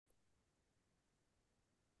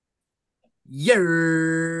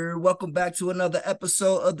Welcome back to another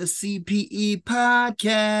episode of the C.P.E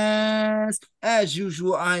podcast. As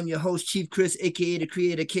usual, I'm your host, Chief Chris, A.K.A the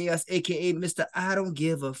Creator Chaos, A.K.A Mr. I Don't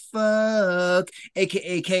Give a Fuck,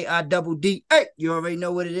 A.K.A K.I.D.D. Hey, you already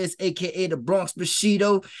know what it is, A.K.A the Bronx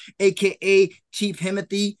Bushido, A.K.A Chief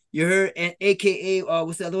Himothy, you heard, and A.K.A,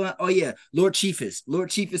 what's the other one? Oh yeah, Lord Chiefus. Lord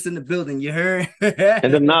Chiefus in the building, you heard?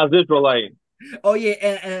 And the Nas Israelite. Oh yeah,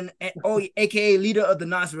 and oh, A.K.A leader of the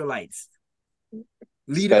Nasralites.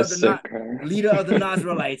 Leader of That's the sick, not man. leader of the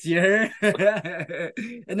Nasralites, you heard?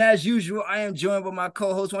 And as usual, I am joined by my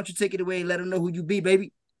co-host. Why don't you take it away and let them know who you be,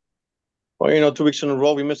 baby? Well, 2 weeks in a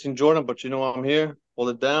row we're missing Jordan, but I'm here. Hold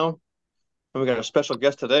it down. And we got a special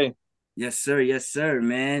guest today. Yes, sir,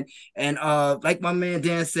 man. And like my man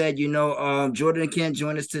Dan said, Jordan can't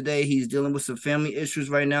join us today. He's dealing with some family issues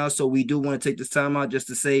right now. So we do want to take this time out just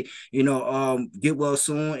to say, get well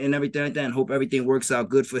soon and everything like that, and hope everything works out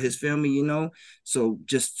good for his family. So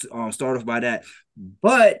just start off by that.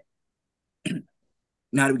 But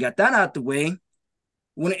now that we got that out the way,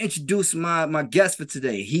 I want to introduce my guest for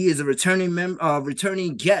today. He is a returning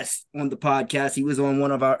guest on the podcast. He was on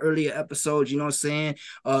one of our earlier episodes. You know what I'm saying?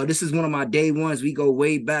 This is one of my day ones. We go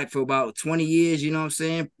way back for about 20 years. You know what I'm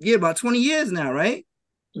saying? Yeah, about 20 years now, right?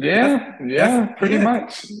 Def, Yeah, pretty yeah,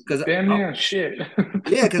 much. because Damn near shit.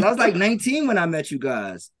 because I was like 19 when I met you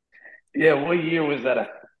guys. Yeah, what year was that?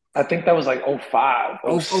 I think that was like '05,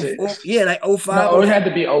 '06. Yeah, like oh five, No, oh it had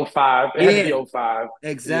to be '05. It had to be yeah. '05.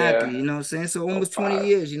 Exactly, Yeah, you know what I'm saying? So almost 20 '05.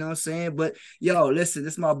 years, you know what I'm saying? But yo, listen,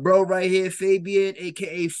 this is my bro right here, Fabian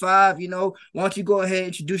A.K.A Five. Why don't you go ahead and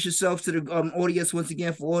introduce yourself to the audience once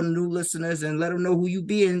again for all the new listeners and let them know who you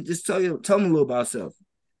be and just tell them a little about yourself.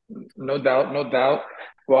 No doubt, no doubt.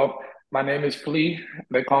 Well, my name is Flea.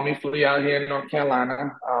 They call me Flea out here in North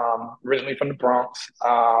Carolina. Originally from the Bronx,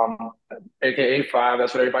 AKA Five.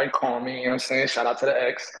 That's what everybody call me. You know what I'm saying? Shout out to the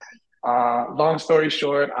X. Long story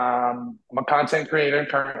short, I'm a content creator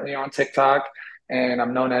currently on TikTok, and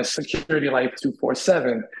I'm known as Security Life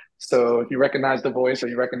 247. So if you recognize the voice or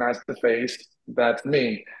you recognize the face, that's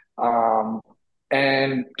me. Um,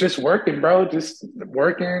 and just working, bro. Just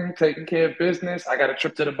working, taking care of business. I got a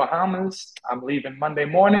trip to the Bahamas. I'm leaving Monday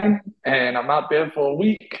morning, and I'm out there for a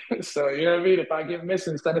week. So you know what I mean. If I get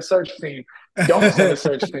missing, send a search team. Don't send a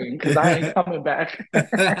search team because I ain't coming back.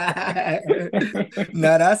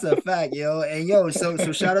 No, that's a fact, yo. And yo, so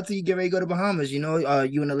shout out to you, get ready to go to Bahamas. You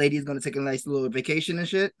and the lady is gonna take a nice little vacation and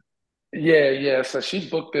shit. Yeah. So she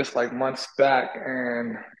booked this like months back,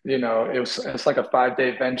 and it's like a 5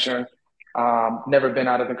 day venture. Never been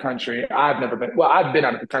out of the country. I've never been. Well, I've been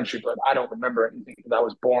out of the country, but I don't remember anything because I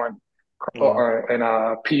was born Mm. or in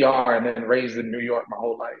PR and then raised in New York my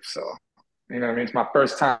whole life. So you know what I mean. It's my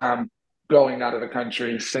first time going out of the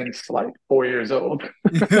country since like 4 years old.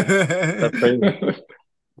 That's crazy.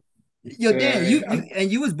 Yo, Dan, Yeah,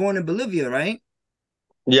 you was born in Bolivia, right?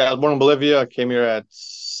 Yeah, I was born in Bolivia. I came here at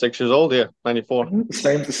 6 years old. Yeah, 94.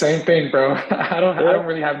 same thing, bro. I Yeah. don't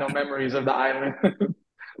really have no memories of the island.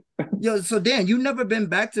 Yo, so Dan, you never been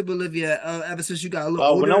back to Bolivia ever since you got a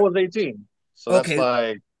little When I older? was 18. So that's Okay,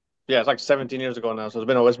 like, yeah, it's like 17 years ago now. So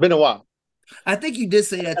it's been a while. I think you did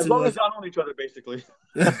say that As to long as us. y'all know each other, basically.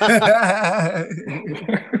 Yeah,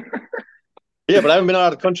 but I haven't been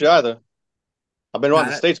out of the country either. I've been around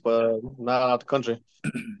the Nah, States, but not out of the country.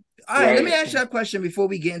 all right, let me Right. ask you a question before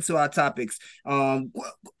we get into our topics.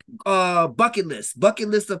 Bucket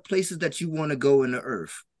list of places that you want to go in the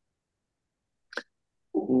earth.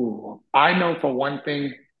 Ooh. I know for one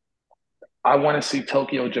thing, I want to see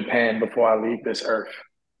Tokyo, Japan before I leave this earth.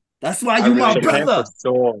 That's why I you my really do. Japan for brother.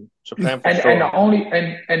 sure. Japan for And sure.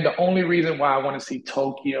 the only reason why I want to see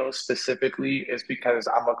Tokyo specifically is because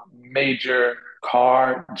I'm a major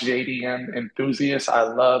car JDM enthusiast. I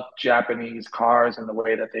love Japanese cars and the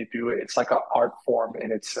way that they do it. It's like an art form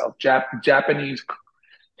in itself. Japanese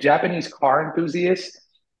car enthusiasts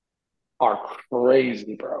are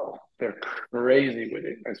crazy, bro. They're crazy with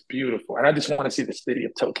it. It's beautiful. And I just want to see the city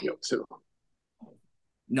of Tokyo too.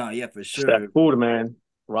 No, yeah, for It's that sure. food, man.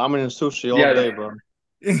 Ramen and sushi all Yeah, day, bro.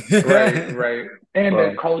 right. And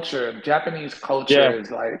their Bro. culture, Japanese Yeah. culture is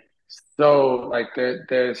like so like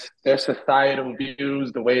there's their societal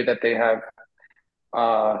views, the way that they have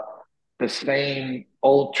uh the same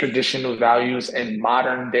old traditional values in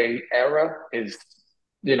modern day era is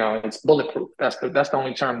it's bulletproof. That's the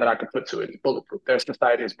only term that I could put to it. It's bulletproof. Their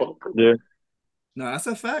society is bulletproof. Yeah. No, that's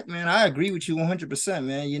a fact, man. I agree with you 100%,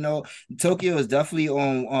 man. Tokyo is definitely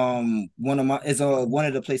on one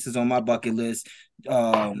of the places on my bucket list.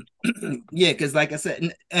 Um yeah, because like I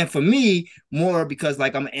said, and for me, more because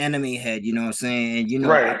like I'm an anime head, you know what I'm saying?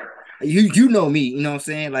 Right. you know me, you know what I'm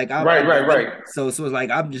saying? Like Right, right, right. so it's like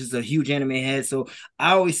I'm just a huge anime head. So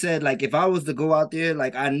I always said like if I was to go out there,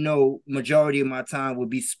 like I know majority of my time would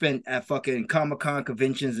be spent at fucking Comic-Con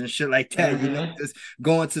conventions and shit like that, you know, just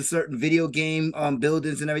going to certain video game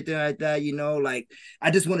buildings and everything like that, you know, like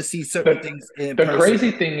I just want to see certain things in The person.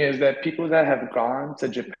 crazy thing is that people that have gone to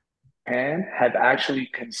Japan have actually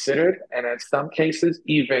considered, and in some cases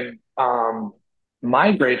even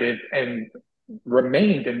migrated and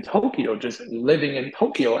remained in Tokyo, just living in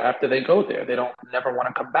Tokyo after they go there. They don't never want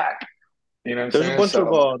to come back. You know what I'm There's a saying? bunch of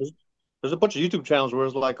So there's a bunch of YouTube channels where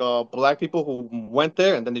it's like black people who went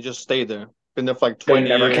there and then they just stayed there. Been there for like they 20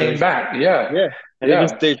 never came years. back. Yeah, Yeah. And yeah.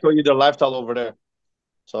 they show you their lifestyle over there.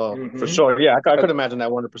 So for Hmm. sure, yeah, I could imagine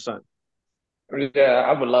that 100%. Yeah,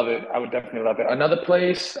 I would love it. I would definitely love it. Another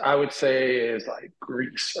place I would say is like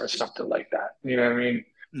Greece or something like that. You know what I mean?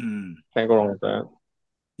 Mm. Can't go wrong with that.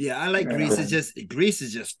 Yeah, I like Greece. Yeah. It's just Greece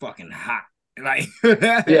is just fucking hot. Like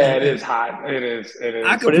Yeah, it is hot. It is. It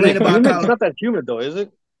I is. But is complain it about humid? It's Colorado. not that humid though, is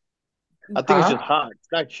it? I think it's just Huh? hot. It's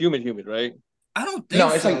not humid, right? I don't No,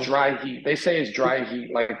 think it's like so. dry heat. They say it's dry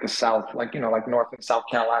heat, like the South, like like North and South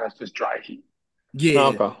Carolina is just dry heat. No,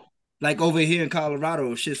 Yeah, okay. like over here in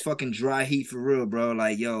Colorado, shit's fucking dry heat for real, bro.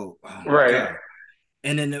 Like, yo, oh my Right. god.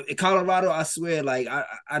 And then in Colorado, I swear, like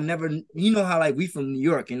I never, you know how like we from New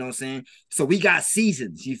York, you know what I'm saying? So we got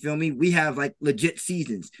seasons. You feel me? We have like legit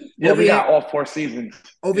seasons Yeah, over we here. got all 4 seasons.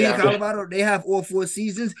 Over here in Yeah. Colorado, they have all 4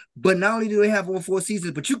 seasons, but not only do they have all 4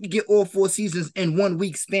 seasons, but you can get all 4 seasons in 1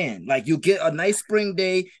 week span. Like you'll get a nice spring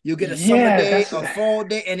day, you'll get a summer Yeah, day, that's a fall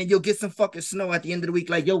day, and then you'll get some fucking snow at the end of the week.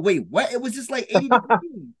 Like, yo, wait, what? It was just like 80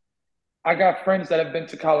 degrees. I got friends that have been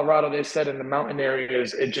to Colorado. They said in the mountain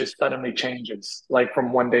areas, it just suddenly changes, like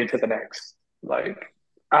from one day to the next. Like,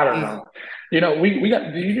 I don't Mm. know. We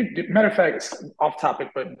got, matter of fact, it's off topic,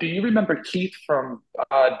 but do you remember Keith from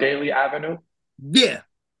Daily Avenue? Yeah.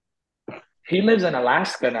 He lives in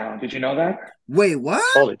Alaska now. Did you know that? Wait, what?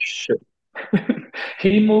 Holy shit.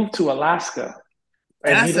 He moved to Alaska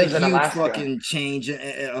and he That's a lives in huge Alaska. fucking change in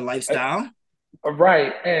a Uh, lifestyle.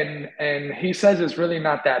 Right. And he says it's really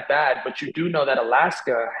not that bad, but you do know that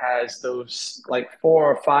Alaska has those like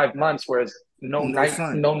 4 or 5 months where it's No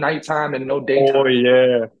sun. no nighttime and no Oh daytime.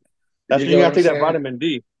 yeah. That's You when get you what gotta I'm take that saying? vitamin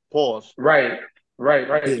D. Pause. Right, right,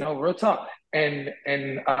 right. Yeah. No, real talk. And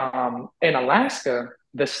in Alaska,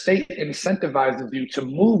 the state incentivizes you to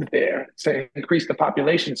move there to increase the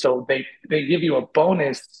population. So they give you a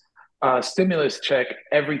bonus stimulus check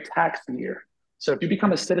every tax year. So if you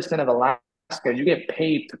become a citizen of Alaska, you get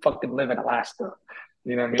paid to fucking live in Alaska.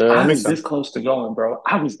 You know what I mean? Yeah, that I makes was That's this sense. close to going, bro.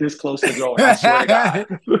 I was this close to going. I swear to God.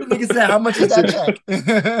 the nigga said, how much is It's that a check?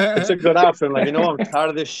 it's a good option. Like, I'm tired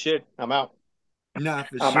of this shit. I'm out. Nah,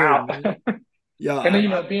 for I'm sure, out. man. Yo, And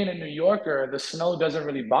then, being a New Yorker, the snow doesn't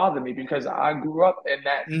really bother me because I grew up in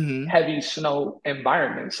that mhm. heavy snow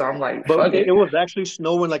environment. So I'm like, But fuck it it. was actually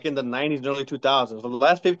snowing like in the 90s and early 2000s. For the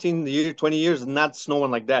last 15 years, 20 years, it's not snowing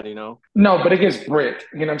like that. No, but it gets brick.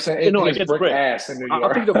 You know what I'm saying? You It know, it gets gets brick brick. ass in New I'll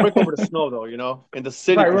York. take the brick over the snow, though, in the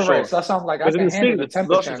city Right, for right, right. sure. So that sounds like I Because in can the city, handle the the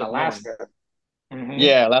slush temperature is in annoying. Alaska. Hmm.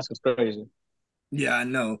 Yeah, Alaska's crazy. Yeah, I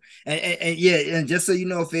know. And yeah, and just so you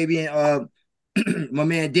know, Fabian, my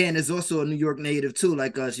man Dan is also a New York native too,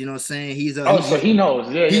 like us, you know what I'm saying? He's Oh, so he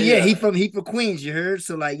knows. Yeah, yeah, he yeah. from Queens, you heard?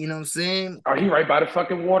 So like, you know what I'm saying? Oh, he right by the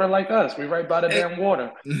fucking water like us. We right by the Eh, damn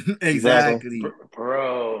water. Exactly. exactly.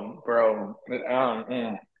 Bro.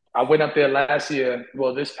 I went up there last year.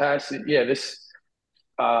 Well, this past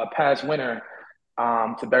winter,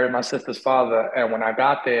 to bury my sister's father. And when I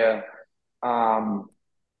got there, um,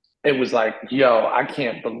 it was like, yo, I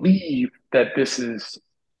can't believe that this is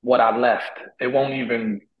what I left. It won't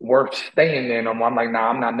even worth staying there no more. I'm like, nah,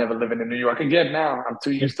 I'm not never living in New York again now. I'm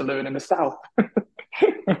too used to living in the South.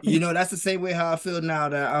 You know, that's the same way how I feel now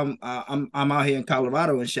that I'm out here in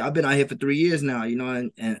Colorado and shit. I've been out here for 3 years now, you know,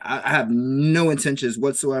 and I have no intentions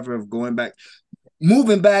whatsoever of going back.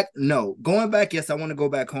 Moving back, no. Going back, yes, I want to go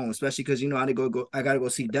back home, especially because I gotta go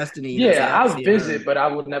see Destiny, you know, say Yeah, I haven't I'll seen her. visit, but I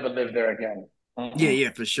would never live there again. Yeah, Mm-mm. yeah,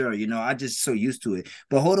 for sure. You know, I just so used to it.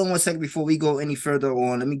 But hold on one second before we go any further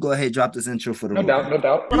on. Let me go ahead and drop this intro for the No room. doubt, no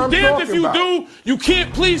doubt. What You I'm damned if talking you about. do. You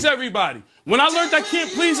can't please everybody. When I learned I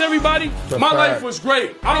can't please everybody, my life was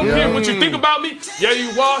great. I don't care what you think about me. Yeah,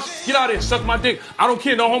 you wash. Get out of here. Suck my dick. I don't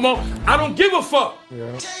care. No homo. I don't give a fuck.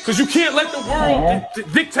 Because you can't let the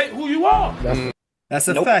world dictate who you are. That's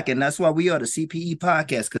a fact, and that's why we are the C.P.E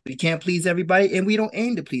podcast, because we can't please everybody, and we don't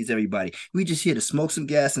aim to please everybody. We just here to smoke some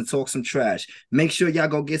gas and talk some trash. Make sure y'all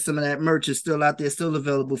go get some of that merch. It's still out there, still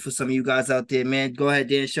available for some of you guys out there, man. Go ahead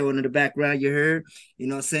there and show it in the background, you heard? You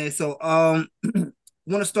know what I'm saying? So,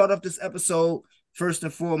 want to start off this episode first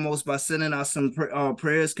and foremost by sending out some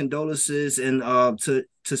prayers, condolences, and to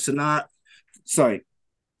Sinéad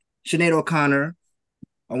O'Connor.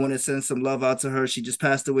 I want to send some love out to her. She just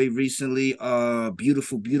passed away recently.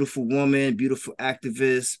 Beautiful, beautiful woman, beautiful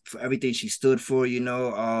activist for everything she stood for, you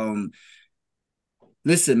know.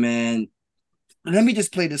 Listen, man, let me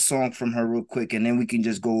just play this song from her real quick, and then we can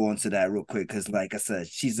just go on to that real quick. Because, like I said,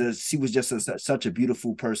 she was just such a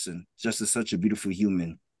beautiful person, such a beautiful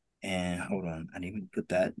human. And hold on, I didn't even put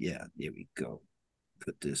that. Yeah, there we go.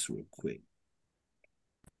 Put this real quick.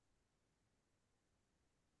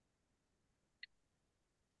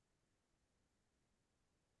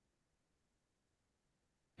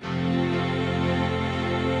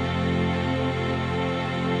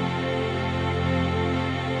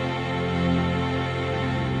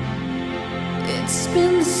 It's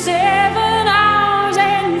been 7 hours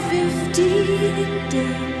and 15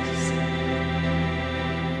 days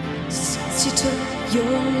since you took your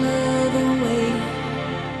love away.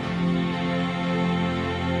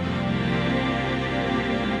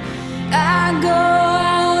 I go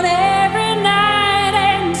out every night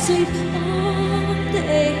and sleep all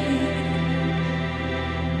day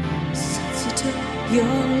since you took your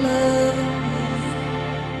love away.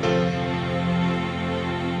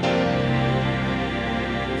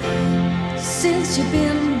 Since you've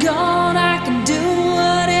been gone, I can do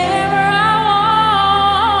whatever I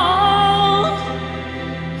want.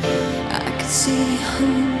 I can see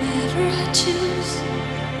whomever I choose.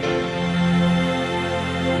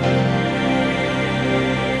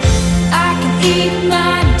 I can eat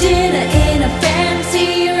my dinner in a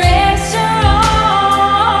fancy restaurant,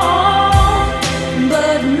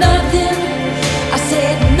 but nothing, I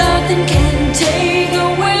said nothing can take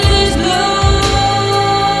away this blue.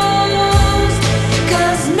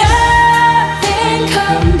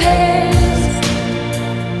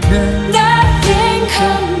 Nothing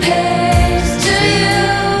compares to you.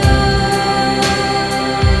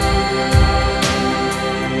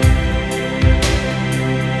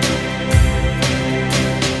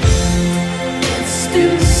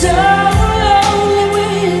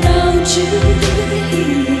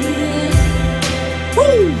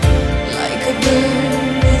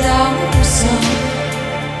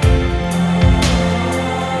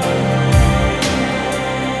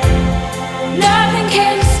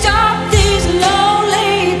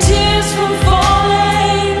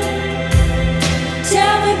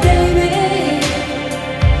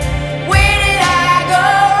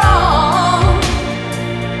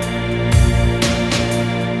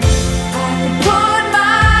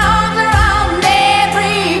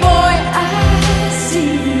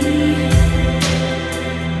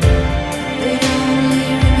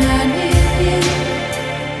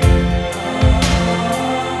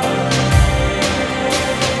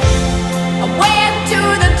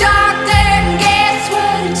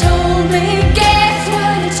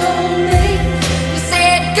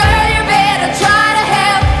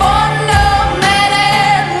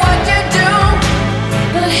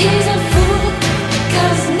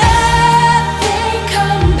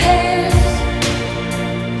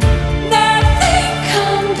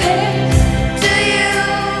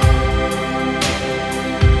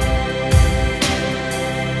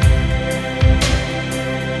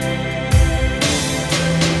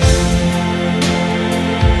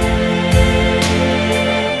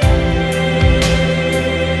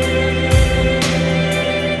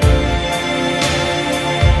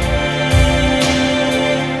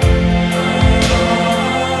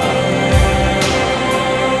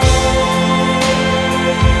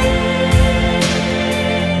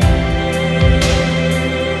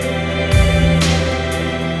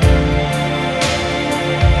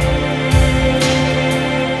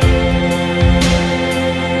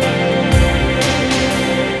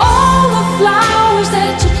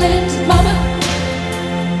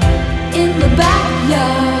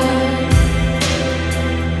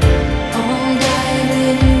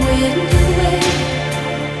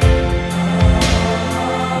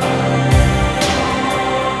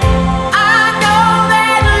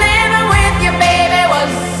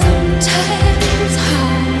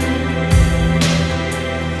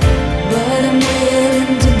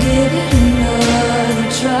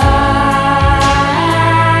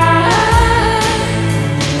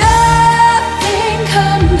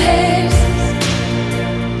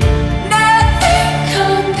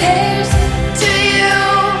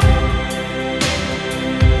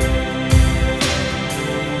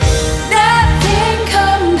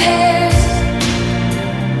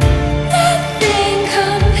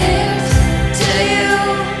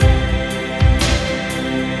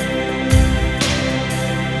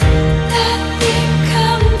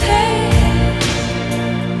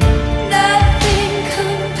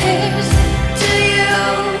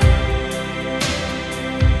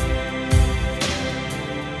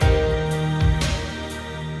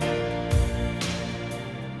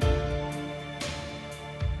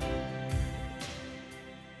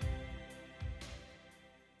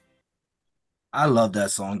 I love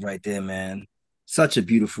that song right there, man. Such a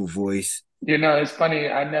beautiful voice. It's funny.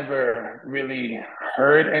 I never really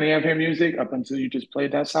heard any of her music up until you just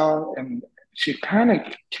played that song, and she kind of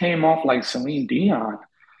came off like Celine Dion.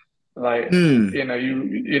 Like,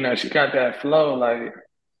 Mm. she got that flow. Like,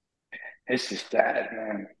 it's just sad,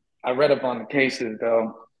 man. I read up on the cases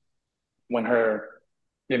though when her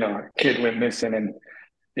kid went missing and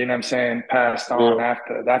what I'm saying, passed on Yeah.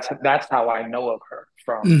 after. That's how I know of her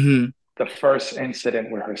from Hmm. the first incident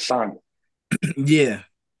with her son. Yeah.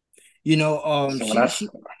 So when she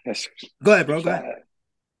it's go ahead, bro. Go ahead. sad.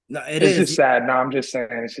 No, it It's is. just sad. No, I'm just saying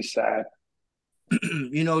it's just sad.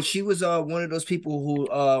 She was one of those people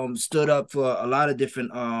who stood up for a lot of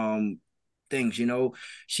different things.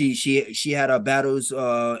 She had her battles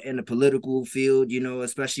in the political field,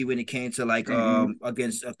 especially when it came to like Hmm.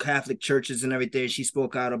 against Catholic churches and everything. She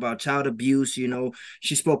spoke out about child abuse.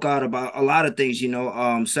 She spoke out about a lot of things,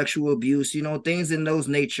 sexual abuse, things in those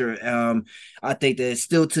nature. I think that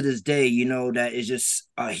still to this day, that is just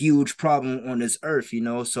a huge problem on this earth.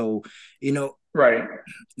 So you know Right.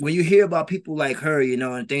 when you hear about people like her,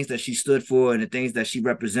 and things that she stood for and the things that she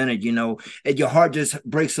represented, and your heart just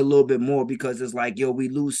breaks a little bit more because it's like, yo, we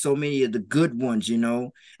lose so many of the good ones,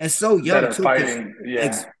 and so That young are too, because, fighting.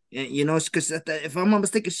 Yeah. because if I'm not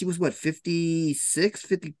mistaken, she was what, 56,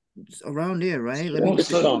 50, around there, right? Let me Well,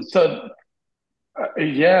 Fifty see. some.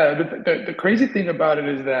 yeah. The crazy thing about it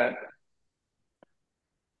is that,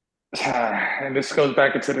 and this goes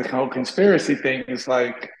back into the whole conspiracy thing. Is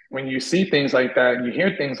like when you see things like that, and you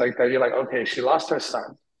hear things like that, you're like, okay, she lost her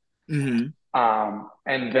son. Mm-hmm.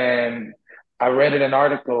 And then I read in an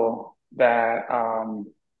article that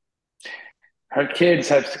her kids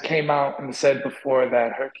have came out and said before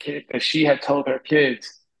that that she had told her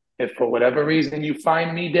kids, if for whatever reason you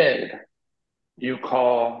find me dead, you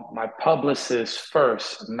call my publicist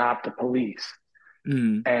first, not the police.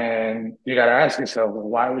 Mm-hmm. And you got to ask yourself, well,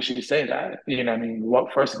 why would she say that? I mean,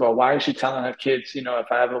 first of all, why is she telling her kids,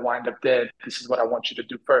 if I ever wind up dead, this is what I want you to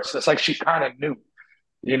do first? It's like she kind of knew,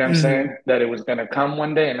 what I'm Mm-hmm. saying, that it was going to come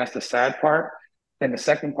one day. And that's the sad part. And the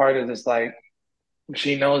second part is it's like,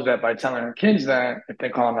 she knows that by telling her kids that if they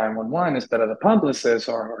call 911 instead of the publicist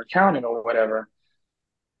or accountant or whatever,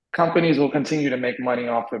 companies will continue to make money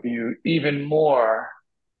off of you even more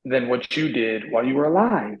than what you did while you were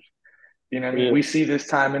alive. You know what I mean? Yeah. We see this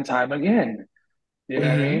time and time again. You know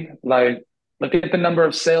what I Mm-hmm. mean? Like, look at the number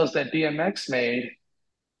of sales that DMX made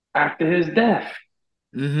after his death.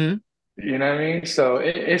 Mm-hmm. You know what I mean? So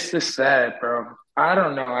it's just sad, bro. I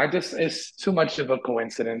don't know. It's too much of a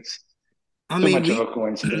coincidence. I Too mean, much of we a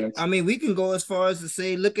coincidence. we can go as far as to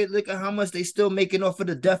say, look at how much they still making off of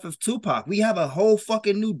the death of Tupac. We have a whole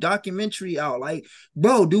fucking new documentary out. Like,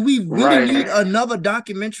 bro, do we really need Right. another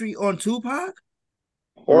documentary on Tupac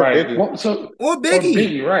Or Right. Biggie. Well, so, or or Biggie?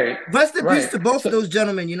 Biggie, right. Rest in peace Right. to both of So, those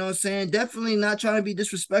gentlemen. You know what I'm saying? Definitely not trying to be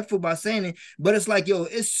disrespectful by saying it, but it's like, yo,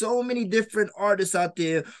 it's so many different artists out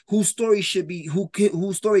there whose story should be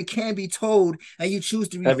whose story can be told, and you choose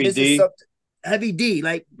to Heavy revisit D. something. Heavy D,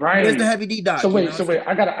 like, where's the right. Heavy D So doc? You know wait, what I'm so saying? wait.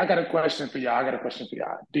 I got a question for y'all. I got a question for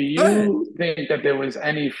y'all. Do Go ahead. you think that there was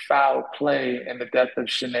any foul play in the death of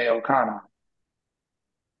Sinead O'Connor?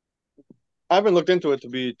 I haven't looked into it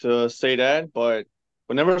to say that, but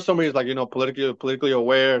whenever somebody's like, politically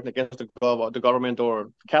aware against the government or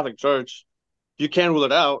the Catholic Church, you can't rule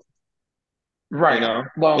it out, you Right. know. And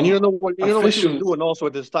Well, you don't know what she was officials, doing also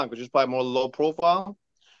at this time, because she's probably more low profile.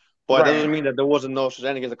 But that right. doesn't mean that there wasn't no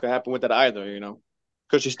shenanigans that could happen with that either.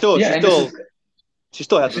 Because Yeah, and she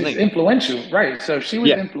still has the she's name. influential, right? So if she was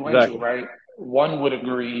Yeah, influential, exactly. right? One would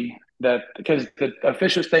agree that because the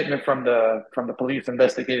official statement from the police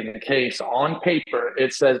investigating the case on paper,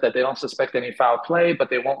 it says that they don't suspect any foul play, but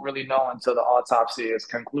they won't really know until the autopsy is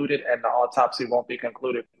concluded, and the autopsy won't be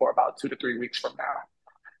concluded for about 2 to 3 weeks from now.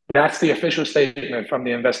 That's the official statement from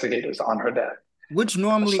the investigators on her death. Which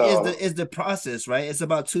normally is the So is the process, right? It's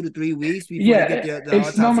about 2 to 3 weeks before yeah, you get the it's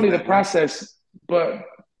autopsy normally the back, right? process, but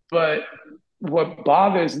what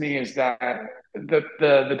bothers me is that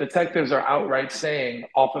the detectives are outright saying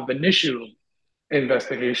off of initial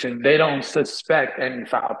investigation they don't suspect any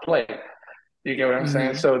foul play. You get what I'm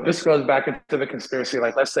saying? Mm-hmm. So this goes back into the conspiracy.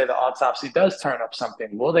 Like, let's say the autopsy does turn up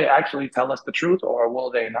something. Will they actually tell us the truth, or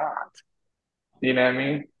will they not? You know what I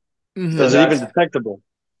mean? So Is Mm-hmm. it even that's detectable?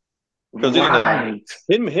 Because right.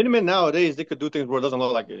 hitmen nowadays they could do things where it doesn't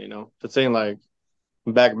look like it. The saying like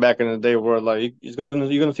back in the day where like you're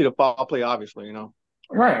gonna see the foul play, obviously.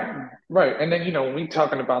 Right, right. And then, when we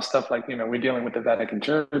talking about stuff like, we're dealing with the Vatican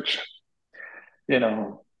Church, you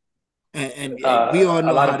know, And we all a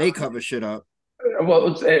know lot how of, they cover shit up.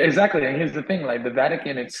 well, exactly. And here's the thing, like the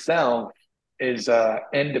Vatican itself is a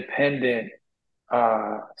independent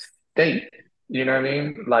state. You know what I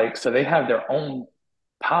mean? Like, so they have their own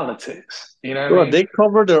politics. You know what I Bro, mean? they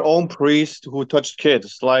cover their own priest who touched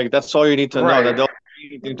kids. Like that's all you need to know. That Right. they'll do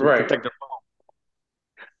anything to Right. protect their own.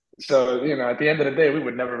 So, you know, at the end of the day, we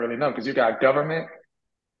would never really know because you got government.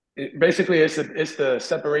 Basically, it's the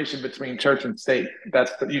separation between church and state.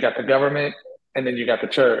 You got the government and then you got the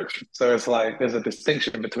church. So it's like there's a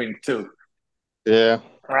distinction between the two. Yeah.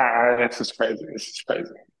 It's just crazy. It's just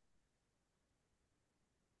crazy.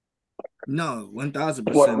 No,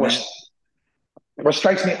 1000%, man. What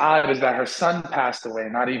strikes me odd is that her son passed away.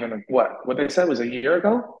 Not even what they said was a year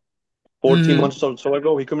ago. 14 months or so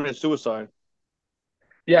ago, he committed suicide.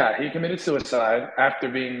 Yeah, he committed suicide after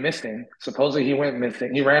being missing. Supposedly he went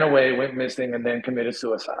missing. He ran away, went missing, and then committed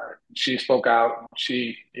suicide. She spoke out.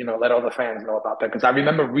 She, let all the fans know about that. Because I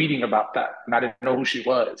remember reading about that, and I didn't know who she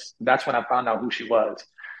was. That's when I found out who she was.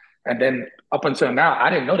 And then up until now,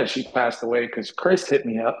 I didn't know that she passed away because Chris hit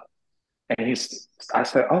me up. And I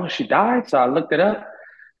said, oh, she died? So I looked it up.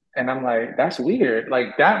 And I'm like, that's weird.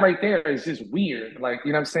 Like, that right there is just weird. Like,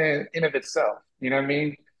 you know what I'm saying? In of itself. You know what I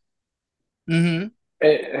mean? Mm-hmm.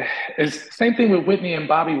 It's same thing with Whitney and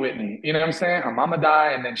Bobby Whitney. You know what I'm saying? Her mama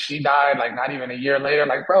died and then she died like not even a year later.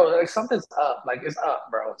 Like, bro, like something's up. Like, it's up,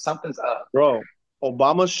 bro. Something's up. Bro,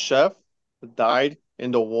 Obama's chef died in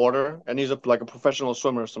the water and he's like a professional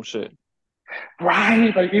swimmer or some shit.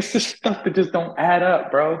 Right. Like, it's just stuff that just don't add up,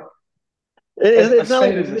 bro. It's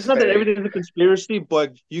not that everything is a conspiracy,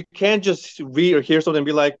 but you can't just read or hear something and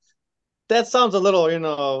be like, that sounds a little,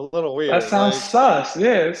 a little weird. That sounds sus.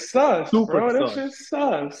 Yeah, it's sus, bro. That's just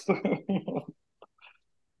sus.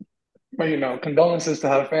 But, condolences to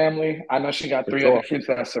her family. I know she got 3 other kids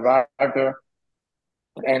that survived her.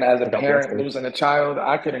 And as a parent losing a child,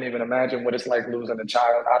 I couldn't even imagine what it's like losing a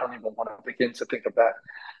child. I don't even want to begin to think of that.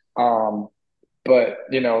 But,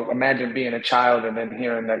 imagine being a child and then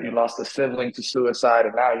hearing that you lost a sibling to suicide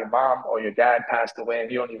and now your mom or your dad passed away and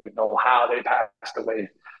you don't even know how they passed away.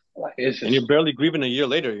 Like, it's just... And you're barely grieving a year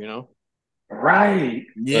later, Right.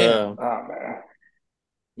 Yeah. Oh, man.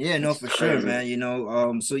 Yeah, no, for sure,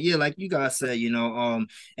 man. So yeah, like you guys said, and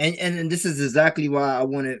this is exactly why I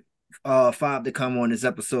wanted Fab to come on this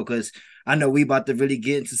episode, because I know we about to really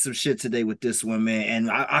get into some shit today with this one, man.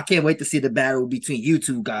 And I can't wait to see the battle between you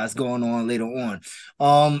two guys going on later on.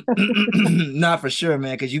 Not for sure,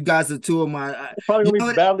 man, because you guys are two of my probably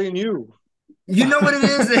gonna be battling you. You know what it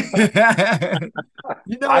is.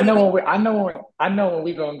 I know when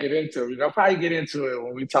we're gonna get into it. We'll probably get into it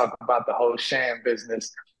when we talk about the whole Shan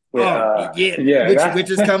business. With, which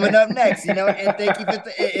is coming up next, and thank you for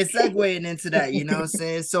segueing into that, you know what I'm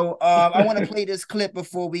saying? So I want to play this clip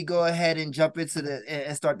before we go ahead and jump into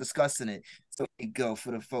and start discussing it. So here you go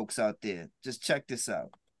for the folks out there. Just check this out.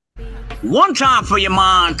 1 time for your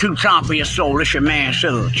mind, 2 time for your soul. It's your man,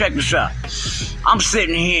 Sizzle. Check this out. I'm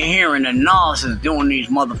sitting here hearing that Nas is doing these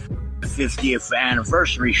motherfucking 50th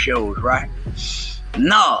anniversary shows, right?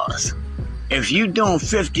 Nas, if you doing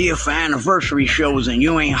 50th anniversary shows and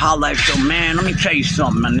you ain't holla at your man, let me tell you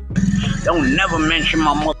something, man. Don't never mention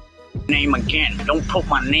my motherfucking name again. Don't put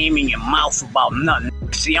my name in your mouth about nothing.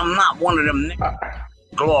 See, I'm not one of them niggas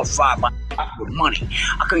glorified by with money.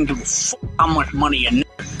 I couldn't give a fuck how much money a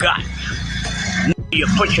nigga got. You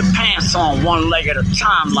put your pants on one leg at a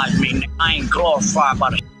time like me, nigga. I ain't glorified by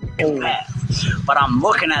the shit you have. But I'm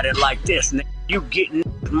looking at it like this, nigga. You getting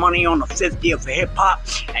money on the 50th of hip-hop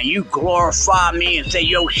and you glorify me and say,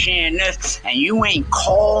 yo, Shan, this, and you ain't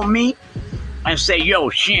call me and say, yo,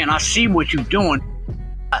 Shan, I see what you doing.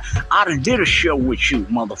 I done did a show with you,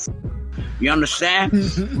 motherfucker. You understand?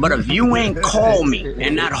 But if you ain't call me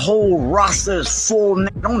and that whole roster is full,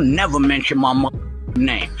 don't never mention my motherfucking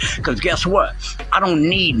name. Because guess what? I don't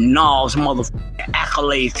need Nas motherfucking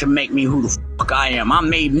accolades to make me who the fuck I am. I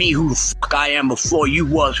made me who the fuck I am before you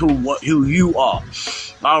was who you are.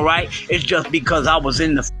 All right? It's just because I was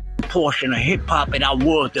in the portion of hip-hop and I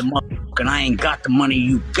was the motherfucker and I ain't got the money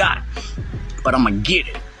you got. But I'm going to get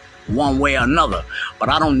it one way or another. But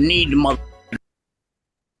I don't need the motherfucker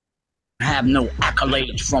have no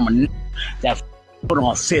accolades from a that put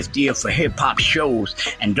on 50th for hip-hop shows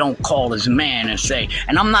and don't call his man and say,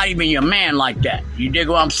 and I'm not even your man like that. You dig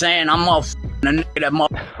what I'm saying? I'm a nigga that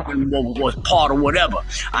was part of whatever.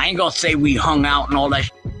 I ain't gonna say we hung out and all that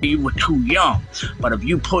shit. You were too young. But if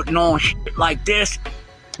you putting on shit like this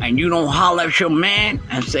and you don't holler at your man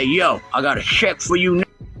and say, yo, I got a check for you,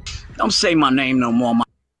 don't say my name no more.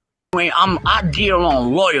 I deal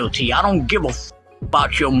on loyalty. I don't give a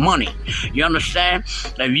about your money. You understand?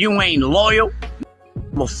 If you ain't loyal,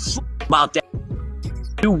 about that,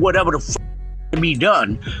 do whatever the fuck to be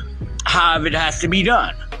done. however it has to be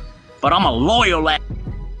done. But I'm a loyal ass.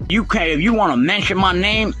 You can't, if you want to mention my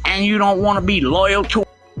name and you don't want to be loyal to it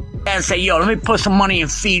and say, yo, let me put some money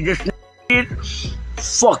and feed this shit,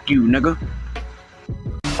 fuck you, nigga.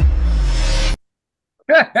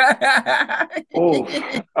 Oh,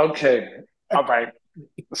 okay. All right.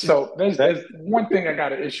 So there's one thing I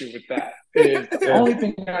got an issue with that. Is the only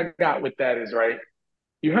thing I got with that is, right,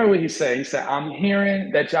 you heard what he said. He said, I'm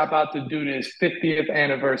hearing that y'all about to do this 50th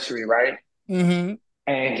anniversary, right? Mm-hmm.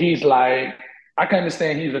 And he's like, I can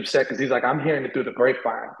understand he's upset because he's like, I'm hearing it through the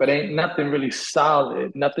grapevine, but ain't nothing really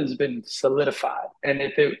solid. Nothing's been solidified. And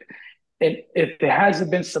if it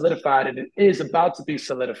hasn't been solidified and it is about to be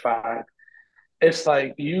solidified, it's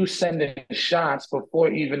like you sending shots before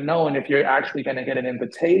even knowing if you're actually going to get an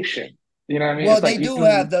invitation. You know what I mean? Well, it's they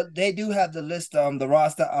like do have the list, the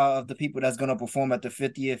roster of the people that's gonna perform at the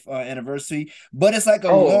 50th anniversary, but it's like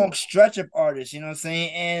a long stretch of artists. You know what I'm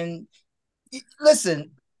saying? And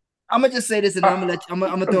listen, I'm gonna just say this, and I'm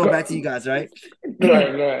gonna throw it back to you guys, right? Go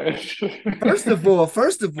ahead. First of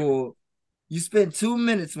all, you spent 2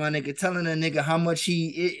 minutes, my nigga, telling a nigga how much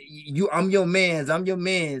I'm your man's,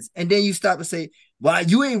 and then you stop and say, well,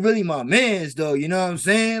 you ain't really my man's though. You know what I'm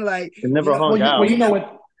saying? Like, It never hung out. You know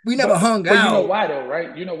what? We never hung out. But you know why though,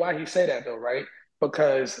 right? You know why he said that though, right?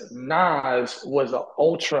 Because Nas was an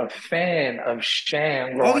ultra fan of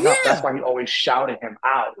Shan growing up. That's why he always shouted him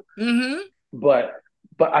out. Mm-hmm. But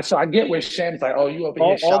so I get where Shan's like, oh, you over here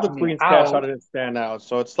All the shouting me Queens out. cast started to stand out.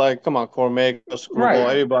 So it's like, come on, Cormac, Screwball, Right.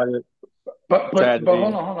 everybody. But hold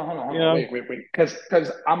on. Yeah. Wait. Because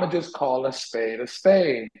I'm gonna just call a spade a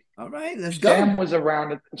spade. All right, let's Shan go. was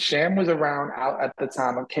around out at the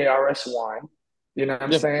time of KRS-One. You know what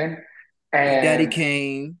I'm saying? And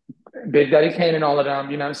Big Daddy Kane and all of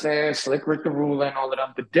them, you know what I'm saying? Slick Rick the Ruler and all of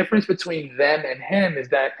them. The difference between them and him is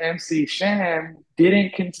that MC Shan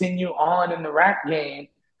didn't continue on in the rap game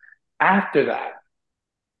after that.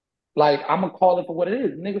 Like, I'm gonna call it for what it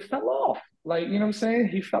is. Nigga fell off. Like, you know what I'm saying?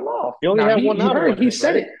 He fell off. He only had one album. He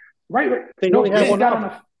said it. Right. He only had one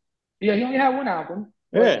album. He only had one album.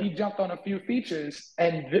 But he jumped on a few features.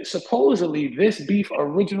 And supposedly this beef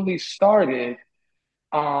originally started,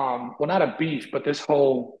 well, not a beef, but this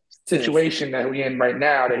whole situation that we're in right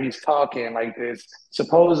now that he's talking like this.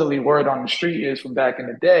 Supposedly word on the street is from back in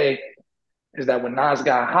the day is that when Nas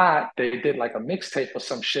got hot, they did like a mixtape or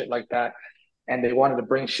some shit like that. And they wanted to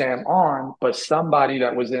bring Sham on, but somebody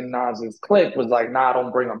that was in Nas's clique was like, nah,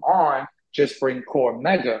 don't bring him on, just bring Core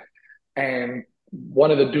Mega. And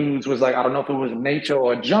one of the dudes was like, I don't know if it was Nature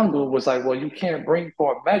or Jungle, was like, well, you can't bring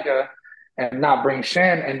Core Mega and not bring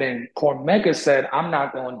Sham. And then Core Mega said, I'm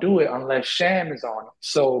not going to do it unless Sham is on it.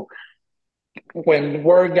 So when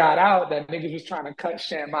word got out that niggas was trying to cut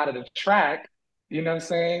Sham out of the track, you know what I'm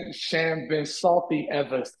saying? Sham been salty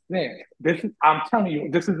ever since. I'm telling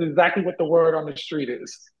you, this is exactly what the word on the street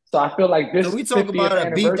is. So I feel like this. So we talk about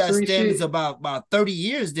a beef that stems about 30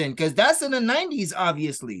 years then, because that's in the 90s,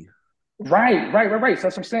 obviously. Right. So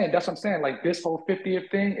that's what I'm saying. Like, this whole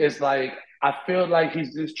 50th thing is like, I feel like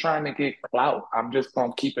he's just trying to get clout. I'm just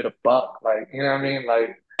gonna keep it a buck. Like, you know what I mean?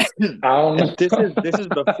 Like, I don't know. This is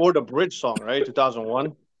before the Bridge song, right?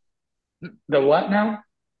 2001. The what now?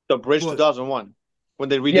 The Bridge 2001. When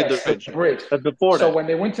they redid the bridge. That's before that. So when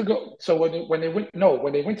they went to go, when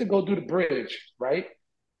they went to go do the bridge, right?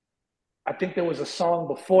 I think there was a song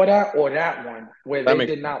before that or that one where they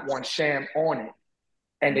did not want Sham on it.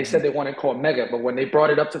 And they said they wanted Cormega, but when they brought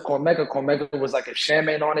it up to Cormega was like, if Sham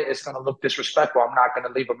ain't on it, it's gonna look disrespectful. I'm not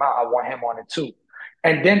gonna leave him out. I want him on it too.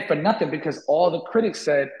 And then for nothing, because all the critics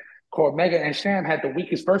said Cormega and Sham had the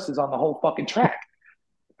weakest verses on the whole fucking track.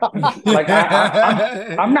 Like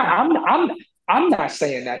I'm not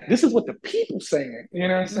saying that. This is what the people saying. You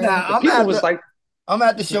know what I'm saying? The people was like, I'm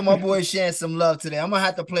gonna have to show my boy Shan some love today. I'm gonna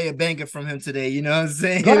have to play a banger from him today. You know what I'm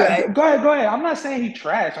saying? Go ahead. I'm not saying he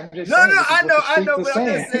trash. I'm just saying. I know, but I'm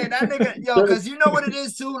just saying that nigga, yo, because you know what it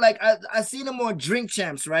is too. Like I seen him on Drink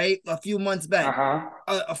Champs, right, a few months back.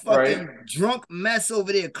 A fucking drunk mess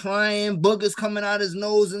over there, crying, boogers coming out his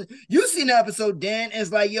nose, and you seen the episode, Dan?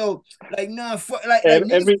 It's like, yo, like nah,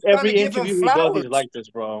 every interview he does, he's like this,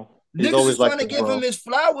 bro. He's niggas is trying to give him his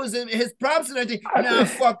flowers and his props and everything. Nah,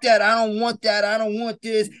 fuck that. I don't want that. I don't want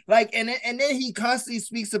this. Like, and then he constantly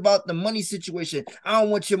speaks about the money situation. I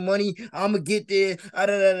don't want your money. I'm gonna get there.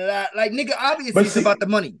 Like, nigga, obviously it's about the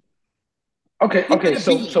money. Okay.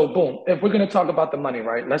 So boom. If we're gonna talk about the money,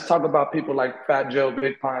 right? Let's talk about people like Fat Joe,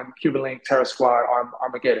 Big Pun, Cuban Link, Terror Squad,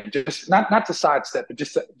 Armageddon. Just not to sidestep, but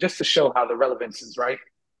just to show how the relevance is, right?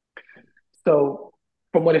 So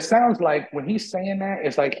from what it sounds like, when he's saying that,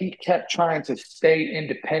 it's like he kept trying to stay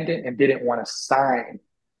independent and didn't want to sign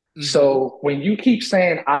So when you keep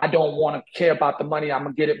saying, I don't want to care about the money, I'm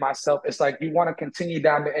going to get it myself, it's like you want to continue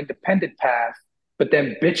down the independent path, but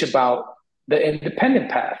then bitch about the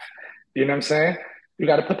independent path. You know what I'm saying? You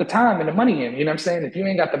got to put the time and the money in. You know what I'm saying? If you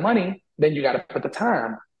ain't got the money, then you got to put the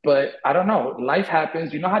time. But I don't know. Life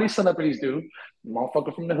happens. You know how these celebrities do.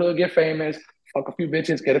 Motherfucker from the hood get famous, fuck a few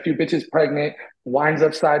bitches, get a few bitches pregnant, winds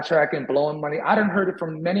up sidetracking, blowing money. I done heard it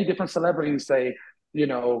from many different celebrities say, you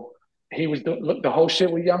know, he was doing look the whole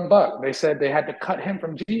shit with Young Buck. They said they had to cut him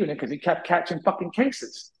from G Unit because he kept catching fucking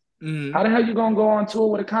cases. How the hell you gonna go on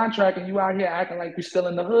tour with a contract and you out here acting like you're still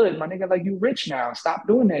in the hood, my nigga? Like you rich now. Stop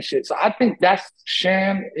doing that shit. So I think that's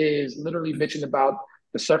Shan is literally bitching about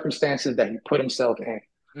the circumstances that he put himself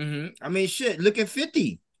in. I mean, shit. Look at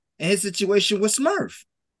 50 and his situation with Smurf.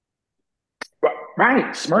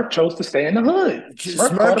 Right. Smurf chose to stay in the hood.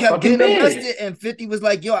 Smurf kept getting arrested, and 50 was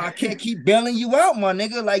like, yo, I can't keep bailing you out, my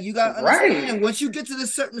nigga. Like, you got to understand, once you get to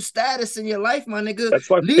this certain status in your life, my nigga. That's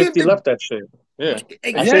why 50 left that shit. Yeah.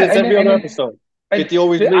 I say this every other episode. 50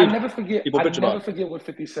 always leaves. I never forget what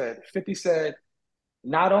 50 said. 50 said,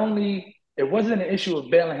 not only, it wasn't an issue of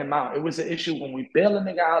bailing him out. It was an issue when we bail a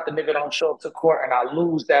nigga out, the nigga don't show up to court, and I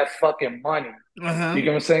lose that fucking money. You get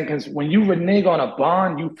what I'm saying? Because when you renege on a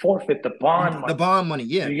bond, you forfeit the bond money. The bond money,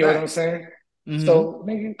 yeah. You get what I'm saying? So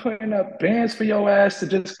nigga putting up bands for your ass to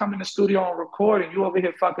just come in the studio and record, and you over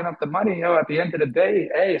here fucking up the money, yo. At the end of the day,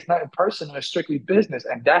 hey, it's nothing personal, it's strictly business.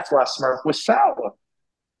 And that's why Smurf was sour.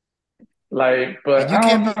 Like, but you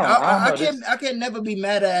can't I can't never be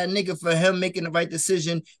mad at a nigga for him making the right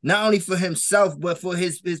decision, not only for himself, but for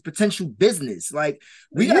his potential business. Like,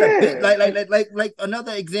 we got a bit like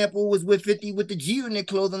another example was with 50 with the G Unit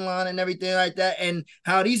clothing line and everything like that, and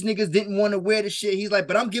how these niggas didn't want to wear the shit. He's like,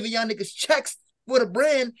 but I'm giving y'all niggas checks for the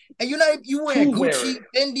brand, and you wearing Gucci,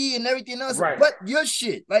 Fendi, and everything else, but your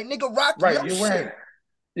shit. Like, nigga, rock your shit.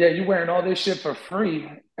 You wearing all this shit for free,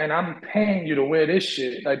 and I'm paying you to wear this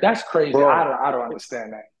shit. Like, that's crazy. Bro, I don't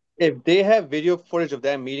understand that. If they have video footage of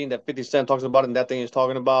that meeting that 50 Cent talks about and that thing he's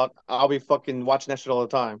talking about, I'll be fucking watching that shit all the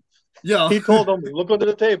time. Yeah. He told them, look under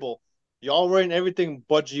the table. Y'all wearing everything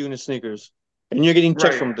but G Unit sneakers. And you're getting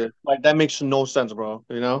checks from this. Like, that makes no sense, bro.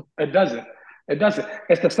 You know? It doesn't.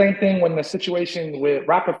 It's the same thing when the situation with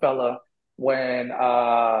Rockefeller, when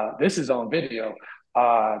this is on video.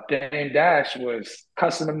 Dame Dash was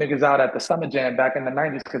cussing them niggas out at the Summer Jam back in the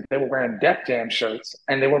 90s because they were wearing Def Jam shirts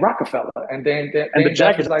and they were Rockefeller. And Dame the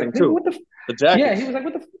jacket was like, too. The jacket. Yeah, he was like,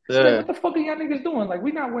 what the fuck are y'all niggas doing? Like,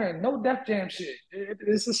 we not wearing no Def Jam shit.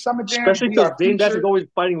 This is Summer Jam. Especially because Dame Dash is always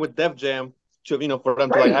fighting with Def Jam to, for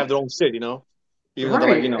them to like have their own shit, Even though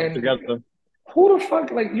they're like, together. Who the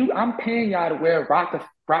fuck, like, I'm paying y'all to wear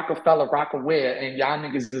Rockefeller Rockaware, and y'all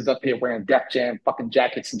niggas is up here wearing Def Jam fucking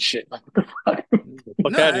jackets and shit. Like, what the fuck?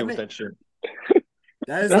 Fuck out of here with that shit.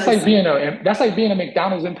 That's like being a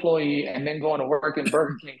McDonald's employee and then going to work in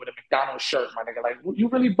Burger King with a McDonald's shirt, my nigga. Like, you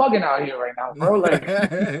really bugging out here right now, bro. Like,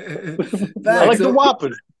 I like the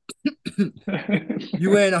Whoppers.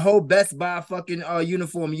 You wearing a whole Best Buy fucking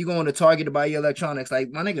uniform. You going to Target to buy your electronics.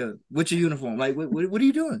 Like, my nigga, what's your uniform? Like, what are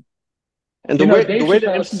you doing? And the way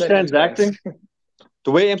that MC Shan's acting,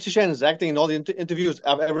 the way MC Shan is acting in all the interviews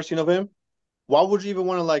I've ever seen of him, why would you even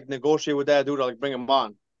want to like negotiate with that dude or like bring him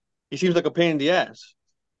on? He seems like a pain in the ass.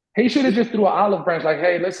 He should have just threw an olive branch, like,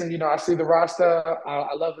 hey, listen, I see the roster.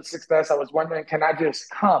 I love the success. I was wondering, can I just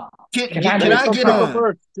come? Can I get on?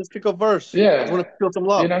 Verse? Just pick a verse. Yeah. I want to feel some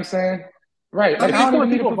love. You know what I'm saying? Right. Like, I don't even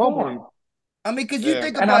need to perform. I mean, because you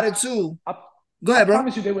think about it too. Go ahead, bro. I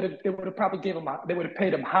promise you, they would have probably they would have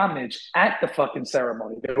paid him homage at the fucking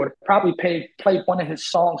ceremony. They would have probably played one of his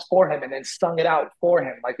songs for him and then sung it out for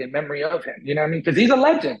him, like in memory of him. You know what I mean? Because he's a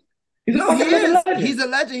legend. He's a legend. He's a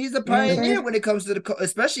legend. He's a pioneer when it comes to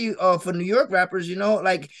especially for New York rappers,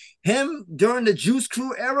 like him during the Juice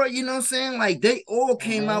Crew era, you know what I'm saying? Like, they all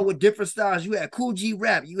came out with different styles. You had Cool G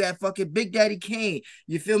Rap, you had fucking Big Daddy Kane,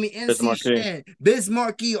 you feel me? NC Shan, Biz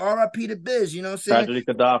Markie, RIP to Biz, you know what I'm saying? Tragedy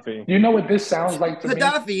Gaddafi. You know what this sounds like to me?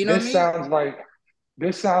 Gaddafi, you know what I mean?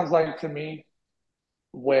 This sounds like to me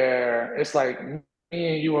where it's like me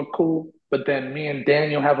and you are cool, but then me and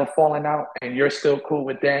Daniel have a falling out and you're still cool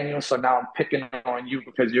with Daniel. So now I'm picking on you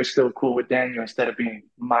because you're still cool with Daniel instead of being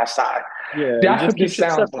my side. Yeah, that's what this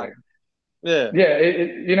sounds like. Yeah. Yeah,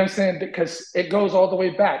 you know what I'm saying? Because it goes all the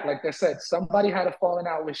way back. Like I said, somebody had a falling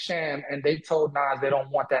out with Shan and they told Nas they don't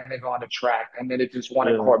want that nigga on the track. And then it just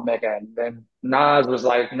wanted Cormega. And then Nas was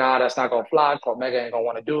like, nah, that's not going to fly. Cormega ain't going to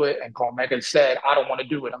want to do it. And Cormega said, I don't want to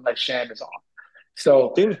do it unless Shan is on.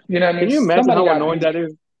 So, you know what I mean? Can you imagine how annoying that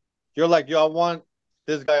is? You're like, yo, I want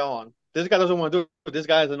this guy on. This guy doesn't want to do it, but this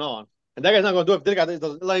guy isn't on. And that guy's not going to do it if this guy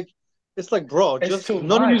doesn't. Like, It's like, bro, It's just too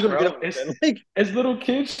none of you's much, gonna get bro. up then. Like, It's little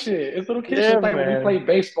kid shit. It's little kid shit. yeah, It's like when we man. play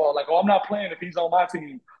baseball, like, oh, I'm not playing if he's on my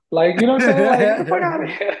team. Like, you know what I'm saying? Like, get the fuck out of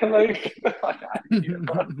here. Like, get the fuck out of here,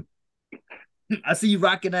 bro. I see you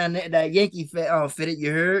rocking that Yankee fitted.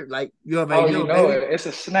 You heard? Like you already Oh, know, you know baby. it. It's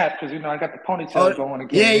a snap because, you know, I got the Oh, ponytail going yeah,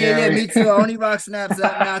 again. You yeah, know yeah. what I Me too. I only mean? rock snaps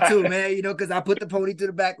up now too, man. You know, because I put the pony to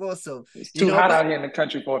the back also. It's You too know, hot but out here in the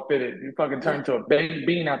country for a fitted. You fucking yeah. turn to a baked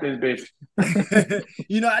bean out this bitch.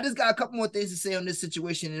 You know, I just got a couple more things to say on this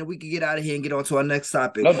situation, and then we can get out of here and get on to our next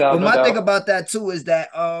topic. No doubt, But no my thing doubt. about that too is that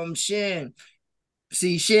Shan,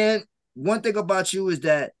 one thing about you is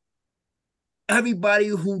that everybody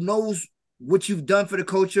who knows what you've done for the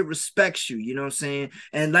culture respects you. You know what I'm saying?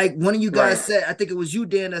 And like one of you guys Right. said, I think it was you,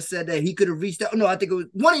 Dan, that said that he could have reached out. No, I think it was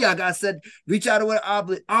one of y'all guys said, reach out to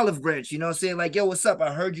an olive branch. You know what I'm saying? Like, yo, what's up?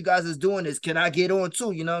 I heard you guys is doing this. Can I get on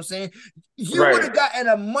too? You know what I'm saying? You would Right. have gotten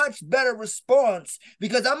a much better response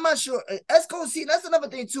because I'm not sure. Esco, see, that's another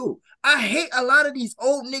thing too. I hate a lot of these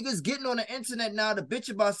old niggas getting on the internet now to bitch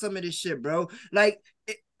about some of this shit, bro. Like,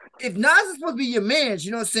 if Nas is supposed to be your man's,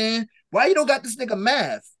 you know what I'm saying? Why you don't got this nigga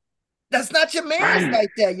Math? That's not your man's Right. like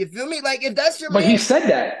that. You feel me? Like if that's your But he man, said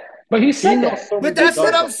that. But he He said knows that. somebody but that that's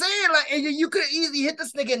what does I'm though. saying. Like you could easily hit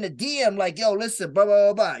this nigga in the DM, like, yo, listen, blah,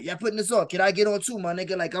 blah, blah, blah. Y'all putting this on. Can I get on too, my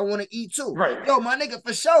nigga? Like, I want to eat too. Right. Yo, my nigga,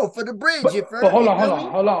 for sure, for the bridge. You But feel me? hold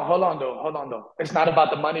on though. It's not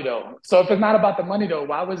about the money though. So if it's not about the money though,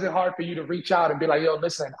 why was it hard for you to reach out and be like, yo,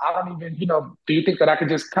 listen, I don't even, do you think that I could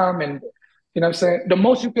just come and, you know what I'm saying? The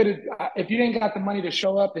most you could have, if you ain't got the money to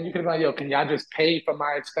show up, then you could have been like, yo, can y'all just pay for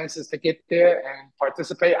my expenses to get there and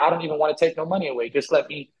participate? I don't even want to take no money away. Just let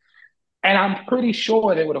me. And I'm pretty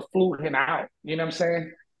sure they would have flew him out. You know what I'm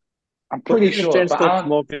saying? I'm But pretty isn't sure. Shan But still I don't,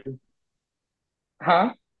 smoking?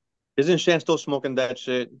 huh? Isn't Shan still smoking that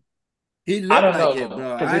shit? He I looked don't like it, know.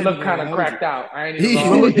 bro. Because he I ain't looked even kind gonna of hold you. cracked out. I ain't even He, gonna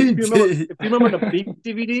hold he you. did. If you remember the Beef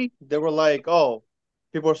DVD, they were like, oh,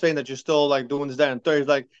 people are saying that you're still like doing this, that, and third. He's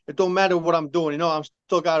like, it don't matter what I'm doing, I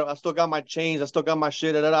still got my chains, I still got my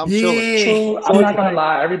shit, I'm chilling. Yeah, True. So I'm it's not gonna like,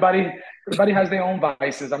 lie. Everybody has their own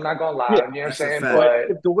vices. I'm not gonna yeah, lie. You know what I'm that's a saying? fact. but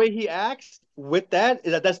But if the way he acts with that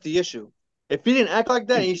is that's the issue. If he didn't act like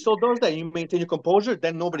that and he still does that, and you maintain your composure,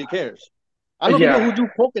 then nobody cares. I know people who yeah. do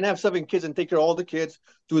coke and have 7 kids and take care of all the kids,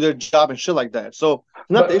 do their job and shit like that. So it's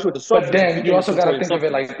not the issue with the But substance if you then you can also got control to your think of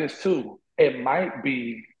it substance. like this too. It might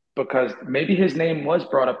be because maybe his name was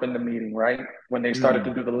brought up in the meeting, right? When they started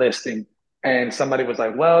to Mm. do the listing, and somebody was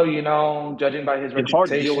like, "Well, judging by his It's hard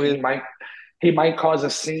to deal reputation, with. he might cause a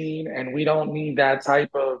scene, and we don't need that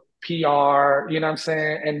type of PR." You know what I'm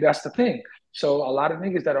saying? And that's the thing. So a lot of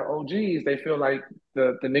niggas that are OGs, they feel like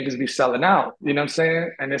the niggas be selling out. You know what I'm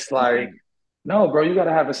saying? And it's like, Mm. no, bro, you got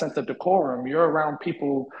to have a sense of decorum. You're around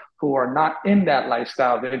people who are not in that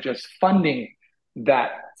lifestyle. They're just funding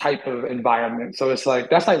that type of environment. So it's like,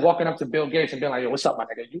 that's like walking up to Bill Gates and being like, yo, what's up, my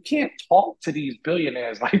nigga? You can't talk to these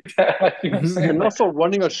billionaires like that. Like, you know what I'm saying? And Like, also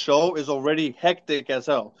running a show is already hectic as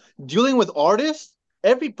hell. Dealing with artists,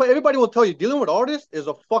 everybody will tell you, dealing with artists is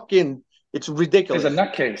it's it's a ridiculous.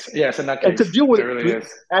 nutcase. Yeah, it's a And to nutcase. deal It with really to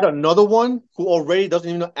is. add another one who already doesn't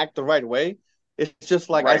even act the right way, it's just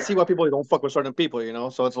like I Right. see why people don't fuck with certain people.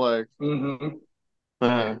 So it's like, hmm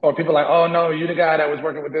uh, Or people like, oh no, you the guy that was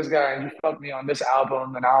working with this guy and you fucked me on this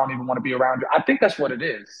album and I don't even want to be around you. I think that's what it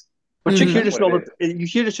is. but I you think hear Hmm. that's this what it all. is. You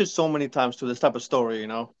hear this shit so many times too. This type of story.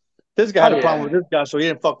 This guy Oh had a problem with yeah. this guy, so he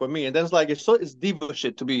didn't fuck with me. And then it's like it's diva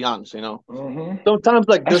shit to be honest. hmm Sometimes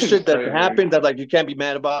like That there's shit is shit that crazy. happened that like you can't be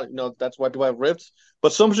mad about. That's why people have rifts.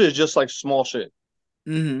 But some shit is just like small shit.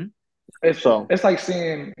 Hmm. It's So it's like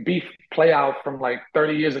seeing beef play out from like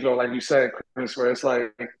 30 years ago, like you said, Chris, where it's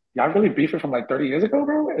like, y'all really beefing from like 30 years ago,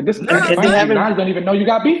 bro? and, Nah, and they Mind you, fact. haven't Nas don't even know you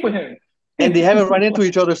got beef with him. and they haven't run into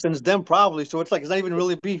each other since then probably. So it's like it's not even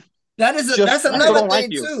really beef. It's just That's I still another don't like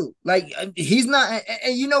thing you. too. Like he's not,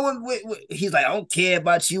 and you know when he's like, I don't care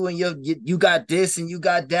about you and you got this and you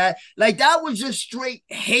got that. Like that was just straight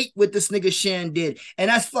hate what this nigga Shan did, and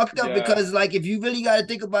that's fucked up Yeah. because like if you really got to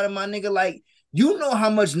think about it, my nigga, like you know how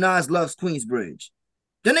much Nas loves Queensbridge.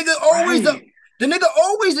 The nigga always up. Right. The nigga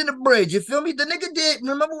always in the bridge. You feel me? The nigga did.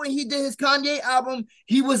 Remember when he did his Kanye album?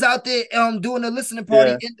 He was out there doing a listening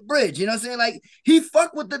party Yeah. in the bridge. You know what I'm saying? Like he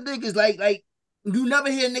fuck with the niggas. Like you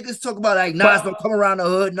never hear niggas talk about like Nas don't But come around the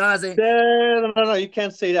hood. Nas ain't. No, you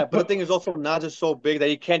can't say that. But the but thing is also Nas is so big that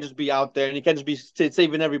he can't just be out there and he can't just be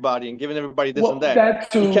saving everybody and giving everybody this and well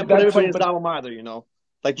that. You can't put that everybody too, in his album either.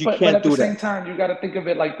 Like you but can't at the do that. same time, you gotta think of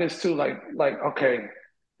it like this too. Like, okay,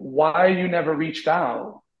 why you never reached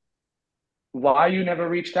out? Why you never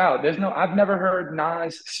reached out? I've never heard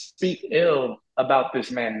Nas speak ill about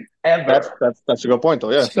this man ever. That's a good point,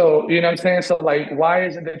 though. Yeah. So you know what I'm saying. So like, why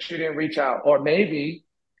is it that you didn't reach out? Or maybe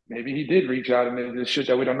he did reach out and there's shit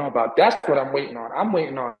that we don't know about. That's what I'm waiting on. I'm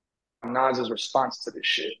waiting on Nas's response to this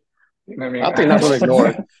shit. You know what I mean? I think Nas gonna ignore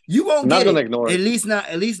it. You won't Nas get gonna it. ignore it. At least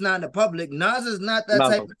not in the public. Nas is not that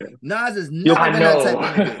type. Nas is I not that type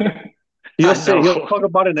of nigga. He'll talk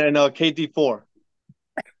about it in KD4.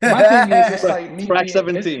 My thing is, it's like me Track being,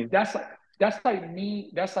 17. That's like me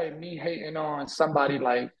hating on somebody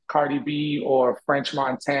like Cardi B or French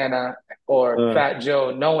Montana or Fat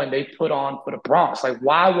Joe, knowing they put on for the Bronx. Like,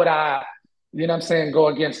 why would I, you know what I'm saying, go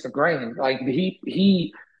against the grain? Like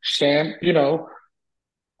he Shan, you know,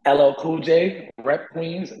 LL Cool J, Rep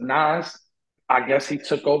Queens, Nas. I guess he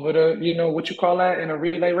took over the, you know, what you call that in a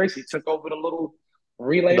relay race. He took over the little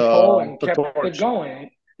relay pole and kept it going.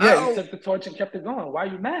 Yeah, he took the torch and kept it going. Why are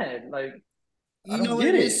you mad? Like, you know what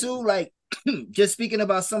it is, Sue? Like, just speaking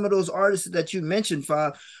about some of those artists that you mentioned,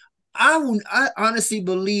 Fab, I honestly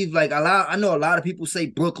believe, like, I know a lot of people say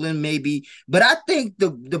Brooklyn maybe, but I think the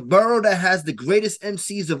borough that has the greatest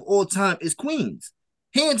MCs of all time is Queens,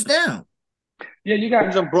 hands down. Yeah, you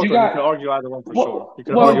got Brooklyn. You can argue either one for sure. You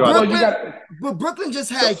can argue but Brooklyn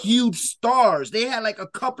just had huge stars. They had like a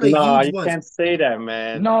couple of huge ones. You can't say that,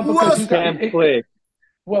 man. No, because you can't play.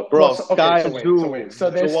 Well, Sky Zoo,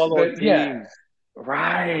 so there's Joel Ortiz.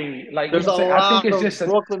 Right. Like, there's you know, a lot I think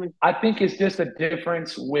Brooklyn. It's just a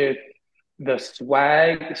difference with the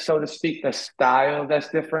swag, so to speak, the style that's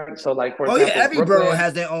different. So, like, for example, every Brooklyn, borough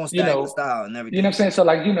has their own style and everything. You know what I'm saying? So,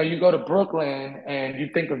 like, you know, you go to Brooklyn and you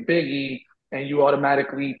think of Biggie, and you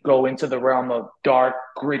automatically go into the realm of dark,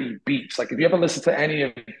 gritty beats. Like, if you ever listen to any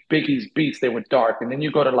of Biggie's beats, they were dark. And then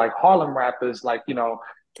you go to like Harlem rappers, like, you know,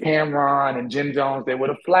 Cameron and Jim Jones, they were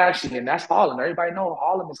the flashy, and that's Harlem. Everybody knows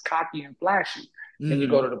Harlem is cocky and flashy. And you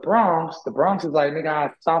go to the Bronx is like, nigga,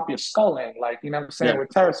 I stomp your skull in, like, you know what I'm saying, with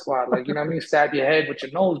Terror Squad, like, you know what I mean, stab your head with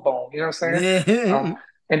your nose bone, you know what I'm saying?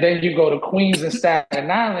 And then you go to Queens and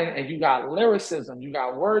Staten Island, and you got lyricism, you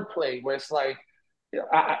got wordplay, where it's like,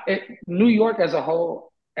 New York as a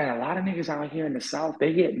whole, and a lot of niggas out here in the South,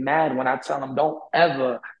 they get mad when I tell them, don't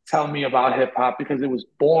ever tell me about hip hop because it was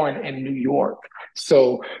born in New York.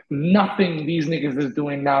 So nothing these niggas is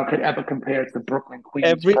doing now could ever compare to Brooklyn,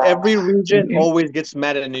 Queens. Every region always gets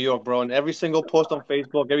mad at New York, bro. And every single post on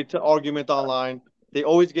Facebook, every argument online, they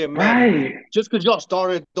always get mad. Right. Just because y'all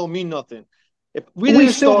started don't mean nothing. If we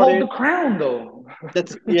still hold the crown, though.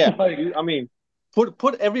 That's like, I mean,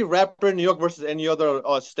 put every rapper in New York versus any other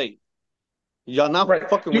state. You're not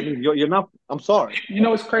fucking with me. You're not. I'm sorry. You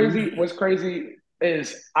know what's crazy? What's crazy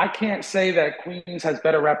is I can't say that Queens has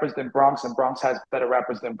better rappers than Bronx and Bronx has better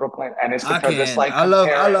rappers than Brooklyn, and it's because it's like I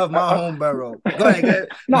love my home borough. Go ahead.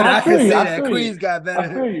 No, I can say that Queens got better.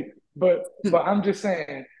 I feel you, but I'm just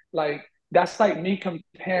saying, like, that's like me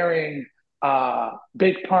comparing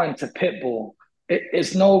Big Pun to Pitbull.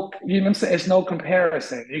 It's no, you know what I'm saying? It's no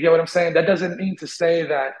comparison. You get what I'm saying? That doesn't mean to say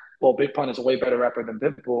that, well, Big Pun is a way better rapper than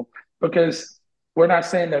Pitbull, because we're not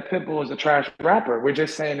saying that Pitbull is a trash rapper. We're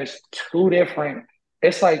just saying it's two different.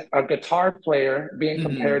 It's like a guitar player being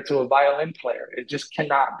compared to a violin player. It just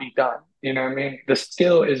cannot be done. You know what I mean? The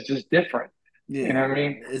skill is just different. Yeah, you know what I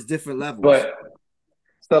mean? It's different levels. But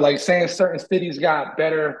so, like, saying certain cities got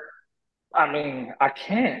better, I mean, I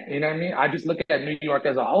can't. You know what I mean? I just look at New York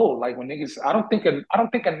as a whole. Like, when niggas, I don't think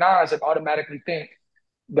a Nas would automatically think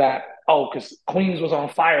that, because Queens was on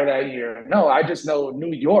fire that year. No, I just know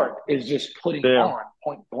New York is just putting on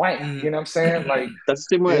point blank. You know what I'm saying? Like, that's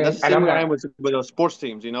the same way. That's the same way I am with the sports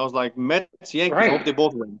teams. You know, it's like Mets, Yankees. I hope they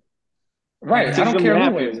both win. Right. I don't care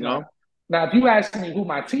who wins. You know. Now, if you ask me who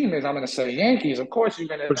my team is, I'm going to say Yankees. Of course, you're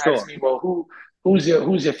going to ask me, well, who's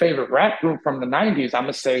your favorite rap group from the '90s? I'm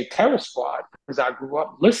going to say Terror Squad because I grew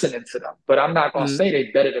up listening to them. But I'm not going to say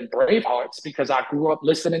they better than Bravehearts because I grew up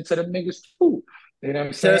listening to them niggas too. You know what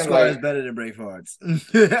I'm saying? Terror Squad is better than Bravehearts.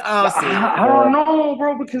 I don't know,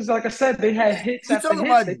 bro, because like I said, they had hits after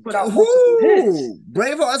hits. They put out multiple hits.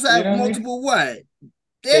 Bravehearts had multiple what?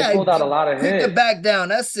 They pulled out a lot of hits. Put the back down.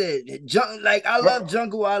 That's it. Like, I love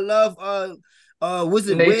Jungle. I love was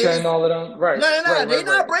it Nature Wiz? And all of them? Right. No, they're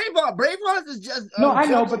not Braveheart. Braveheart is just no, I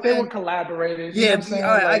know, but they were collaborators. Yeah, you know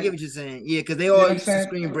I get what you're saying. Yeah, because they all used to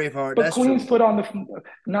scream Braveheart. But that's Queens true.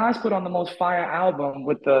 Nas put on the most fire album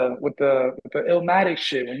with the Illmatic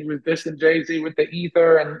shit when he was dissing Jay-Z with the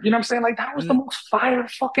Ether, and you know what I'm saying? Like, that was the most fire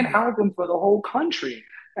fucking album for the whole country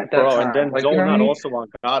at that time. And then like, Joe you know Nut also on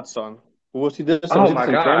Godson. Who was he dissing? Oh my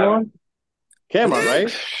God. Cameron,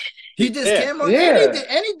 right? He just came on and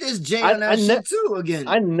he did Jay on that shit too again.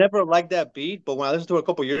 I never liked that beat, but when I listened to it a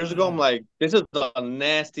couple years ago, I'm like, this is a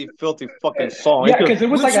nasty, filthy fucking song. Yeah, because it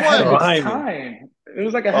was like ahead of its time. It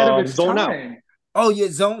was like ahead of its Zone time. Out. Oh yeah,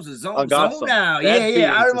 zone now.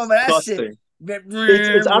 Yeah, I remember disgusting. that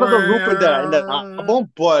shit. It's out of the loop in that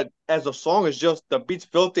album, but as a song, it's just the beat's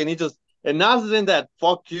filthy, and Nas is in that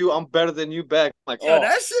 "fuck you, I'm better than you" back. Like,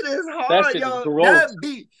 that shit is hard, that shit yo. is gross. That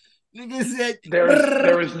beat, nigga said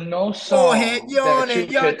there is no song that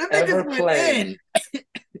you could ever play.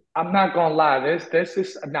 I'm not gonna lie. This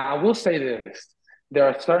is now. I will say this: there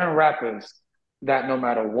are certain rappers that no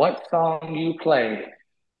matter what song you play,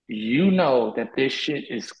 you know that this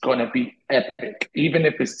shit is gonna be epic, even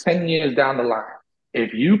if it's 10 years down the line.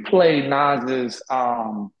 If you play Nas's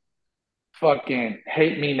fucking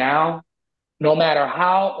 "Hate Me Now," no matter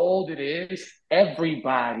how old it is,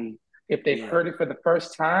 everybody, if they've heard it for the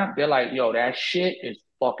first time, they're like, "Yo, that shit is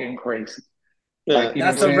fucking crazy." Yeah, like, you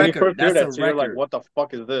that's know a record. That's a record. You're like, what the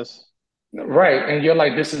fuck is this? Right, and you're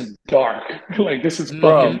like, this is dark. Like, this is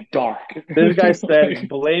fucking dark. This guy said,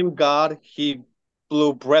 blame God, he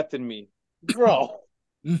blew breath in me. Bro,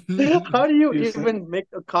 how do you even make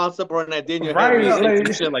a concept or an idea in your head when you say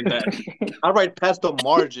some shit like that? I write past the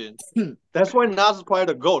margin. That's why Nas is probably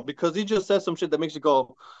the GOAT, because he just says some shit that makes you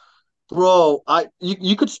go, bro,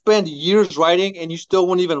 you could spend years writing and you still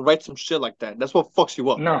wouldn't even write some shit like that. That's what fucks you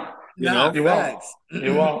up. No, you know? You won't.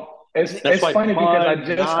 You won't. It's funny because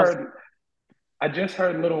I just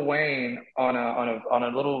heard Lil Wayne on a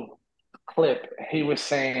little clip. He was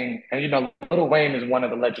saying, and Lil Wayne is one of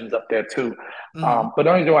the legends up there too. But the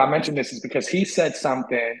only reason why I mention this is because he said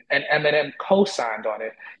something, and Eminem co-signed on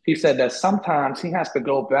it. He said that sometimes he has to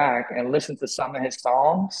go back and listen to some of his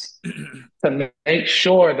songs to make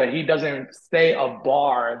sure that he doesn't say a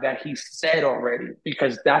bar that he said already,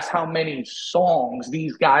 because that's how many songs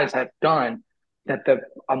these guys have done, that the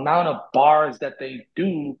amount of bars that they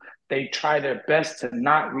do, they try their best to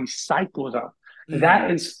not recycle them. That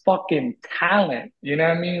is fucking talent. You know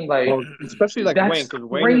what I mean? Like, especially like Wayne, because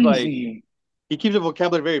Wayne is like, he keeps the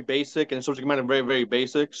vocabulary very basic and social command very, very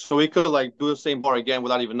basic. So he could like do the same bar again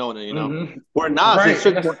without even knowing it, Where Nas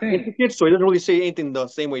is more intricate, so he doesn't really say anything the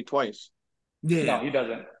same way twice. Yeah. No, he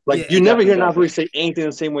doesn't. Like, you never hear Nas really say anything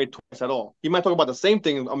the same way twice at all. He might talk about the same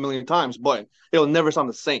thing a million times, but it'll never sound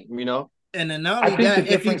the same, And then not only that,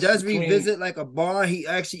 if he does revisit like a bar, he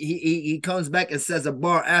actually he comes back and says a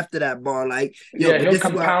bar after that bar. Like, he'll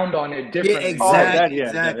compound on it differently. Exactly.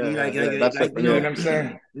 Like, you know what I'm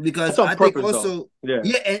saying? Because I think also,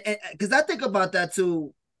 and because I think about that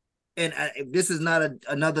too. And this is not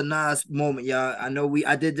another Nas moment, y'all. I know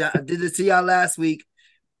I did it to y'all last week.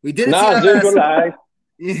 We did it to y'all last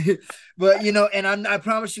week. But and I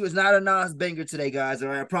promise you, it's not a Nas banger today, guys. All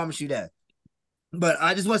right, I promise you that. But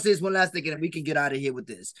I just want to say this one last thing, and we can get out of here with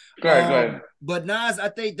this. Go ahead. But Nas, I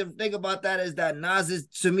think the thing about that is that Nas is,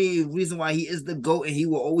 to me, the reason why he is the GOAT and he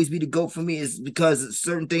will always be the GOAT for me is because of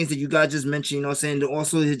certain things that you guys just mentioned, saying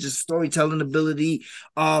also his just storytelling ability,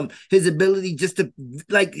 his ability just to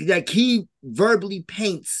like he verbally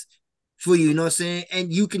paints for you,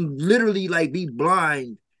 and you can literally like be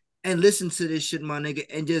blind and listen to this shit, my nigga,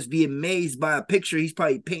 and just be amazed by a picture he's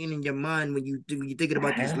probably painting in your mind when you're thinking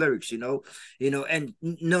about these lyrics, and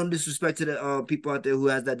no disrespect to the people out there who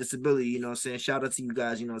has that disability, shout out to you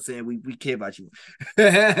guys, we care about you.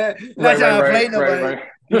 Not trying to play nobody.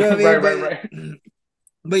 Right.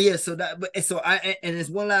 But yeah, so it's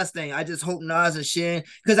one last thing. I just hope Nas and Shan,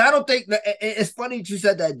 because I don't think that it's funny that you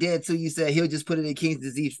said that, Dan, too. You said he'll just put it in King's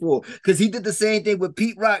Disease 4, because he did the same thing with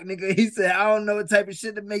Pete Rock, nigga. He said, I don't know what type of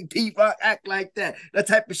shit to make Pete Rock act like that. That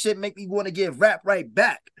type of shit make me want to give rap right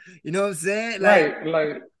back. You know what I'm saying?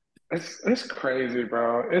 Like it's crazy,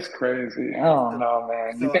 bro. It's crazy. I don't know,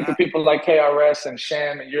 man. You think of people like KRS and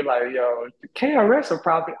Shan, and you're like, yo, KRS are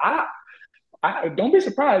probably I don't be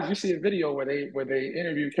surprised. You see a video where they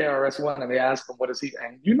interview KRS-One and they ask him what is he,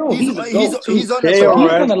 and he's on he's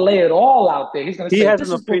gonna lay it all out there. He's gonna say has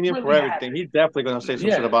an opinion for everything. He's definitely gonna say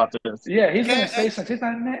some shit about this. Yeah, he's gonna say something. He's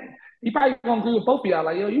like, man, he probably gonna agree with both of y'all.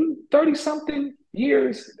 Like, yo, you 30-something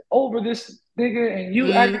years over this nigga, and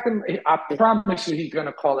you acting. I promise you, he's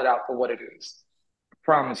gonna call it out for what it is. I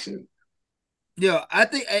promise you. Yo, I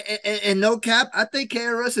think, and no cap, I think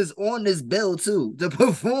KRS is on this bill too to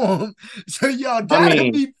perform. So y'all gotta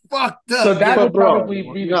be fucked up. So that would probably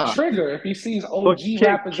be the trigger if he sees OG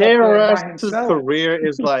rappers. KRS's career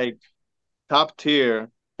is like top tier.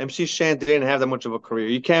 MC Shan didn't have that much of a career.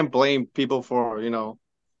 You can't blame people for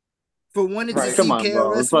wanting to see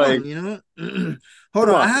KRS One. Hold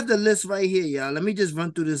on, I have the list right here, y'all. Let me just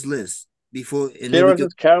run through this list. before. And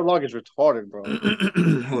KRS's catalog is retarded, bro.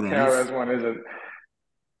 Hold on. KRS One is a.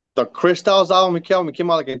 The Crystals album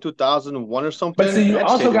came out like in 2001 or something. But see, you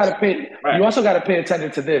also got to pay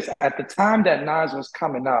attention to this. At the time that Nas was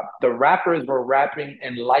coming up, the rappers were rapping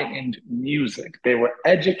enlightened music. They were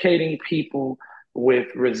educating people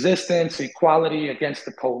with resistance, equality against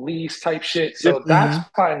the police type shit. So that's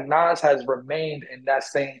why Nas has remained in that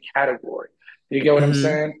same category. You get what I'm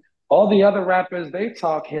saying? All the other rappers, they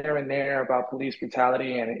talk here and there about police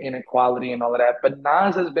brutality and inequality and all of that. But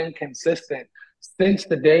Nas has been consistent since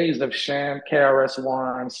the days of Shan,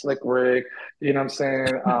 KRS-One, Slick Rick, you know what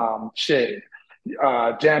I'm saying?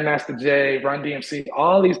 Jam Master Jay, Run DMC,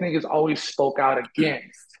 all these niggas always spoke out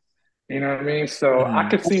against. You know what I mean? So I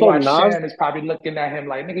could see why Shan is probably looking at him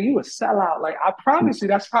like, nigga, you a sellout. Like, I promise you,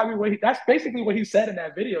 that's basically what he said in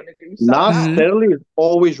that video, nigga. You Nas steadily is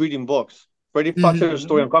always reading books. Freddie Fox had a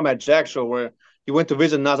story on Combat Jack show where he went to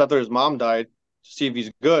visit Nas after his mom died to see if he's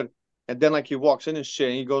good. And then, like, he walks in and shit,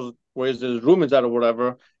 and he goes where his room is at or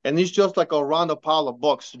whatever, and he's just, like, around a pile of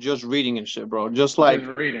books just reading and shit, bro. Just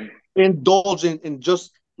reading. Indulging and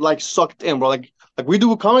just, like, sucked in, bro. Like we do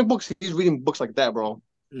with comic books, he's reading books like that, bro.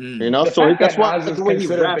 You know? So that's why the way he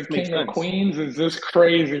raps the king of Queens is just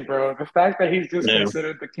crazy, bro. The fact that he's just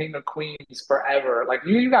considered the king of Queens forever. Like,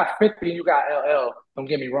 you got 50, you got LL, don't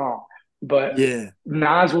get me wrong. But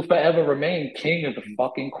Nas will forever remain king of the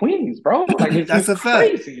fucking Queens, bro. Like, that's a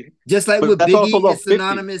crazy fact. Just like with Biggie, it's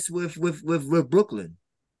synonymous with Brooklyn.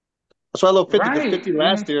 That's why I love 50, because 50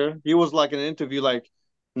 last year, he was like in an interview, like,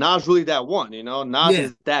 Nas really that one, you know? Nas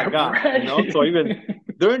is that guy, you know? So even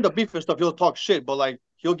during the beef and stuff, he'll talk shit, but like,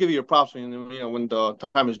 he'll give you your props when, you know, when the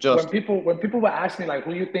time is just. When people would ask me, like,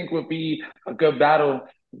 who you think would be a good battle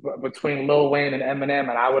between Lil Wayne and Eminem,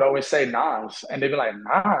 and I would always say Nas, and they'd be like,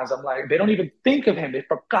 Nas. I'm like, they don't even think of him. They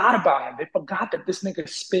forgot about him. They forgot that this nigga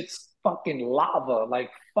spits fucking lava. Like,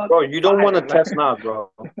 fuck. Bro, you don't want to test Nas,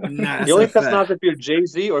 bro. You only test Nas if you're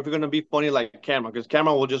Jay-Z or if you're gonna be funny like Cameron, because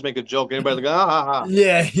Cameron will just make a joke and everybody's like, ha ha ha.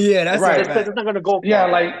 Yeah, that's right. It's not gonna go. Yeah,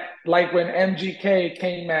 like when MGK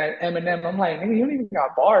came at Eminem, I'm like, nigga, you don't even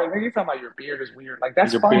got bars. Nigga, you talking about your beard is weird. Like,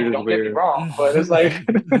 that's fine. Don't get me wrong, but it's like.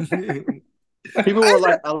 People were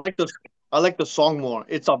like, I like the song more.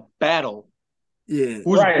 It's a battle. Yeah.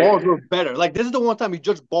 Whose bars were better? Like, this is the one time he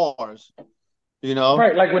judged bars. You know?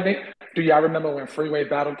 Right. Like, do y'all remember when Freeway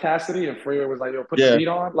battled Cassidy and Freeway was like, yo, put the beat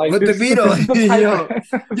on? Like, put the beat on.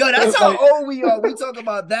 yo, that's how old we are. We talk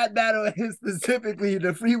about that battle and specifically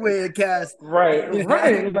the Freeway and Cass. Right.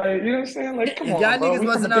 Like, you know what I'm saying? Like, come on, y'all bro. niggas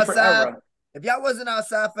wasn't outside. If y'all wasn't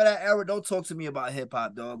outside for that era, don't talk to me about hip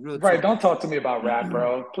hop, dog. Real right, don't talk to me about rap,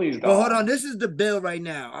 bro. Please don't. But hold on, this is the bill right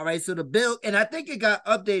now. All right, so the bill, and I think it got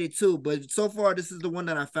updated too, but so far this is the one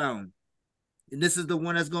that I found. And this is the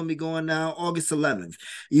one that's going to be going now August 11th.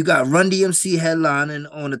 You got Run DMC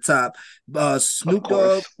headlining on the top. Snoop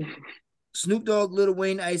Dogg, Lil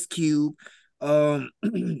Wayne, Ice Cube. Then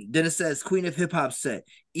it says Queen of Hip Hop set.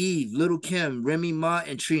 Eve, Lil Kim, Remy Ma,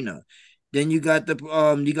 and Trina. Then you got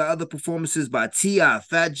other performances by T.I.,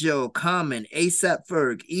 Fat Joe, Common, ASAP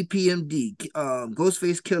Ferg, EPMD,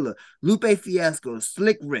 Ghostface Killer, Lupe Fiasco,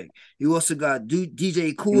 Slick Rick. You also got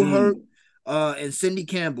DJ Kool Herc, and Cindy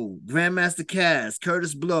Campbell, Grandmaster Caz,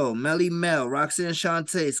 Curtis Blow, Melly Mel, Roxanne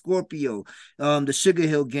Shante, Scorpio, the Sugar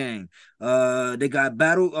Hill Gang. They got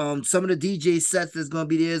battle. Some of the DJ sets that's gonna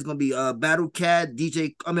be there is gonna be Battle Cat,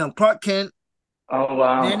 Clark Kent. Oh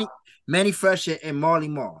wow, Manny Fresh and Marley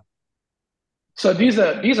Marl. So these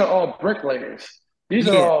are all bricklayers. These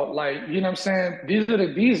are all, like, you know what I'm saying?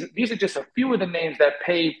 These are just a few of the names that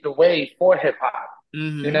paved the way for hip hop.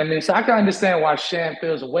 You know what I mean? So I can understand why Shan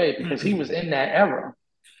feels away because he was in that era.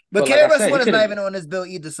 But KRS-One is not even on this bill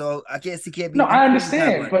either, so I guess he can't be. No, I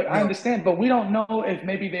understand, but we don't know if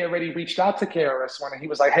maybe they already reached out to KRS-One and he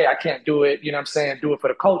was like, hey, I can't do it, you know what I'm saying? Do it for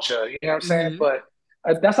the culture, you know what I'm saying? But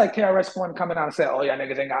that's like KRS-One coming out and saying, oh, yeah,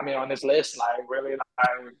 niggas ain't got me on this list. Like, really?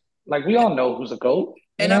 Like we all know who's a GOAT.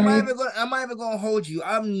 And I'm not even gonna hold you.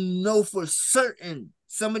 I know for certain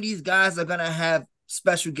some of these guys are gonna have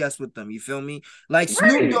special guests with them. You feel me? Like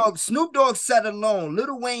Snoop Dogg set alone,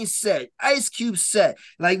 Lil Wayne set, Ice Cube set.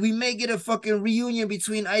 Like we may get a fucking reunion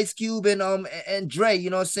between Ice Cube and Dre. You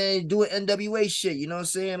know what I'm saying? Doing NWA shit. You know what I'm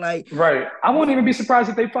saying? Like right. I won't even be surprised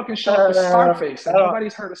if they fucking show up with Scarface. And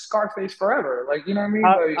nobody's heard of Scarface forever. Like you know what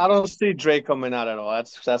I mean? I don't see Dre coming out at all.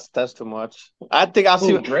 That's too much. I think I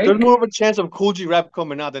see Drake? There's more of a chance of Cool G Rap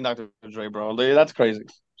coming out than Dr. Dre, bro. That's crazy.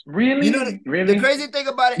 Really? You know, really? The crazy thing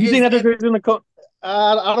about it is think Dr. Dre's gonna come.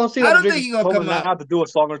 I don't see I that don't Drake think is he's gonna come coming out. out to do a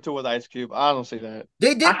song or two with Ice Cube. I don't see that.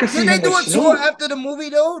 They did. I could see Did they him do with a tour Snoop. after the movie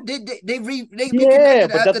though? They Yeah, reconnected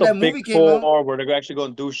but after that's a that big movie came out? tour where they're actually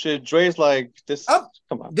gonna do shit. Dre's like this. Up,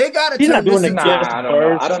 Come on, they gotta he's not turn doing this a into. Nah, guest I don't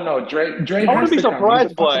know. I verse. don't know. Dre I wouldn't has be to come. He's a surprised,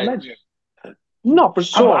 fucking but legend. no, for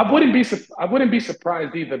sure. I wouldn't be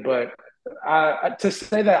surprised either. But to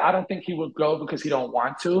say that I don't think he would go because he don't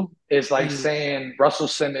want to is like saying Russell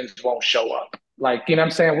Simmons won't show up. Like, you know what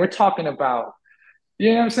I'm saying? We're talking about,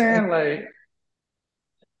 you know what I'm saying? Like,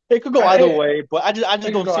 It could go either it, way, but I it just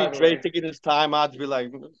could don't go see either Dre way. taking his time out to be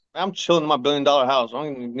like, I'm chilling in my $1 billion house. I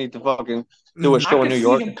don't need to fucking do a I show in could New see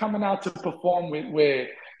York. him coming out to perform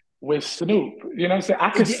with Snoop. You know what I'm saying? I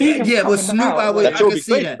could see him Yeah, with coming Snoop, out That I shit would could be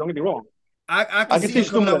see crazy. that. Don't get me wrong. I could I can see see him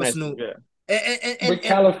Snoop coming with out a with nice Snoop. Snoop. Yeah. with And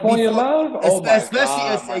California before, Love. Oh my especially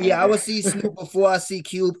god, my yeah, I nigga. would see Snoop before I see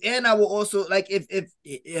Cube, and I will also like if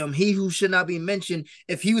he who should not be mentioned,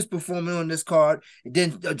 if he was performing on this card, then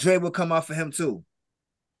Dre would come out for him too.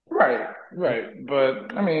 Right.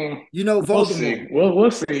 But I mean, You know, we'll see. Voldemort.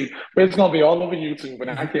 We'll see. But it's gonna be all over YouTube, and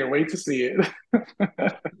I can't wait to see it.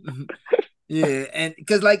 Yeah, and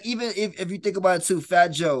because like even if you think about it too, Fat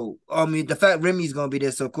Joe, I mean the fact Remy's gonna be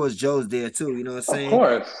there, so of course Joe's there too. You know what I'm Of saying?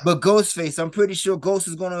 course. But Ghostface, I'm pretty sure Ghost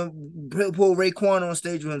is gonna pull Raekwon on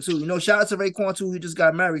stage with him too. You know, shout out to Raekwon too. He just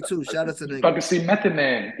got married too. Shout out to the You nigga. fucking see Method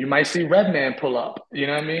Man. You might see Redman pull up. You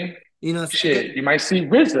know what I mean? You know what I'm saying? Shit. You might see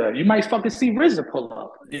RZA. You might fucking see RZA pull up. You know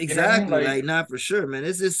what I mean? Exactly, Like, like not for sure, man.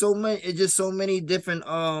 It's just so many. It's just so many different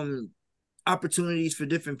opportunities for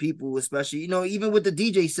different people, especially even with the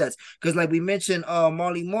DJ sets, because like we mentioned,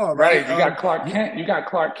 Marley Marl, right? right. You got Clark Kent. You got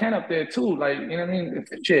Clark Kent up there too. Like, you know what I mean?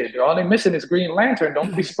 Shit. All they missing is Green Lantern.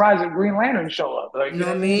 Don't be surprised if Green Lantern show up. Like, You you know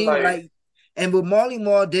know what I what I mean? mean? Like, Like, and with Marley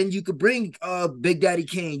Marl, then you could bring Big Daddy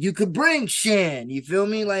Kane. You could bring Shan. You feel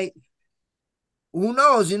me? Like, who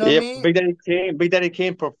knows? You know what I Yeah, mean? Big Daddy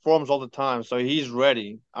Kane performs all the time, so he's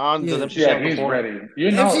ready. Does Yeah. MC yeah, Shan he's perform? ready. You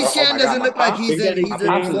MC know, oh Shan my God, doesn't look like Big Daddy my he's in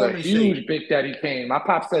pops is Kane. a performance shape. huge Big Daddy Kane. My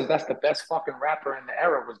pop says that's the best fucking rapper in the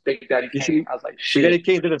era was Big Daddy You Kane. see, I was like, Big Daddy shit.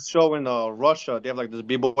 Kane did a show in Russia. They have like this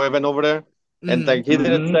b-boy event over there, and Mm-hmm. like he did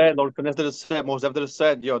a Mm-hmm. set. Lord Finesse did a set. Most Def did a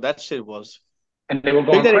set. Yo, that shit was And they were Big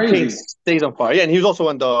going Daddy Kane crazy. stays on fire. Yeah, and he was also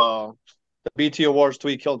in the BT Awards too.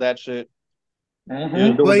 He killed that shit. He was Mm-hmm.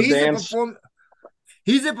 doing But the dance.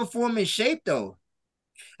 he's in performance shape though.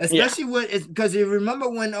 Yeah, Especially because you remember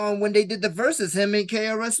when they did the verses, him and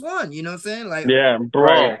KRS-One, you know what I'm saying? Like, yeah, Right.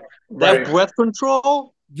 bro. That Right. breath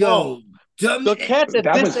control. yo, Oh, dumb, the cats at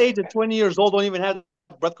That this was age, at 20 years old, don't even have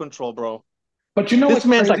breath control, bro. But you know This what's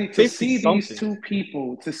man's like crazy? 50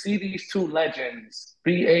 something. To see these two legends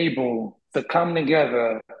be able to come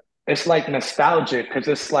together, it's like nostalgic because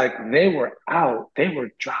it's like they were out, they were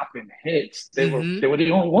dropping hits, mm-hmm. they were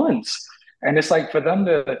the only ones. And it's like for them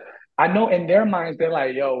to, I know in their minds, they're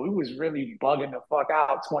like, yo, we was really bugging the fuck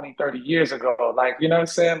out 20, 30 years ago. Like, you know what I'm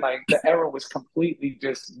saying? Like the era was completely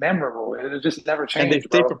just memorable. It just never And they changed,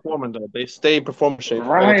 stay bro. performing though. They stay performance shape all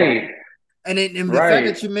the time. Right, And the fact right.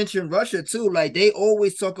 that you mentioned Russia too, like they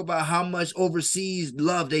always talk about how much overseas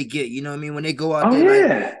love they get. You know what I mean? When they go out Oh there,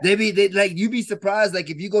 like yeah. they like you be surprised, like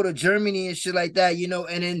if you go to Germany and shit like that,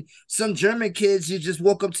 and then some German kids you just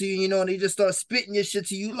walk up to you, and they just start spitting your shit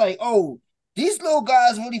to you, like, oh, these little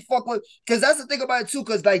guys really fuck with, because that's the thing about it too,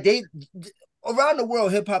 because like they around the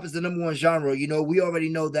world, hip hop is the number one genre. We already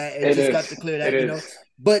know that. It It just got to is. clear It that. is.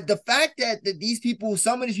 But the fact that these people,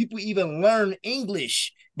 some of these people even learn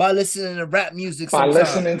English by listening to rap music By sometimes.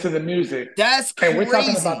 listening to the music. That's And we're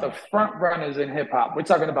talking about crazy. the front runners in hip hop. We're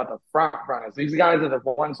talking about the front runners. These guys are the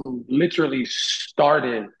ones who literally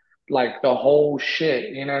started like the whole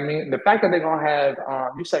shit. You know what I mean? The fact that they're gonna have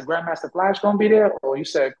you said Grandmaster Flash gonna be there, or you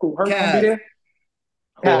said Cool Herc gonna be Cass, there?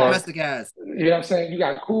 Cool Cass. Herc. Master Cass. You know what I'm saying? You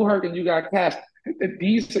got Cool Herc and you got Cass.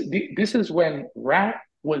 This is when rap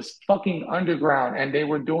was fucking underground and they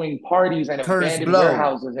were doing parties and Curtis abandoned Blow.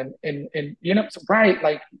 warehouses and right,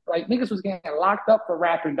 like niggas was getting locked up for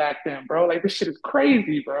rapping back then, bro. Like this shit is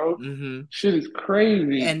crazy, bro. Mm-hmm. Shit is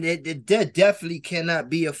crazy. And it definitely cannot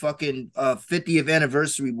be a fucking 50th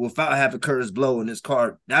anniversary without having Curtis Blow in his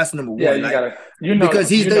card. That's number Yeah, one. you Like, gotta,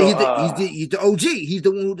 because you know, he's the OG. He's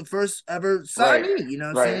the one who the first ever right, signee. You know what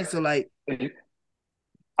I'm right. saying? So like,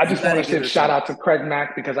 I you just want gotta to give say it shout to him. out to Craig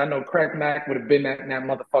Mack because I know Craig Mack would have been in that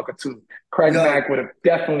motherfucker too. Craig Yo, Mack would have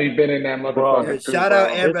definitely been in that Bro, motherfucker too, shout out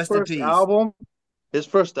bro. and rest in peace. His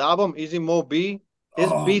first album, Easy Mo B, his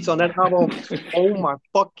Oh, beats on that album, oh my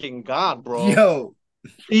fucking God, bro. yo,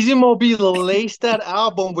 Easy Mo B laced that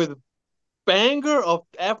album with banger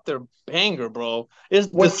after banger, bro.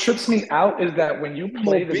 What trips me out is that when you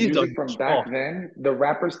play the beats music from back then, the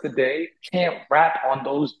rappers today can't rap on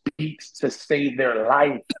those beats to save their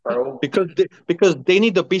life, bro. Because they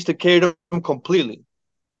need the beats to carry them completely.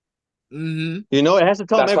 Mm-hmm. You know, it has to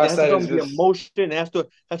tell them That's why I everything. It has to said tell it's them the just emotion.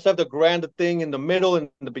 It has to have the grand thing in the middle and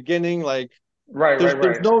in the beginning. Like right,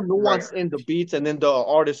 there's no right. nuance in the beats, and then the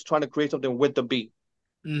artist trying to create something with the beat.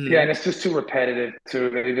 Mm-hmm. Yeah, and it's just too repetitive too.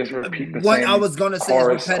 They just repeat the What I same was gonna say is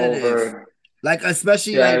chorus repetitive. over. Like,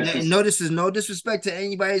 especially Yeah, like, it's just no, this is no disrespect to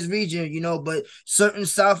anybody's region, but certain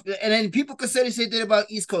South, and then people could say the same thing about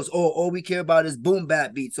East Coast. All we care about is boom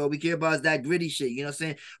bap beats. All we care about is that gritty shit. You know what I'm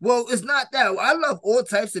saying? Well, it's not that. I love all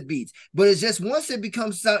types of beats, but it's just once it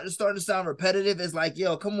becomes starting to sound repetitive, it's like,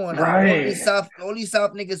 yo, come on now. right. All these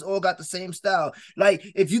South niggas all got the same style. Like,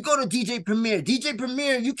 if you go to DJ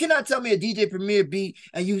Premier, you cannot tell me a DJ Premier beat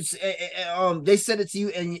and they send it to you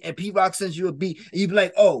and P Rock sends you a beat and you be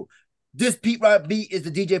like, oh, this Pete Rock beat is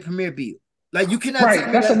the DJ Premier beat. Like, you cannot tell Right.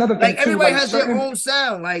 me That's that. another thing Like, too. everybody Like has their certain own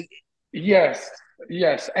sound. Like, yes,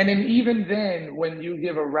 yes. And then even then, when you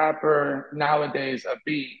give a rapper nowadays a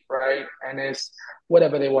beat, right? And it's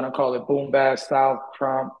whatever they want to call it, boom bass, South,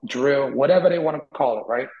 Trump, drill, whatever they want to call it,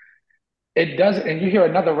 right? It doesn't, and you hear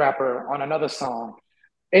another rapper on another song,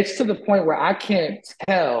 it's to the point where I can't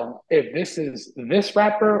tell if this is this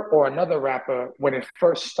rapper or another rapper when it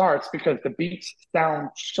first starts because the beats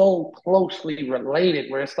sound so closely related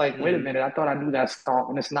where it's like, wait a minute, I thought I knew that song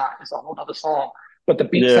and it's not, it's a whole other song, but the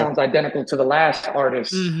beat Yeah. sounds identical to the last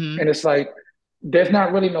artist. mm-hmm. And it's like, there's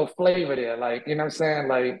not really no flavor there. Like, you know what I'm saying?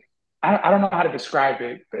 Like, I don't know how to describe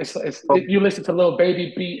it. If you listen to Lil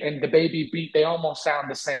Baby beat and the Baby beat, they almost sound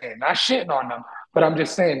the same. Not shitting on them, but I'm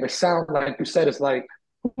just saying the sound, like you said, is like,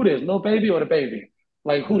 who this, Lil Baby or the Baby?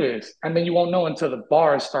 Like, who this? And then you won't know until the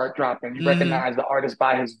bars start dropping. You Mm-hmm. recognize the artist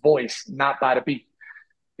by his voice, not by the beat.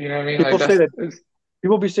 You know what I mean? People Like say that it's,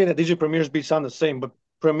 people be saying that DJ Premier's beats sound the same, but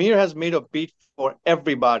Premier has made a beat for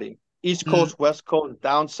everybody. East Mm-hmm. Coast, West Coast,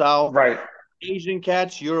 down south, right. Asian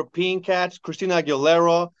cats, European cats, Christina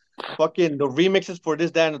Aguilera, fucking the remixes for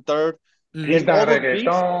this, that, and the third. And Isda all those beats,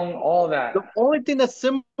 reggaeton, all that. the only thing that's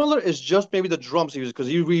similar is just maybe the drums he uses because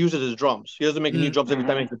he reuses his drums. He doesn't make new drums every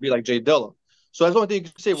time he makes a beat like Jay Dilla. So that's the only thing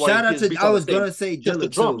you can say why Shout out his to, beats I sound the was same. gonna say Just the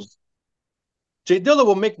Dilla too. drums. Jay Dilla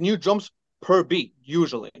will make new drums per beat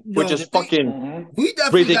usually, which No, is fucking we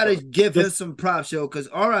definitely gotta ridiculous. give him some props, yo, because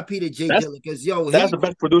RIP to Jay That's Dilla, because yo, that's the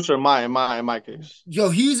best producer in my case. yo,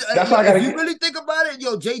 he's That's yo, why I gotta if you get. really think about it,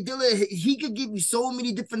 yo, Jay Dilla, he could give you so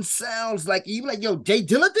many different sounds. Like, you be like, yo, Jay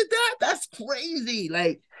Dilla did that? That's crazy.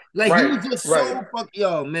 Like he Right, was just right. so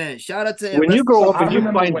yo, man. Shout out to him. When you Rest grow in up I and peace. you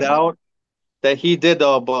remember find when. out that he did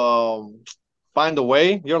Find a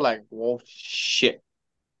Way, you're like, well, shit,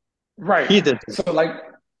 Right. he did it. So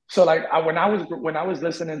like when I was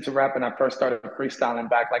listening to rap and I first started freestyling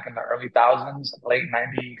back like in the early thousands, late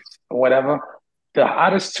 90s, or whatever, the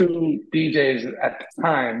hottest two DJs at the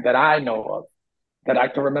time that I know of that I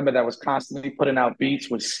can remember that was constantly putting out beats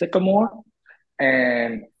was Sycamore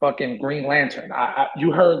and fucking Green Lantern.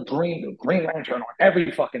 You heard Green Lantern on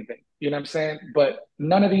every fucking thing. You know what I'm saying? But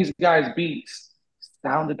none of these guys' beats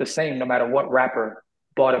sounded the same no matter what rapper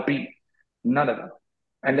bought a beat. None of them.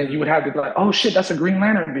 And then you would have to be like, oh shit, that's a Green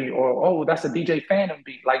Lantern beat, or oh, that's a DJ Phantom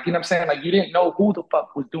beat. Like, you know what I'm saying? Like, you didn't know who the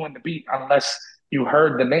fuck was doing the beat unless you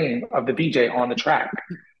heard the name of the DJ on the track.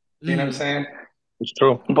 You know what I'm saying? It's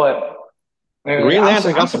true. But Green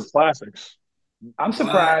Lantern got some classics. I'm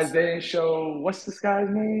surprised they didn't show what's this guy's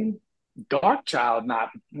name? Dark Child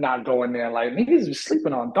not going there. Like, niggas was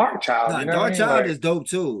sleeping on Dark Child. Nah, You know what I Dark mean? Child Like, is dope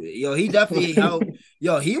too. Yo, he definitely helped.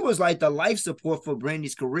 Yo, he was like the life support for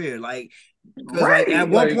Brandy's career. Like, because like at right.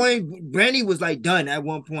 one Like, point, Brandy was like done at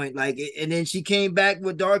one point. Like, and then she came back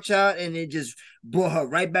with Dark Child, and it just brought her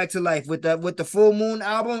right back to life with the Full Moon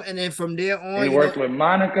album. And then from there on, he worked with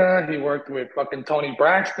Monica. He worked with fucking Tony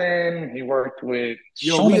Braxton. He worked with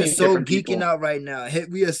yo, so we are many so different geeking people. out right now.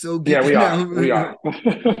 We are so Yeah, we geeking are. We out.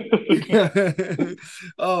 are.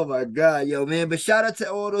 Oh my god, yo, man. But shout out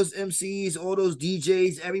to all those MCs, all those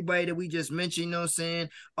DJs, everybody that we just mentioned, you know what I'm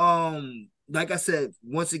saying? Like I said,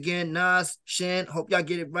 once again, Nas, Shan, hope y'all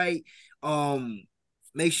get it right.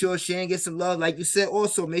 Make sure Shan gets some love. Like you said,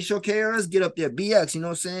 also make sure KRS get up there. BX, you know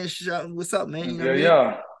what I'm saying? What's up, man? You know what I mean?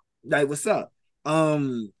 Yeah. Like, what's up?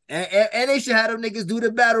 And they should have them niggas do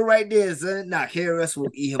the battle right there, son. Nah, KRS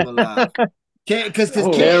will eat him alive. Because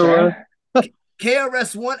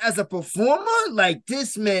KRS One as a performer, like,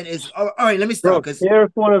 this man is all right. Let me stop. Bro, KRS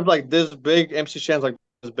One is like this big. MC Shan's like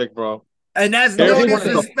this big, bro. And that's Air no Force is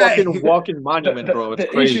a disrespect. fucking walking monument, bro.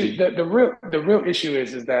 It's crazy. The real issue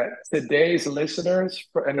is that today's listeners,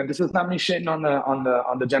 and this is not me shitting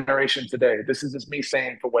on the generation today. This is just me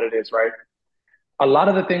saying for what it is, right? A lot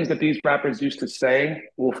of the things that these rappers used to say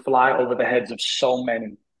will fly over the heads of so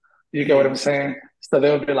many. You get what I'm saying? So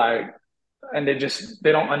they'll be like, and they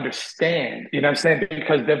don't understand. You know what I'm saying?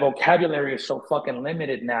 Because their vocabulary is so fucking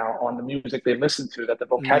limited now on the music they listen to that the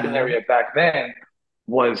vocabulary of back then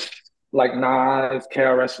was like Nas,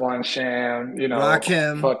 KRS-One, Shan,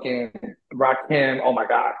 Rakim. fucking Rakim. Oh my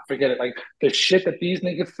God, forget it. Like the shit that these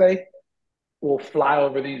niggas say will fly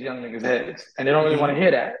over these young niggas' heads. And they don't really want to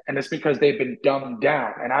hear that. And it's because they've been dumbed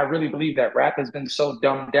down. And I really believe that rap has been so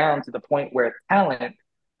dumbed down to the point where talent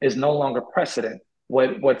is no longer precedent.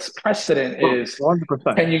 What's precedent is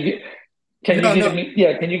 100%. can you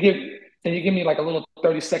give me like a little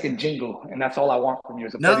 30-second jingle, and that's all I want from you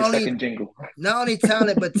is a 30-second jingle. Not only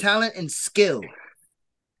talent, but talent and skill.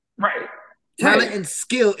 Right. Talent and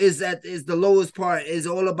skill is the lowest part. Is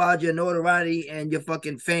all about your notoriety and your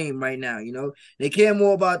fucking fame right now. They care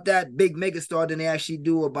more about that big megastar than they actually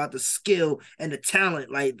do about the skill and the talent.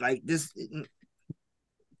 Like this,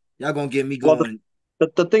 y'all gonna get me going. Well,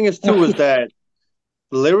 the thing is too is that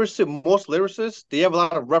most lyricists, they have a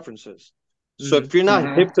lot of references. So if you're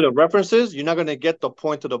not hip to the references, you're not gonna get the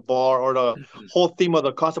point of the bar or the whole theme of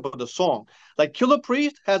the concept of the song. Like Killer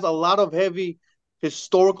Priest has a lot of heavy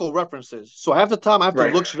historical references. So half the time I have to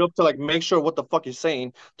look shit up to like make sure what the fuck he's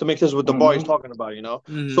saying to make sense with the bar he's talking about,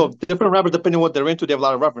 So different rappers, depending on what they're into, they have a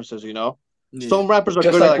lot of references, Some rappers are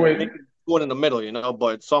just good at like going in the middle,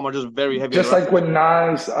 but some are just very heavy. Just like when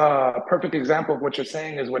Nas, perfect example of what you're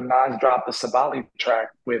saying is when Nas dropped the Sabali track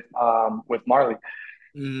with Marley.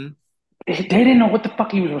 They didn't know what the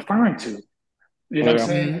fuck he was referring to. You know what I'm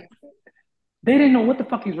saying? They didn't know what the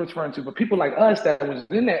fuck he's referring to, but people like us that was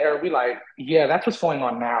in that era, we like, yeah, that's what's going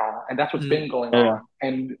on now, and that's what's been going on.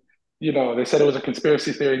 And they said it was a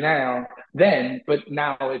conspiracy theory then, but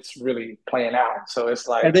now it's really playing out. So it's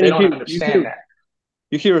like they don't understand that.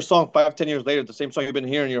 You hear a song 5-10 years later, the same song you've been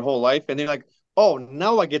hearing your whole life, and they're like, oh,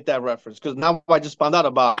 now I get that reference because now I just found out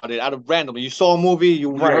about it out of randomly. You saw a movie,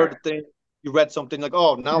 you heard the thing, you read something like,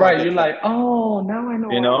 oh, now I get you're that. like, oh, now I know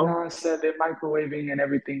why Nas said they're microwaving and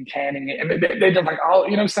everything, canning it, and they're just like, oh,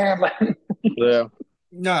 you know what I'm saying? Like, yeah,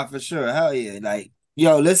 nah, for sure, hell yeah, like,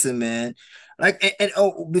 yo, listen, man. Like, and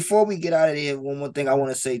before we get out of here, one more thing I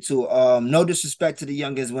want to say too. No disrespect to the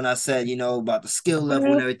youngest when I said, about the skill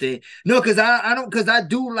level and everything. No, because I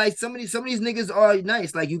do like some of these niggas are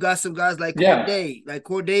nice. Like you got some guys like Corday. Like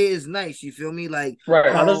Corday is nice. You feel me? Like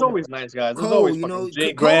there's always nice guys. There's always fucking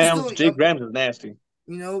Jay Grams. Jay Grams is nasty.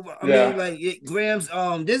 I mean, like Grams,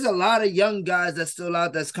 there's a lot of young guys that's still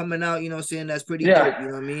out that's coming out, saying that's pretty dope, you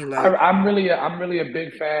know what I mean? Like I'm really a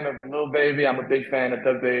big fan of Lil Baby. I'm a big fan of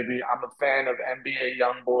The Baby. I'm a fan of NBA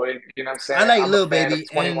Youngboy. You know what I'm saying? I like I'm Lil Baby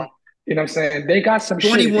 21. You know what I'm saying? They got some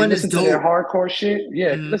 21 shit. If you is listen dope. to their hardcore shit.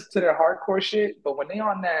 Yeah, listen to their hardcore shit. But when they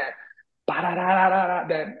on that, that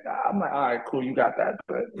I'm like, all right, cool, you got that.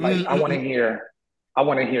 But like, I want to hear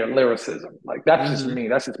lyricism. Like that's just me.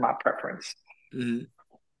 That's just my preference.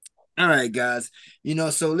 All right, guys.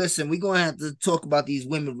 So listen, we're gonna have to talk about these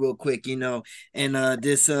women real quick, and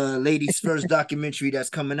this Ladies First documentary that's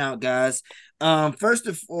coming out, guys. First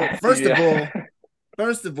of all,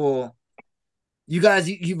 you guys,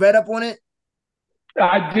 you read up on it?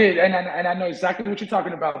 I did, and I know exactly what you're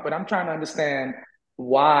talking about, but I'm trying to understand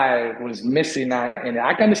why was Missy not in it.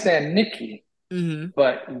 I can understand Nicki,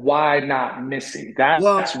 but why not Missy?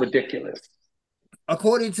 That's ridiculous.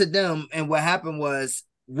 According to them, and what happened was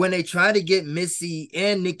when they tried to get Missy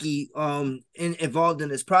and Nicki involved in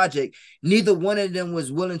this project, neither one of them was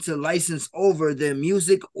willing to license over their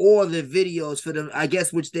music or their videos for them, I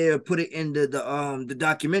guess, which they put it in the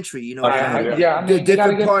documentary, the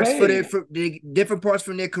different parts different parts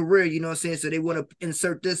from their career, you know what I'm saying? So they want to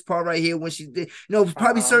insert this part right here when she did,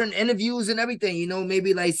 probably certain interviews and everything,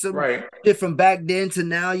 maybe like some different back then to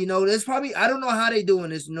now, there's probably, I don't know how they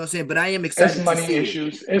doing this, you know what I'm saying? But I am excited to see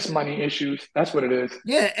it. It's money issues. That's what it is.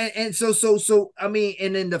 Yeah, and so I mean,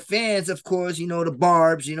 and then the fans, of course, the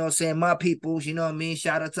Barbs, you know what I'm saying, my peoples, you know what I mean,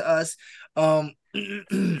 shout out to us.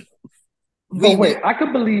 Wait, I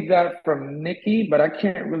could believe that from Nicki, but I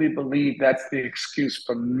can't really believe that's the excuse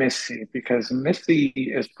for Missy, because Missy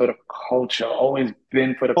is for the culture, always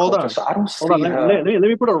been for the culture. So I don't see her. Let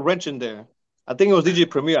me put a wrench in there. I think it was DJ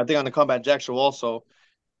Premier, I think on the Combat Jack show also.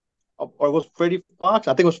 Or it was Freddie Fox?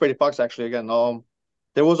 I think it was Freddie Fox actually again.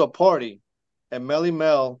 There was a party and Melly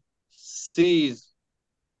Mel sees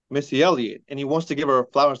Missy Elliott and he wants to give her a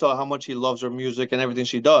flower and tell her how much he loves her music and everything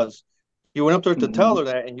she does. He went up to her to tell her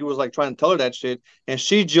that, and he was like trying to tell her that shit, and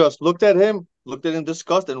she just looked at him, looked at him in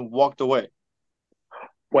disgust, and walked away.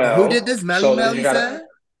 And who did this? Melly so Mel, then you you gotta. said?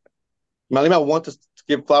 Melly Mel wanted to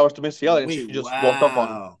give flowers to Missy Elliott, and she Wait, just walked up on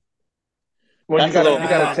him. wow. Well, That's a little you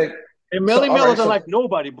gotta bad. take. And So Melly all Mel right, doesn't so like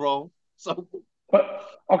nobody, bro. So, but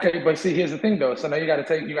okay, but see, here's the thing though. So now you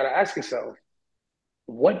gotta ask yourself,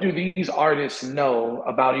 what do these artists know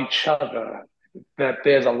about each other that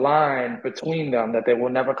there's a line between them that they will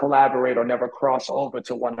never collaborate or never cross over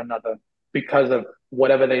to one another because of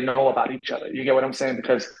whatever they know about each other? You get what I'm saying?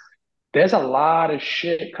 Because there's a lot of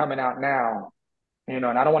shit coming out now, and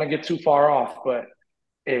I don't want to get too far off, but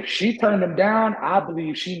if she turned him down, I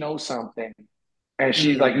believe she knows something. And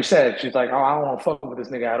she's like you said, she's like, oh, I don't want to fuck with this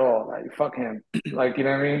nigga at all. Like, fuck him. Like, you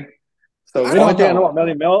know what I mean? So we only don't thing I know know. about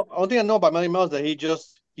Melly Mel, only thing I know about Melly Mel is that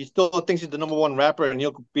he still thinks he's the #1 rapper and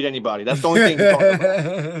he'll beat anybody. That's the only thing he talks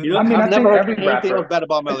about. I mean, I've I think never heard every anything else rapper, bad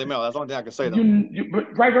about Melly Mel. That's the only thing I can say though.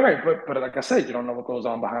 right. But like I said, you don't know what goes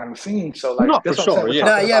on behind the scenes. So like No, for that's what I'm saying. sure, We're yeah.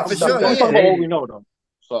 Nah, talking yeah, about for stuff sure. I'm only that's talking Yeah. about what they we know though.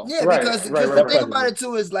 So Yeah, right, because right, the right, thing right. about it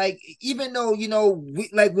too is like, even though,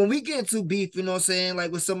 like when we get into beef, you know what I'm saying,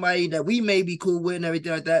 like with somebody that we may be cool with and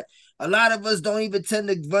everything like that, a lot of us don't even tend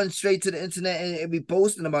to run straight to the internet and be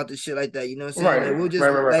posting about this shit like that. You know what I'm saying? Like we'll just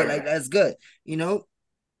like that's good.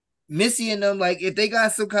 Missy and them, like if they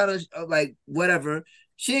got some kind of like whatever,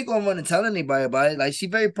 she ain't gonna want to tell anybody about it. Like she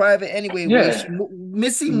very private anyway. Yeah.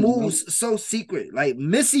 Missy moves so secret. Like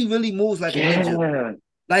Missy really moves like a ninja. Yeah,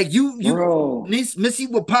 Like bro. Missy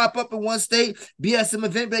would pop up in one state, be at some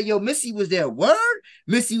event, but yo, Missy was there. Word?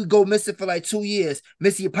 Missy would go missing for like 2 years.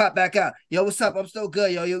 Missy would pop back out. Yo, what's up? I'm still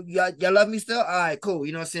good. Yo, y'all love me still? All right, cool.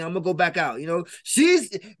 You know what I'm saying? I'm gonna go back out.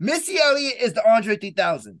 She's Missy Elliott is the Andre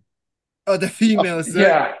 3000 of the females, sir.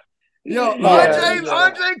 Yeah. Yo, Yeah.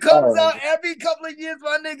 Andre comes out every couple of years,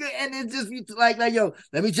 my nigga, and it just be like, yo,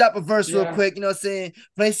 let me drop a verse real quick, you know what I'm saying?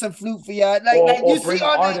 Play some flute for y'all. Like you bring see an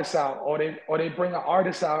Andre. artist out, or they bring an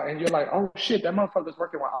artist out, and you're like, oh shit, that motherfucker's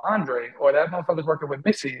working with Andre, or that motherfucker's working with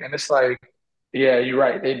Missy, and it's like, yeah, you're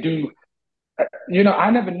right, they do. I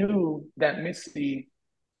never knew that Missy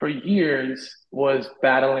for years was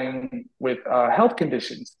battling with health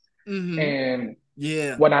conditions, and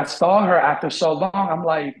yeah, when I saw her after so long, I'm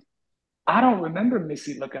like, I don't remember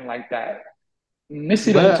Missy looking like that.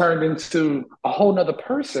 Missy then turned into a whole nother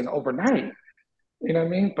person overnight. You know what I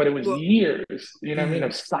mean? But it was years, what I mean,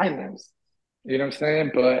 of silence. You know what I'm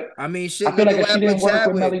saying? But I mean, I shit, feel look like at if what she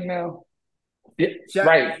happened with didn't work with Chadwick. Melly Mel,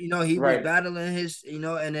 right, he was right. battling his,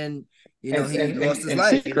 and then, he lost his in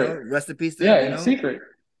life, secret. rest in peace to him, In secret.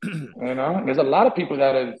 There's a lot of people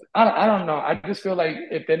that is, I don't know. I just feel like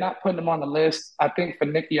if they're not putting them on the list, I think for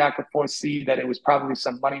Nicki, I could foresee that it was probably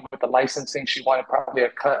some money with the licensing. She wanted probably a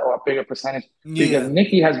cut or a bigger percentage because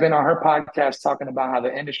Nicki has been on her podcast talking about how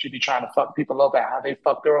the industry be trying to fuck people over, how they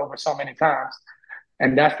fucked her over so many times.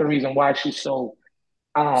 And that's the reason why she's so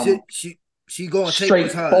she going to take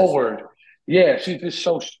what's hers. straightforward. Yeah, she's just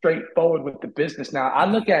so straightforward with the business. Now, I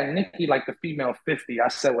look at Nicki like the female 50. I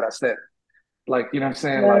said what I said. Like, you know what I'm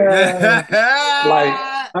saying? Like,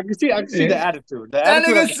 I can see the attitude. The that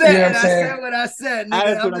attitude nigga said, you know and I said what I said,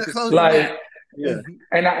 nigga. I'm just closing that. Yeah.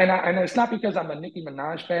 And it's not because I'm a Nicki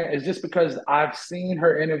Minaj fan. It's just because I've seen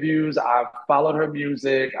her interviews. I've followed her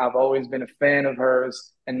music. I've always been a fan of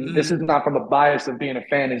hers. And this is not from a bias of being a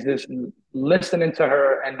fan. It's just listening to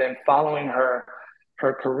her and then following her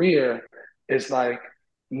career. It's like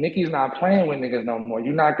Nicki's not playing with niggas no more.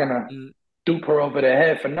 You're not gonna dupe her over the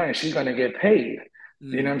head for nothing. She's gonna get paid.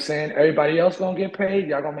 You know what I'm saying? Everybody else gonna get paid.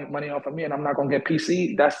 Y'all gonna make money off of me, and I'm not gonna get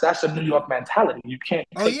PC. That's a New York mentality. You can't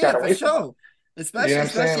take that away from her.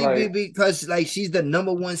 Especially because like she's the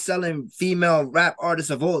 #1 selling female rap artist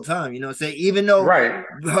of all time. You know what I'm saying? Even though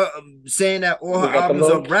saying that all her albums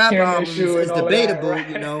are rap albums is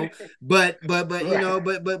debatable, but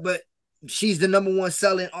she's the #1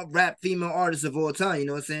 selling rap female artist of all time. You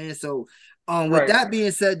know what I'm saying? So with that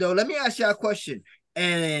being said, though, let me ask you a question.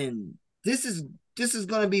 And this is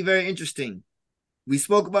going to be very interesting. We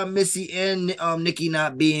spoke about Missy and Nicki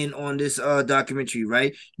not being on this documentary,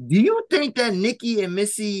 right? Do you think that Nicki and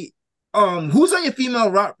Missy, who's on your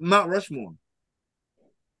female Mount Rushmore?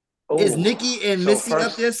 Is Nicki and Missy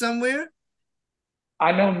up there somewhere?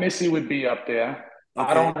 I know Missy would be up there.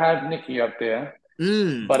 Okay. I don't have Nicki up there,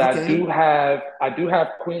 but okay. I do have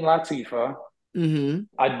Queen Latifah.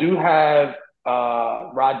 I do have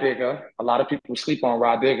Rod Digger. A lot of people sleep on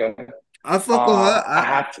Rod Digger. I fuck with her.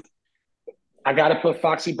 I got to put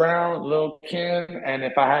Foxy Brown, Lil' Kim, and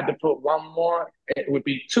if I had to put one more, it would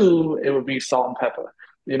be two. It would be Salt and Pepper.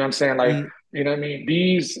 You know what I'm saying? Like, you know what I mean?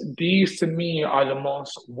 These to me are the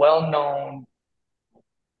most well-known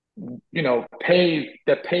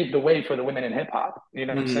paved the way for the women in hip hop. You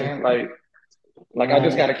know what I'm saying? Like I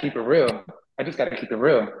just gotta keep it real. I just gotta keep it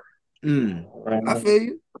real. I feel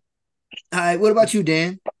you. All right, what about you,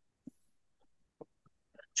 Dan?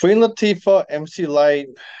 Queen Latifah, MC Lyte,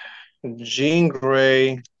 Jean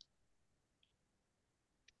Grey.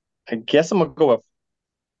 I guess I'm gonna go with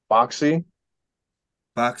Foxy.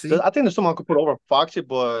 Foxy? I think there's someone could put over Foxy,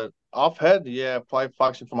 but off head, yeah, probably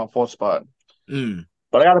Foxy for my fourth spot.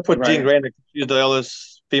 But I gotta put Jean Grey in. She's the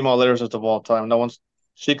illest female lyricist of all time. No one's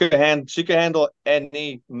she could handle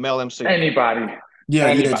any male MC. Anybody.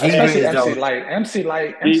 Yeah, especially MC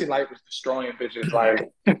Lyte. MC Lyte was destroying bitches. Like,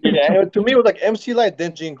 yeah, to me it was like MC Lyte,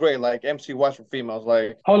 then Jean Grey, like MC Watch for females.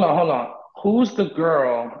 Like, hold on. Who's the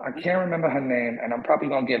girl? I can't remember her name, and I'm probably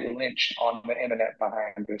gonna get lynched on the internet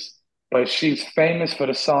behind this. But she's famous for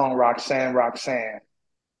the song Roxanne, Roxanne.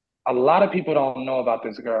 A lot of people don't know about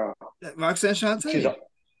this girl. Roxanne Shante.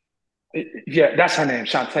 Yeah, that's her name,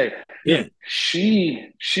 Shante. Yeah.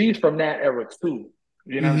 She's from that era too.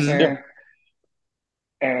 You know what I'm saying?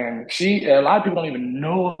 And a lot of people don't even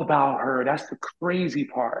know about her. That's the crazy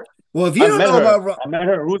part. Well, if you don't know about I met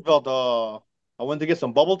her at Roosevelt. I went to get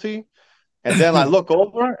some bubble tea, and then I look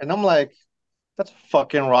over and I'm like, that's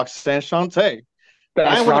fucking Roxanne Shante.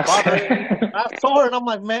 I want to bother her. I saw her and I'm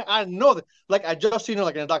like, man, I know that. Like, I just seen her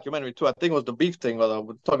like in a documentary too. I think it was the beef thing.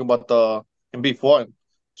 We're talking about in Beef One.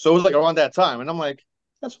 So it was like around that time, and I'm like,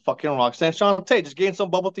 that's fucking Roxanne Shante. Just getting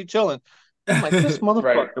some bubble tea, chilling. I'm like, this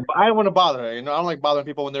motherfucker. But I don't want to bother her. You know, I don't like bothering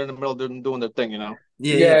people when they're in the middle doing their thing. You know.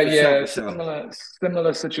 Yeah.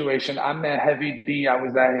 Similar situation. I met Heavy D. I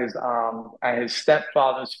was at his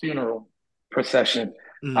stepfather's funeral procession.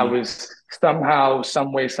 I was somehow,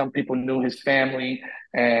 some way, some people knew his family,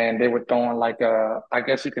 and they were throwing like I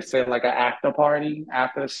guess you could say like an after party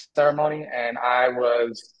after the ceremony, and I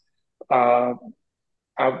was,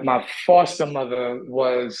 my foster mother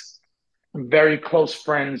was very close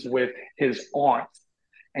friends with his aunt,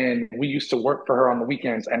 and we used to work for her on the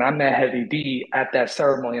weekends. And I met Heavy D at that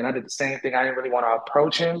ceremony, and I did the same thing. I didn't really want to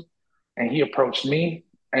approach him, and he approached me,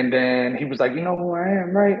 and then he was like, "You know who I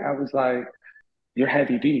am, right?" I was like, "You're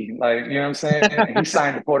Heavy D," like, you know what I'm saying? And he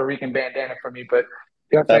signed the Puerto Rican bandana for me, but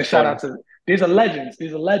you know what I'm saying? Shout out to these are legends.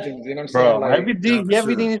 You know what I'm saying? Like,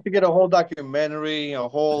 Heavy D needs to get a whole documentary, a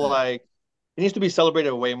whole like. He needs to be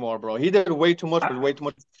celebrated way more, bro. He did way too much with way too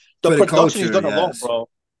much. The production he's done alone, bro.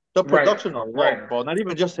 The production alone, bro. Not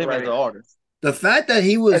even just him as the artist. The fact that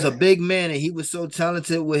he was a big man and he was so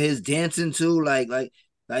talented with his dancing too, like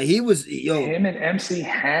he was, him and MC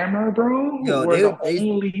Hammer, bro, were the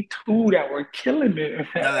only two that were killing it.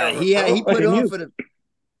 He put on for the.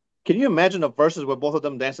 Can you imagine the verses with both of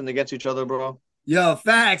them dancing against each other, bro? Yo,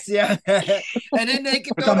 facts, yeah. And then they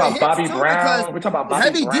can throw the hits Bobby too Brown. We're talking about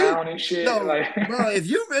Bobby Brown and shit. Yo, bro, if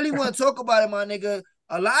you really want to talk about it, my nigga,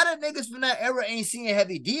 a lot of niggas from that era ain't seeing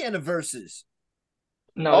Heavy D in the verses.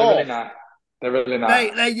 No, they're really not. They're really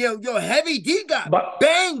not. Like yo, Heavy D got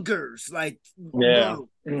bangers. Like, bro.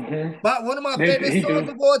 But one of my favorite songs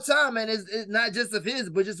of all time, and it's not just of his,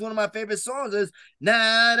 but just one of my favorite songs is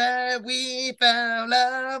 "Now That We Found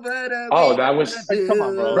Love." That was come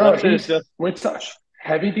on, bro.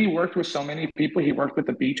 Heavy D worked with so many people. He worked with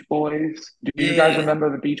the Beach Boys. Do you guys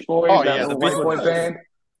remember the Beach Boys? Oh yeah, the White Boy band.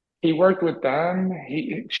 He worked with them.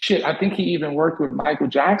 I think he even worked with Michael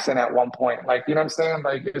Jackson at one point. Like, you know what I'm saying?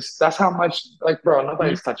 Like, that's how much. Like, bro,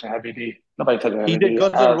 nobody's touching Heavy D. Nobody's touching Heavy D. He did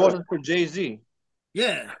Guns N' Roses for Jay-Z.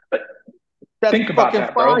 Yeah. That's think about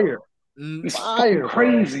that, fire. Bro. It's fucking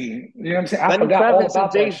crazy. You know what I'm saying? I forgot all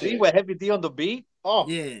about Jay-Z with Heavy D on the beat. Oh.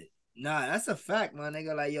 Yeah. Nah, that's a fact, my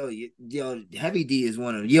nigga. Like, yo, Heavy D is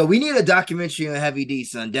one of them. Yo, we need a documentary on Heavy D,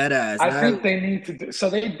 son. Dead ass. I think they need to do. So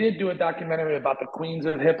they did do a documentary about the queens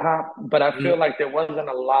of hip hop, but I feel like there wasn't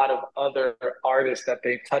a lot of other artists that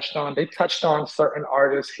they touched on. They touched on certain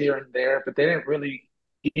artists here and there, but they didn't really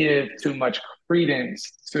give too much credence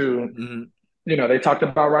to. You know, they talked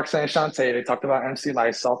about Roxanne Shante. They talked about MC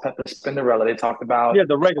Lyte, Salt Pepper Spinderella. They talked about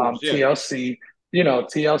the regulars, TLC. You know,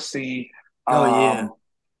 TLC.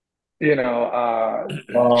 You know,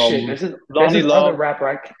 shit. This is other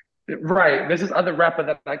rapper. This is other rapper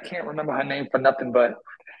that I can't remember her name for nothing. But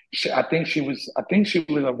I think she was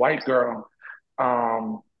a white girl,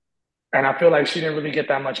 and I feel like she didn't really get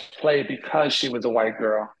that much play because she was a white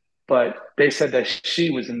girl. But they said that she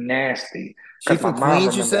was nasty. She from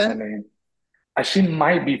Queens, you said? Her name. She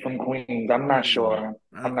might be from Queens. I'm not sure.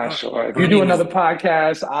 If you do another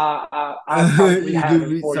podcast, I'll probably have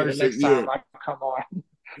it for you the next time I come on.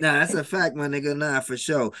 Nah, that's a fact, my nigga. Nah, for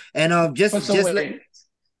sure. And let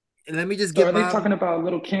me just get. Are they talking about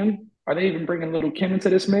Little Kim? Are they even bringing Little Kim into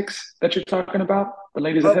this mix that you're talking about? The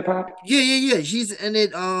ladies of hip hop? Yeah. She's in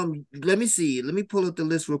it. Let me see. Let me pull up the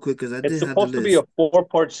list real quick because I It's did have the supposed to be a list.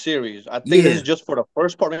 4-part series. I think this is just for the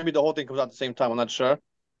first part. Maybe the whole thing comes out at the same time. I'm not sure.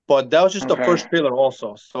 But that was just the Okay. first trailer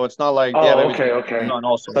also. So it's not like they have Oh, everything okay. done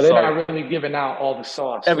also. So they're So not really giving out all the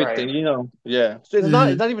sauce, everything, right? yeah. So it's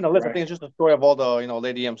not even a list. I Right. think it's just a story of all the,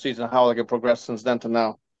 lady MCs and how like it progressed since then to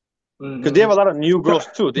now. Because they Mm-hmm. have a lot of new girls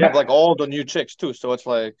too. They have like all the new chicks too. So it's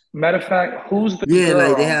like Matter of fact, who's the Yeah,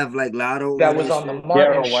 like they girl have like Lotto that in was this on the shit.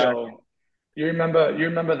 Martin Garrow Whack. show? You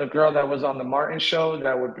remember the girl that was on the Martin show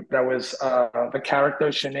that was the character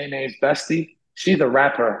Shanae's bestie? She's a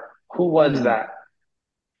rapper. Who was Mm. that?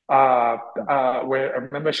 Where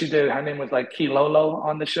remember she did her name was like Kilolo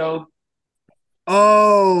on the show.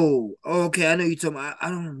 Oh, okay. I know you talking about. I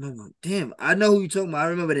don't remember. Damn, I know who you talking about. I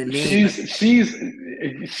remember the name.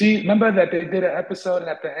 Like, She remember that they did an episode and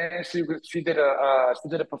at the end she did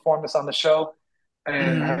a performance on the show and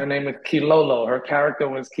her name was Kilolo. Her character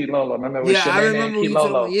was Kilolo. Remember it was yeah, I Shanae and remember who you talking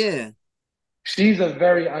about. Kilolo. Yeah. She's a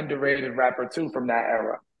very underrated rapper too from that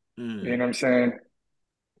era. You Mm. know what I'm saying?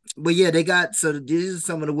 But yeah, they got so these are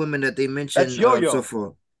some of the women that they That's mentioned Yo so Yo.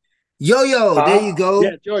 far. Yo, there you Huh? go. Yeah,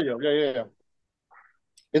 it's Yo Yo. Yeah.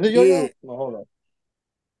 Is it Yo Yeah, Yo? No, hold on.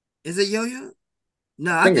 is it Yo?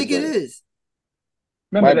 No, I I think it's think it Yo Yo. is.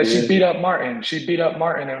 Remember Might that be she it. beat up Martin. She beat up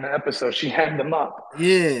Martin in the episode. She hemmed him up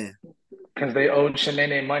Yeah. because they owed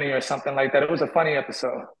Shanae money or something like that. It was a funny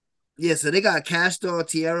episode. Yeah, so they got Cash Doll,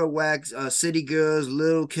 Tierra Wax, City Girls,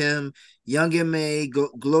 Lil Kim, Young and May,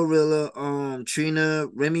 Glorilla, Trina,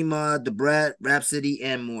 Remy Ma, The Brat, Rhapsody,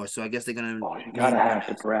 and more. So I guess they're gonna Oh, you gotta name more. have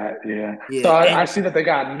the brat, yeah. So Yeah, I and see that they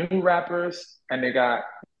got new rappers and they got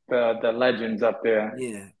the legends up there.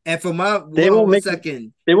 yeah, and for my They will one make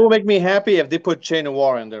second, they will make me happy if they put Chain of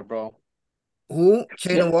War in there, bro. who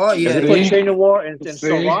Chain Yeah. of War? If Yeah, they put yeah. Chain of See, War and see,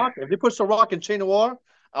 Ciroc, if they put Ciroc and Chain of War,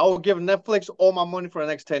 I will give Netflix all my money for the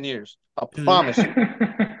next 10 years. I Hmm. promise you.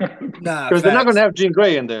 Nah, Because they're not gonna facts. have Jean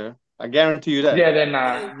Grey in there. I guarantee you that. yeah, they're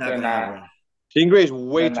not. It's not They're gonna not. happen. Jean Grey is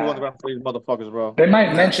way They're too not. underground for these motherfuckers, bro. They might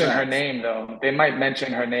Nah, mention her facts. name though. They might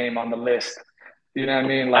mention her name on the list. You know what I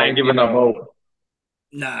mean? I ain't Like, giving a vote.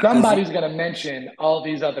 Nah, cause somebody's gonna mention all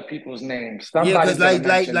these other people's names. yeah, cause Somebody's gonna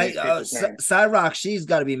mention these people's names. Cyrock, she's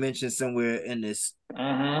got to be mentioned somewhere in this.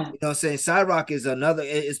 Mm-hmm. You know what I'm saying? Cyrock is another,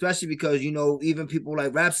 especially because, even people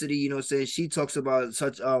like Rhapsody, saying she talks about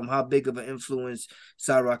such how big of an influence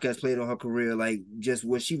Cyrock has played on her career, like just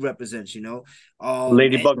what she represents. And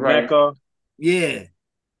Ladybug Right. Mecca. yeah,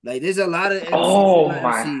 like there's a lot of MCs, a Oh lot of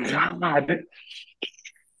my MCs. God.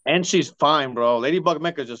 And she's fine, bro. Ladybug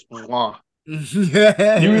Mecca just mwah.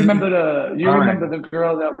 You remember Fine. the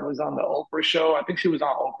girl that was on the Oprah show? I think she was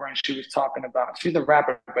on Oprah and she was talking about she's a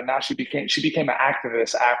rapper, but now she became an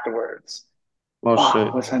activist afterwards. Oh Oh,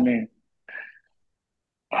 shit. what's her name?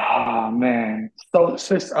 Oh man. Soldier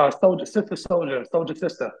sister.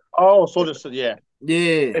 Oh, Soldier said, yeah.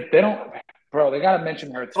 Yeah. If they don't, bro, they gotta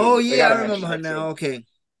mention her Oh too. They yeah, I gotta remember mention her her now. too. Okay.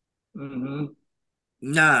 Mm-hmm.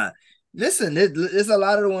 Nah, listen, there's a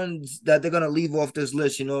lot of the ones that they're gonna leave off this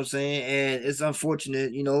list, you know what I'm saying? And it's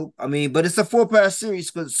unfortunate, I mean, but it's a 4-part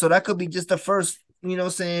series, so that could be just the first,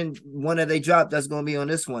 saying one that they dropped that's gonna be on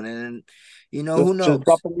this one. And who Just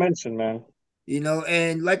drop knows? a mention, man.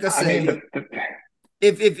 And like I I said, mean,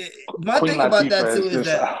 if my Queen thing about that Latifah too is is just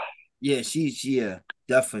that yeah, yeah,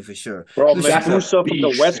 definitely for sure. Bro, Pusha, that's a Medusa from the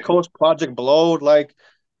beast, West Coast, Project Blowed. Like,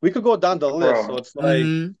 we could go down the list. So bro. it's like,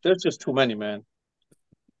 mm-hmm. there's just too many, man.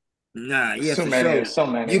 Nah, It's yeah, too for many. sure. It's so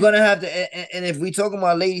You're many. gonna have to, and if we talking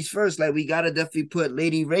about ladies first, like we gotta definitely put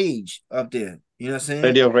Lady Rage up there. You know what I'm saying?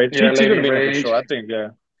 Lady of Rage. Yeah, She's Lady gonna be in there for Rage. sure. I think, yeah.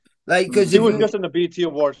 Like, because She if was Hmm. you, just in the BT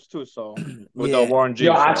Awards too, so with yeah, Warren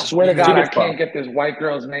Yo, G. I So swear to she God, I gets can't proud. get this white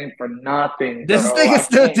girl's name for nothing, this bro. nigga I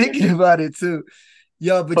still can't get thinking this about it too.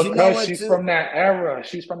 Yo, but you know because what she's too? from that era.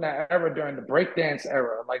 She's from that era during the breakdance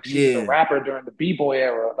era. Like she was a Yeah. rapper during the b-boy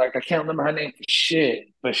era. Like I can't remember her name for shit,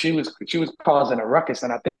 but she was causing a ruckus,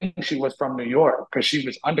 and I think she was from New York because she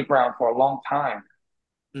was underground for a long time.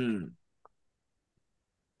 Mm.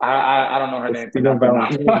 I don't know her name for Steven nothing now.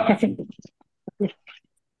 Valentine.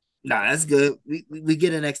 Nah, that's good. We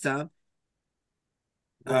get it next time.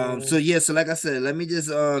 So yeah, so like I said, let me just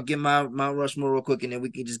get my Mount Rushmore real quick, and then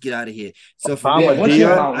we can just get out of here. So for me, Yeah, I what's your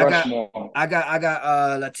Bahamadia. got, Mount I got, Rushmore? I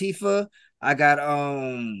got Latifah. I got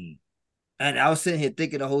and I was sitting here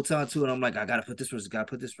thinking the whole time too, and I'm like, I gotta put this person, gotta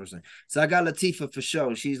put this person. So I got Latifah for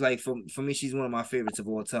sure. She's like for me, she's one of my favorites of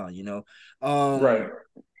all time. Right.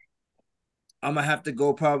 I'm gonna have to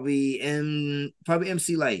go probably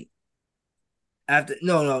MC Light. After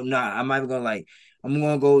no, nah, I'm not even gonna like. I'm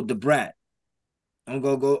gonna go the Brat. I'm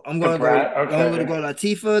gonna go. I'm The gonna go. Brat. I'm gonna Okay. go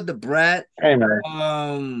Latifah, the Brat. Hey man,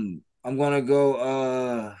 I'm gonna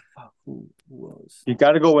go. Fuck, who else? you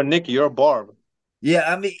got to go with Nicki. You're a barb. Yeah,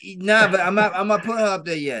 I mean, nah, but I'm not. I'm not putting her up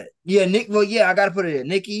there yet. Yeah, Nick. Well, yeah, I gotta put it in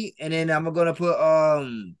Nicki, and then I'm gonna put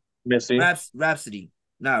Missy. Rhapsody.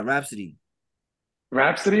 Nah, Rhapsody.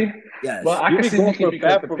 Rhapsody. Well, Yes. I You can be see going Nicki for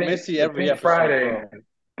because bad for Missy the every Pink episode, Friday, bro.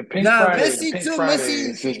 Nah, the Missy Pink too. Friday Missy,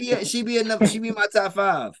 is just she be my top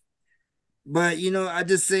 5. But I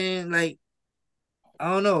just saying like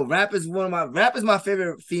I don't know. Rap is my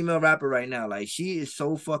favorite female rapper right now. Like she is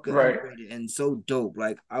so fucking right. underrated and so dope.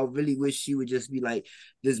 Like I really wish she would just be like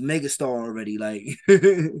this mega star already. Like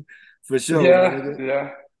for sure, my Yeah, nigga. yeah,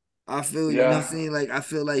 I feel, what I'm yeah. saying? Like, I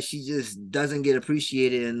feel like she just doesn't get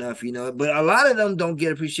appreciated enough, But a lot of them don't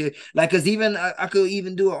get appreciated. Like, cause even I could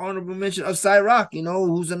even do an honorable mention of Cyrock,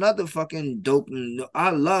 who's another fucking dope. And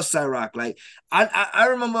I love Cyrock. Like, I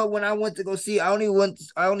remember when I went to go see, I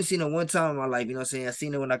only seen her one time in my life. You know what I'm saying? I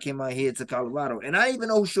seen her when I came out here to Colorado, and I didn't even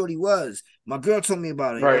know who Shorty was. My girl told me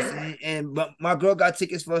about it. You know what I'm Right, saying? But my girl got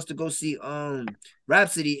tickets for us to go see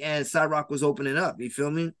Rhapsody, and Cyrock was opening up. You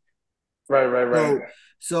feel me? right, right, right.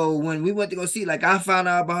 So when we went to go see, like I found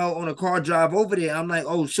out about her on a car drive over there. I'm like,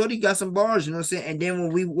 oh, Shorty got some bars, you know what I'm saying? And then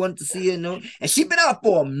when we went to see her, and she been out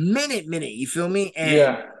for a minute, you feel me?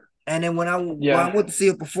 Yeah, And then when I yeah. went to see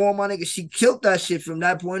her perform, my nigga, she killed that shit from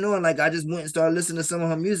that point on. Like I just went and started listening to some of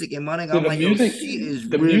her music, and my nigga, See, I'm like, yo, she is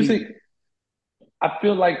the really. music. I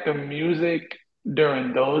feel like the music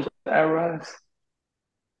during those eras,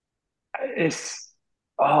 it's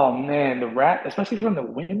oh man, the rap, especially from the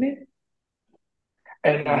women.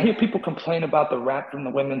 And I Mhm. hear people complain about the rap from the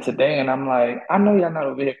women today, and I'm like, I know y'all not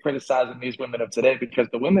over here criticizing these women of today because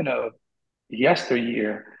the women of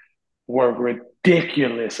yesteryear were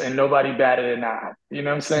ridiculous and nobody batted an eye. You know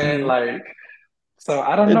what I'm saying? Mhm. Like, so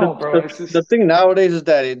I don't And know, bro. It's the just thing nowadays is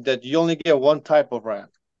that you only get one type of rap,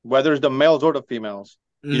 whether it's the males or the females.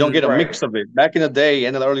 You don't get a right. mix of it. Back in the day,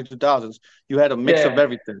 in the early 2000s, you had a mix of Yeah,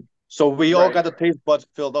 everything. So we all right. got the taste buds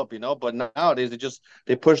filled up, But nowadays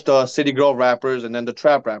they push the city girl rappers and then the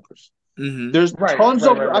trap rappers. Mhm. There's Right, tons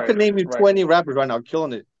right, of right, I right, could name you right. 20 rappers right now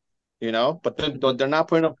killing it, But Mhm. they're not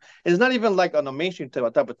putting up. It's not even like on a mainstream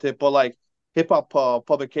type of tip, but like hip hop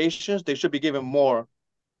publications, they should be giving more.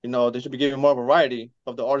 They should be giving more variety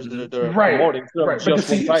of the artists that Mhm. they're Right, promoting instead of right. But to just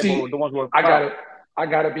one see, type or the ones who are I clout.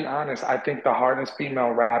 gotta be honest. I think the hardest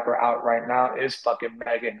female rapper out right now is fucking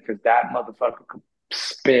Megan because that motherfucker could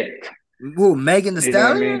spit. Who, Megan the You know what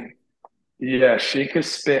I Stallion? mean? Yeah, she could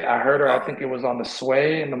spit. I heard her. I Oh, think it was on the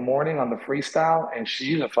Sway in the morning on the freestyle, and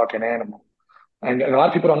she's a fucking animal. And a lot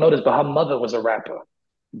of people don't know this, but her mother was a rapper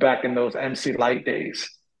back in those MC Light days.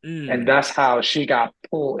 And mm. that's how she got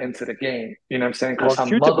pulled into the game. You know what I'm saying? Because Well,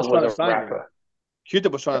 her Q-Tip mother was was trying to a sign her. rapper.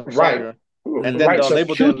 Q-Tip was trying to sign Right. her, and then Right. the So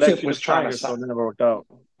label didn't let Q-Tip was Q-Tip trying sign to her, sign. so it never worked out.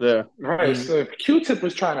 Yeah. Right. Mm. So if Q-Tip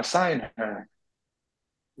was trying to sign her,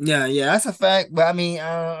 Yeah, that's a fact. But I mean,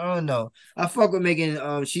 I don't know. I fuck with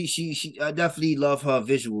Megan. She. I definitely love her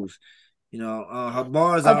visuals. Her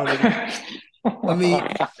bars. I don't really. I mean,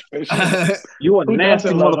 visuals. You a Who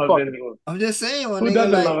nasty doesn't love her motherfucker. visuals? I'm just saying, my Who nigga.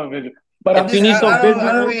 doesn't love Like, her visuals? But I I'm If you just, need saying, I, some I don't,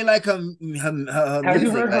 I don't visuals, really like her have you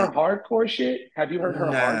music. heard her Like, hardcore shit? Have you heard her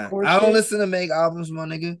nah, hardcore I don't shit? listen to make albums, my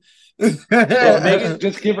nigga. bro, Bro, Megan.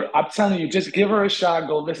 just give her. I'm telling you, just give her a shot.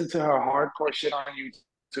 Go listen to her hardcore shit on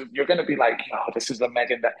YouTube. You're gonna be like, yo, this is the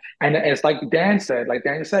Megan that. And it's like Daniel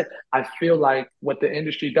said, I feel like what the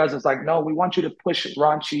industry does is like, no, we want you to push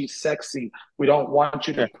raunchy, sexy. We don't want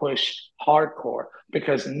you to Yeah. push hardcore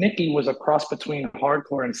because Nicki was a cross between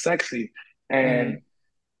hardcore and sexy, and Mhm.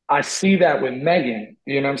 I see that with Megan.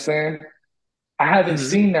 You know what I'm saying? I haven't Mhm.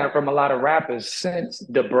 seen that from a lot of rappers since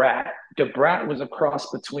Da Brat. Da Brat was a cross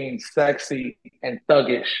between sexy and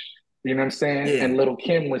thuggish. You know what I'm saying? Yeah. And Little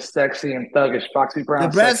Kim was sexy and thuggish. Foxy The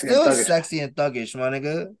Brown, brand sexy and still is thuggish. sexy and thuggish, my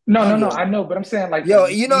nigga. No, I no, don't no. give. I know, but I'm saying like Yo, the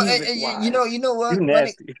music wise. you know You what,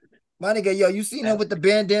 nasty. my nigga, yo, you seen her with the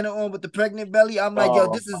bandana on with the pregnant belly? I'm like, yo,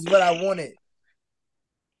 Oh, this is what I wanted.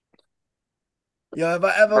 Yo, if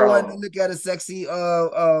I ever wanted to Bro, look at a sexy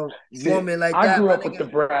see, woman like I that, grew my up with nigga. the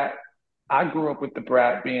Brat. I grew up with the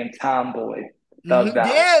Brat being tomboy, thugged out.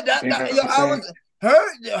 Yeah, You know yo, what I'm I saying? was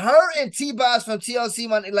her and T-Boz from TLC,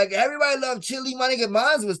 my like everybody loved Chili, my nigga.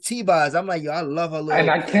 Mine was T-Boz. I'm like, yo, I love her And little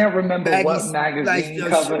I can't remember baggy, what like magazine yo,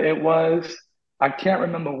 cover it was. I can't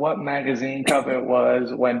remember what magazine cover it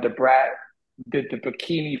was when the Brat did the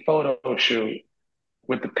bikini photo shoot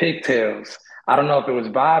with the pigtails. I don't know if it was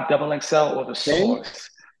Vibe, Double XL, or the King? Source,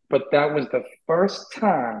 but that was the first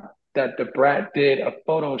time that the Brat did a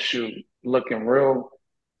photo shoot looking real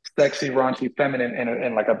sexy, raunchy, feminine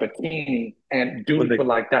in like a bikini, and Was dudes it were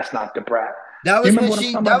like, "That's not the Brat." That was when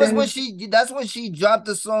she. That was when she. That's when she dropped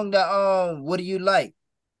the song that What Do You Like?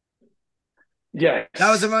 Yeah,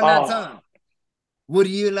 that was around that time. What do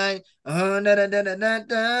you like?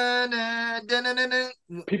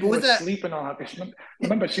 People were sleeping on her.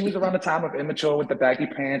 Remember, she was around the time of Immature with the baggy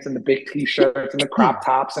pants and the big t-shirts and the crop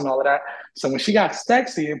tops and all of that. So when she got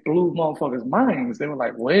sexy, it blew motherfuckers' minds. They were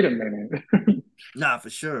like, "Wait a minute." Nah, for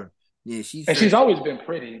sure. Yeah, she's always been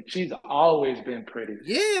pretty. She's always been pretty.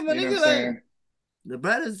 Yeah, but nigga, like the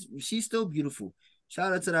brother's, she's still beautiful.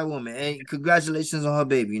 Shout out to that woman, and congratulations on her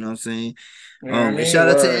baby. You know what I'm saying? And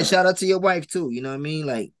shout out to your wife too. You know what I mean?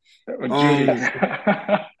 Like,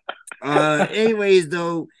 anyways,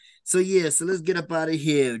 though. So yeah, so let's get up out of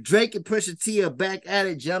here. Drake and Pusha T are back at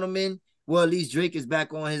it, gentlemen. Well, at least Drake is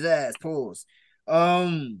back on his ass. Pause.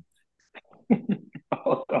 Right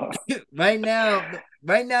now,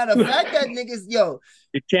 the fact that niggas, you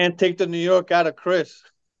can't take the New York out of Chris.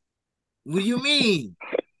 What do you mean?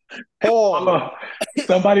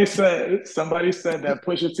 Somebody said that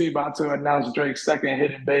Pusha T about to announce Drake's second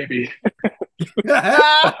hidden baby. Yo,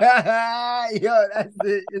 that's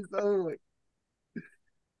it. It's over.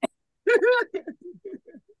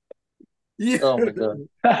 Yeah. Oh my god.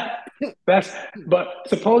 But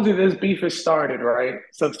supposedly this beef has started, right?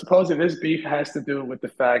 So supposedly this beef has to do with the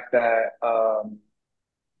fact that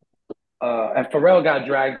and Pharrell got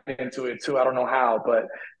dragged into it too. I don't know how, but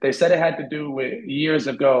they said it had to do with years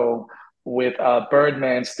ago with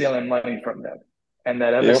Birdman stealing money from them, and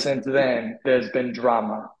that ever since then there's been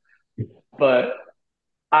drama. But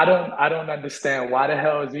I don't understand why the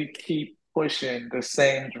hell does he keep pushing the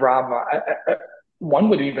same drama. One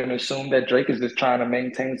would even assume that Drake is just trying to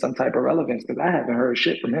maintain some type of relevance, because I haven't heard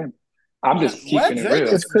shit from him. I'm just keeping it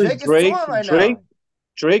real. It's because Drake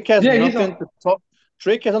has nothing to talk.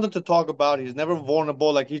 Drake has nothing to talk about. He's never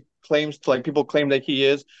vulnerable like he claims to, like people claim that he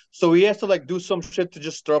is. So he has to like do some shit to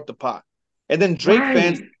just stir up the pot. And then Drake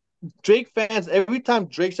fans, every time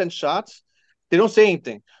Drake sends shots, they don't say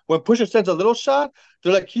anything. When Pusha sends a little shot,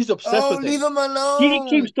 they're like, he's obsessed with it. Leave him alone. He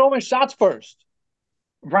keeps throwing shots first.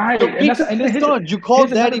 Right. So you call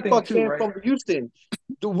Daddy fucking from Houston.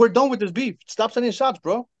 Dude, we're done with this beef. Stop sending shots,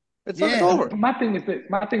 bro. It's over. My thing is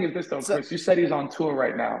this though, Chris. You said he's on tour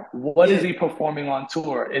right now. What is he performing on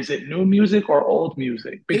tour? Is it new music or old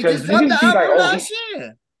music? Because niggas be like, last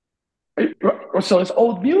year. So it's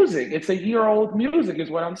old music. It's a year-old music, is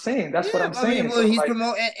what I'm saying. That's what I'm saying. Well, he's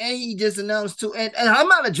promoting, and he just announced too. And I'm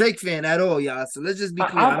not a Drake fan at all, y'all. So let's just be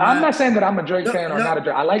clear. I'm not saying that I'm a Drake fan or not a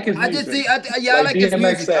Drake. I like his music. I like his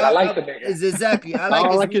music. I like the nigga. Exactly. I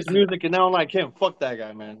don't like his music, and I don't like him. Fuck that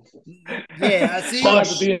guy, man. Yeah, I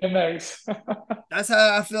see. DMX. That's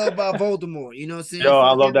how I feel about Voldemort. You know what I'm saying? Yo,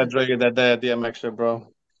 I love that Drake and that DMX shit,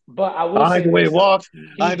 bro. But I will I like the way he walks.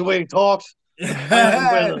 I like the way he talks.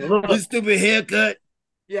 His stupid haircut.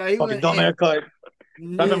 Yeah, he fucking dumb haircut.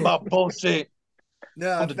 Talking about bullshit.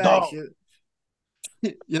 No, facts.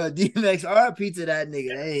 Yo, DMX, RIP to that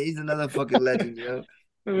nigga. Hey, he's another fucking legend, yo.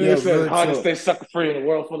 It's hard to stay sucker free in a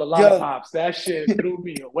world full of lollipops. That shit threw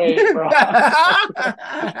me away, bro.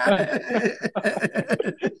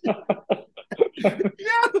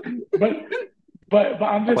 But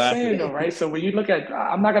I'm just saying though, right? So when you look at,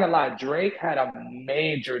 I'm not gonna lie, Drake had a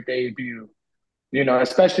major debut. You know,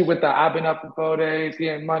 especially with the I've been up for 4 days,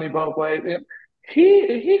 getting money both ways.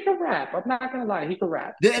 He can rap. I'm not gonna lie, he can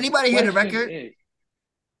rap. Did anybody hear the record?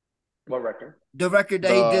 What record? The record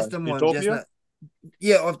that he dissed them on.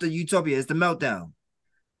 Off the Utopia. It's the Meltdown.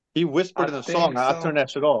 He whispered in the song. So. I'll turn that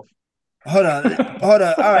shit off. Hold on. All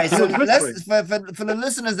right. So let's for the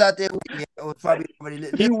listeners out there, probably already.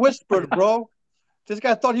 He whispered, bro. This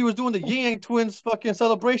guy thought he was doing the Yang Twins fucking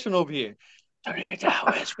celebration over here.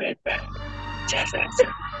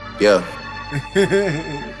 Yeah.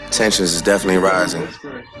 Tensions is definitely rising.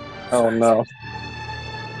 Oh no.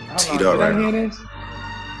 T-Dog right now.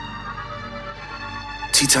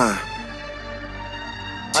 T-Time.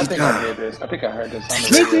 I think I heard this.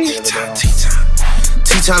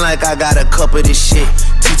 T-Time like I got a cup of this shit.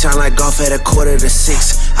 T-Time like golf at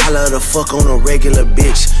 5:45. I love to fuck on a regular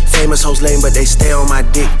bitch. Famous hoes lame, but they stay on my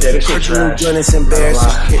dick. It's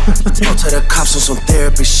embarrassing shit. Talk to the cops on some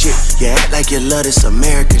therapist shit. You act like you love this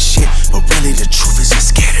American shit, but really the truth is you're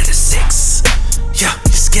scared of the 6. Yeah,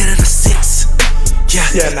 you're scared of the 6.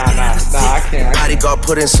 Nah, I can't. Bodyguard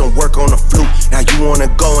put in some work on the flute. Now you wanna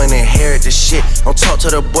go and inherit the shit. Don't talk to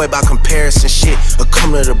the boy about comparison shit, or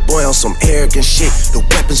come to the boy on some arrogant shit. The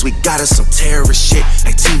weapons we got is some terrorist shit.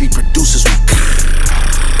 Like TV producers, we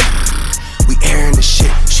We airing the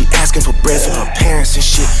shit. She asking for bread for her parents and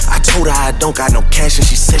shit. I told her I don't got no cash and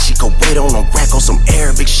she said she could wait on a rack on some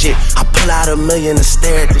Arabic shit. I pull out $1 million to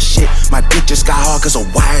stare at the shit. My dick just got hard cause a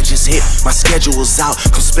wire just hit. My schedule's out,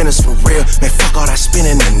 come spin us for real. Man, fuck all that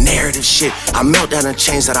spinning the narrative shit. I melt down the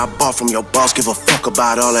chains that I bought from your boss. Give a fuck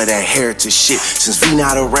about all of that heritage shit. Since V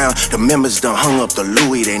not around, the members done hung up the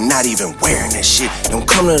Louis. They not even wearing that shit. Don't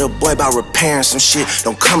come to the boy about repairing some shit.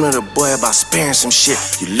 Don't come to the boy about sparing some shit.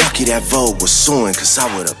 You lucky that Vogue was suing, cause I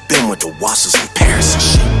would've been with the Wassers in Paris and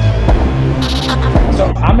shit.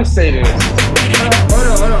 So I'ma say this.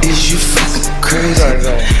 Hold on. Is you fucking crazy?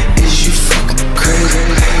 Is you fucking crazy?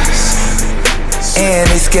 And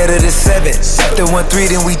they scared of the 7. After 1-3,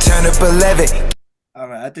 then we turn up 11. All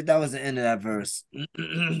right, I think that was the end of that verse.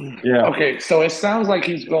 Yeah. Okay, so it sounds like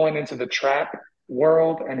he's going into the trap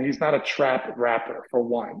world, and he's not a trap rapper, for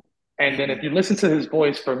one. And then if you listen to his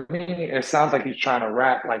voice, for me, it sounds like he's trying to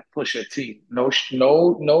rap like Pusha T. No,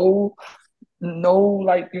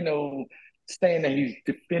 like, you know, saying that he's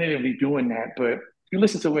definitively doing that. But if you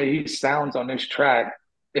listen to where he sounds on this track,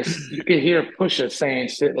 you can hear Pusha saying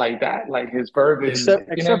shit like that, like his verbiage. Except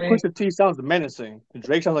Pusha T sounds menacing.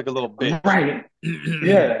 Drake sounds like a little bitch. Right.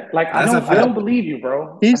 Yeah. Like, I don't believe you,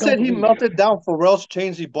 bro. He said he melted down Pharrell's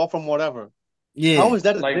chains he bought from whatever. Yeah. How is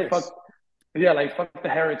that like fuck? Yeah, like fuck the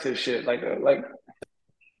heritage shit. Like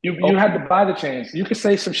you had to buy the chains. You could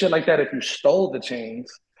say some shit like that if you stole the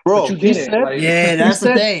chains, bro. But you didn't. Like, yeah, that's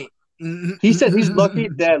the thing. He said he's lucky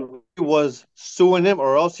that he was suing him,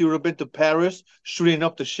 or else he would have been to Paris shooting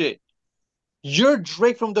up the shit. You're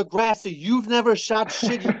Drake from Degrassi. You've never shot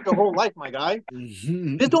shit your whole life, my guy. This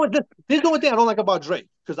is the only thing I don't like about Drake.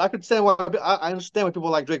 Because I could say I understand why people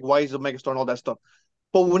like Drake, why he's a megastar and all that stuff.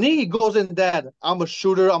 But when he goes in that I'm a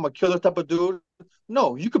shooter, I'm a killer type of dude,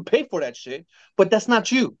 no, you could pay for that shit, but that's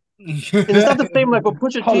not you. And it's not the same like with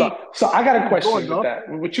Pusha T. Hold on. So I got a question with that.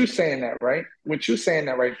 With you saying that, right? With you saying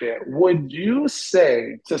that right there, would you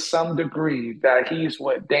say to some degree that he's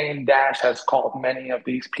what Dame Dash has called many of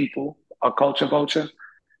these people a culture vulture?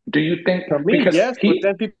 Do you think? For me, yes, but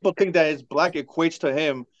then people think that his black equates to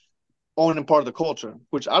him owning part of the culture,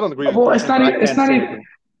 which I don't agree with. Well, it's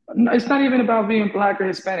not even about being black or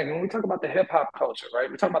Hispanic. When we talk about the hip hop culture,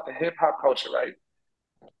 right? We talk about the hip hop culture, right?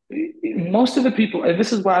 Most of the people, and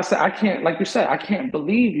this is why I said I can't, like you said, I can't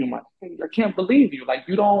believe you, I can't believe you. Like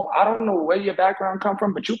I don't know where your background come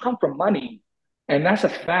from, but you come from money, and that's a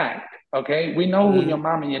fact. Okay, we know who your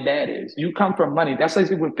mom and your dad is. You come from money. That's like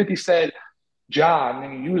when 50 said, "John,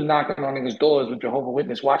 nigga, you was knocking on niggas' doors with Jehovah's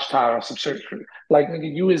Witness Watchtower or some shit. Like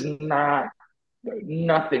nigga, you is not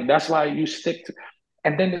nothing. That's why you stick to."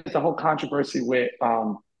 And then there's the whole controversy with,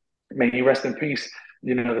 may he rest in peace.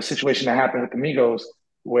 You know, the situation that happened with the Migos,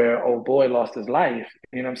 where old boy lost his life.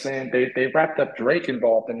 You know what I'm saying? They wrapped up Drake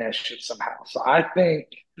involved in that shit somehow. So I think,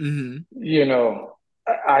 you know,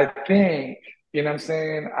 I think, you know what I'm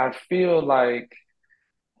saying? I feel like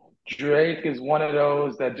Drake is one of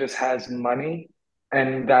those that just has money,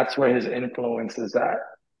 and that's where his influence is at.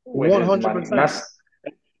 100%.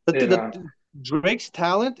 Drake's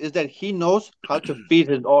talent is that he knows how to feed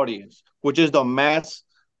his audience, which is the mass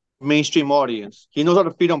mainstream audience. He knows how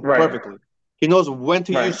to feed them perfectly. He knows when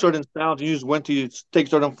to use certain sounds, when to take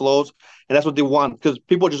certain flows, and that's what they want. Because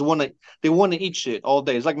people just want to eat shit all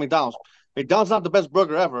day. It's like McDonald's. McDonald's not the best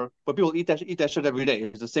burger ever, but people eat that shit every day.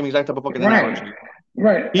 It's the same exact type of fucking analogy.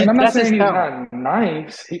 Right. And I'm not saying he's not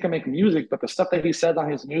nice. He can make music, but the stuff that he says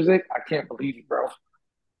on his music, I can't believe it, bro.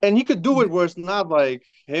 And he could do it where it's not like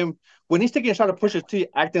him when he's taking a shot at Pusha T,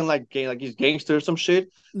 acting like he's gangster or some shit.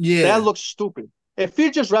 Yeah, that looks stupid. If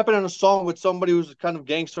you're just rapping on a song with somebody who's kind of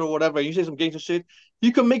gangster or whatever, and you say some gangster shit,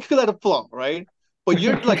 you can let it flow, right? But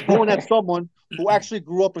you're like going at someone who actually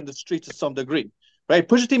grew up in the streets to some degree, right?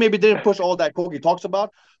 Pusha T maybe didn't push all that coke he talks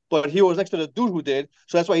about, but he was next to the dude who did,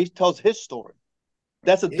 so that's why he tells his story.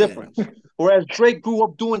 That's a difference. Whereas Drake grew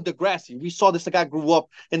up doing Degrassi. We saw this guy grew up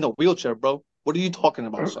in the wheelchair, bro. What are you talking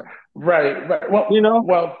about, sir? Right.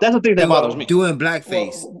 Well, that's the thing that bothers me. Doing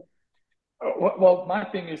blackface. Well, my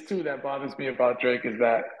thing is too that bothers me about Drake is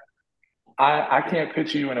that I can't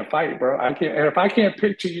picture you in a fight, bro. I can't. And if I can't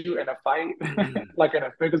picture you in a fight, like in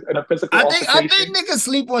a physical altercation, I think niggas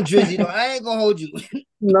sleep on Drizzy though. I ain't gonna hold you.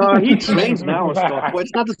 No, he trains now and stuff. But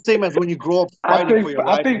it's not the same as when you grow up fighting for your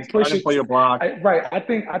life and fighting for your block. I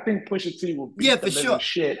think Pusha T will beat the living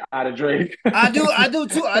shit out of Drake. I do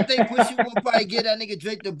too. I think Pusha will probably get that nigga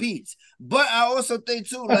Drake the beats. But I also think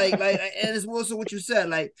too, like, and it's also what you said,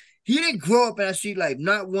 like, he didn't grow up in that street life.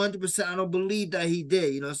 Not 100%. I don't believe that he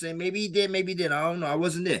did. You know what I'm saying? Maybe he did, maybe he did. I don't know. I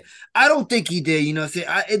wasn't there. I don't think he did. You know what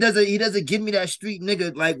I'm saying? He doesn't give me that street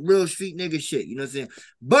nigga, like real street nigga shit. You know what I'm saying?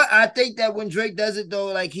 But I think that when Drake does it though,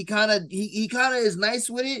 like he kind of is nice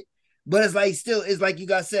with it. But it's like still, it's like you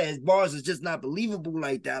guys said, his bars is just not believable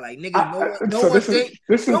like that. Like niggas,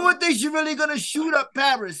 no one thinks you're really gonna shoot up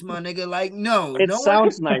Paris, my nigga. Like no, it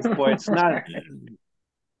sounds nice, boy. It's not.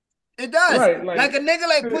 It does. Right, like a nigga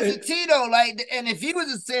like Pusha T though, like, and if he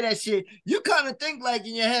was to say that shit, you kind of think like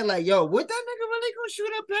in your head, like, yo, would that nigga really gonna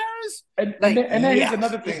shoot up Paris? And then here's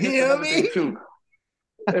another thing. You know what I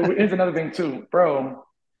mean? Here's another thing too, bro.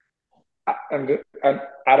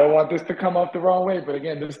 I don't want this to come off the wrong way, but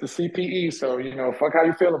again, this is the C.P.E, so you know, fuck how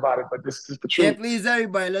you feel about it, but this is the truth. Can't please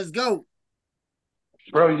everybody. Let's go,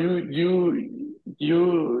 bro.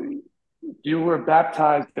 You were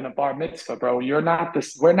baptized in a bar mitzvah, bro. We're not the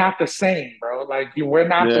same, bro. Like we're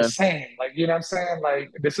not the same. Like, you know what I'm saying?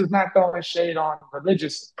 Like, this is not throwing shade on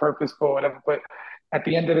religious purpose for whatever, but at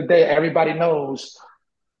the end of the day, everybody knows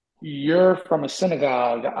you're from a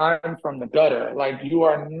synagogue, I'm from the gutter. Like, you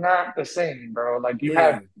are not the same, bro. Like, you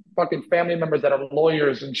have fucking family members that are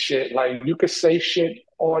lawyers and shit. Like, you could say shit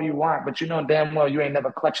all you want, but you know damn well you ain't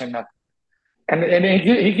never clutching nothing. And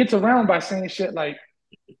he gets around by saying shit like,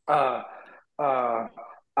 we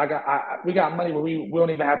got money where we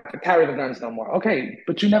don't even have to carry the guns no more. Okay,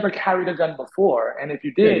 but you never carried a gun before, and if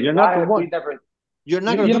you did, you're not the one. You're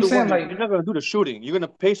not gonna do the one. Like, you're not gonna do the shooting. You're gonna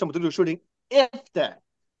pay someone to do the shooting, if that.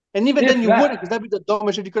 And even then, you wouldn't, because that'd be the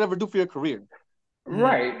dumbest shit you could ever do for your career.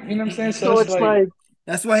 Right. You know what I'm saying? So it's like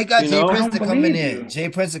that's why he got Jay Prince to come in there. Jay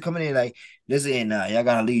Prince to come in there like, listen, y'all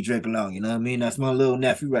gotta leave Drake alone. You know what I mean? That's my little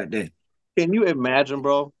nephew right there. Can you imagine,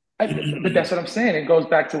 bro? But that's what I'm saying. It goes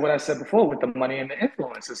back to what I said before with the money and the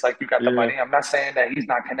influence. It's like you got the money. I'm not saying that he's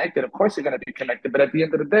not connected. Of course you're going to be connected. But at the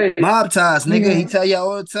end of the day... Mob ties, nigga. He tell you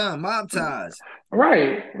all the time. Mob ties.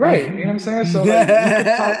 Right. You know what I'm saying? So like, you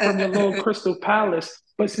can talk from your little crystal palace.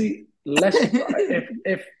 But see,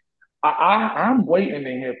 if I'm waiting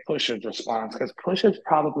to hear Pusha's response, because Pusha's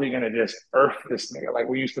probably going to just earth this nigga. Like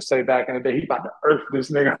we used to say back in the day, he about to earth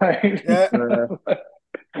this nigga.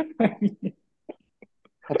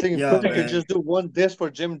 I think Pusha could just do one disc for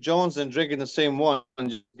Jim Jones and Drake in the same one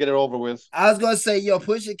and just get it over with. I was gonna say,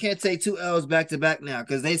 Pusha can't take 2 L's back to back now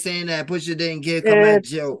because they saying that Pusha didn't come at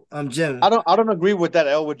Jim. I don't agree with that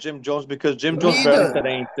L with Jim Jones because Jim Jones barely said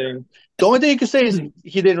anything. The only thing you can say is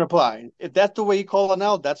he didn't reply. If that's the way you call it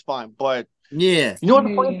out, that's fine. But you know what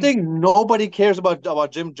the funny thing? Nobody cares about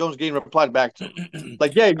Jim Jones getting replied back to.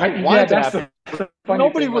 Like,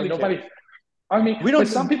 nobody really cares. I mean, we don't.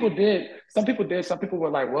 Some people did. Some people were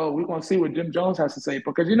like, "Well, we're gonna see what Jim Jones has to say,"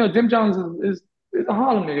 because you know Jim Jones is a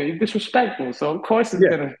Harlem nigga. He's disrespectful, so of course he's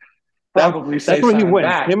gonna probably say that's where he wins.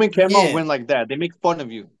 Back. Him and Cameron win like that. They make fun of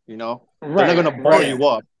you. You know, they're not gonna bar you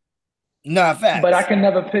up. Nah, facts. But I can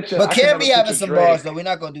never picture. But Cam be having some bars though. We're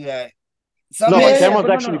not gonna do that.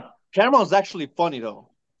 Cameron's actually funny though.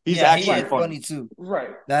 He's actually funny too.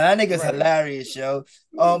 Right. Now that nigga's hilarious, yo.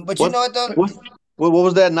 But you know what though? What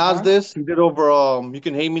was that Nas diss? He did over You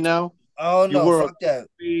Can Hate Me Now? Oh no, fuck that.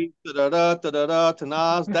 To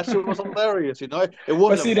Nas. That shit was hilarious, you know? It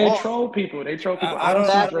wasn't. But see, they troll people. I don't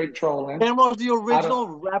see Drake trolling. Cameron's the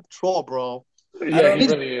original rap troll, bro. Yeah, he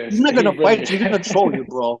really is. He's not gonna fight you, he's gonna troll you,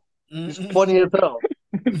 bro. He's funny as hell.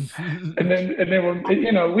 and then when,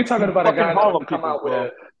 you know, we talking about a guy that would come out with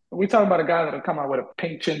a we talking about a guy that'll come out with a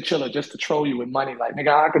pink chinchilla just to troll you with money. Like,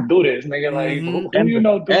 nigga, I could do this, nigga. Like, who you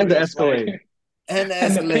know do and the this? Escalade. Like, and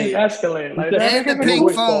the pink Escalade. Like, and the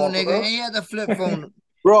pink phone, nigga. And he had the flip phone.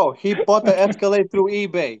 Bro, he bought the Escalade through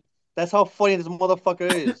eBay. That's how funny this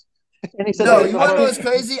motherfucker is. And he said, no, you want to know what's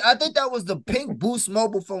crazy? I think that was the pink Boost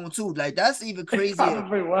mobile phone too. Like, that's even crazier.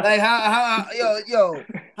 Like how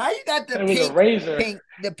how you got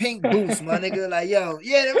the pink Boost, my nigga? Like, the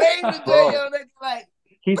Razor, yo, nigga, like.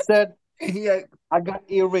 He said, I got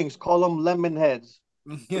earrings. Call them lemon heads.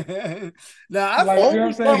 Now, I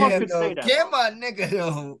like, Cam, my nigga,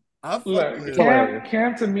 though.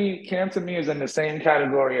 Cam to me is in the same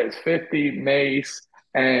category as 50, Mace,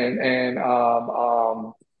 and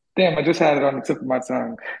damn, I just had it on the tip of my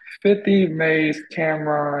tongue. 50, Mace,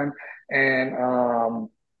 Cameron, and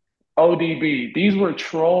ODB. These are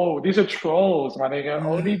trolls, my nigga.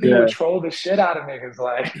 ODB would troll the shit out of niggas.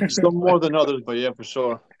 Like, some more than others, but yeah, for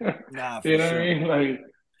sure. Nah, you know what I mean? Like,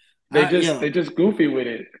 they just goofy with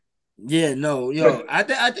it. Yeah, no, yo, I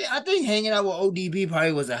think hanging out with ODB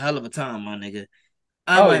probably was a hell of a time, my nigga.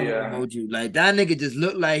 I might hold you. Like, that nigga just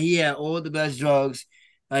looked like he had all the best drugs.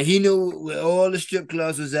 Like, he knew where all the strip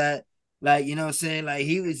clubs was at. Like, you know what I'm saying? Like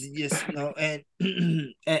he was just, and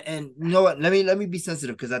and you know what? Let me be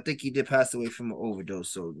sensitive because I think he did pass away from an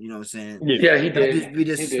overdose. So, you know what I'm saying? Yeah, he did. Just be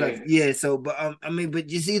disrespectful. Yeah, so but I mean, but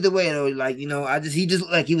just either way though, like, he just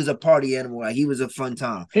looked like he was a party animal, like he was a fun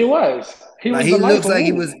time. He was. He like was he the life looks of like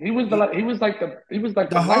he Wu. was He was the the life, heart. the He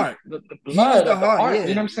was blood the of the heart, art. yeah. You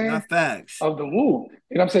know what I'm saying? Not facts. Of the Wu. You know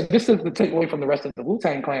what I'm saying? This is the takeaway from the rest of the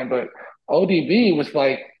Wu-Tang Clan, but ODB was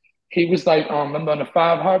like, he was like, remember on the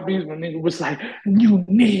Five Heartbeats when nigga was like, you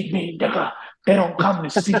need me, nigga. They don't come to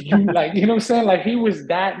see you. Like, you know what I'm saying? Like he was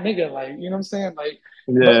that nigga. Like, you know what I'm saying? Like,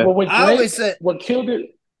 Yeah. but with I Drake, always said what killed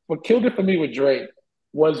it for me with Drake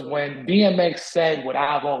was when DMX said what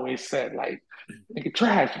I've always said, like, nigga,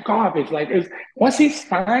 trash, garbage. Like, once he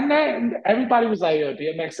signed that, everybody was like, yo,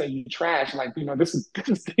 DMX said you trash. Like, this is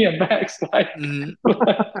DMX. Like,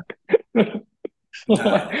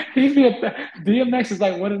 nah. DMX is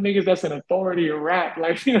like one of the niggas that's an authority in rap.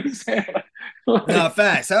 Like, you know what I'm saying? Nah,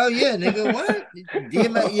 facts. Hell yeah, nigga. What?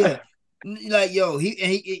 DMX, yeah. Like, yo,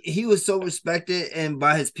 he was so respected and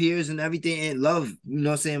by his peers and everything and loved, you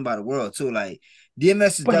know what I'm saying, by the world too. Like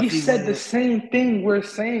DMX is But he definitely one said of the the same thing we're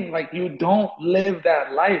saying. Like, you don't live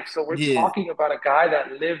that life. So we're yeah. talking about a guy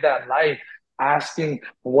that lived that life, asking,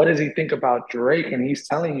 what does he think about Drake? And he's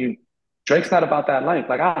telling you, Drake's not about that life.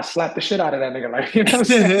 Like, I slapped the shit out of that nigga. Like, you know what I'm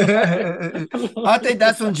saying? I think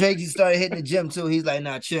that's when Drake started hitting the gym too. He's like,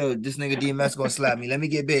 nah, chill. This nigga DMX gonna slap me. Let me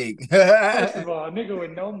get big. First of all, a nigga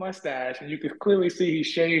with no mustache, and you could clearly see he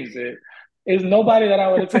shaves it, is nobody that I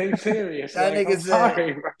would have taken serious. That Like, nigga I'm said,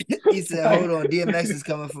 sorry, bro. he said, Like, hold on, DMX is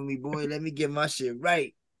coming for me, boy. Let me get my shit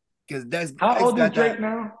right. Cause that's how X old is got Drake that.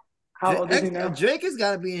 now? How old is he now? Drake has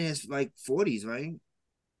got to be in his like 40s, right?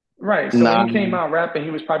 Right. So Nah. when he came out rapping,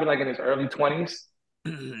 he was probably like in his early 20s.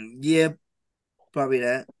 Yeah, probably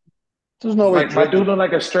that. There's no way Like, my Drake dude looked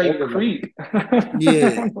like a straight older than- creep.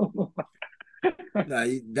 Yeah. Nah,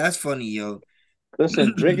 that's funny, yo.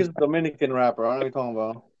 Listen, Drake is a Dominican rapper. I don't know what you're talking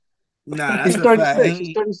about. Nah, that's He's a fact. 36.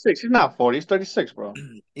 He's 36. He's not 40. He's 36, bro.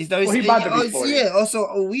 He's Well, he 36. about to be Oh, 40. yeah.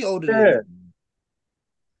 Also, we older than Yeah. him.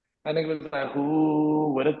 I think it was like,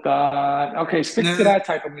 who would have thought? Okay, stick to Nah, that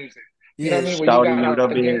type of music. You know yeah, what I mean? Where you Shouting got you out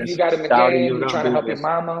the the game, you best. got in the Shouting game, you you the trying to help your best.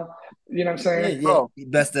 mama. You know what I'm yeah, saying? yeah. Bro,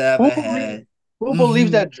 Best I ever had. who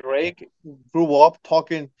believes that Drake grew up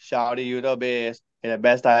talking shouting you the best and the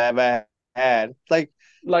best I ever had? Like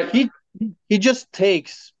Like, he just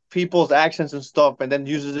takes people's accents and stuff and then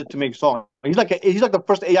uses it to make songs. He's like the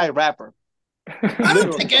first AI rapper. I don't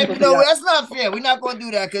Literally, think the first no, AI. that's not fair. We're not gonna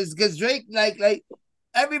do that because Drake, like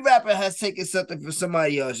every rapper has taken something from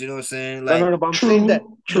somebody else. You know what I'm saying? Like, No, but I'm saying that.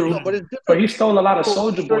 true. No, but it's But different. he stole a lot of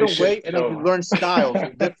People Soulja a Boy certain way, shit, and then you though. learn styles.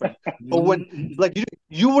 It's different. But when like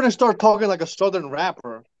you wouldn't start talking like a southern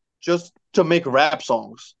rapper just to make rap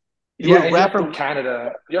songs. You Yeah, would and you're rap from the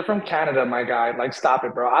Canada. You're from Canada, my guy. Like, stop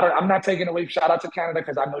it, bro. I'm not taking away. Shout out to Canada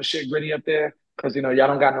because I know shit gritty up there. Because y'all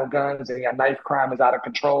don't got no guns and your knife crime is out of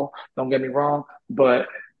control. Don't get me wrong, but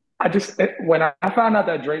when I found out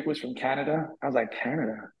that Drake was from Canada, I was like,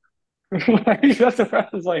 Canada. Like, that's the I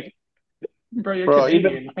was like, bro, you're bro.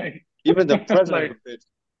 Canadian. Like, Even the president like, of it,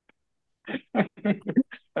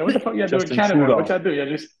 like, what the fuck y'all do in Justin Canada? What Trudeau.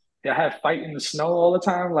 y'all do? Y'all have fight in the snow all the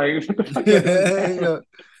time? Like, what the fuck y'all do in Canada? yo,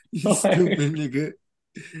 you Like, stupid nigga.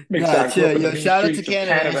 make sure Nah, I grew chill. up in the Yo, mean shout out to streets of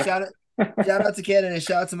Canada and Canada. shout out to Canada and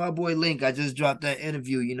shout out to my boy Link. I just dropped that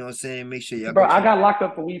interview. You know what I'm saying? Make sure y'all Bro, go I check. got locked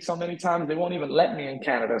up for weed so many times they won't even let me in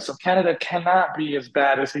Canada. So Canada cannot be as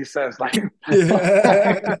bad as he says. Like,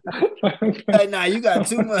 Hey, nah, you got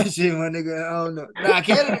too much shit, my nigga. I don't know. Nah,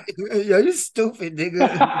 Canada, yo, you stupid,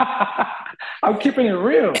 nigga. I'm keeping it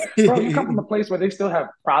real, bro. You come from a place where they still have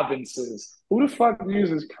provinces. Who the fuck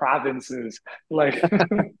uses provinces? Like,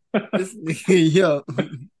 This nigga, yo.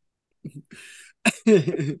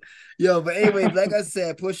 Yo, but anyway, like I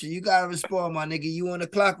said, Pusha, you gotta respond, my nigga. You on the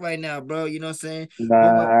clock right now, bro. You know what I'm saying?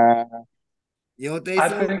 Nah, You don't think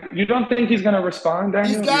so? you don't think he's gonna respond,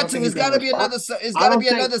 He's Daniel? You got don't to. think It's he's gonna got to be respond? another. It's I got to don't be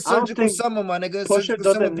think another I don't surgical think summer, my nigga. Pusha Surgical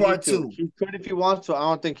summer doesn't part need to. two. He could if he wants to. I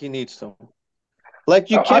don't think he needs to. Like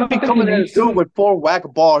you I can't don't be think he coming at a needs dude to. with 4 whack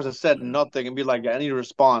bars and said nothing and be like, I need a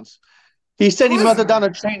response. He said he melted down a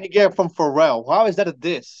train he get from Pharrell. How is that a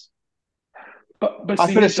diss? But I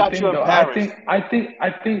see, could have here's the shot you thing, in though. Paris.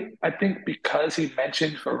 I think because he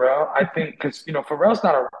mentioned Pharrell, I think because Pharrell's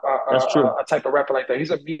not That's true. a type of rapper like that. He's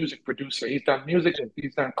a music producer. He's done music.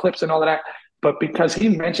 He's done clips and all of that. But because he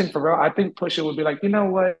mentioned Pharrell, I think Pusha would be like, you know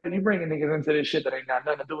what? You bringing niggas into this shit that ain't got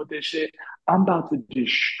nothing to do with this shit. I'm about to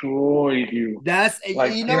destroy you. That's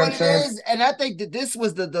like, you know what it is, and I think that this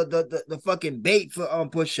was the fucking bait for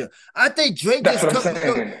Pusha. I think Drake That's just what I'm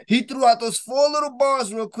saying. he threw out those 4 little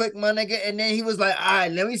bars real quick, my nigga, and then he was like, all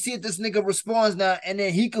right, let me see if this nigga responds now, and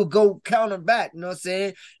then he could go counter back. You know what I'm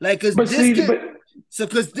saying? Like, cause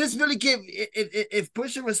because this really can't. If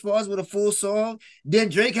Pusha responds with a full song, then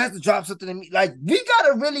Drake has to drop something to me. Like, we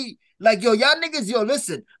gotta really. Like, yo, y'all niggas, yo,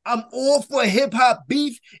 listen, I'm all for hip-hop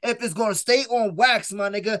beef if it's gonna stay on wax, my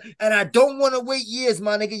nigga, and I don't want to wait years,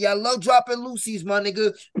 my nigga. Y'all love dropping Lucy's, my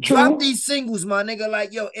nigga. Drop these singles, my nigga.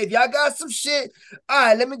 Like, yo, if y'all got some shit, all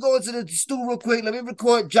right, let me go into the studio real quick. Let me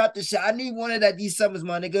record, drop this shit. I need one of that these summers,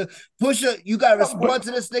 my nigga. Pusha, you gotta respond to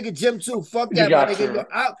this nigga, Jim, too. Fuck that, my nigga.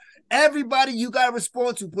 Yo, everybody you gotta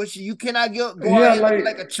respond to, Pusha. You cannot go out here looking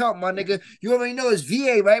like a chump, my nigga. You already know it's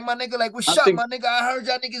VA, right, my nigga? Like, what's up, my nigga? I heard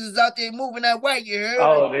y'all niggas is out there moving that way, you heard?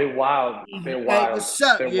 Oh, they wild. They wild. Like, what's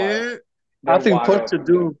up, you heard? I think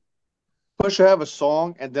Pusha have a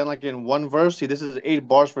song, and then like in one verse, this is 8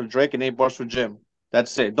 bars for Drake and 8 bars for Jim.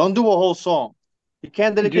 That's it. Don't do a whole song. You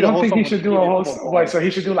can't dedicate a whole song. You don't think he should do a whole song? Like, so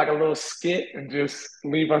he should do like a little skit and just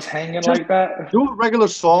leave us hanging like that? Do a regular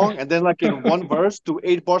song, and then like in one verse, do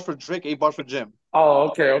 8 bars for Drake, 8 bars for Jim. Oh,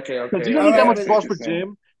 okay. Because you don't need that much bars for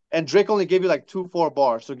Jim, and Drake only gave you like 2-4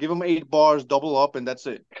 bars. So give him 8 bars, double up, and that's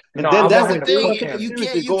it. And then that's the thing.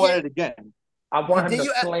 You go at it again. I want him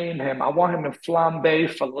to flame him. I want him to flambe,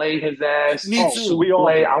 fillet his ass. Me too.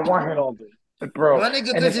 I want him, bro. My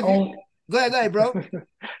nigga, go ahead, bro.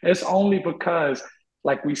 It's only because,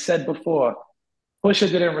 like we said before, Pusha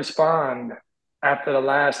didn't respond after the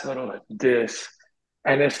last little diss.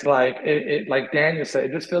 And it's like, like Daniel said,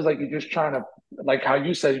 it just feels like you're just trying to, like how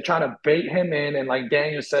you said, you're trying to bait him in. And like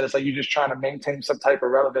Daniel said, it's like you're just trying to maintain some type of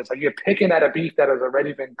relevance. Like you're picking at a beef that has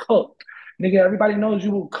already been cooked. Nigga, everybody knows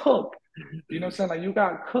you will cook. You know what I'm saying? Like, you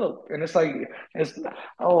got cooked. And it's like, I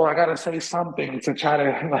got to say something to try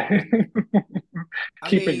to, like,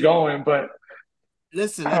 keep it going. But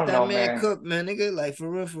listen, let that man cook, man, nigga. Like, for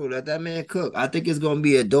real, let that man cook. I think it's going to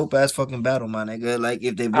be a dope-ass fucking battle, my nigga. Like,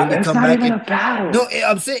 if they really come back. It's not even a battle. No,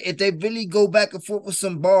 I'm saying, if they really go back and forth with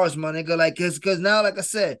some bars, my nigga, like, because now, like I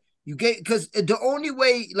said, because the only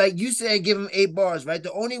way, like you said, give him 8 bars, right?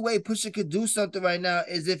 The only way Pusha could do something right now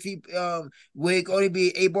is if he where it could only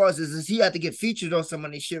be 8 bars is he had to get featured on some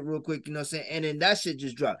of this shit real quick, you know what I'm saying? And then that shit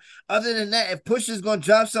just dropped. Other than that, if Pusha's gonna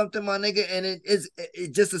drop something, my nigga, and it's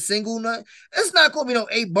just a single nut, it's not gonna be no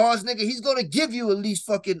 8 bars, nigga. He's gonna give you at least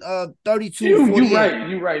fucking 32. You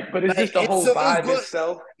right. But it's just the whole vibe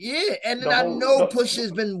itself. Yeah, and then I know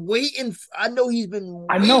Pusha's been waiting. I know he's been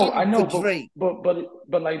waiting for Drake.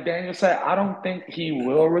 But like Daniel said, I don't think he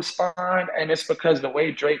will respond, and it's because the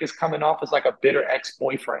way Drake is coming off is like a bitter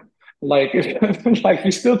ex-boyfriend. Like, like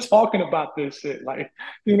he's still talking about this shit. Like,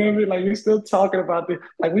 you know what I mean? Like, he's still talking about this.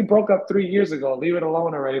 Like, we broke up 3 years ago. Leave it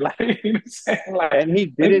alone already. Like, you know what I'm saying? Like, and he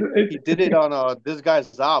did it. He did it on this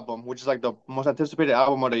guy's album, which is like the most anticipated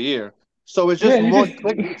album of the year. So it's just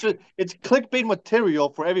it's clickbait material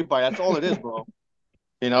for everybody. That's all it is, bro.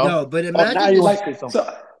 You know? No, but imagine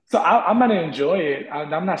So I'm gonna enjoy it.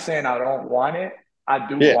 I'm not saying I don't want it. I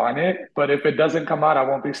do want it, but if it doesn't come out, I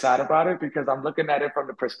won't be sad about it because I'm looking at it from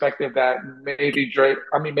the perspective that maybe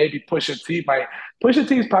maybe Pusha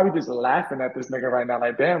T is probably just laughing at this nigga right now.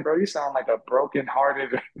 Like, damn, bro, you sound like a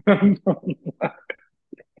broken-hearted.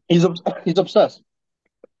 He's obsessed.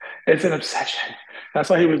 It's an obsession. That's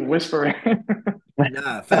why he was whispering.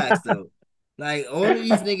 Nah, facts though. Like, all of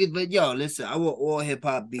these niggas, but yo, listen, I want all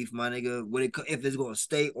hip-hop beef, my nigga, if it's going to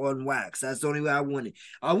stay on wax. That's the only way I want it.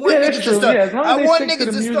 I want niggas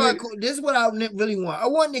to start, this is what I really want. I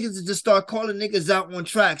want niggas to just start calling niggas out on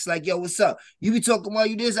tracks. Like, yo, what's up? You be talking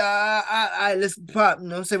about you this, let's pop, you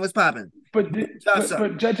know what I'm saying? What's popping? But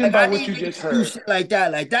judging by what you just heard. Shit like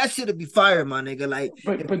that should be fire, my nigga. Like,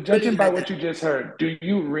 but judging by what you just heard, do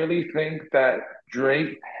you really think that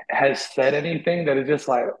Drake has said anything that is just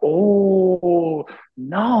like, oh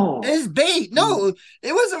no, it's bait? No,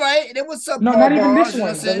 it wasn't right. It was some. No, not even this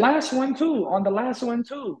one. The last one too. On the last one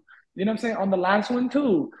too. You know what I'm saying? On the last one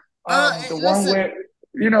too. One where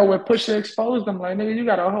where Pusha exposed them. Like, nigga, you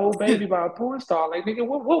got a whole baby by a porn star. Like, nigga,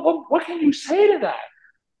 what can you say to that?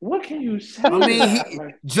 What can you say? I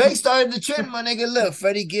mean, Drake started the trend, my nigga. Look,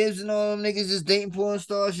 Freddie Gibbs and all them niggas just dating porn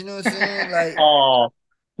stars. You know what I'm saying? Like,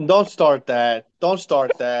 don't start that. Don't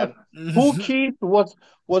start that. Who Keith was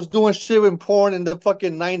doing shit in porn in the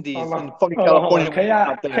fucking 90s in fucking California?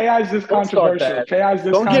 K.I. is just controversial.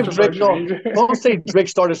 Don't give Drake don't say Drake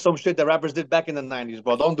started some shit that rappers did back in the 90s,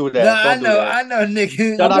 bro. Don't do that. I know,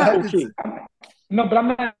 nigga. No, but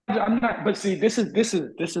I'm not. But see, this is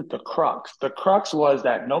the crux. The crux was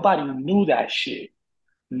that nobody knew that shit.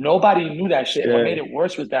 Nobody knew that shit. And what Yeah. made it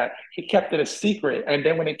worse was that he kept it a secret. And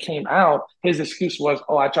then when it came out, his excuse was,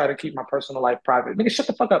 "Oh, I try to keep my personal life private." Nigga, shut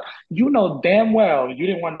the fuck up. You know damn well you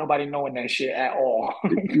didn't want nobody knowing that shit at all.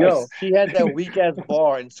 Yo, he had that weak ass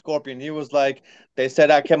bar in Scorpion. He was like, "They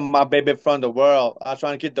said I kept my baby from the world. I was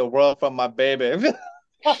trying to get the world from my baby."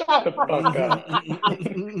 Shut the fuck up.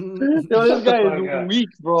 Yo, this Shut the guy is fuck up. weak,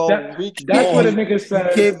 bro. Weak That's what a boy. nigga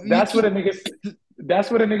says. you keep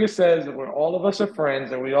That's what a nigga says when all of us are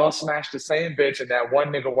friends and we all smash the same bitch and that one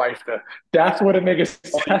nigga wifed her. That's what a nigga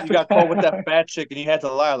Oh, says. you got caught with that fat chick and he had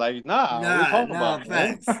to lie. Like, nah, what are you talking nah, about,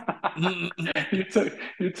 man? facts.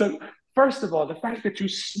 you took first of all, the fact that you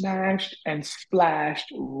smashed and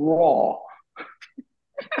splashed raw.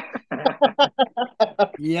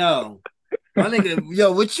 Yo. My nigga,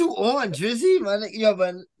 yo, what you on, Drizzy? My nigga, yo,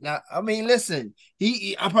 but now, I mean, listen,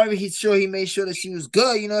 he's sure he made sure that she was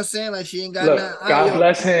good. You know what I'm saying? Like she ain't got nothing. Look, God Yo,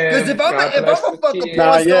 bless because him. God if bless I'm a the fucking kid.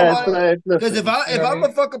 Nah, porn star, yeah, because listen. You know if what I I'm a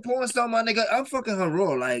mean? fucking porn star, my nigga, I'm fucking her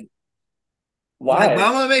raw. But Why? I'm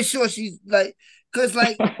gonna make sure she's like, cause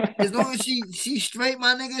like as long as she's straight,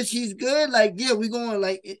 my nigga, she's good. Like, yeah, we going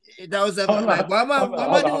like that was ever Hold like, on, hold on, hold on,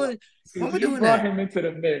 hold on. why am Since I you doing brought that? him into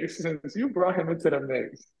the mix, since you brought him into the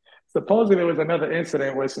mix, supposedly there was another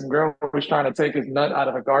incident where some girl was trying to take his nut out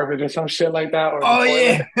of a garbage or some shit like that, or the Oh toilet.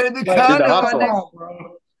 yeah, the Like, In the condo, my come hospital. nigga. on,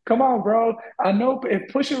 bro. Come on, bro. I know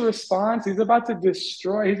if Pusha responds, he's about to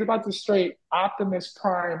destroy. He's about to straight Optimus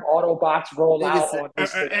Prime Autobots roll Nigga out said, on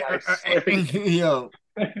this nigga like straight. yo.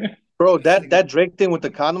 Bro, This nigga. that Drake thing with the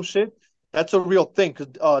condom shit, that's a real thing. Cause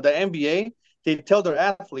the NBA, they tell their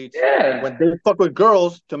athletes Yeah. when they fuck with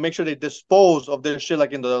girls to make sure they dispose of their shit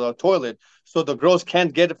like in the toilet, so the girls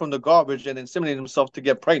can't get it from the garbage and inseminate themselves to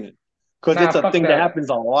get pregnant. Cause Nah, it's a fuck thing that that. happens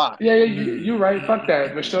a lot. Yeah, yeah, you right. Fuck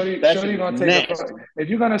that. But That shit Shorty is gonna take a. nasty. If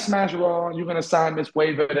you're gonna smash Raw, you're gonna sign this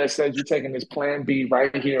waiver that says you're taking this Plan B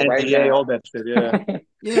right here, right NDA, now. all that shit. Yeah.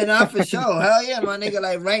 Yeah, not for sure. Hell yeah, my nigga.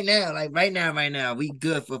 Like right now, we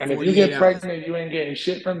good for And if you 48 get hours. pregnant, you ain't getting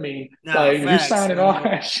shit from me. Nah, Like you facts. signing all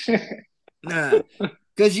that shit. Nah.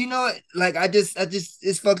 Cause you know, like I just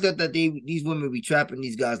it's fucked up that these women be trapping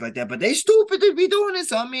these guys like that, but they stupid to be doing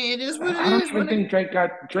this. I mean, it is what it I don't is, my even nigga. think Drake got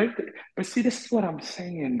Drake. But see, this is what I'm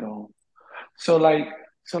saying though. So like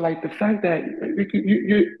the fact that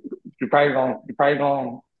you're probably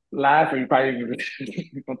gonna laugh, or you probably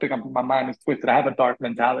you're gonna think my mind is twisted. I have a dark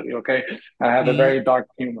mentality, okay? I have a Mhm. very dark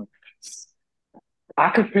humor. I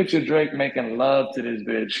could picture Drake making love to this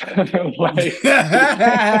bitch.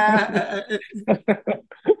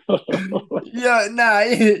 Yeah, nah,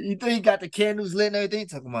 you think he got the candles lit and everything?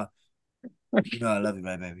 Talking about, you know, I love you,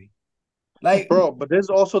 my baby. Like, Bro, but there's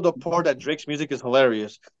also the part that Drake's music is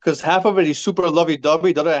hilarious. Because half of it he's super lovey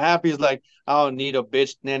dovey. The other half he's like, I don't need a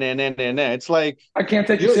bitch. Nah, nah, nah, nah, nah. It's like I can't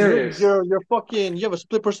take you you're you're serious. you're you're fucking you have a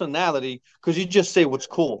split personality because you just say what's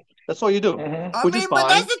cool. That's all you do, Hmm. I which is mean, but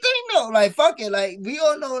that's fine. the thing though. Like, fuck it. Like, we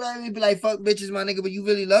all know that we be like, fuck bitches, my nigga, but you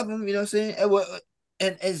really love them. You know what I'm saying? And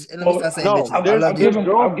let me Well, start saying No, bitches. I there's love there's bitches.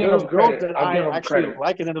 girls I'll give there's him girls credit. that I'll I give him actually credit.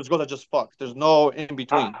 like, and then there's girls that just fuck. There's no in I,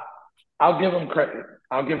 between. I'll give him credit.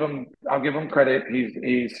 I'll give him credit.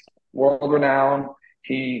 He's world renowned.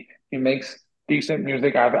 He makes decent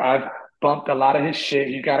music. I've bumped a lot of his shit.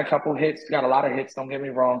 He got a couple hits. He got a lot of hits. Don't get me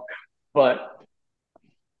wrong, but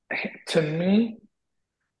to me,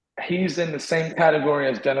 he's in the same category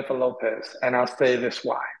as Jennifer Lopez, and I'll say this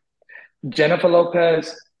why. Jennifer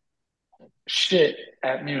Lopez shit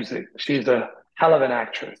at music. She's a hell of an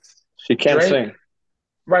actress. She can't Drake, sing.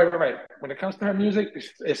 right. When it comes to her music,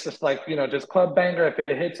 it's just like, just club banger. If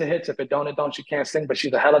it hits, it hits. If it don't, it don't. She can't sing, but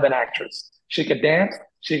she's a hell of an actress. She could dance.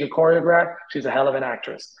 She could choreograph. She's a hell of an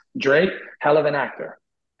actress. Drake, hell of an actor.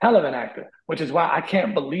 Hell of an actor. Which is why I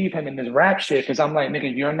can't believe him in this rap shit, because I'm like,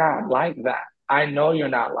 nigga, you're not like that. I know you're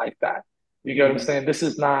not like that. You get what I'm Mhm. saying? This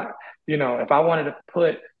is not, if I wanted to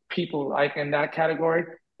put people like in that category,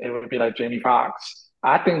 it would be like Jamie Foxx.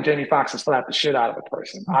 I think Jamie Foxx has slapped the shit out of a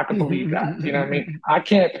person. I could believe that. You know what I mean? I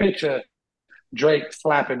can't picture Drake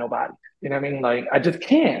slapping nobody. You know what I mean? Like, I just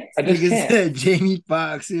can't. I just Nigga can't. said Jamie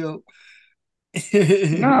Foxx, yo.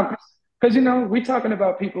 No, because we talking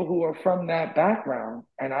about people who are from that background,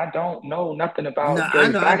 and I don't know nothing Nah, about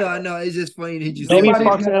Drake's I background. know. It's just funny that you say Jamie that. Nobody's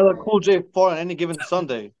Foxx and never, LL Cool J fought on any given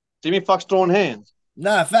Sunday. Jamie Foxx throwing hands.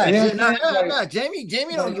 Nah, you facts. know Yeah, what I'm saying?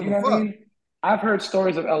 Jamie don't Like, give you a know what I fuck. mean? I've heard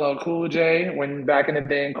stories of LL Cool J when back in the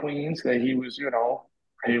day in Queens that he was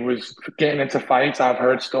getting into fights. I've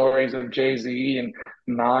heard stories of Jay-Z and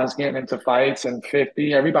Nas getting into fights, and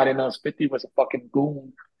 50. Everybody knows 50 was a fucking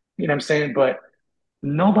goon. You know what I'm saying? But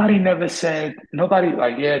Nobody never said, nobody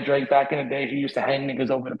like, yeah, Drake back in the day, he used to hang niggas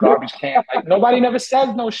over the garbage can. Like, nobody never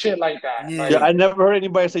says no shit like that. Yeah. Yeah, I never heard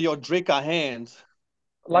anybody say, yo, Drake got hands.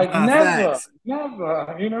 Like, Nah, never, facts.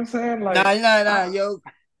 never. You know what I'm saying? Like, Nah, yo.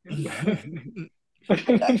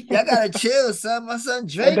 Y'all gotta chill, son. My son and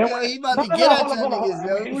Drake, then yo, when, he about no, to no, get no, at hold on, y'all hold on, hold niggas,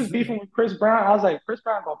 on. When yo. he was beefing with Chris Brown, I was like, Chris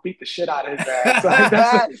Brown gonna beat the shit out of his ass. Like,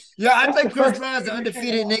 that's Yo, I the think Chris first Brown's the thing that came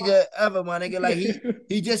undefeated to my nigga ever, my nigga. Like mind.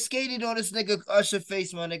 he just skated on this nigga Usher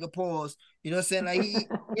face, my nigga. Pause. You know what I'm saying? Like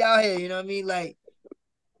he out here. You know what I mean? Like,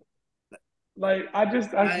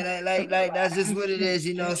 Like that's just what it is.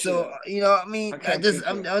 You know. can't So chill. you know, I mean, I can't chill.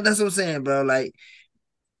 that's what I'm saying, bro. Like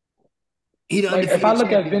he the Like, if I undefeated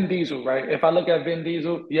look at Vin champion. Diesel, right? If I look at Vin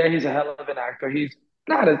Diesel, yeah, he's a hell of an actor. He's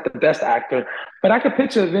not the best actor, but I could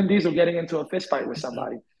picture Vin Diesel getting into a fist fight with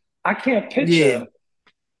somebody. I can't Yeah. picture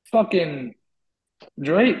fucking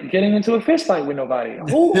Drake getting into a fist fight with nobody.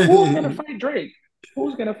 Who's gonna fight Drake?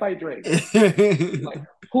 Who's gonna fight Drake? Like,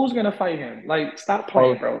 who's gonna fight him? Like, stop Oh,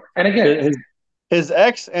 playing, bro. And again, his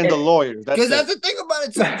ex and the lawyers. That's Cause it. that's the thing about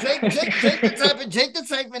it too. Drake the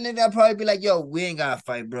type of nigga that probably be like, yo, we ain't gotta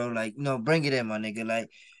fight, bro. Like, no, bring it in, my nigga. Like,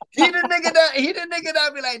 he the nigga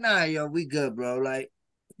that be like, nah, yo, we good, bro. Like,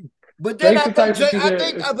 but then Drake's the type of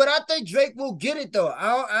nigga. but I think Drake will get it though.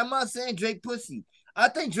 I'm not saying Drake pussy. I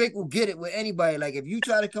think Drake will get it with anybody. Like, if you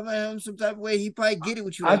try to come at him some type of way, he probably get it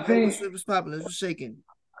with you. I Like, yo, think, what's popping? What's shaking?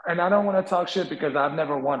 and I don't want to talk shit because I've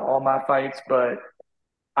never won all my fights, but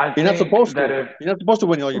I You're not think supposed that to. if You're not supposed to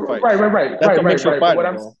win all your right, fights. right, right, That's right, what makes right, you a right. But fighter, what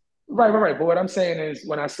I'm bro. right, right, right. But what I'm saying is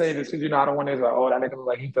when I say this, because I don't want to like, oh, that nigga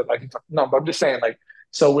like he like he's no, but I'm just saying like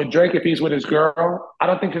so with Drake, if he's with his girl, I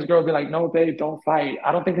don't think his girl will be like, no, babe, don't fight.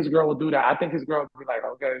 I don't think his girl will do that. I think his girl will be like,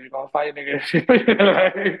 okay, you're gonna fight, nigga.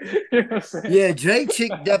 Like, you know what I'm saying? Yeah, Drake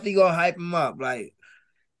chick definitely gonna hype him up. Like,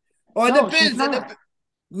 or it No, she's depends. not.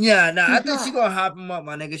 Yeah, nah, I She's think she not. gonna hype him up,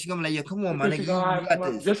 my nigga. She gonna be like, yo, come on, You my think nigga, she's you, gonna you hype him got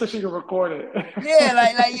up this. just so she can record it?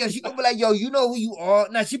 Yeah, yo, she gonna be like, yo, you know who you are.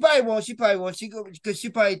 Nah, she probably won't. She probably won't. She go because she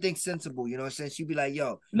probably thinks sensible. You know what I'm saying? She be like,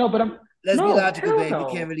 yo, No, but I'm let's be no, logical, hell babe. We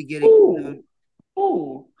can't no. really get it. You know?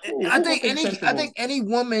 Who gonna think I sensible? think any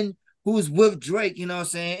woman who's with Drake, you know what I'm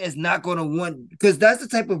saying, is not gonna want because that's the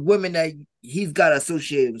type of women that he's got to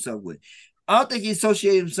associate himself with. I don't think he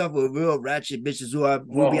associates himself with real ratchet bitches who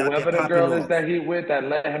Well, be out there whoever the popping girl is off. that he with that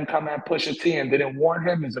let him come at Pusha T and didn't warn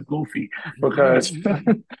him is a goofy because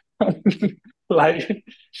like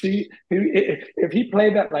if he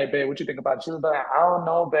played that like babe, what you think about it? She was like, I don't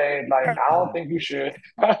know, babe, like I don't think you should.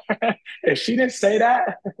 If she didn't say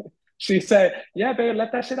that, she said, yeah, babe,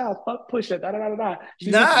 let that shit out. Fuck Pusha, da da da da da.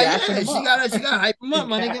 She's just Nah, gassing yeah, him up. she gotta hype him up,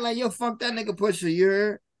 my nigga. Like, yo, fuck that nigga Pusha.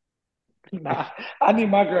 You're Nah, I need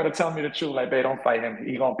my girl to tell me the truth. Like, babe, don't fight him.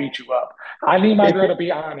 He gonna beat you up. I need my If girl to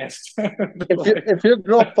be honest. Like, if your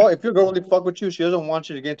girl only fuck with you, she doesn't want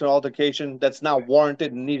you to get into an altercation that's not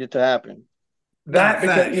warranted and needed to happen. nah, that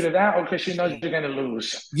because facts. either that or because she knows you're gonna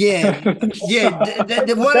lose. Yeah, yeah.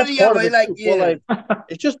 The one or That's the part of other. it Like, too. But yeah, like,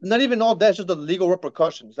 it's just not even all that. It's just the legal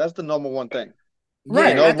repercussions. That's the number one thing. You yeah.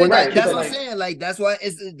 Right, I know, we're think not right. just that's So what I'm like like, saying. Like, that's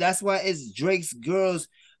why it's Drake's girls.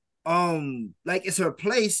 Like it's her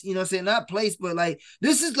place. You know, what I'm saying not place, but like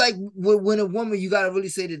this is like when a woman you gotta really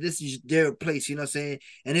say that this is their place. You know, what I'm saying,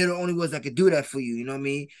 and they're the only ones that could do that for you. You know what I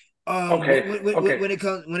mean? okay, okay.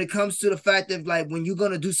 When it comes to the fact of like when you're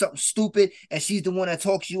gonna do something stupid and she's the one that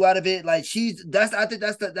talks you out of it, like I think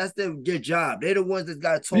that's their job. They're the ones that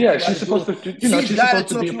gotta talk Yeah, you out she's of supposed doing. to, She's she's gotta supposed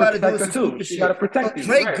to be talk a you out of doing protector some too. stupid She gotta shit. protect But you,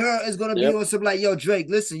 Drake right? girl is gonna be yep. on something like, yo, Drake,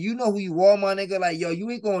 listen, you know who you are, my nigga. Like, yo, you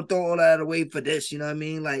ain't gonna throw all that away for this. You know what I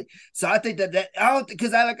mean? Like, so I think that I don't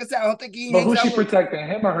because like I said, I don't think he But hangs who's she out with protecting,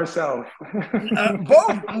 him or herself?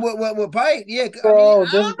 both. With Pike, yeah. I mean, Bro,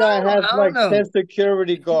 this guy has I don't like know. 10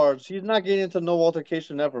 security guards. He's not getting into no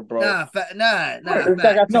altercation ever, bro. Nah, Right. This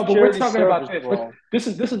guy got No, but we're security talking about service, this. bro.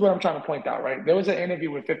 This is what I'm trying to point out, right? There was an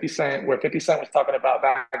interview with 50 Cent where 50 Cent was talking about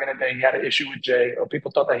back in the day he had an issue with Jay, or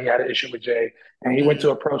people thought that he had an issue with Jay, and he went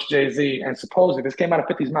to approach Jay-Z, and supposedly this came out of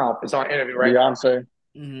 50's mouth. It's on interview right now. Beyonce.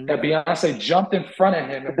 Mm-hmm. That Beyonce jumped in front of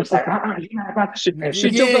him and was like, you're not about to. And She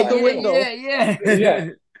 50 jumped Yeah, out the like, window. yeah, yeah.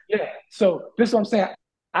 yeah. So this is what I'm saying.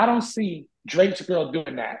 I don't see Drake's girl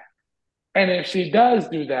doing that. And if she does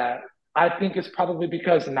do that, I think it's probably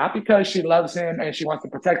not because she loves him and she wants to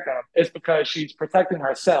protect him. It's because she's protecting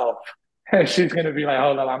herself. And she's going to be like,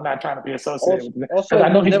 hold on, I'm not trying to be associated with him because Also, I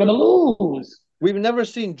know he's going to lose. we've never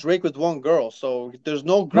seen Drake with one girl, so there's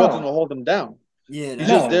no girl that's gonna No, hold him down. Yeah, He's that is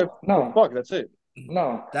just true. there no, for no, fuck. That's it.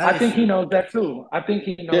 no. That I is think he true. knows that too. I think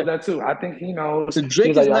Yeah. he knows So he's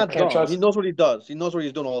Drake like, is yo, I not can't dumb. He trust. knows what he does. He knows what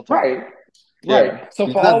he's doing all the time. Right. Right. So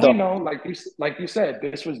he's for not all we dumb. know, like you said,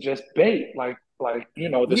 this was just bait.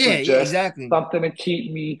 This Yeah, was just exactly. something to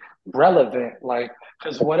keep me relevant. Like,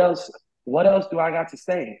 because what else do I got to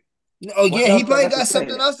say? Oh What yeah, he else do I probably got to got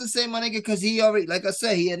something say? else to say, my nigga, because he already, like I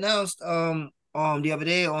said, he announced the other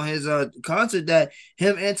day on his concert that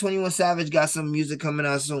him and 21 Savage got some music coming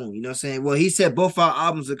out soon. You know what I'm saying? Well, he said both our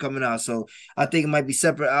albums are coming out, so I think it might be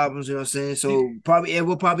separate albums. You know what I'm saying? So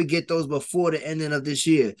we'll probably get those before the ending of this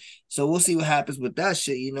year. So we'll see what happens with that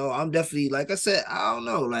shit. You know, I'm definitely, like I said, I don't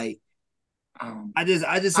know, like. I just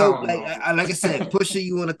I hope, don't like know. like I said, Pusha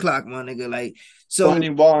you on the clock, my nigga. Like, so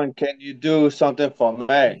 21, can you do something for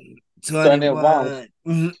me? 21.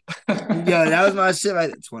 21. Yeah, that was my shit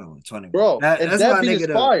right there. 21, 21. Bro, and That's that my beat is nigga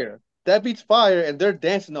though. fire. That beat's fire, and they're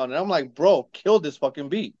dancing on it. I'm like, bro, kill this fucking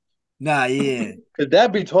beat. Nah, yeah. Because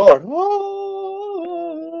that beat's hard.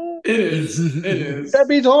 It is. It is. That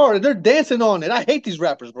beat's hard, and they're dancing on it. I hate these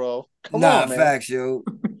rappers, bro. Come Nah, on, man. facts, yo.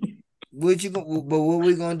 But what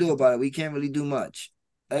we gonna do about it? We can't really do much.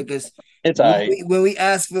 Like, cause It's all right. when we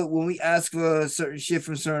ask for certain shit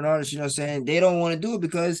from certain artists, you know what I'm saying, they don't want to do it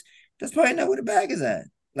because that's probably not where the bag is at.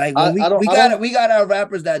 Like when we got our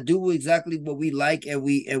rappers that do exactly what we like, and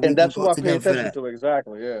we and can that's go who I to pay them for attention that. to,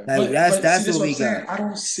 exactly. Yeah. Like But see, that's this what what we I'm saying. got. I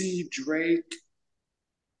don't see Drake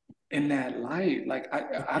in that light. Like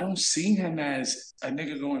I don't see him as a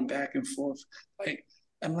nigga going back and forth. Like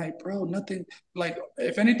I'm like, bro, nothing. Like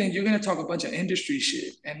if anything, you're gonna talk a bunch of industry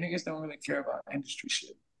shit, and niggas don't really care about industry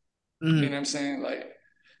shit. You know what I'm saying? Like,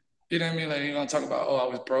 you know what I mean? Like you're gonna talk about, oh, I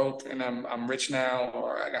was broke and I'm rich now,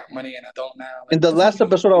 or I got money and I don't now. Like, In the what the fuck last you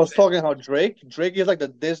gonna episode, I do was talking how Drake is like the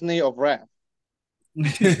Disney of rap. You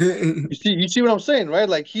see what I'm saying, right?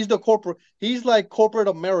 Like he's like corporate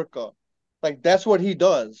America. Like that's what he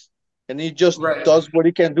does. And he just Right. does what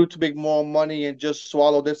he can do to make more money and just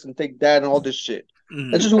swallow this and take that and all this shit.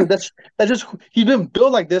 That's just he's been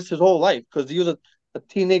built like this his whole life because he was a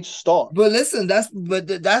teenage star. But listen, that's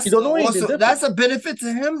You don't know anything also different. that's a benefit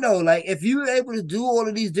to him though. Like if you're able to do all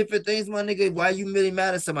of these different things, my nigga, why you really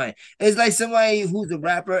mad at somebody? It's like somebody who's a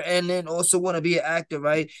rapper and then also want to be an actor,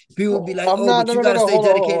 right? People would be like, I'm oh, not but you gotta no, stay hold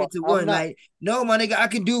on. dedicated to I'm one. not Like, no, my nigga, I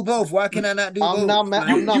can do both. Why can I not do I'm both? not mad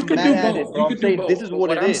Like, I'm not You could mad do at it, both. bro. You I'm could do saying this both. is But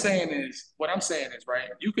what it is. what I'm saying is, right?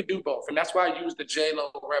 You could do both, and that's why I use the J Lo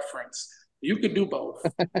reference. You could do both,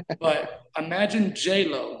 but imagine J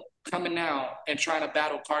Lo coming out and trying to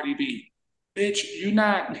battle Cardi B. Bitch, you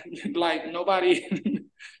not like nobody,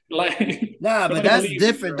 like nah, but nobody that's believes you,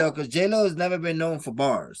 different girl. though, because J-Lo has never been known for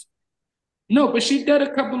bars. No, but she did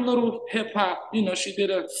a couple little hip hop. You know, she did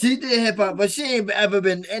a She did hip hop, but she ain't ever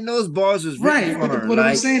been. And those bars was written right. for But her. what I'm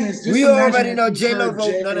Like saying is, just we imagine already if know, you J-Lo heard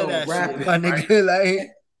wrote J none of Lo that shit, rapping, my right? nigga. Like,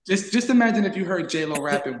 Just imagine if you heard J Lo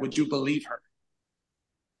rapping, would you believe her?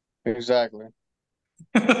 Exactly.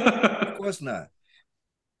 of course not.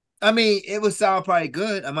 I mean, it would sound probably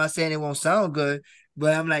good. I'm not saying it won't sound good,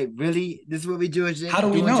 but I'm like, really? This is what we doing, How do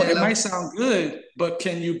we doing know? It J-Lo? might sound good, but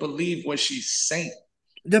can you believe what she's saying?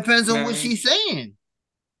 Depends You on know what what I mean? she's saying.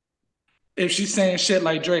 If she's saying shit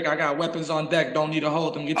like Drake, I got weapons on deck, don't need to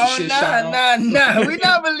hold them, get your Oh, shit nah, shot off. nah, nah. We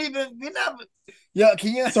not believing. We not. Yo,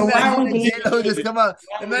 can you So why are imagine we if believing J-Lo just music? come out?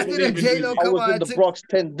 Why are we Imagine if believing J-Lo music? I come was out in and the took. Bronx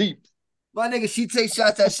 10 deep. My nigga, she takes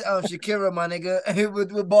shots at Shakira, my nigga,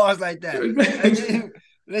 with bars like that.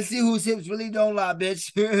 Let's see whose hips really don't lie,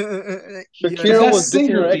 bitch. Because Shakira was that's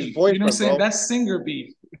dissing her singer beef. You know what I'm ex-boyfriend, saying? bro. That's singer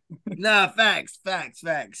beef. Nah, facts,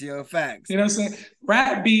 yo, facts. You know what I'm saying?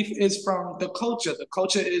 Rap beef is from the culture. The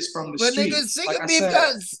culture is from the But nigga, streets. Like I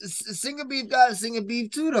said. singer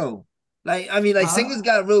beef too though. Like I mean, like singers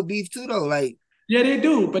got real beef too though. Like yeah, they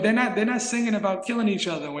do, but they're not singing about killing each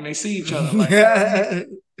other when they see each other. Like yeah,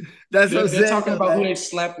 that's what I'm they're saying talking though. about who Like, they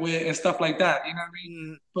slept with and stuff like that. You know what I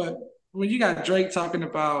mean? But when you got Drake talking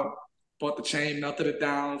about bought the chain, melted it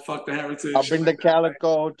down, fuck the I'll heritage, shit bring the like that.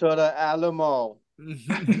 calico to the Alamo.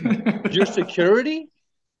 Your Like, security?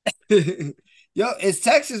 yo, it's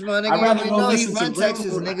Texas, my nigga. I'd You rather already go know he listen to run Texas,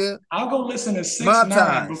 real. nigga. I'll go listen to six Mob nine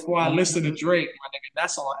ties. before I listen to Drake, my nigga.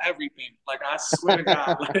 That's on everything. Like I swear to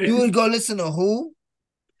God. Like, You would go listen to who?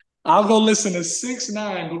 I'll go listen to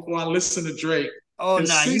 6ix9ine before I listen to Drake. Oh Because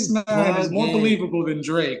nah, six you nine is more bugging. believable than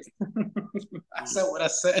Drake. I said what I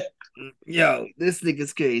said. Yo, this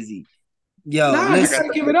nigga's crazy. Yo, Nah, I listen.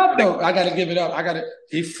 gotta give it up though. I gotta give it up.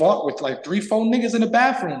 He fought with like 3, 4 niggas in the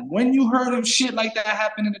bathroom. When you heard of shit like that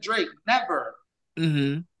happen in the Drake? Never.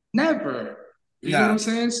 Never. You get what I'm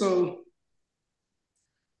saying? So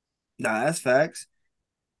nah, that's facts.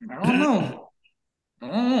 I don't know.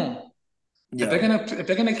 Yo. If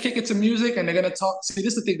they're gonna kick it to music and they're gonna talk, see,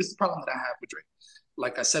 this is the thing, this is the problem that I have with Drake.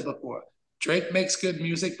 Like I said before, Drake makes good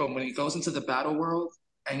music, but when he goes into the battle world,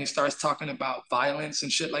 and he starts talking about violence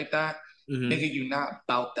and shit like that, nigga, you not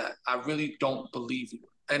about that. I really don't believe you.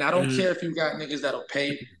 And I don't care if you got niggas that'll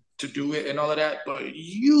pay to do it and all of that, but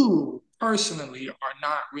you personally are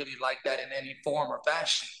not really like that in any form or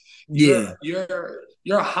fashion. You're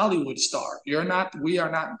a Hollywood star. You're not, we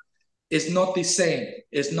are not, it's not the same.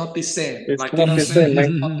 It's not the same. It's like, not the same, man.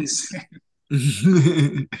 It's not the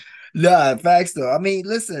same. Nah, facts though. I mean,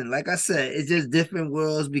 listen, like I said, it's just different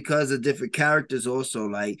worlds because of different characters also.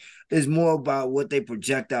 Like it's more about what they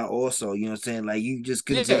project out also, you know what I'm saying? Like you just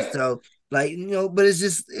can just tell, like, you know, but it's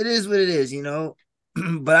just it is what it is, you know.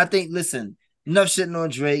 But I think listen, enough shitting on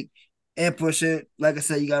Drake and Pusha. Like I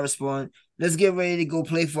said, you gotta respond. Let's get ready to go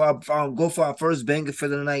play for our first banger for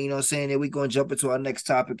the night, you know what I'm saying? And we're gonna jump into our next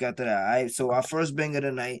topic after that. All right. So our first banger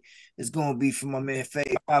tonight is gonna be from my man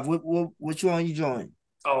Faye. Which one you join?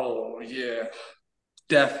 Oh yeah,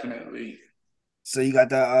 definitely. So you got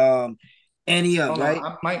the Annie up, right?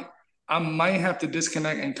 I might have to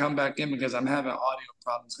disconnect and come back in because I'm having audio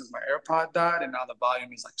problems because my AirPod died and now the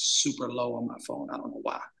volume is like super low on my phone. I don't know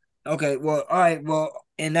why. Okay, well, all right. Well,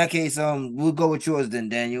 in that case, we'll go with yours then,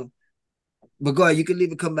 Daniel. But go ahead, you can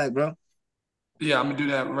leave and come back, bro. Yeah, I'm gonna do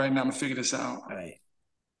that right now. I'm gonna figure this out. All right.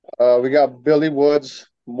 We got Billy Woods,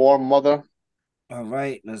 More Mother. All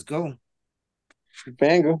right, let's go.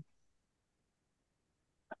 Banger.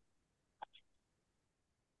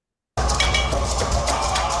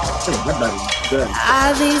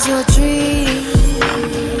 Are these your dreams?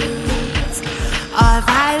 Or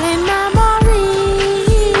violent memories?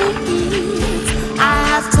 I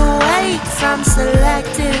have to wake from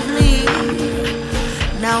selectively,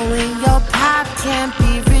 knowing your path can't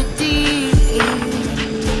be redeemed.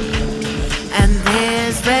 And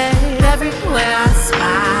there's red everywhere I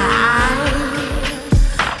spy.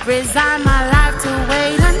 Resign my life to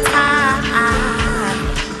wait and time.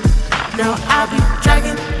 No, I'll be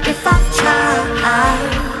dragging if I try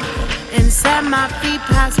and set my feet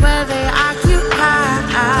past where they occupy.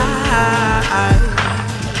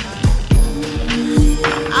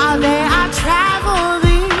 All day I travel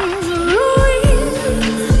these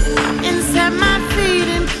ruins and set my feet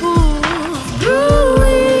in pools,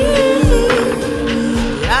 brewing,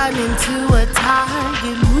 run into a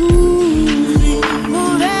target moving.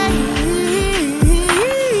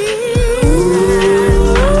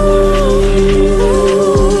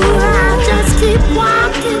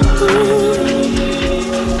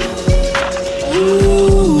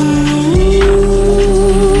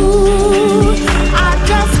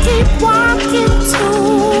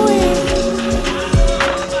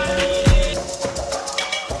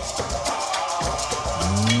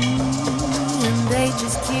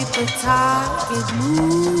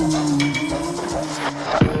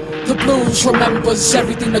 The blues remembers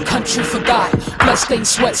everything the country forgot. Bloodstained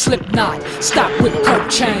sweat, slip knot, stop with Kirk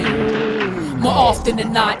chain. More often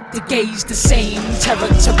than not, the gaze the same. Terror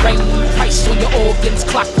terrain, price on your organs,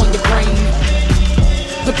 clock on your brain.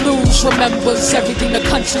 The blues remembers everything the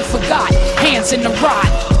country forgot. Hands in the rot,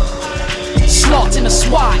 slaughter in the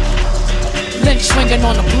SWAT, lynch swinging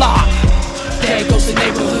on the block. There goes the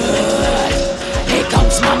neighborhood. Here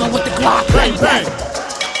comes mama with the Glock. Bang, bang.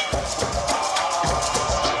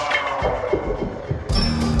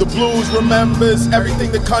 The blues remembers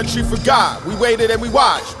everything the country forgot. We waited and we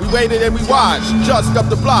watched, we waited and we watched. Just up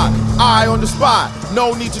the block, eye on the spot.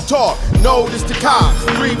 No need to talk, no this to cops.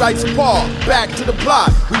 3 rights apart, back to the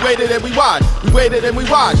plot. We waited and we watched, we waited and we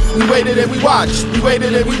watched. We waited and we watched, we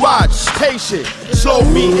waited and we watched. Patient, slow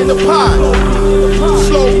meat in the pot.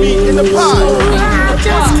 Slow meat in the pot. I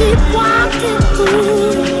just keep walking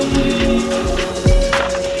through.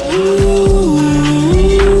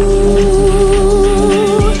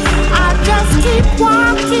 Keep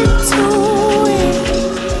walking to it.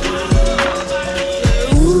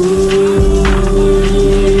 Ooh,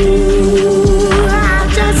 I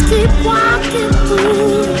just keep walking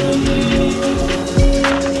through.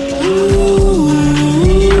 Ooh,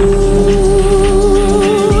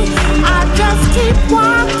 I just keep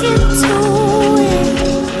walking to it.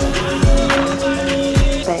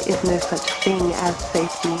 There is no such thing as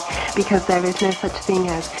safety, because there is no such thing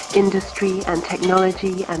as industry and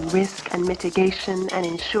technology and risk and mitigation and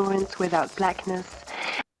insurance without blackness.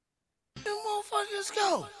 You motherfuckers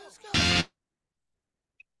go.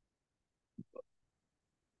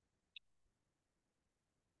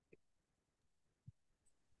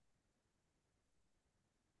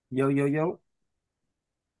 Yo.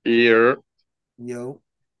 Yeah. Yo.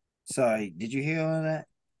 Sorry, did you hear all that?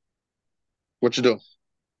 What you do?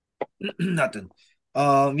 Nothing.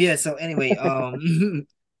 Yeah, so anyway,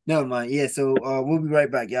 never mind. Yeah, so we'll be right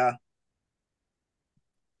back, y'all.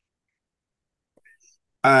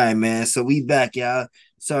 All right, man. So we back, y'all.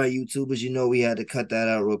 Sorry, YouTubers. You know we had to cut that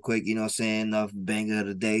out real quick. You know what I'm saying? Enough banger of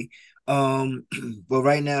the day. But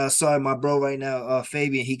right now, sorry, my bro. Right now,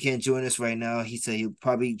 Fabian, he can't join us right now. He said he'll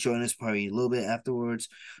probably join us probably a little bit afterwards,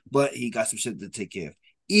 but he got some shit to take care of.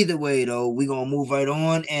 Either way, though, we gonna move right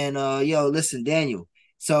on. And yo, listen, Daniel.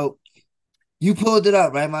 So you pulled it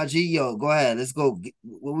up, right, my G? Yo, go ahead. Let's go.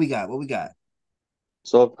 What we got? What we got?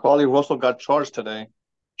 So Carlee Russell got charged today.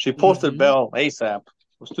 She posted bail ASAP.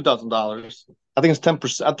 It was $2,000. I think it's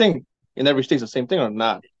 10%. I think in every state it's the same thing or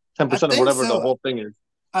not. 10% of whatever the whole thing is.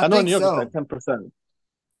 I know in New York it's like 10%.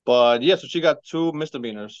 But yeah, so she got 2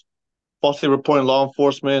 misdemeanors: falsely reporting law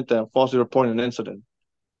enforcement and falsely reporting an incident.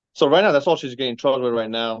 So right now, that's all she's getting charged with right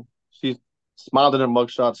now. She smiled in her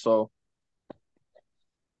mugshot, so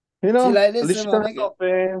She like, at least listen, she my turned nigga. herself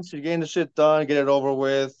in. She's getting the shit done, get it over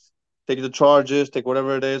with, take the charges, take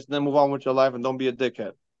whatever it is, and then move on with your life and don't be a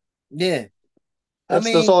dickhead. Yeah.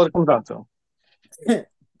 That's all it comes down to.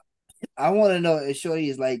 I want to know if Shorty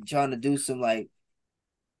is like trying to do some like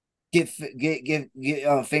get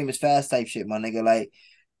famous fast type shit, my nigga. Like,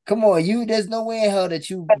 come on, you. There's no way in hell that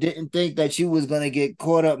you didn't think that you was gonna get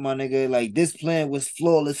caught up, my nigga. Like this plan was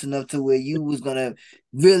flawless enough to where you was gonna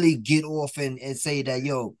really get off and say that,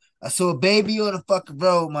 yo, I saw a baby on the fucking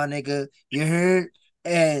road, my nigga. You heard?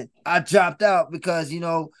 And I dropped out because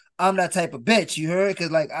I'm that type of bitch. You heard?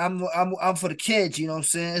 Because like I'm for the kids. You know what I'm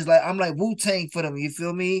saying? It's like I'm like Wu-Tang for them. You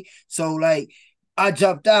feel me? So like I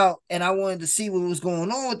jumped out and I wanted to see what was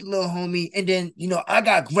going on with the little homie. And then, I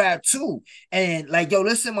got grabbed too. And like, yo,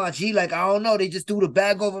 listen, my G, like, I don't know. They just threw the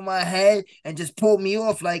bag over my head and just pulled me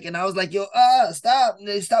off. Like, and I was like, yo, stop.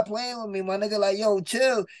 They stop playing with me, my nigga. Like, yo,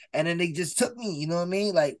 chill. And then they just took me, you know what I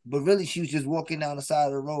mean? Like, but really, she was just walking down the side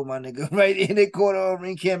of the road, my nigga, right? And they caught her on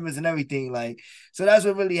ring cameras and everything. Like, so that's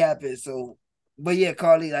what really happened. So, but yeah,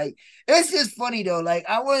 Carlee, like, it's just funny though. Like,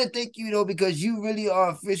 I want to thank you though, because you really are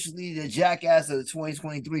officially the jackass of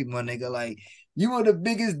 2023, my nigga. Like, you were the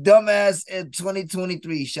biggest dumbass in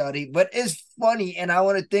 2023, Shawty. But it's funny, and I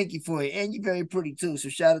want to thank you for it. And you're very pretty too. So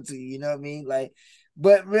shout out to you, you know what I mean? Like,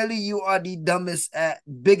 but really, you are the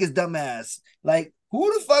biggest dumbass. Like,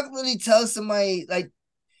 who the fuck really tells somebody, like,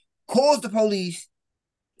 calls the police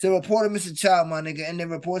to report a missing child, my nigga, and then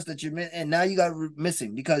reports that you're and now you got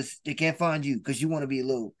missing because they can't find you because you want to be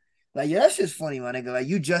little. Like, yeah, that's just funny, my nigga. Like,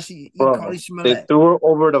 you Bro, Carlee they Smollett. threw her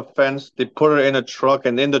over the fence. They put her in a truck,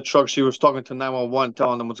 and in the truck, she was talking to 911,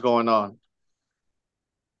 telling them what's going on.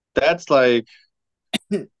 That's like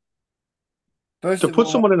First to of put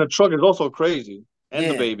all, someone in a truck is also crazy, and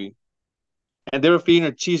the yeah, baby, and they were feeding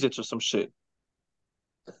her Cheez-Its or some shit.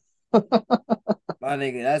 my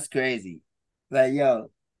nigga, that's crazy. Like, yo,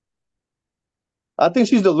 I think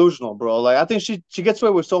she's delusional, bro. Like I think she gets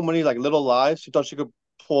away with so many like little lies. She thought she could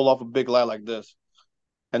pull off a big lie like this,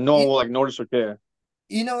 and no one you, will like notice or care.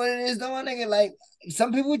 you know what it is, though, my nigga? Like,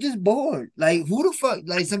 some people just bored. Like, who the fuck?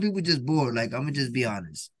 Like, some people just bored. Like, I'm gonna just be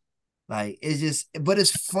honest. Like, it's just, but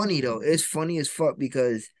it's funny though. It's funny as fuck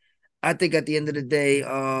because I think at the end of the day,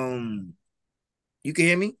 you can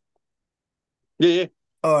hear me? Yeah, yeah.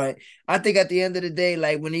 All right. I think at the end of the day,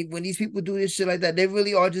 like when these people do this shit like that, they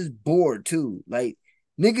really are just bored too. Like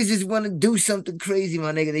niggas just want to do something crazy,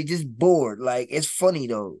 my nigga. They just bored. Like it's funny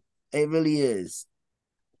though. It really is.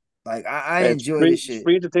 Like I It's enjoy free. this It's shit.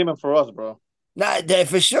 free entertainment for us, bro. Not that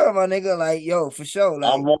for sure, my nigga. Like yo, for sure. I'm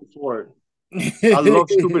Like all for it. I love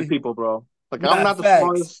stupid people, bro. Like I'm not not the facts.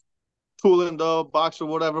 smartest tool in the box or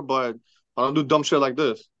whatever, but I don't do dumb shit like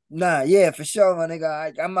this. Nah, yeah, for sure, my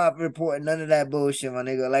nigga. I'm not reporting none of that bullshit, my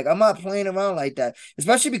nigga. Like I'm not playing around like that,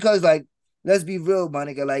 especially because like let's be real, my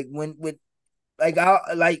nigga. Like when like I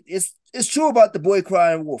like it's true about the boy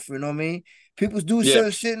crying wolf, you know what I mean? People do Yeah,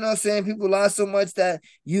 certain shit, you know what I'm saying? People lie so much that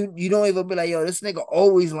you don't even be like, yo, this nigga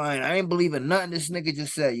always lying. I ain't believing nothing this nigga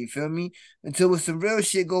just said, you feel me? Until with some real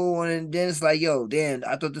shit go on, and then it's like, yo, damn,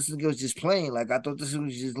 I thought this nigga was just playing. Like I thought this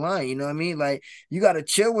was just lying, you know what I mean? Like you gotta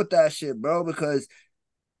chill with that shit, bro, because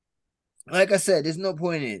like I said, there's no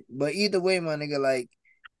point in it. But either way, my nigga, like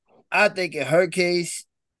I think in her case,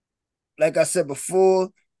 like I said before,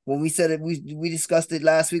 when we said it, we discussed it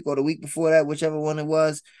last week or the week before that, whichever one it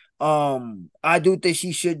was. I do think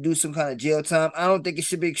she should do some kind of jail time. I don't think it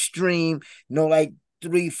should be extreme, like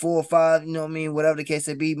 3, 4, 5, you know what I mean, whatever the case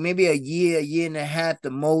may be. Maybe a year and a half,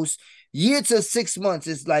 the most. Year to 6 months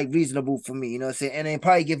is like reasonable for me, you know what I'm saying? And then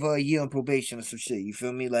probably give her a year on probation or some shit. You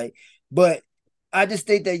feel me? Like, but I just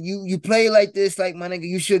think that you play like this, like my nigga,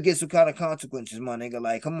 you should get some kind of consequences, my nigga.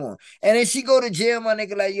 Like, come on. And then she go to jail, my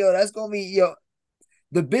nigga. Like, yo, that's gonna be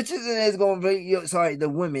the bitches in there is gonna be sorry, the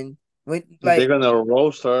women. they're Like, gonna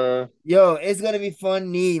roast her. yo, it's gonna be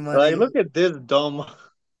funny, my Like, nigga. look at this dumb.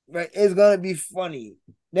 Right? It's gonna be funny.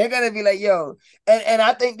 They're gonna be like, yo, and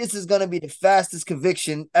I think this is gonna be the fastest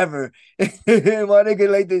conviction ever. My nigga,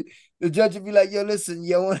 like the judge would be like, yo, listen,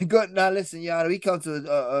 yo, wanna go? Nah, listen, y'all, we come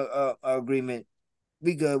to a agreement.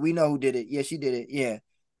 We good. We know who did it. Yeah, she did it. Yeah.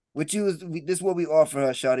 What you was this is what we offer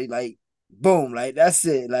her, shawty. Like, boom, like that's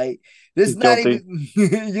it. Like, this not guilty.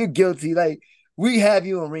 even you're guilty. Like, we have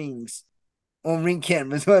you on rings, on ring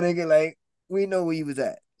cameras, my nigga. Like, we know where you was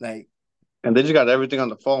at. Like, And they just got everything on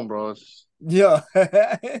the phone, bro. yeah.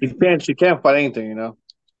 She can't fight anything, you know.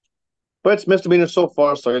 But it's misdemeanor so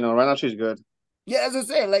far, so right now she's good. Yeah, as I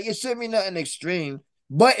said, like it shouldn't be nothing extreme,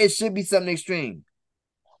 but it should be something extreme.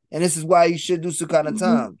 And this is why you should do some kind of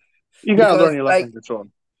time. You gotta Because learn your like lesson for sure.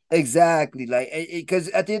 exactly, like because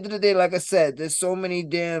at the end of the day, like I said, there's so many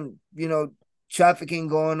damn, trafficking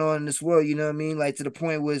going on in this world, you know what I mean? Like to the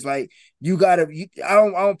point where it's like I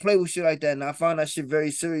don't play with shit like that. And I found that shit very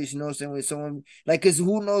serious, you know what I'm saying? When someone like cause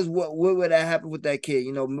who knows what would that happen with that kid?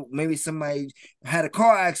 Maybe somebody had a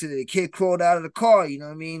car accident, the kid crawled out of the car, you know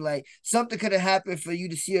what I mean? Like something could have happened for you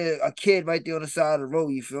to see a kid right there on the side of the road,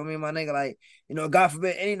 you feel me, my nigga? Like, God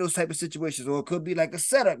forbid any of those type of situations, or it could be like a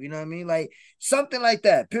setup, you know what I mean? Like something like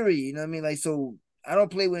that, period. You know what I mean? Like, so I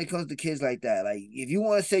don't play when it comes to kids like that. Like, if you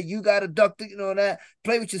want to say you got abducted, that,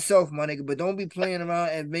 play with yourself, my nigga. But don't be playing around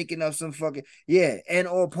and making up some fucking and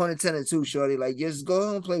all pun intended too, shorty. Like, just go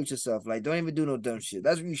home and play with yourself. Like, don't even do no dumb shit.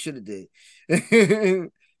 That's what you should have did.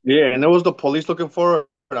 Yeah, and there was the police looking for her.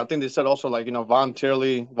 And I think they said also like,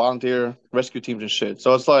 volunteer rescue teams and shit.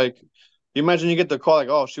 So it's like, you imagine you get the call like,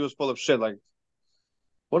 oh, she was full of shit. Like,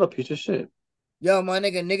 what a piece of shit. Yo, my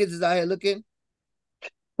nigga, niggas is out here looking.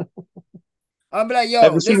 I'm be like, yo,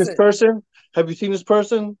 have you seen this person? Have you seen this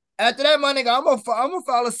person? After that, my nigga, I'm gonna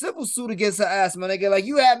file a civil suit against her ass, my nigga. Like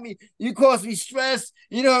you caused me stress.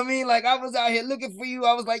 You know what I mean? Like I was out here looking for you.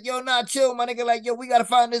 I was like, yo, nah, chill, my nigga. Like, yo, we gotta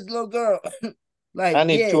find this little girl. Like, I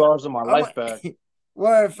need 2 hours of my life back.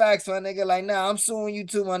 Word facts, my nigga. Like, nah, I'm suing you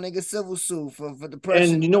too, my nigga. Civil suit for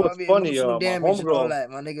depression. And you know what's funny? Emotional My damage and all homegirl, that,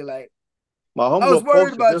 my nigga. Like, my I was homegirl worried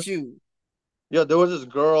posted about this. you. Yeah, there was this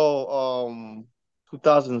girl,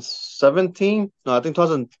 2017. No, I think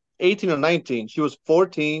 2018 or 19. She was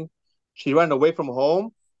 14. She ran away from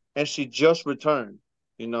home, and she just returned.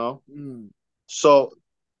 So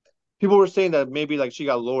people were saying that maybe like she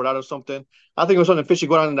got lured out or something. I think it was something fishy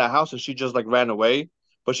going on in that house, and she just like ran away,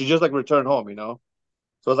 but she just like returned home.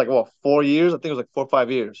 So it's like 4 years. I think it was like 4 or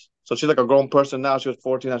 5 years. So she's like a grown person now. She was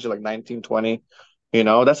 14, now she's like 19, 20.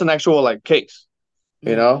 That's an actual like case.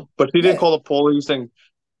 But she didn't call the police and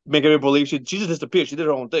make everybody believe she just disappeared. She did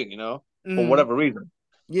her own thing. For whatever reason.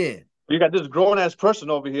 Yeah. You got this grown ass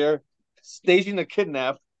person over here staging a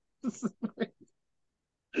kidnap.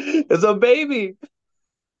 It's a baby.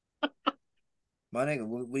 My nigga,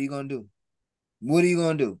 what are you gonna do? What are you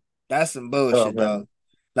gonna do? That's some bullshit, dog.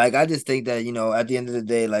 Like, I just think that, at the end of the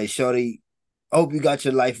day, like, shorty, I hope you got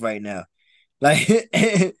your life right now. Like,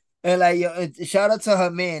 and like, yo, and shout out to her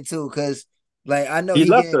man too, because like I know he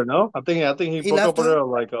left her, no? I think he broke up with her,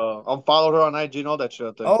 like unfollowed her on IG and all that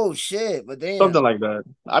shit. Oh shit, but damn. Something like that.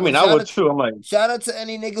 I mean, I would too. I'm like, shout out to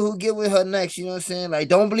any nigga who get with her next. You know what I'm saying? Like,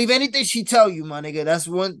 don't believe anything she tell you, my nigga. That's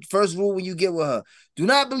first rule when you get with her. Do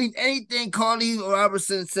not believe anything Carlee or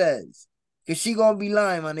Robertson says, cause she gonna be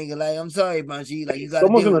lying, my nigga. Like, I'm sorry, Banji. Like, you got.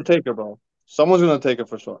 Someone's gonna take her, bro. Someone's gonna take her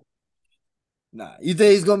for sure. Nah, you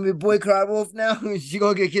think he's gonna be a boy cry wolf now? She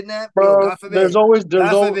gonna get kidnapped, bro? Yo, God forbid. There's always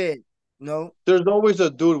no. There's always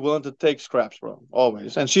a dude willing to take scraps, bro.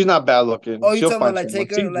 Always, and she's not bad looking. Oh, you talking about like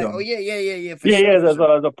take her? Like, oh yeah, for sure. Yeah, there's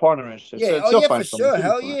a partner and shit. Yeah, so for sure.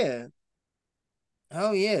 Hell yeah.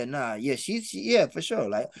 Hell yeah, nah, yeah, she's for sure.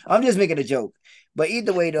 Like, I'm just making a joke, but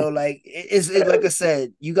either way though, like it's like I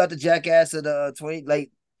said, you got the jackass of the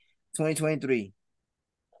 2023.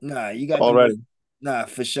 Nah, you got already. Nah,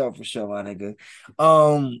 for sure, my nigga.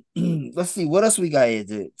 Let's see what else we got here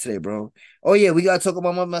today, bro. Oh yeah, we gotta talk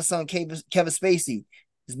about my son Kevin Spacey,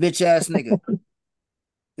 this bitch ass nigga.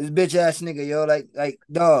 Yo, like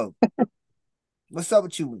dog. What's up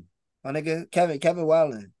with you, my nigga? Kevin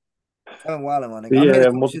Wildin'. Kevin Wildin', my nigga. Yeah,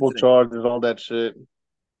 multiple charges, all that shit.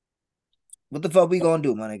 What the fuck we gonna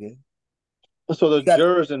do, my nigga? So the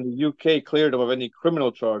jurors in the UK cleared him of any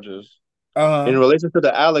criminal charges in relation to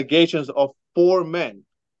the allegations of 4 men.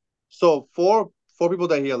 So four people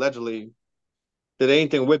that he allegedly did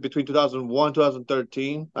anything with between 2001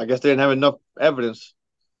 2013. I guess they didn't have enough evidence.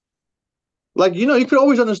 Like, you could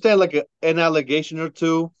always understand like an allegation or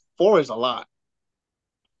 2. 4 is a lot.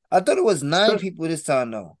 I thought it was 9 people this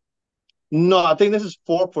time though. No, I think this is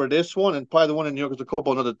 4 for this one, and probably the one in New York is a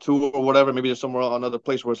couple, another 2 or whatever. Maybe there's somewhere another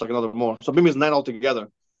place where it's like another more. So maybe it's 9 altogether.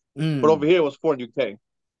 But over here it was 4 in UK.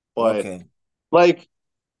 But like,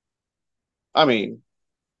 I mean,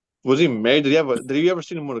 was he married? Did you ever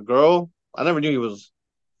see him with a girl? I never knew he was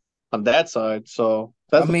on that side. So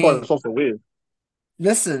that's the part that's also weird.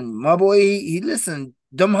 Listen, my boy, he listen,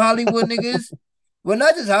 them Hollywood niggas, well,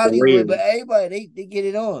 not just Hollywood, but everybody, they get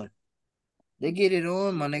it on. They get it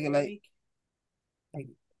on, my nigga, like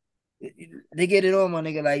they get it on, my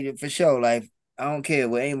nigga, like for sure. Like, I don't care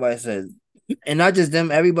what anybody says. And not just them,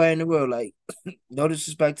 everybody in the world, like, no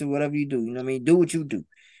disrespect to whatever you do. You know what I mean? Do what you do.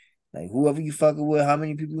 Like, whoever you fucking with, how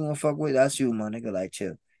many people you want to fuck with, that's you, my nigga. Like,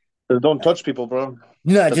 chill. Just don't touch people, bro.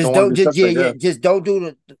 No, just don't, just don't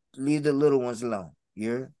do leave the little ones alone.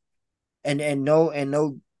 Yeah. And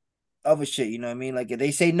no other shit, you know what I mean? Like, if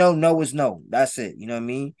they say no, no is no. That's it. You know what I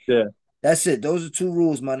mean? Yeah. That's it. Those are 2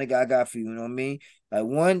 rules, my nigga, I got for you. You know what I mean? Like,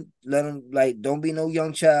 1, let them, like, don't be no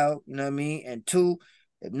young child. You know what I mean? And 2,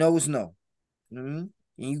 if no is no. You know what I mean?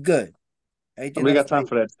 And you good. Everything we got time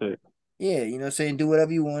for that shit. Yeah, you know what I'm saying? Do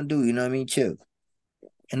whatever you want to do. You know what I mean? Chill.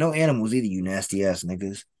 And no animals either, you nasty ass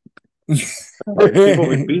niggas.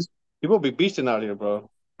 People be beasting out here, bro.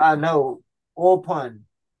 I know. All pun.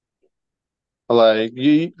 Like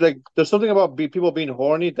there's something about people being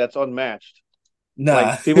horny that's unmatched. Nah.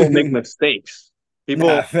 Like, people make mistakes. People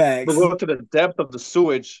facts. go to the depth of the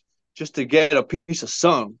sewage just to get a piece of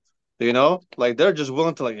sun. You know, like they're just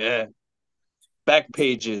willing to back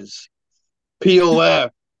pages, POF,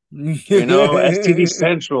 STD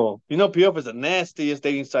Central. You know, POF is the nastiest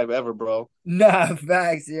dating site ever, bro. Nah,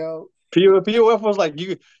 facts, yo. POF was like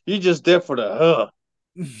you just there for the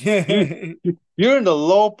You're in the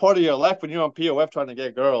low part of your life when you're on POF trying to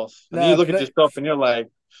get girls. And then you look at yourself and you're like,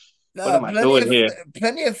 what am I doing here?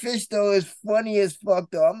 Plenty of Fish, though, is funny as fuck,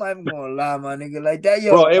 though. I'm not even gonna lie, my nigga. Like that,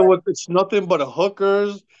 yo. Bro, it's nothing but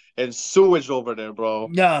hookers and sewage over there, bro.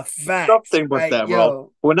 Nah, facts. Nothing but that,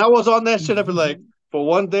 bro. When I was on that shit, I'd be like, for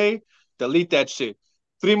one day, delete that shit.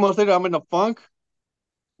 3 months later, I'm in a funk.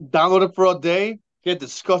 Download it for a day. Get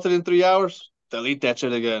disgusted in 3 hours. Delete that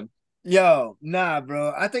shit again. Yo, nah,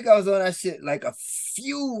 bro. I think I was on that shit like a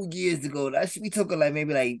few years ago. That shit we took it like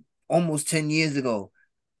maybe like almost 10 years ago.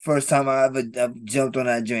 First time I ever jumped on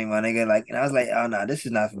that joint, my nigga. Like, and I was like, oh nah, this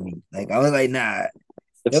is not for me. Like, I was like, nah.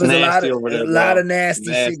 There was a lot of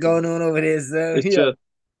nasty shit going on over there, so it's just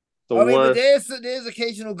the worst. But there's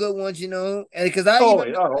occasional good ones, you know. And because I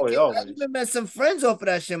even met some friends off of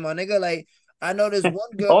that shit, my nigga. Like, I know there's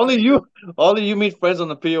one girl. only you meet friends on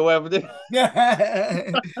the POF.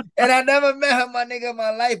 And I never met her, my nigga, in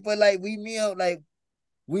my life, but like we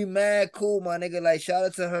mad cool, my nigga. Like, shout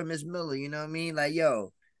out to her, Miss Miller. You know what I mean? Like,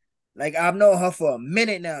 yo, like I've known her for a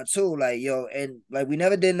minute now too. Like, yo, and like we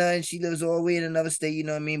never did nothing. She lives all the way in another state, you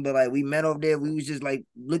know what I mean? But like we met over there. We was just like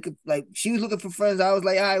looking, like she was looking for friends. I was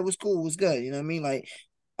like, all right, it was cool, it was good. You know what I mean? Like,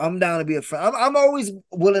 I'm down to be a friend. I'm always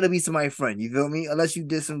willing to be somebody's friend. You feel me? Unless you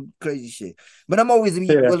did some crazy shit. But I'm always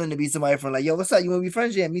willing to be somebody's friend. Like, yo, what's up? You want to be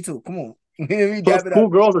friends? Yeah, me too. Come on. Cool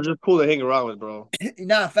girls are just cool to hang around with, bro.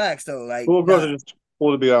 Nah, facts though. Like, cool girls are just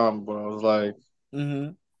cool to be around, bro. It's like,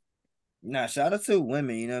 nah, shout out to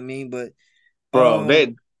women. You know what I mean? But bro,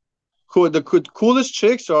 the coolest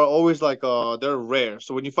chicks are always like they're rare.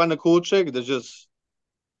 So when you find a cool chick, there's just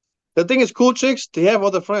the thing is, cool chicks, they have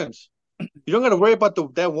other friends. You don't got to worry about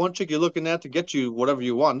that one chick you're looking at to get you whatever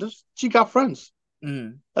you want. She got friends.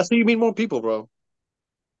 That's how you meet more people, bro.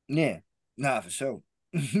 Yeah, nah, for sure.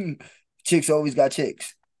 Chicks always got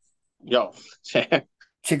chicks. Yo,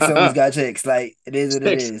 chicks always got chicks. Like, it is what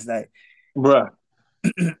it is. Like, bruh.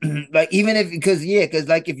 Like, even if because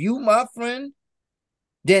like if you my friend,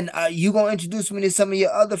 then you gonna introduce me to some of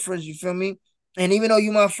your other friends. You feel me? And even though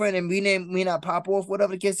you my friend and we not pop off,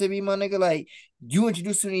 whatever the case may be, my nigga, like you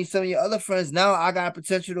introduce me to some of your other friends. Now I got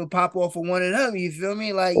potential to pop off for one of them. You feel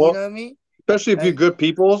me? Like, you know what I mean? Especially if you're good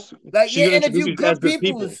peoples. Like, yeah, and if you good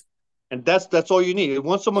peoples. And that's all you need.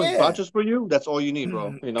 Once someone vouches for you, that's all you need,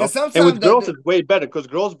 bro. You know, sometimes and with girls, it's way better because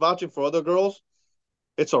girls vouching for other girls,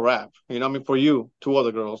 it's a wrap. You know what I mean? For you, 2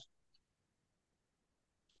 other girls.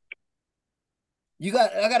 I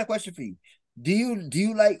got a question for you. Do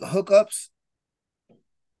you like hookups?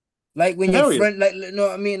 Like when your friend, like, no,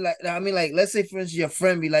 I mean, like, let's say for instance, your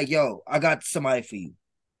friend be like, "Yo, I got somebody for you."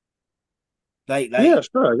 Like, yeah,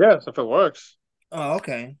 sure, yes, if it works. Oh,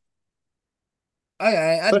 okay.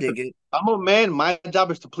 I dig it. I'm a man. My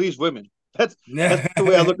job is to please women. That's the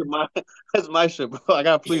way I look at that's my shit, bro. I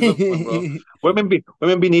gotta please women, bro.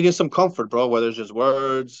 Women be needing some comfort, bro. Whether it's just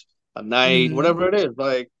words, a night, whatever it is.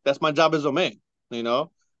 Like, that's my job as a man. You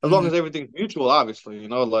know, as long as everything's mutual, obviously. You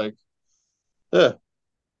know, like, yeah.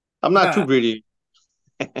 I'm not too greedy.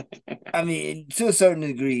 I mean, to a certain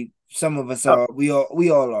degree, some of us are. We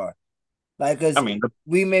all are. Like, cause I mean,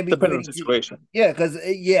 we may be depending on greedy the situation. Yeah, because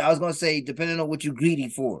I was gonna say depending on what you're greedy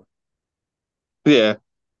for. Yeah.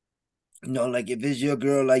 You know, like if it's your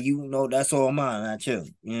girl, like that's all mine, not you.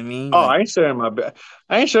 You know what I mean? Oh, Like, I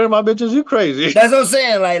ain't sharing my bitches. You crazy? that's what I'm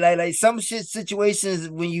saying. Like some shit situations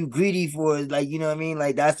when you greedy for it, like you know what I mean.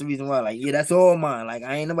 Like that's the reason why. Like that's all mine. Like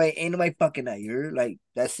I ain't nobody fucking that. You heard? Like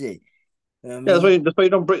that's it. You know what I Yeah, mean? that's why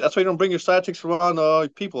you don't bring your side chicks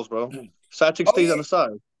around peoples, bro. Side chick Oh stays yeah. on the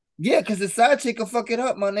side. Yeah, because the side chick will fuck it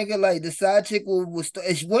up, my nigga. Like the side chick will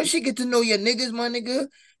once she get to know your niggas, my nigga,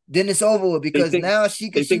 then it's over with They because think now she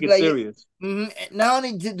they can think be it's like, serious. not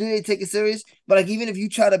only do they take it serious, but like even if you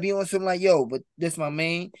try to be on something like, yo, but this my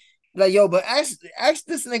main, like yo, but ask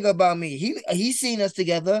this nigga about me. He seen us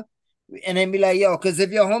together, and then be like, yo, because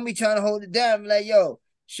if your homie trying to hold it down, be like, yo.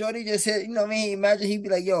 Shorty just hit, you know what I mean? Imagine he'd be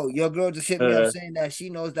like, yo, your girl just hit me up saying that she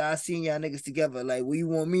knows that I seen y'all niggas together. Like, what you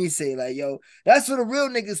want me to say? Like, yo, that's what a real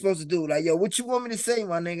nigga's supposed to do. Like, yo, what you want me to say,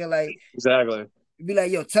 my nigga? Like, Exactly. be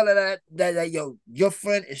like, yo, tell her that yo, your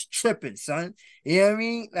friend is tripping, son. You know what I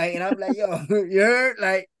mean? Like, and I'm like, yo, you heard?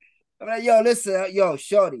 Like, I'm like, yo, listen, yo,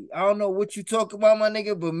 shorty, I don't know what you talk about, my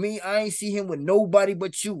nigga, but me, I ain't see him with nobody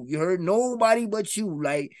but you. You heard? Nobody but you.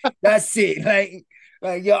 Like, that's it.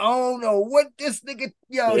 Like, yo, I don't know what this nigga,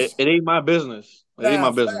 yo. It ain't my business. It ain't Nah,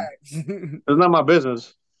 my business. facts. It's not my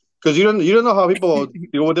business. Because you don't know how people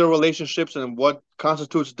deal with their relationships and what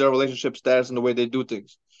constitutes their relationship status and the way they do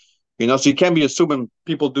things. You know, so you can't be assuming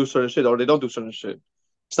people do certain shit or they don't do certain shit.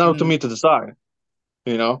 It's not up to me to decide.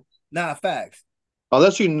 You know, Nah, facts.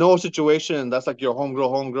 unless you know a situation that's like your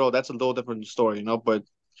homegirl, that's a little different story. You know, but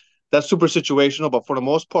that's super situational. But for the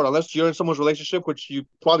most part, unless you're in someone's relationship, which you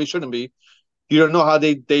probably shouldn't be, you don't know how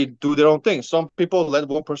they do their own thing. Some people let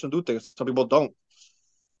one person do things. Some people don't.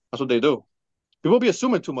 That's what they do. People be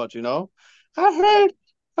assuming too much, you know. I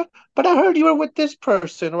but I heard you were with this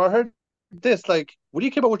person, or I heard this. Like, what do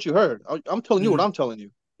you care about what you heard? I'm telling you what I'm telling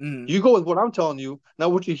you. You go with what I'm telling you,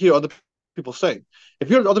 not what you hear other people say. If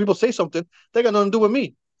you hear other people say something, they got nothing to do with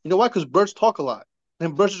me. You know why? Because birds talk a lot,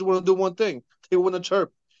 and birds just want to do one thing. They want to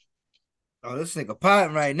chirp. Oh, this nigga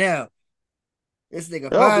potting right now. This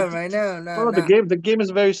nigga Yeah, potting right now. Nah, bro, nah. the game is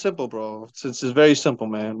very simple, bro. It's very simple,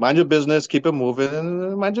 man. Mind your business, keep it moving,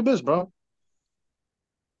 and mind your business, bro.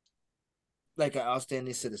 Like an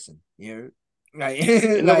outstanding citizen. You heard? Like,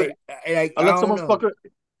 And like, nobody, like, I unless don't someone's know. fucking,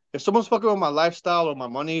 if someone's fucking with my lifestyle or my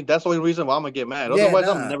money, that's the only reason why I'm gonna get mad. Yeah, Otherwise,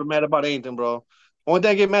 I'm nah. never mad about anything, bro. Only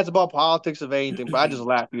thing I get mad is about politics of anything, but I just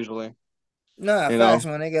laugh usually. Nah, You facts,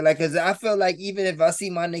 know, my nigga. Like, cause I feel like even if I see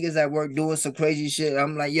my niggas at work doing some crazy shit,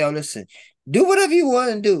 I'm like, yo, listen, do whatever you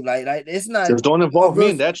want to do. Like it's not just don't a involve me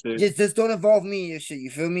real. in that shit. Just don't involve me in your shit.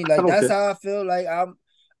 You feel me? I Like don't that's care. how I feel. Like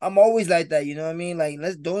I'm always like that. You know what I mean? Like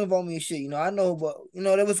let's don't involve me in shit. You know, I know, but you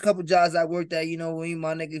know, there was a couple jobs I worked at. You know, when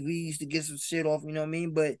my niggas we used to get some shit off. You know what I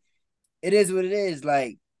mean? But it is what it is.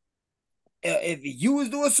 Like if you was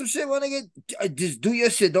doing some shit, my nigga, just do your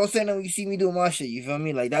shit. Don't say nothing when you see me doing my shit. You feel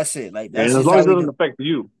me? Like that's it. Like And that's as just long how as it we doesn't do. affect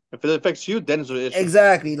you, if it affects you, then it's an issue.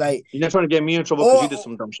 Exactly. Like You're not trying to get me in trouble because or you did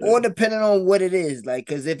some dumb shit. or depending on what it is. Like,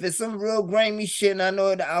 cause if it's some real grimy shit and I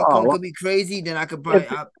know the Oh, outcome well, could be crazy, then I could if probably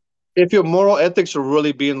if your moral ethics are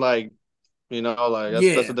really being like, you know, like that's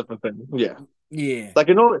a yeah. different thing. Yeah. Yeah. Like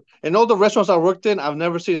in all the restaurants I worked in, I've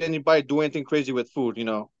never seen anybody do anything crazy with food, you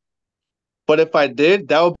know. But if I did,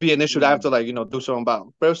 that would be an issue that I have to like, do something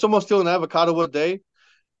about. But if someone's stealing an avocado a day,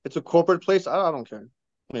 it's a corporate place, I don't care.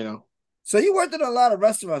 You know. So you worked in a lot of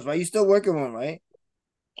restaurants, right? You still working one, right?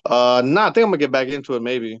 Nah, I think I'm gonna get back into it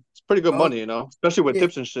maybe. It's pretty good Oh money, you know, especially with yeah.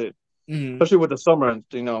 tips and shit. Mm-hmm. Especially with the summer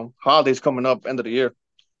and holidays coming up, end of the year.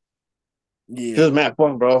 Yeah. Just mad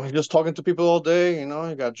fun, bro. You're just talking to people all day,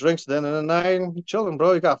 you got drinks then in the night, you chilling,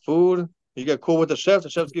 bro. You got food. You get cool with the chefs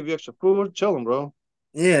give you extra food, chilling, bro.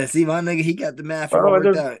 Yeah. See, my nigga, he got the math all Bro,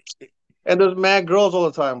 worked out. and there's mad girls all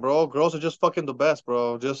the time, bro. Girls are just fucking the best,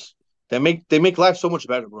 bro. Just they make life so much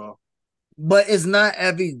better, bro. But it's not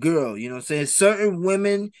every girl, you know what I'm saying? Certain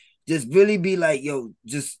women just really be like, yo,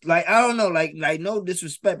 just like I don't know, like no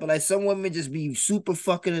disrespect, but like some women just be super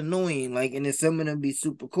fucking annoying, like, and then some of them be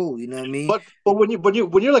super cool, you know what I mean? But when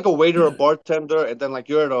you're like a waiter or bartender, and then like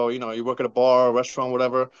you're at you work at a bar, restaurant,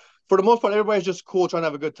 whatever. For the most part, everybody's just cool, trying to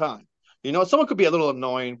have a good time. Someone could be a little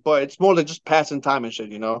annoying, but it's more like just passing time and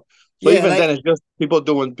shit. So Yeah, even like then, it's just people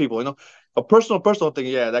doing people. A personal thing,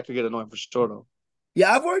 yeah, that could get annoying for sure, though.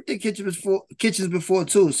 yeah, I've worked in kitchens before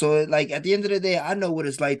too. So like at the end of the day, I know what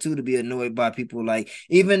it's like too to be annoyed by people. Like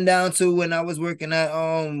even down to when I was working at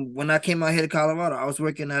when I came out here to Colorado, I was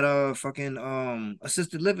working at a fucking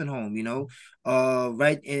assisted living home,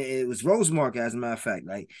 right. It was Rosemark, as a matter of fact.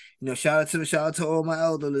 Like, shout out to all my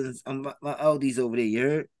elderlies, my LDs over there. You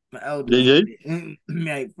heard? My elders,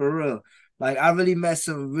 like for real. Like I really met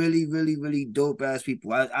some really, really, really dope ass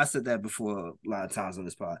people. I said that before a lot of times on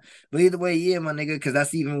this pod. But either way, yeah, my nigga, because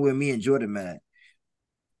that's even where me and Jordan met.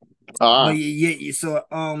 But yeah,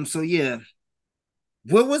 so yeah.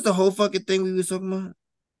 What was the whole fucking thing we was talking about?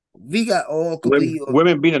 We got all complete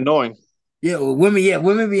women being annoying. Yeah, well,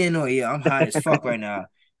 women being annoying. Yeah, I'm high as fuck right now.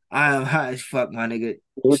 I am high as fuck, my nigga.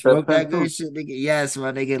 Smoke that good shit, nigga. Yes,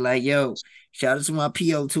 my nigga. Like, yo, shout out to my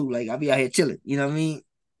PO too. Like, I be out here chilling. You know what I mean?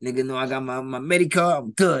 Nigga know I got my Medicare.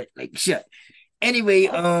 I'm good. Like, shit. Anyway,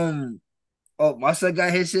 oh, my son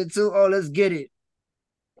got his shit too. Oh, let's get it.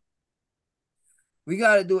 We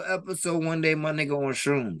gotta do an episode one day, my nigga, on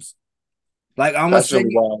shrooms. Like, I'm gonna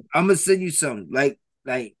send you something. Like,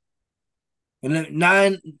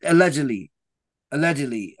 allegedly,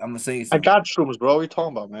 I'm gonna send you something. I got shrooms, bro. What are you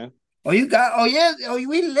talking about, man? Oh, you got? Oh, yeah. Oh,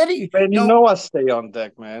 we literally. Man, you know I stay on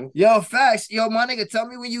deck, man. Yo, facts. Yo, my nigga, tell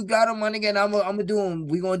me when you got them, my nigga, and I'm gonna do them.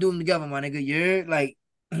 We gonna do them together, my nigga. You're like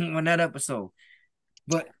on that episode.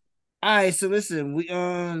 But all right, so listen,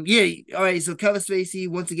 yeah. All right, so Kevin Spacey,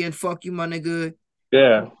 once again, fuck you, my nigga.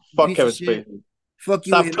 Yeah, fuck Kevin Spacey. Fuck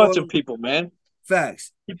you. Stop touching people, man.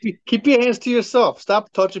 Facts. Keep your hands to yourself.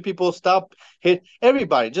 Stop touching people. Stop hit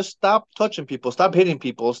everybody. Just stop touching people. Stop hitting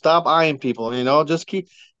people. Stop eyeing people. You know, just keep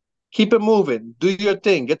it moving. Do your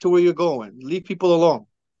thing. Get to where you're going. Leave people alone.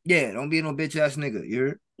 Yeah, don't be no bitch ass nigga.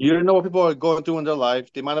 You don't know what people are going through in their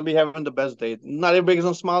life. They might not be having the best day. Not everybody's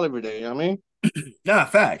gonna smile every day. You know what I mean? Nah,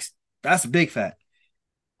 facts. That's a big fact.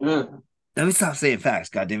 Yeah. Let me stop saying facts,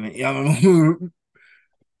 goddammit.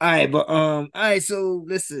 All right, but all right. So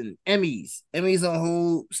listen, Emmys on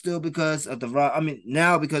hold still because of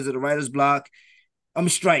now because of the writer's block. I'm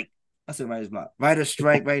strike. I said writer's block. Writer's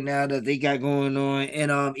strike right now that they got going on,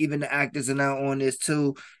 and even the actors are now on this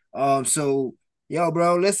too. So yo,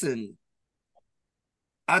 bro, listen.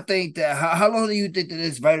 I think that how long do you think that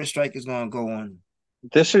this writer's strike is gonna go on?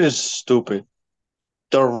 This is stupid.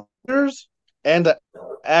 The writers and the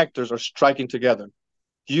actors are striking together.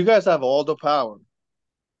 You guys have all the power.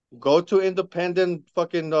 Go to independent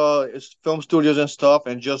fucking film studios and stuff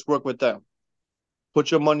and just work with them.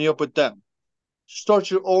 Put your money up with them.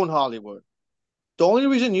 Start your own Hollywood. The only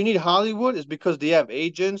reason you need Hollywood is because they have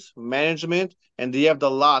agents, management, and they have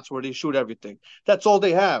the lots where they shoot everything. That's all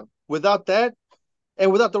they have. Without that,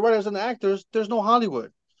 and without the writers and the actors, there's no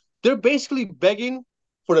Hollywood. They're basically begging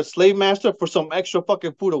for the slave master for some extra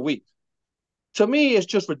fucking food a week. To me, it's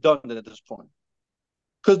just redundant at this point.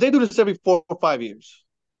 Because they do this every 4 or 5 years.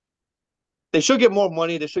 They should get more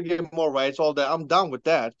money. They should get more rights, all that. I'm down with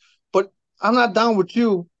that. But I'm not down with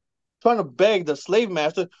you trying to beg the slave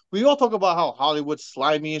master. We all talk about how Hollywood's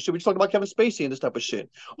slimy and shit. We just talk about Kevin Spacey and this type of shit.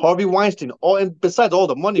 Harvey Weinstein, and besides all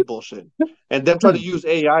the money bullshit. And them trying to use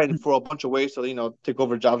AI for a bunch of ways to, take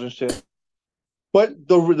over jobs and shit. But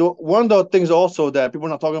the one of the things also that people are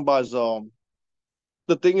not talking about is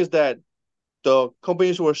the thing is that the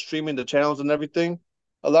companies who are streaming the channels and everything,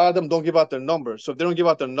 a lot of them don't give out their numbers. So if they don't give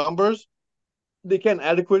out their numbers, they can't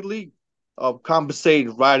adequately compensate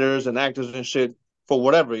writers and actors and shit for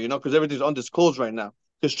whatever, because everything's undisclosed right now.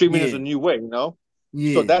 Because streaming is a new way,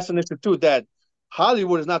 Yeah. So that's an issue too that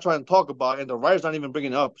Hollywood is not trying to talk about, and the writers not even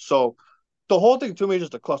bringing it up. So the whole thing to me is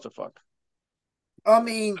just a clusterfuck. I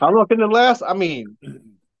mean, how long can it last? I mean,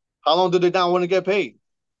 how long do they not want to get paid?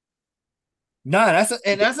 Nah, that's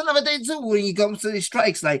another thing too. When you come to these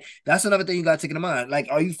strikes, like that's another thing you gotta take into mind. Like,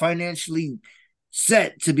 are you financially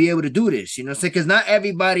set to be able to do this? You know what I'm saying? Because not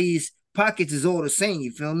everybody's pockets is all the same.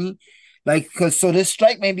 You feel me? Like, so this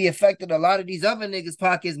strike may be affecting a lot of these other niggas'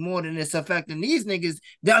 pockets more than it's affecting these niggas.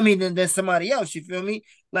 Than somebody else. You feel me?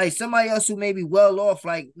 Like somebody else who may be well off.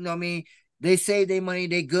 Like, you know what I mean? They save their money,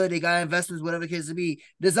 they good, they got investments, whatever the case to be.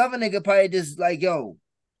 This other nigga probably just like, yo,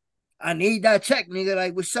 I need that check, nigga.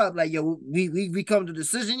 Like, what's up? Like, yo, we come to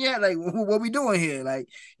decision yet? Like, what we doing here? Like,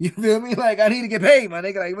 you feel me? Like, I need to get paid, my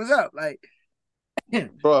nigga. Like, what's up? Like,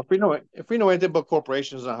 bro, if we know anything about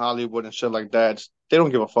corporations in Hollywood and shit like that, they don't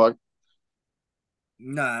give a fuck.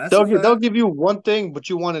 Nah, they'll give you one thing, but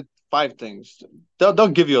you wanted 5 things. They'll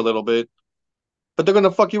give you a little bit, but they're gonna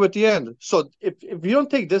fuck you at the end. So if you don't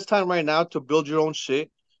take this time right now to build your own shit,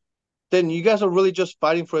 then you guys are really just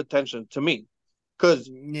fighting for attention. To me. Because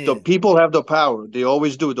the people have the power. They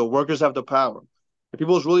always do. The workers have the power. If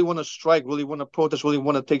people really want to strike, really want to protest, really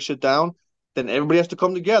want to take shit down, then everybody has to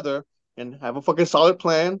come together and have a fucking solid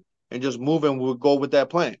plan and just move and we'll go with that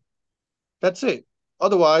plan. That's it.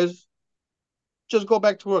 Otherwise, just go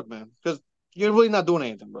back to work, man. Because you're really not doing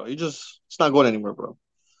anything, bro. It's not going anywhere, bro.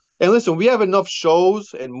 And listen, we have enough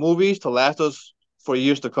shows and movies to last us for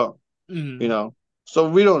years to come. So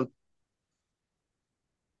we don't.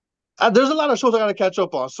 There's a lot of shows I gotta catch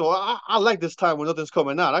up on, so I like this time when nothing's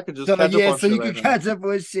coming out. I could just catch up on so shit you right can now. catch up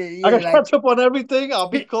on shit. I Yeah, can catch up on everything. I'll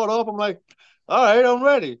be caught up. I'm like, all right, I'm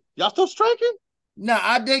ready. Y'all still striking? No,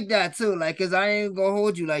 I dig that too. Like, cause I ain't gonna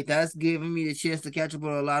hold you like that's giving me the chance to catch up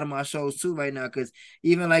on a lot of my shows too right now. Cause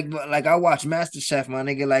even like I watch MasterChef, my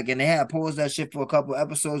nigga, like, and they had paused that shit for a couple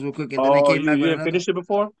episodes real quick, and then they Oh, came you back with didn't another. finish it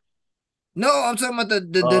before? No, I'm talking about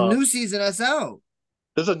the new season that's out.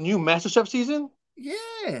 There's a new MasterChef season?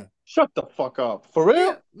 Yeah. Shut the fuck up. For real?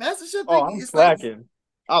 Yeah, MasterChef, Oh, like I'm it's like slacking.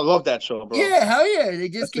 I love that show, bro. yeah, hell yeah. They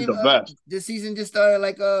That just shit's came the best. this season just started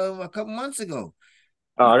like a couple months ago.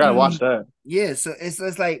 Oh, I gotta watch that. Yeah, so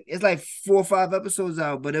it's like 4 or 5 episodes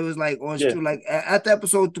out, but it was like on Yeah. like after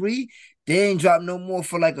episode 3, they ain't dropped no more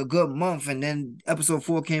for like a good month, and then episode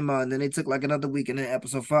 4 came out, and then they took like another week, and then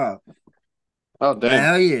episode 5. Oh damn.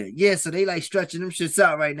 Hell yeah, yeah. So they like stretching them shits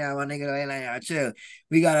out right now, my nigga. Like, chill.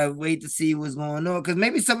 We gotta wait to see what's going on because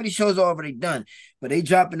maybe some of these shows are already done, but they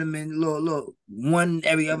dropping them in little one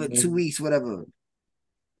every other 2 weeks, whatever.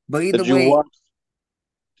 But either way,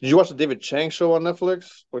 Did you watch the David Chang show on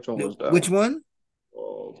Netflix? Which one was that? which one?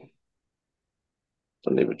 Oh,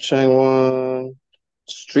 the David Chang one.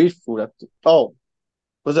 Street food. Oh,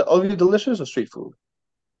 was it Ugly Delicious or Street Food?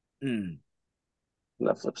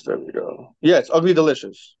 Netflix. There we go. Yeah, it's Ugly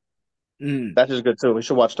Delicious. That is good too. We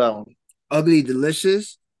should watch that one. Ugly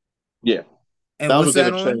Delicious. Yeah. And what's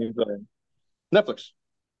that on? Netflix.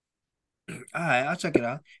 All right, I'll check it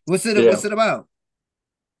out. What's it about?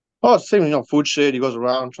 Oh, it's the same, food shit. He goes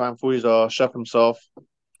around trying food. He's a chef himself.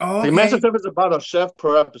 Oh, okay. Like Master Chef is about a chef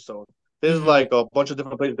per episode. There's like a bunch of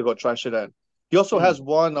different places to go try shit at. He also has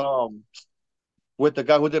one with the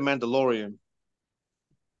guy who did Mandalorian.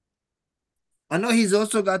 I know he's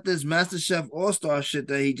also got this MasterChef All-Star shit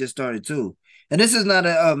that he just started too. And this is not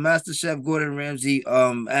a MasterChef Gordon Ramsay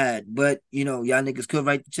ad, but y'all niggas could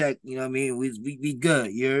write the check. You know what I mean? We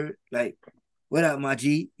good. You're like, what up, my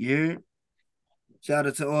G? You're shout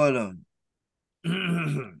out to all of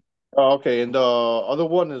them. Oh, okay. And the other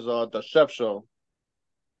one is the Chef Show.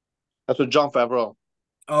 That's with Jon Favreau.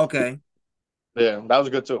 Okay. Yeah, that was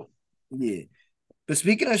good too. Yeah. But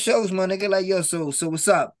speaking of shows, my nigga, like, yo, so what's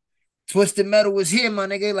up? Twisted Metal was here, my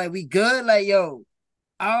nigga. Like, we good? Like, yo,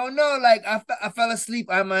 I don't know. Like, I fell asleep.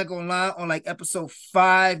 I'm not gonna lie, on like episode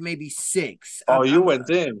 5, maybe 6. Oh, you went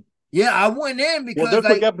in. Yeah, I went in because they're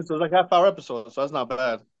quick episodes, like half-hour episodes, so that's not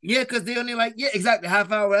bad. Yeah, because they only exactly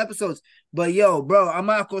half-hour episodes. But yo, bro, I'm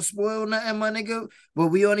not gonna spoil nothing, my nigga. But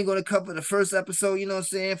we only gonna cover the first episode, you know what I'm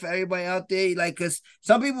saying, for everybody out there. Like, cause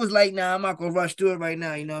some people was like, nah, I'm not gonna rush through it right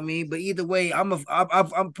now, you know what I mean? But either way, I'm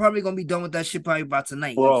probably gonna be done with that shit probably about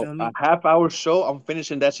tonight. Bro, you feel me? A half-hour show, I'm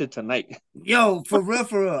finishing that shit tonight. Yo, for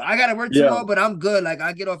real. I gotta work tomorrow, but I'm good. Like,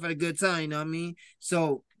 I get off at a good time, you know what I mean?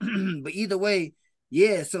 So, but either way,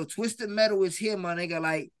 yeah. So Twisted Metal is here, my nigga.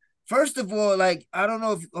 Like, first of all, like, I don't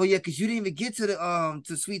know if because you didn't even get to the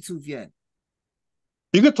to Sweet Tooth yet.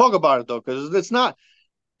 You could talk about it though, because it's not.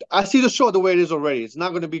 I see the show the way it is already. It's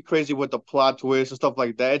not going to be crazy with the plot twists and stuff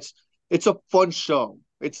like that. It's a fun show.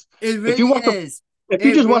 It really is. If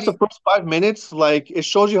you just watch the first 5 minutes, like, it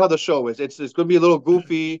shows you how the show is. It's going to be a little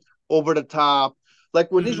goofy, over the top. Like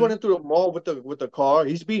when he's running through the mall with the car,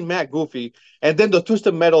 he's being mad goofy, and then the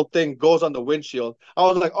Twisted Metal thing goes on the windshield. I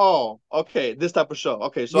was like, oh, okay, this type of show.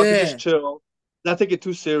 Okay, so I can just chill, not take it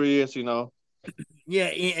too serious, Yeah,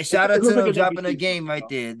 and shout out to them dropping a game right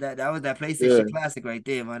there. That was that PlayStation classic right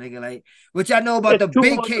there, my nigga. Like, which I know about the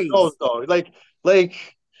big case.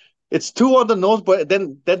 Like, it's too on the nose, but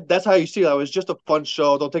then that's how you see it. It's just a fun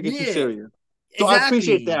show. Don't take it too serious. So I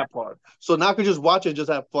appreciate that part. So now I can just watch it and just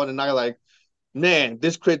have fun, and not like, man,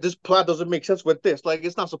 this plot doesn't make sense with this. Like,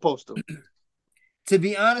 it's not supposed to. To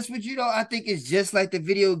be honest with you, though, I think it's just like the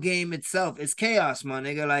video game itself. It's chaos, my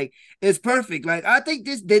nigga. Like, it's perfect. Like, I think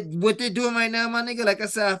what they're doing right now, my nigga, like I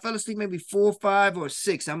said, I fell asleep maybe 4, 5, or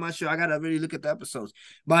 6. I'm not sure. I got to really look at the episodes.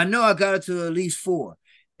 But I know I got it to at least 4.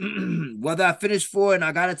 Whether I finished 4 and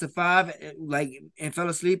I got it to 5, like, and fell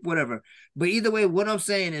asleep, whatever. But either way, what I'm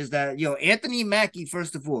saying is that, yo, Anthony Mackie,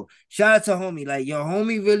 first of all, shout out to homie. Like, yo,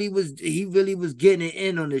 homie really was getting it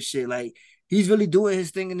in on this shit. Like, he's really doing his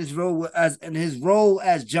thing in his role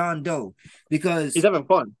as John Doe, because he's having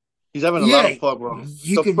fun. He's having a lot of fun, bro.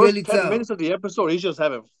 You can really tell. 10 minutes of the episode, he's just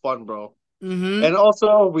having fun, bro. Mm-hmm. And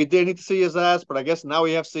also, we didn't need to see his ass, but I guess now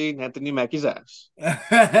we have seen Anthony Mackie's ass. That's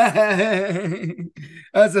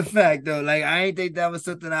a fact, though. Like, I ain't think that was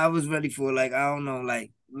something I was ready for. Like, I don't know.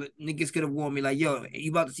 Like, niggas could have warned me, like, yo, you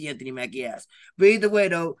about to see Anthony Mackie ass. But either way,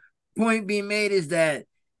 though, point being made is that,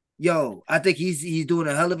 yo, I think he's doing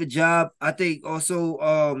a hell of a job. I think also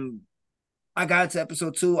I got to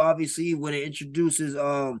episode 2, obviously, when it introduces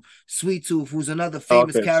Sweet Tooth, who's another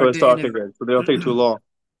famous Okay, so character it's in okay, it. good. So they don't take too long.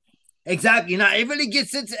 Exactly. Now it really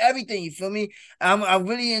gets into everything. You feel me? I'm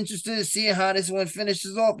really interested in seeing how this one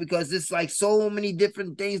finishes off because it's like so many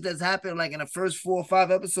different things that's happened. Like in the first 4 or 5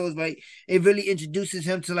 episodes, right? It really introduces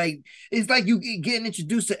him to like it's like you getting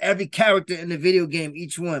introduced to every character in the video game,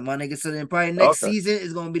 each one, my nigga. So then probably next season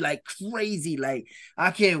is gonna be like crazy. Like I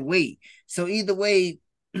can't wait. So either way,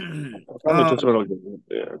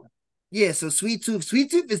 yeah, so Sweet Tooth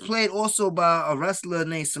is played also by a wrestler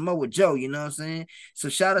named Samoa Joe, you know what I'm saying? So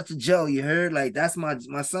shout out to Joe, you heard? Like, that's my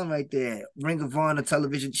son right there. Ring of Honor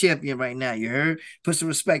television champion right now, you heard? Put some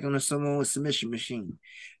respect on the Samoa submission machine.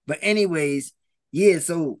 But anyways, yeah,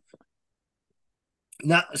 so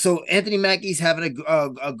Anthony Mackie's having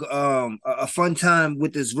a fun time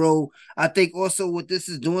with this role. I think also what this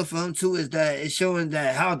is doing for him too is that it's showing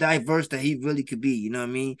that how diverse that he really could be. You know what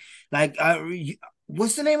I mean? Like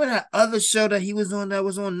what's the name of that other show that he was on that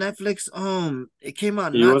was on Netflix? It came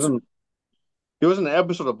out He was in an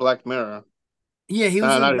episode of Black Mirror. Yeah, he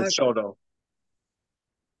was not in the show though.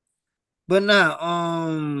 But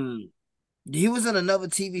now, he was in another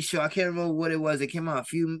TV show. I can't remember what it was. It came out a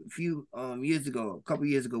few years ago, a couple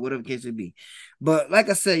years ago, whatever the case may be. But like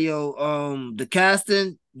I said, the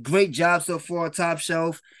casting, great job so far, top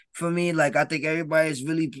shelf for me. Like I think everybody's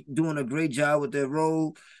really doing a great job with their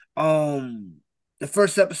role. The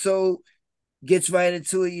first episode gets right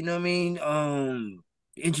into it, you know what I mean?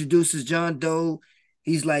 Introduces John Doe.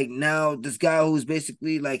 He's like now this guy who's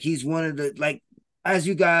basically like he's one of the like as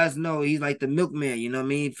you guys know, he's like the milkman, you know what I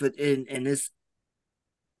mean? For in this.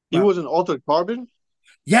 He was in Altered Carbon?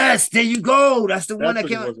 Yes, there you go. That's the one that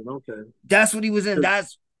came out. Okay. That's what he was in.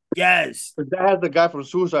 That's yes. That has the guy from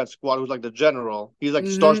Suicide Squad who's like the general. He's like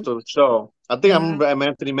starts the show. I think I remember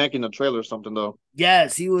Anthony Mackie in the trailer or something though.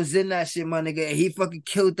 Yes, he was in that shit, my nigga. He fucking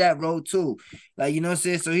killed that role too. Like, you know what I'm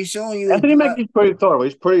saying? So he's showing you Anthony Mackie's pretty thorough.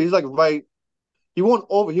 He's like right. He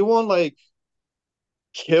won't like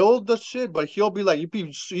killed the shit, but he'll be like he'd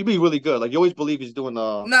be really good. Like you always believe he's doing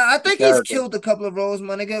I think he's killed a couple of roles,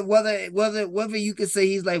 my nigga. Whether you could say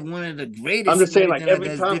he's like one of the greatest. I'm just saying, like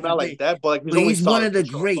every time, not like that, but like he's one of the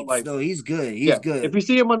greats, like, though. He's good. He's good. If you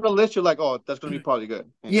see him on the list, you're like, oh, that's gonna be probably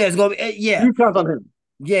good. Yeah, it's gonna be yeah. You count on him.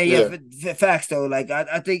 Yeah. Facts though. Like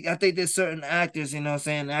I think there's certain actors, you know what I'm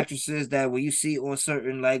saying, actresses that when you see on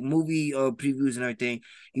certain like movie previews and everything,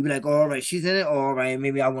 you be like, oh, all right, she's in it. Oh, all right,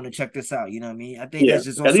 maybe I want to check this out. You know what I mean? I think that's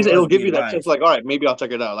just at least it'll give you that chance. Like, all right, maybe I'll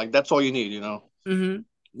check it out. Like that's all you need, you know.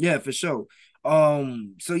 Yeah, for sure.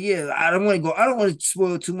 So yeah, I don't want to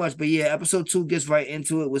spoil too much, but yeah, episode 2 gets right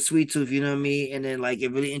into it with Sweet Tooth, you know what I mean? And then like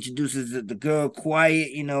it really introduces the girl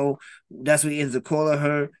Quiet, you know, that's what he ends up calling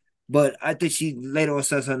her. But I think she later on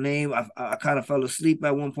says her name. I kind of fell asleep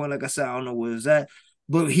at one point. Like I said, I don't know where it's at.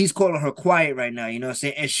 But he's calling her Quiet right now, you know what I'm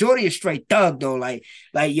saying? And Shorty is straight thug though. Like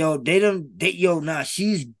yo,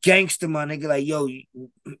 she's gangster, my nigga. Like, yo,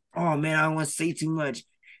 oh man, I don't want to say too much.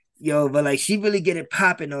 Yo, but like she really get it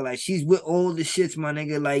popping though. Like she's with all the shits, my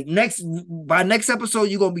nigga. Like by next episode,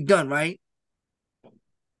 you're gonna be done, right?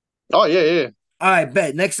 Oh, yeah. All right,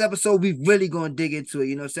 bet. Next episode, we really gonna dig into it.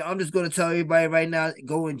 You know what I'm saying? I'm just gonna tell everybody right now,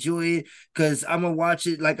 go enjoy it. Cause I'm gonna watch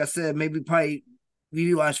it, like I said, maybe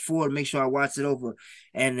watch 4 to make sure I watch it over.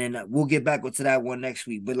 And then we'll get back to that one next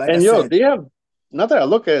week. But like I said, they have not that I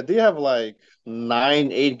look at it, they have like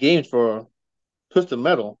 9-8 games for Twisted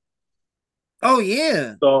Metal. Oh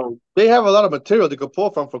yeah. So they have a lot of material they could pull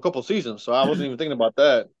from for a couple seasons. So I wasn't even thinking about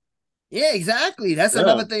that. Yeah, exactly. That's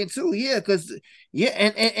another thing too. Yeah, because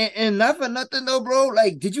and not for nothing though, bro.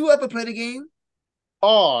 Like, did you ever play the game?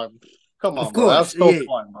 Oh, come on, of course. Bro. That's so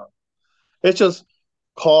fun, bro. It's just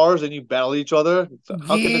cars and you battle each other.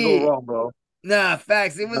 How can it go wrong, bro? Nah,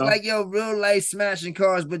 facts. It was like real life smashing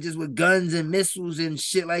cars, but just with guns and missiles and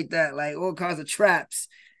shit like that, like all kinds of traps.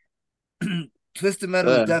 Twisted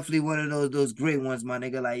Metal is definitely one of those great ones, my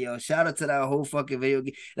nigga. Like, yo, shout out to that whole fucking video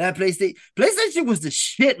game. That PlayStation was the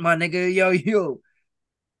shit, my nigga. Yo.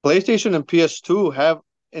 PlayStation and PS2 have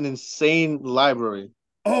an insane library.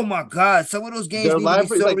 Oh my god, some of those games need to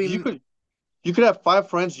be so you could have 5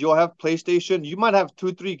 friends, you'll have PlayStation. You might have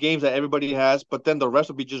 2-3 games that everybody has, but then the rest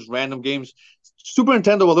will be just random games. Super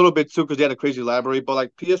Nintendo a little bit too, because they had a crazy library, but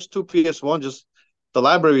like PS2, PS1, just the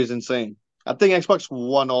library is insane. I think Xbox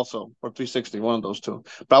One also, or 360, one of those two.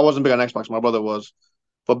 But I wasn't big on Xbox. My brother was.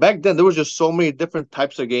 But back then, there was just so many different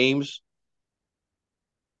types of games.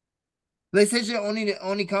 PlayStation the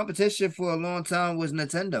only competition for a long time was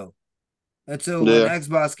Nintendo. Until when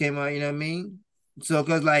Xbox came out, you know what I mean? So,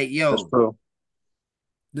 because like, yo. That's true.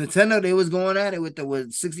 Nintendo, they was going at it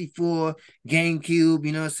with 64, GameCube,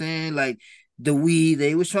 you know what I'm saying? Like, the Wii,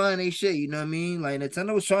 they was trying their shit. You know what I mean? Like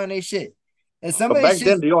Nintendo was trying their shit, and some But of their back shit.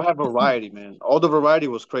 then, they don't have variety, man. All the variety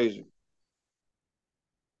was crazy.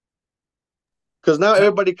 Because now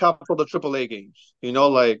everybody cops all the AAA games. You know,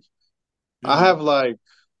 like I have like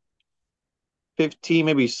 15,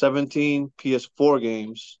 maybe 17 PS4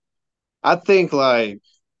 games. I think like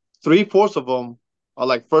 3/4 of them are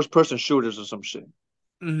like first-person shooters or some shit.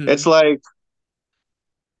 It's like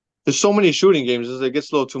there's so many shooting games, it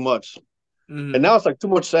gets a little too much. And now it's like too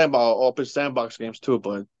much open sandbox games too.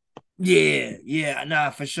 But yeah, nah,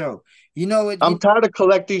 for sure. You know what? I'm tired of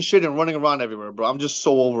collecting shit and running around everywhere, bro. I'm just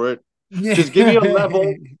so over it. Just give me a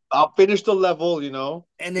level. I'll finish the level, you know.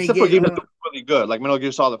 And they Except for get games that do really good, like Metal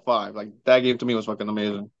Gear Solid 5. Like that game to me was fucking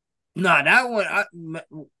amazing. nah, that one.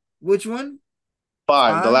 Which one?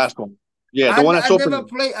 5, the last one. Yeah, the one that's open.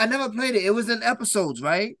 I never played it. It was in episodes,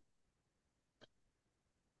 right?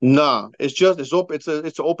 Nah, it's open. It's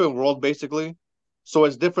an open world basically, so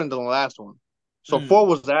it's different than the last one. So 4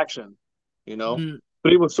 was action, you know.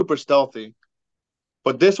 3 was super stealthy,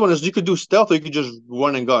 but this one is you could do stealth or you could just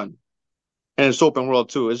run and gun, and it's open world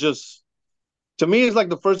too. It's just to me, it's like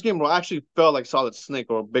the first game where I actually felt like Solid Snake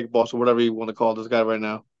or Big Boss or whatever you want to call this guy right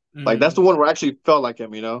now. Like that's the one where I actually felt like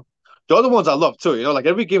him, you know. The other ones I love too, you know. Like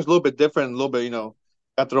every game's a little bit different, a little bit, you know,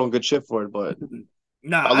 got their own good shit for it. But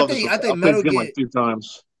nah, I love this. I think I played this game like 3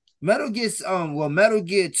 times. Metal Gear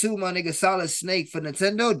 2, my nigga, Solid Snake for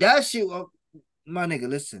Nintendo. That shit, my nigga,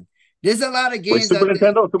 listen. There's a lot of games Super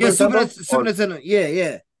Nintendo? Super Nintendo.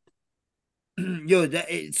 Yeah. Yo,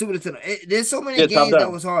 Super Nintendo. There's so many games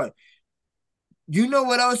that was hard. You know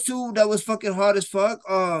what else too that was fucking hard as fuck?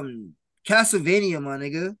 Castlevania, my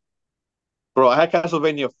nigga. Bro, I had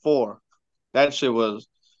Castlevania 4. That shit was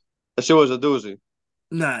a doozy.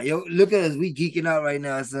 Nah, yo, look at us. We geeking out right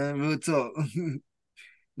now, son. Real talk.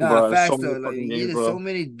 Nah, bro, facts so though. Like, games, there's so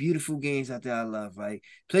many beautiful games out there I love. Like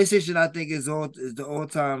PlayStation, I think is the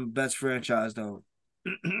all-time best franchise though.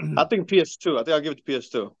 I think PS2. I think I'll give it to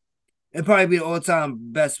PS2. It'd probably be the all-time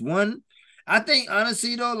best one. I think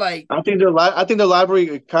honestly though, like I think the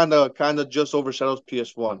library kind of just overshadows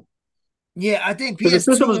PS1. Yeah, I think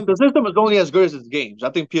PS2 PS2 the system is only as good as its games. I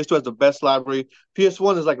think PS2 has the best library.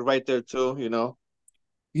 PS1 is like right there too, you know.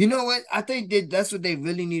 You know what? I think that's what they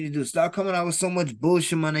really need to do. Start coming out with so much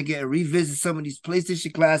bullshit, man. Get revisit some of these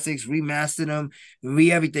PlayStation classics, remaster them,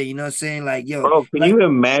 everything. You know what I'm saying? Like, yo, bro, can you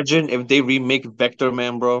imagine if they remake Vector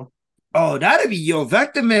Man, bro? Oh, that'd be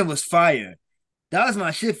Vector Man was fire. That was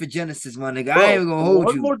my shit for Genesis, my nigga. Bro, I ain't gonna hold you.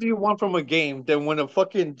 What more do you want from a game than when a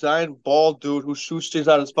fucking giant bald dude who shoots things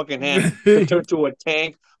out of his fucking hand can turn to a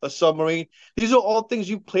tank, a submarine? These are all things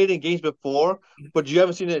you played in games before, but you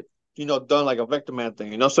haven't seen it, you know, done like a Vector Man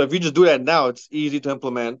thing, you know? So if you just do that now, it's easy to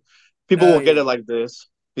implement. People will get it like this.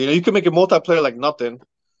 You know, you can make a multiplayer like nothing.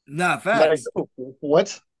 Nah, facts. Like,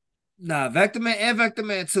 what? Nah, Vector Man and Vector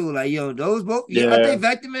Man 2. Like, yo, those both. Yeah. I think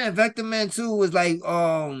Vector Man and Vector Man 2 was like,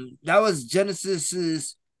 that was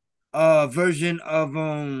Genesis's version of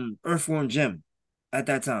Earthworm Jim at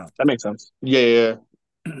that time. That makes sense. Yeah.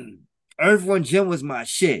 Earthworm Jim was my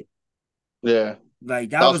shit. Yeah. Like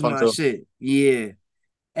that was my shit. Yeah.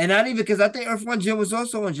 And not even because I think Earthworm Jim was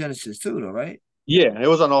also on Genesis too, though, right? Yeah, it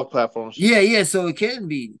was on all platforms. Yeah. So it can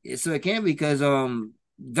be. So it can be because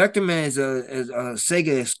Vector Man is a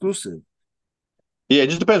Sega exclusive. Yeah, it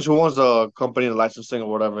just depends who owns the company, the licensing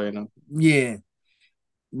or whatever, you know. Yeah.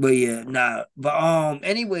 But yeah, nah. But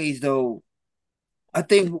anyways though, I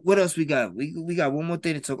think what else we got? We got one more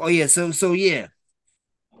thing to talk. Oh yeah, so yeah.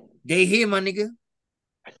 They here, my nigga.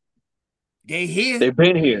 They here. They've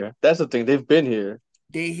been here. That's the thing. They've been here.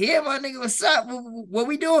 They here, my nigga. What's up? What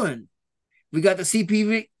we doing? We got the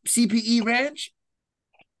C.P.E range.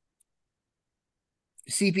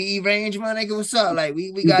 C.P.E range, my nigga. What's up? Like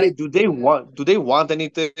we got it. Do they want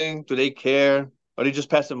anything? Do they care? Are they just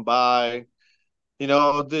passing by? You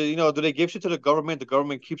know, do they give shit to the government? The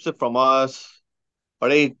government keeps it from us. Are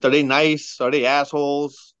they nice? Are they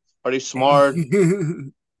assholes? Are they smart?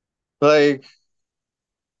 Like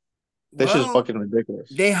this shit is fucking ridiculous.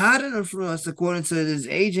 They hiding them from us, according to this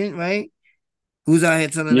agent, right? Who's out here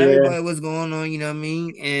telling everybody what's going on, you know what I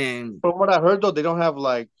mean? And from what I heard though, they don't have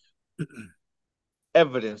like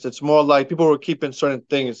evidence. It's more like people were keeping certain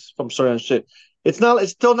things from certain shit. It's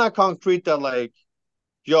still not concrete that like,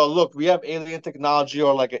 yo, look, we have alien technology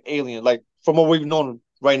or like an alien, like from what we've known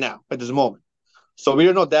right now at this moment. So we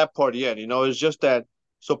don't know that part yet, you know. It's just that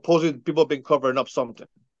supposedly people have been covering up something.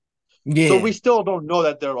 Yeah. So we still don't know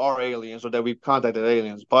that there are aliens or that we've contacted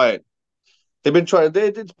aliens, but they've been trying.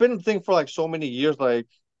 It's been a thing for like so many years. Like,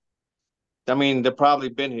 I mean, they've probably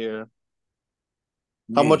been here.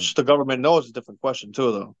 How much the government knows is a different question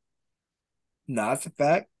too, though. No, that's a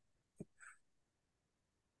fact.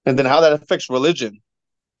 And then how that affects religion.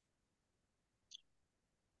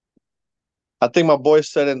 I think my boy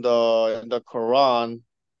said in the Quran,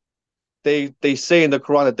 they say in the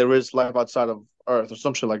Quran that there is life outside of Earth or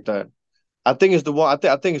some shit like that. I think it's the one.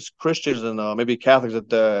 I think it's Christians and maybe Catholics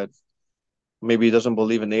that maybe doesn't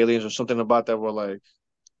believe in aliens or something about that. We're like,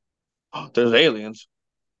 oh, there's aliens.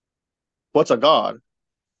 What's a god?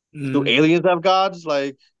 Do aliens have gods?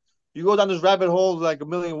 Like, you go down this rabbit hole like a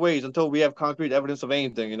million ways until we have concrete evidence of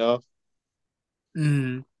anything. You know.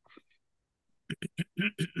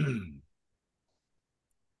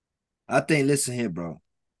 I think. Listen here, bro.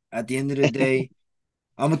 At the end of the day,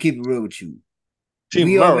 I'm gonna keep it real with you. Team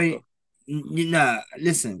We America. already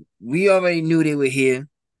listen. We already knew they were here,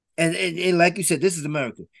 and like you said, this is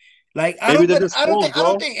America. Like Maybe they're just scrolls, I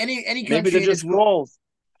don't bro. think any Maybe they're country in just this world. scrolls.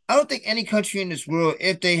 I don't think any country in this world,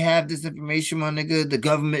 if they have this information, my nigga, the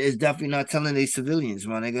government is definitely not telling their civilians,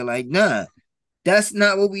 my nigga. Like, nah, that's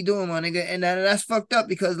not what we doing, my nigga. And that's fucked up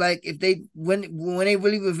because, like, if they when they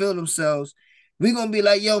really reveal themselves, we gonna be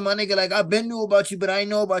like, yo, my nigga, like, I've been knew about you, but I ain't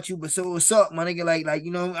know about you. But so what's up, my nigga? Like,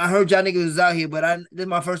 you know, I heard y'all niggas was out here, but this is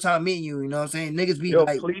my first time meeting you. You know what I'm saying? Niggas be Yo,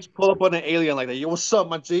 like, please pull up on an alien like that. Yo, what's up,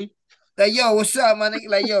 my G? like, yo, what's up, my nigga?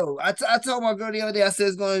 Like, yo, I told my girl the other day, I said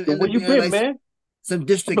it's gonna Yo, end where up you being been, like man? some I've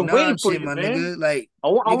District been waiting 9 for shit, you, my man. nigga. Like, I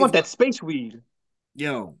want niggas, that space weed.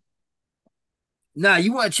 yo. Nah,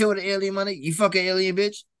 you want to chill with an alien, money? You fucking alien,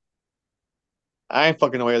 bitch. I ain't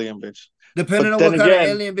fucking no alien, bitch. Depending But on then what kind of again,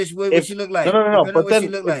 alien, bitch, what if she look no, like. no, no, no. Depending on But what she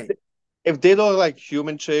then look like. if they look like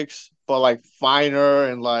human chicks, but like finer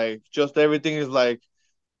and like just everything is like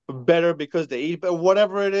better because they eat, but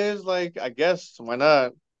whatever it is, like I guess why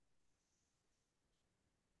not?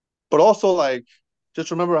 But also like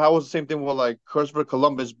just remember how it was the same thing with like Christopher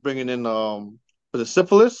Columbus bringing in was it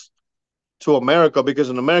syphilis to America because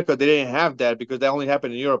in America they didn't have that because that only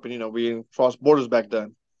happened in Europe and we didn't cross borders back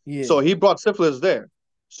then. Yeah. So he brought syphilis there.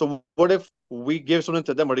 So what if we give something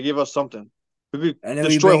to them or they give us something? We could And then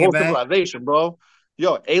we destroy a bring it whole back. civilization, bro.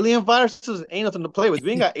 Yo, alien viruses ain't nothing to play with.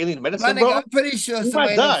 We ain't got alien My medicine, nigga, bro. I'm pretty sure We might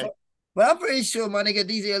somebody done die. fuck. But I'm pretty sure, my nigga,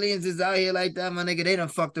 these aliens is out here like that, my nigga. They done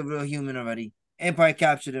fucked a real human already. And probably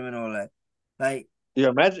captured them and all that. Like,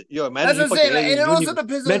 Imagine that's you what I'm fucking saying. Like, and alien. it also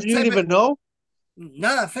depends on the Imagine you type didn't of even know.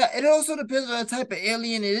 Nah, fact. It also depends on the type of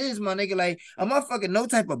alien it is, my nigga. Like, I'm not fucking no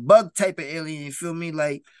type of bug type of alien. You feel me?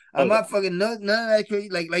 Like, I'm Oh, not fucking none of that crazy.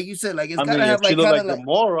 Like you said, like it's I gotta mean, if have she like looked kind like of like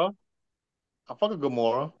Gamora, I fuck a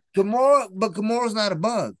Gamora. Gamora, but Gamora's not a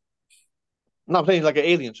bug. No, I'm saying like an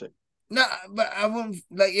alien chick. Nah, but I wouldn't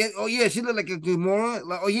like it. Oh yeah, she look like a Gamora.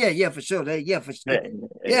 Like, oh yeah, for sure. Yeah, for sure.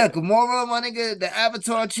 Yeah, Gamora, my nigga, the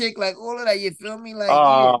Avatar chick, like all of that. You feel me? Like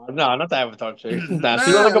yeah. No, not the Avatar chick. Nah,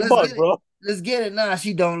 she look Nah, like a let's bug, get it. bro. Let's get it. Nah,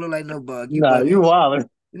 she don't look like no bug. You Nah, you bugging. wild.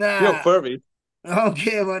 You're Nah, Furby. I don't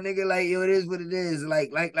care, my nigga. Like, yo, it is what it is. Like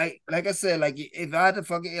I said, like if I had to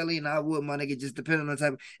fucking alien, I would, my nigga. Just depending on the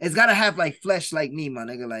type. It's gotta have like flesh, like me, my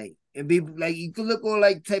nigga. Like it be like you could look on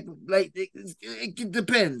like type of like it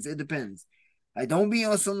depends. It depends. Like don't be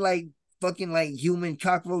on some like fucking like human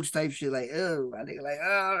cockroach type shit. Like oh, my nigga.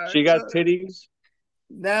 Like She got titties,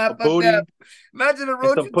 nah, a fuck that. booty, Imagine a and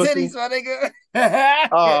roach some with pussy. titties, my nigga.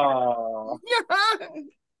 Oh,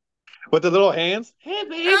 with the little hands. Hey,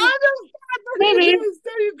 baby. I don't Baby.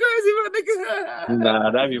 you crazy, my nigga.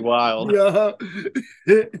 Nah, that'd be wild. Yo.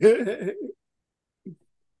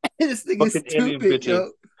 This thing is Fucking alien stupid, bitches.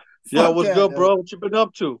 yo. Yo, Fuck what's that, good, yo. bro? What you been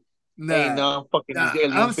up to? Ain't Nah. no fucking Nah, these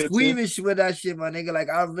alien I'm bitches. squeamish with that shit, my nigga. Like,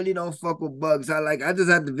 I really don't fuck with bugs. I just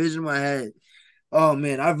had the vision in my head. Oh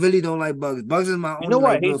man, I really don't like bugs. Bugs is my You know only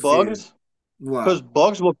why like I real hate fear. bugs? Why? Because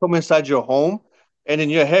bugs will come inside your home, and in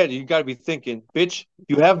your head, you gotta be thinking, bitch,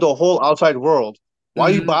 you have the whole outside world. Why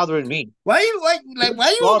are you bothering me? Why you like There's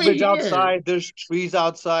why you over garbage here? outside. There's trees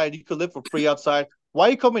outside. You could live for free outside. Why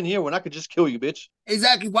you coming here when I could just kill you, bitch?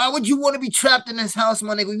 Exactly. Why would you want to be trapped in this house,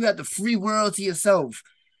 my nigga? You have the free world to yourself.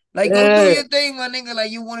 Like, go do Yeah. your thing, my nigga.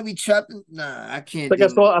 Like, you want to be trapped in... Nah, I can't Like I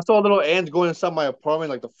deal with saw, I saw a little ant going inside my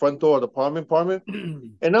apartment, like the front door of the apartment,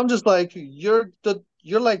 it. and I'm just like, you're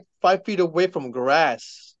like 5 feet away from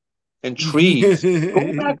grass and trees.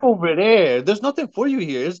 Go back over there. There's nothing for you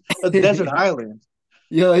here. It's a desert island.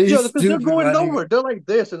 Yo, he's Yo, because they're stupid, going my nigga. nowhere. They're like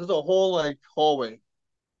this, and there's a whole like hallway.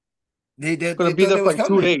 They Gonna be thought there they for was like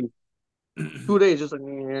 2 coming. days. 2 days, just like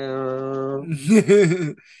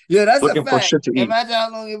Yeah, that's a looking for fact. shit to eat. Imagine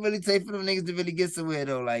how long it really take for them niggas to really get somewhere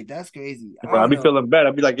though. Like that's crazy. I Bro, I'd don't be know. feeling bad.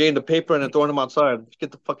 I'd be like getting the paper and then throwing them outside.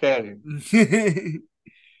 Get the fuck out of here.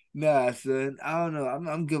 Nah, son. I don't know.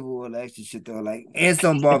 I'm good with all that extra shit though. Like ants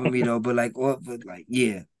don't bother me though, but like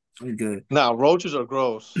yeah, I'm good. Nah, roaches are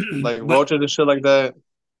gross. Like But roaches and shit like that.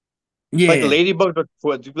 Yeah. Like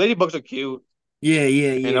ladybugs are cute. Yeah.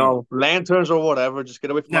 You know, lanterns or whatever. Just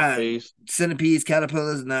get away from my face. Centipedes,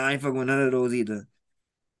 caterpillars. Nah, I ain't fucking with none of those either.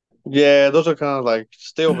 Yeah, those are kind of like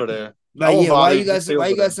stay over there. Like, yeah, why you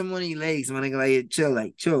got some money legs, my nigga?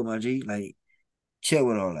 Like, chill, my G. Like, chill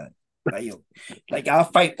with all that. Like, yo, like I'll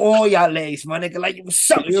fight all y'all legs, my nigga. Like,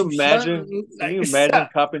 what's up with you, son? Can you imagine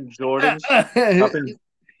copping Jordans?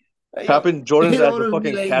 Copping Jordans as a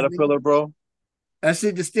fucking legs, caterpillar, nigga. Bro. I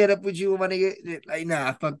should just stand up with you, my nigga. Like,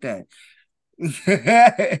 nah, fuck that.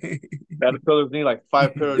 Caterpillars need like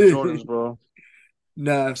 5 pair of Jordans, bro.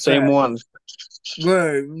 Nah, same ones.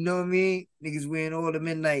 Word, you know what I mean? Niggas wearing all the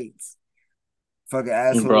midnights. Fucking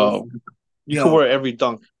assholes. Bro, you can wear every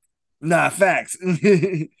dunk. Nah, facts.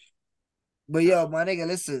 But yo, my nigga,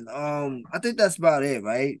 listen. I think that's about it,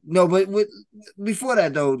 right? No, but before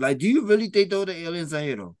that though, like, do you really think though the aliens are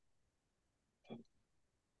here though?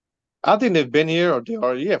 I think they've been here, or they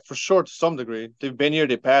are. Yeah, for sure, to some degree. They've been here.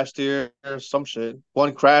 They passed here. Some shit.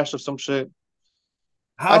 One crash or some shit.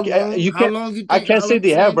 How long you think? I can't say they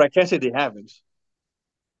have, but I can't say they haven't.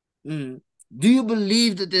 Do you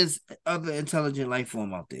believe that there's other intelligent life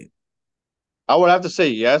form out there? I would have to say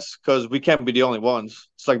yes, because we can't be the only ones.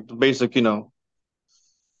 It's like the basic, thing, Yeah,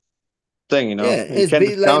 it's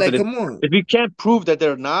like come on. If you can't prove that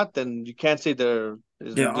they're not, then you can't say there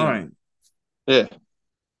aren't. Yeah.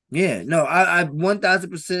 Yeah, no, I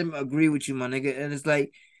 1000% agree with you, my nigga. And it's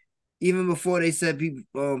like, even before they said people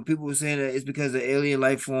were saying that it's because the alien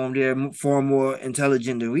life form, they're far more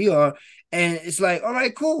intelligent than we are. And it's like, all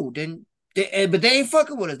right, cool. Then but they ain't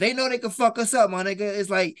fucking with us. They know they can fuck us up, my nigga. It's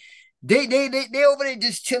like they over there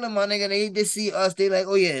just chilling, my nigga. They just see us. They like,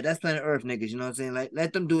 oh yeah, that's planet Earth niggas. You know what I'm saying? Like,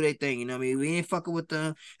 let them do their thing. You know what I mean? We ain't fucking with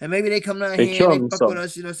them. And maybe they come down here and they fuck with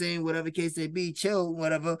us. You know what I'm saying? Whatever case they be, chill,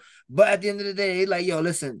 whatever. But at the end of the day, they like, yo,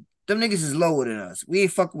 listen, them niggas is lower than us. We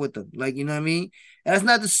ain't fucking with them. Like, you know what I mean? And that's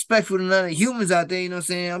not disrespectful to none of the humans out there. You know what I'm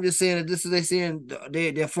saying? I'm just saying that this is they saying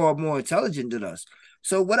they're far more intelligent than us.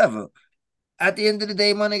 So whatever. At the end of the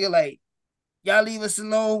day, my nigga, like, y'all leave us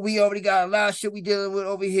alone. We already got a lot of shit we dealing with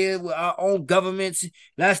over here with our own governments.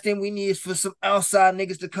 Last thing we need is for some outside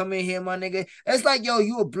niggas to come in here, my nigga. It's like, yo,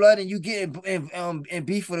 you a blood and you get in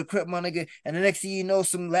beef with a Crip, my nigga. And the next thing you know,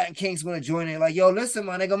 some Latin Kings gonna join in. Like, yo, listen,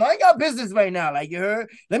 my nigga, mind your business right now. Like, you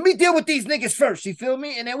heard? Let me deal with these niggas first. You feel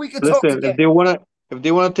me? And then we can talk again. If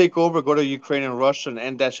they wanna take over, go to Ukraine and Russia and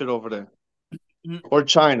end that shit over there. Or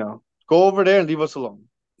China. Go over there and leave us alone.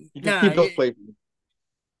 You can keep those places.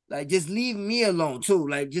 Like, just leave me alone too.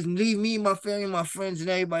 Like, just leave me, my family, my friends, and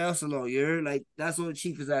everybody else alone. You heard? Like, that's what the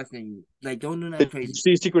chief is asking you. Like, don't do nothing crazy. Did you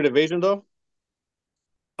see Secret Invasion though?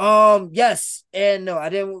 Yes and no. I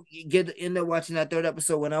didn't end up watching that third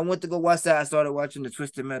episode. When I went to go watch that, I started watching the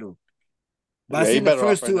Twisted Metal. But I seen the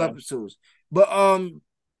first two episodes. But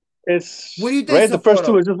it's what do you think? Right, the first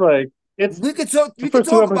two is just like we could talk. We could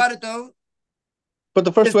talk about it though. But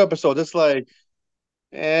the first two episodes, it's like,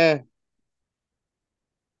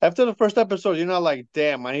 After the first episode, you're not like,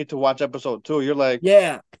 damn, I need to watch episode 2. You're like,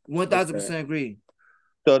 yeah, 1000% agree.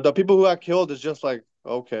 The people who got killed is just like,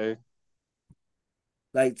 okay.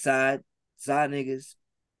 Like side niggas.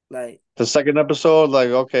 Like the second episode, like,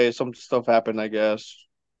 okay, some stuff happened, I guess.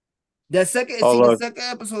 The second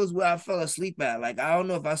episode is where I fell asleep at. Like, I don't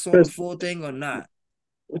know if I saw the full thing or not.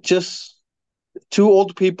 Just 2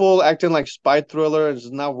 old people acting like spy thriller and it's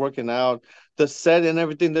not working out. The set and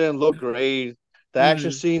everything didn't look great. The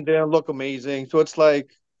action scene didn't look amazing. So it's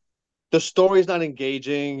like the story's not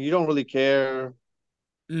engaging. You don't really care.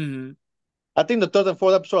 I think the third and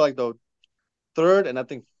fourth episode are like the third and I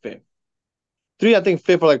think fifth. 3, I think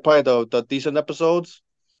fifth are like probably the decent episodes.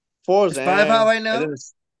 4 is 5 out right now?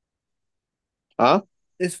 Huh?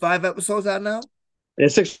 It's 5 episodes out now?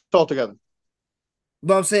 It's 6 altogether.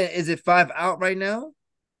 But I'm saying, is it 5 out right now?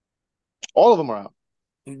 All of them are out.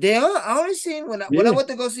 They are. I only seen when I went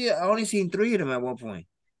to go see it. I only seen 3 of them at one point.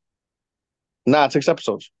 Nah, 6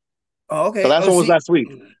 episodes. Oh, okay. The last one was last week.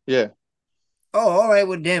 Yeah. Oh, all right.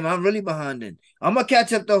 Well, damn, I'm really behind then. I'm gonna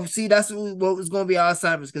catch up though. See, that's what was gonna be our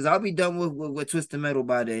assignments because I'll be done with Twisted Metal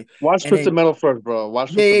by then. Watch Twisted Metal first, bro.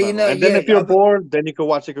 Watch Twisted Metal, and then if you're bored, then you can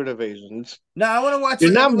watch Secret Invasions. No, I want to watch.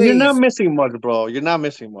 You're not missing much, bro. You're not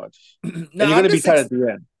missing much. And you're gonna be tired at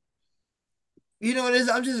the end. You know what it is?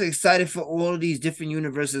 I'm just excited for all of these different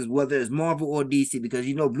universes, whether it's Marvel or DC, because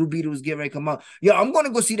Blue Beetle is getting ready to come out. Yo, I'm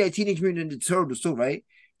gonna go see that Teenage Mutant Ninja Turtles too, right?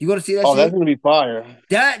 You gonna see that? Oh, shit? That's gonna be fire.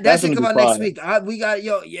 That should come out next week. We got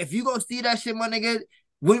if you gonna see that shit, my nigga,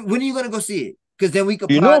 when are you gonna go see it? Because then we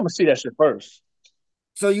could. I'm gonna see that shit first.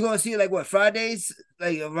 So you gonna see it like what, Fridays,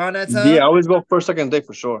 like around that Yeah, I time? always go first, second day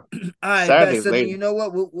for sure. All right, best. Saturday's So then later. you know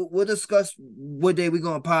what? We'll discuss what day we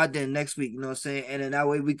gonna pod then next week. You know what I'm saying? And then that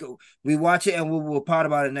way we watch it and we'll pod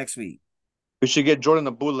about it next week. We should get Jordan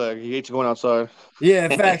a bootleg. He hates going outside. Yeah,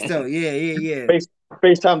 facts though. Yeah. Face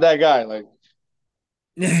FaceTime that guy. Like,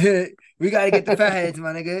 We gotta get the fat heads,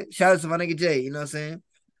 my nigga. Shout out to my nigga Jay. You know what I'm saying?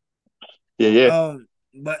 yeah.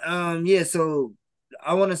 Yeah. So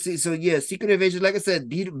I want to see. So yeah, Secret Invasion. Like I said,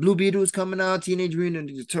 Blue Beetle is coming out. Teenage Mutant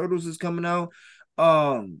Ninja Turtles is coming out.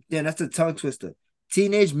 Yeah, that's a tongue twister.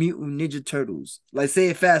 Teenage Mutant Ninja Turtles. Like, say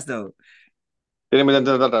it fast though.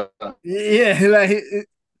 Yeah, like.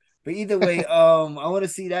 But either way, I want to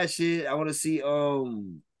see that shit. I want to see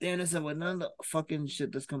damn, there's another fucking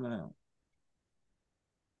shit that's coming out.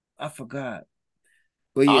 I forgot.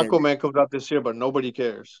 But yeah, Aquaman comes out this year, but nobody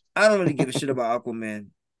cares. I don't really give a shit about Aquaman.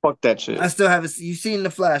 Fuck that shit. I still haven't. You've seen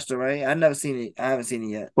the Flash, though, right? I've never seen it. I haven't seen it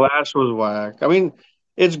yet. Flash was whack. I mean,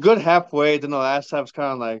 it's good halfway. Then the last half's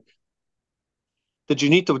kind of like, did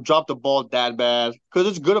you need to drop the ball that bad? Because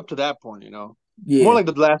it's good up to that point, you know. Yeah. More like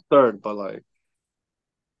the last third, but like,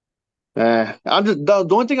 I'm just the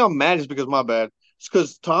only thing I'm mad is because my bad. It's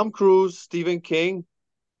because Tom Cruise, Stephen King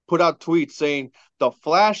put out tweets saying The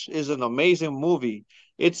Flash is an amazing movie.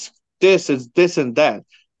 It's this, and that.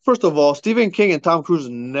 First of all, Stephen King and Tom Cruise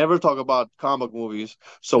never talk about comic movies.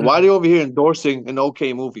 So why are they over here endorsing an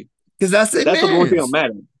okay movie? Because that's the only thing I'm mad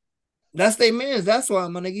at. That's their mans. That's why,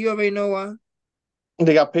 my nigga. You already know why.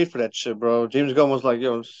 They got paid for that shit, bro. James Gunn was like,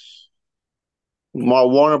 yo,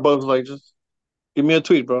 Warner Bros. Like, just give me a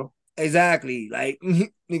tweet, bro. Exactly. Like,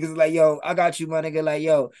 niggas like, yo, I got you, my nigga. Like,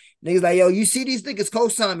 yo, niggas like, yo, you see these niggas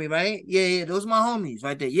co-sign me, right? Yeah, those are my homies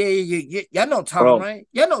right there. Yeah. Y'all know Tom, bro. Right?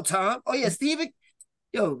 Y'all know Tom. Oh, yeah, Steven.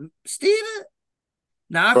 Yo, Steven?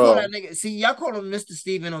 Nah, I call that nigga. See, y'all call him Mr.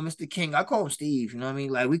 Steven or Mr. King. I call him Steve. You know what I mean?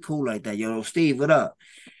 Like, we cool like that. Yo, Steve, what up?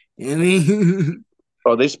 You know what I mean?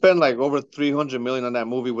 Bro, they spent like over 300 million on that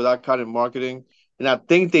movie without counting marketing. And I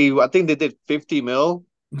think they did 50 mil.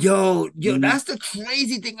 Yo, that's the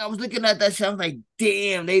crazy thing. I was looking at that shit. I was like,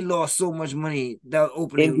 damn, they lost so much money that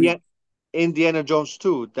opening week. Indiana Jones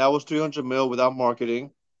 2, that was 300 mil without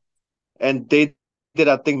marketing. And they did,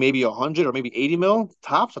 I think, maybe 100 or maybe 80 mil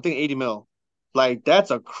tops. I think 80 mil. Like,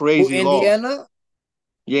 that's a crazy Indiana? loss.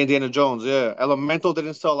 Yeah, Indiana Jones, yeah. Elemental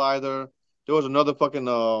didn't sell either. There was another fucking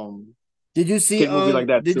Did you see movie like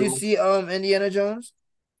that you see Indiana Jones?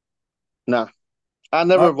 Nah. I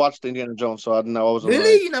never watched Indiana Jones, so I didn't know I wasn't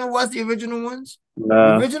really. Like... You never watched the original ones?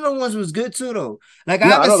 Nah. The original ones was good too, though. Like I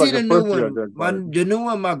haven't seen the new one. The new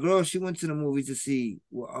one, my girl, she went to the movie to see.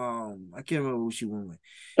 I can't remember who she went with.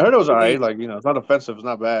 I heard it was alright. Like, you know, it's not offensive. It's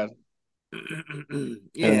not bad.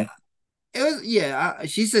 Yeah. It was. Yeah,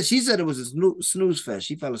 she said it was a snooze fest.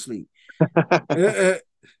 She fell asleep.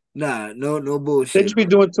 Nah, no bullshit. They just be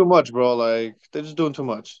doing too much, bro. Like, they're just doing too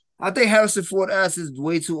much. I think Harrison Ford ass is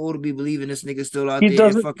way too old to be believing this nigga still out there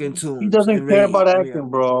in fucking tunes. He doesn't care about acting,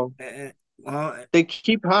 bro. They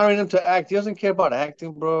keep hiring him to act. He doesn't care about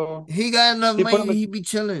acting, bro. He got enough money. He be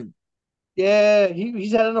chilling. Yeah,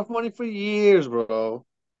 he's had enough money for years, bro.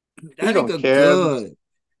 That nigga good.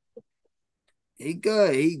 He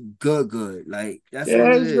good. He good. Like, that's what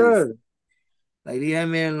it is. Good. Like, leave that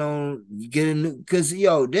man alone. You get a new, because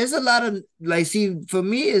yo, there's a lot of like, see, for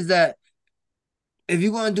me is that if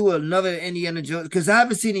you're gonna do another Indiana Jones, because I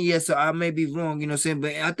haven't seen it yet, so I may be wrong, you know what I'm saying?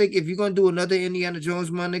 But I think if you're gonna do another Indiana Jones,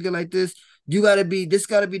 my nigga, like this gotta be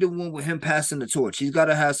the one with him passing the torch. He's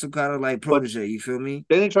gotta have some kind of like protege, you feel me?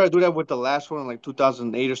 Didn't they try to do that with the last one in like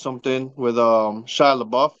 2008 or something with Shia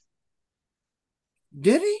LaBeouf?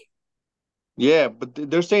 Did he? Yeah, but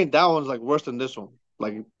they're saying that one's like worse than this one.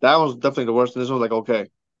 Like, that one's definitely the worst, and this one's like okay.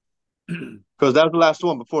 Because that was the last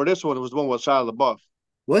one. Before this one, it was the one with Shia LaBeouf.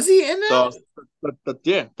 Was he in that?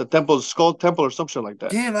 The Skull Temple or some shit like that.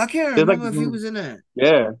 Damn, I can't remember if he was in that.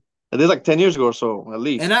 Yeah. It did like 10 years ago or so, at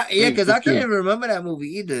least. And because I can't even remember that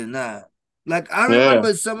movie either. Nah. Like, I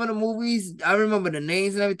remember some of the movies. I remember the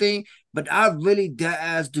names and everything, but I really dead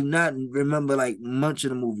ass do not remember like much of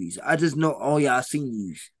the movies. I just know, oh yeah, I seen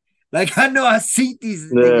these. Like, I know I seen these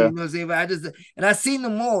niggas, you know what I'm saying? But I seen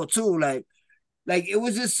them all too. Like it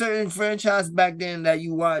was just certain franchise back then that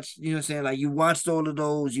you watched, you know what I'm saying? Like, you watched all of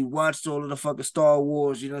those, you watched all of the fucking Star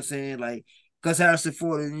Wars, you know what I'm saying? Like, because Harrison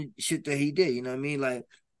Ford and shit that he did, you know what I mean? Like,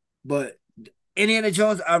 but Indiana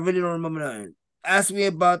Jones, I really don't remember nothing. Ask me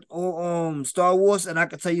about Star Wars, and I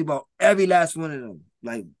can tell you about every last one of them.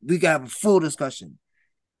 Like, we got have a full discussion.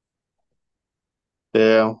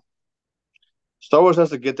 Yeah. Star Wars has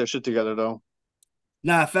to get their shit together, though.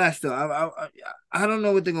 Nah, fast though. I don't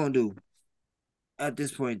know what they're gonna do. at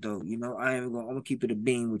this point though. I'm gonna keep it a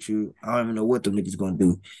beam with you. I don't even know what the niggas gonna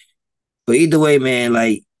do. But either way, man,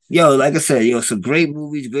 like like I said, some great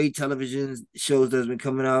movies, great television shows that's been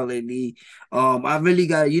coming out lately. I really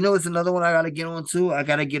got it's another one I gotta get on too. I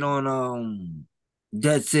gotta get on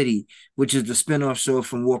Dead City, which is the spinoff show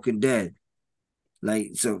from Walking Dead.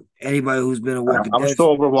 Like, so anybody who's been a Walking I'm Dead, still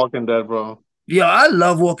over Walking Dead, bro. Yeah, I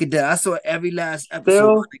love Walking Dead. I saw every last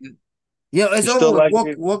episode. Still, It's you over still with. like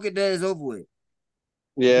it? Walking Dead is over with.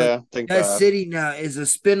 But Yeah, thank Dead God. City now is a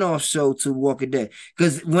spinoff show to Walking Dead.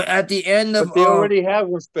 Because when at the end of But they already have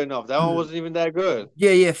one spinoff. That one wasn't even that good.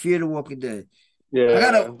 yeah, Fear the Walking Dead. I Yeah,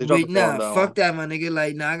 gotta they dropped wait. the ball on Nah, that fuck one. that, my nigga.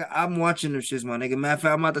 Like, nah, I'm watching them shits, my nigga. Matter of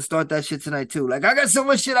fact, I'm about to start that shit tonight too. Like, I got so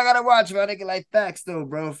much shit I gotta watch, my nigga. Like, facts though,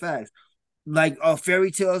 bro, facts. Like, Fairy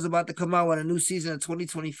Tail is about to come out with a new season in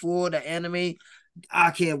 2024. The anime, I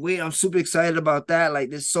can't wait. I'm super excited about that. Like,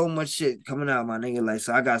 there's so much shit coming out, my nigga. Like,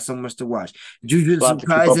 so I got so much to watch. Lot Jujutsu to keep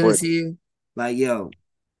up Kaisen is with. here. Like,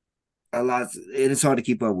 a lot. It's hard to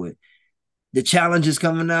keep up with. The challenge is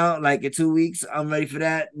coming out like in 2 weeks. I'm ready for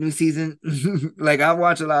that new season. Like, I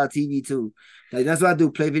watch a lot of TV too. Like, that's what I do: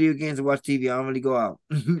 play video games and watch TV. I don't really go out.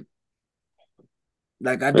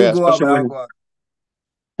 Like, I do Yeah, go out, especially but I don't when go out.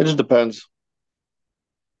 it just depends.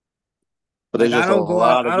 But Like, there's I just a don't go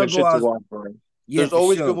out. lot of I good don't go shit to out. watch, bro. Yeah, There's for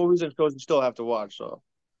always good sure. movies and shows you still have to watch, so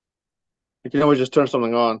you can always just turn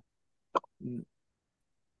something on.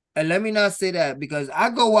 And let me not say that, because I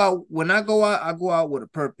go out. When I go out, I go out with a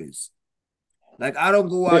purpose. Like, I don't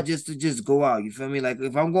go Yeah. out just to just go out. You feel me? Like,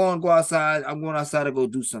 if I'm going to go outside, I'm going outside to go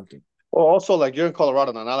do something. Well, also, like, you're in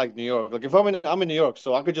Colorado now, not like New York. Like, if I'm in New York,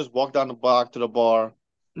 so I could just walk down the block to the bar,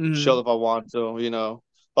 chill if I want to.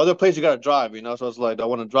 Other place you gotta drive, so it's like I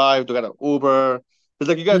want to drive, do gotta Uber. It's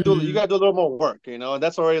like you gotta do a little more work, and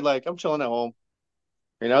that's already like I'm chilling at home.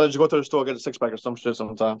 I just go to the store, get a 6-pack or some shit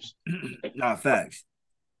sometimes. Nah, facts.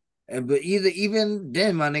 But even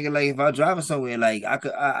then, my nigga, like, if I driving somewhere, like,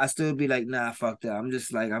 I still be like, nah, fuck that. I'm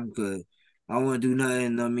just like, I'm good. I don't want to do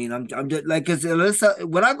nothing. I mean, I'm just like, cause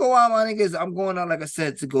when I go out, my niggas, I'm going out, like I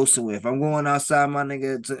said, to go somewhere. If I'm going outside, my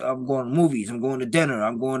nigga, I'm going to movies. I'm going to dinner.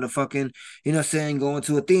 I'm going to fucking, going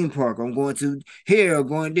to a theme park. I'm going to here or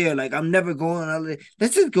going there. Like, I'm never going out.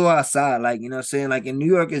 Let's just go outside. Like, like in New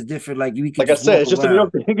York, it's different. Like, we can Like I just said, walk it's just a New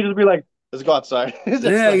York around. thing. You can just be like, let's go outside.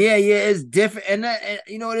 Yeah, it's different, and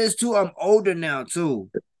you know what it is too. I'm older now too.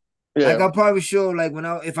 Like, Yeah. I'm probably sure, like,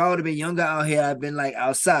 if I would have been younger out here, I'd been like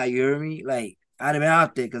outside. You hear me? Like, I'd have been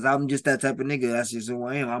out there, because I'm just that type of nigga. That's just who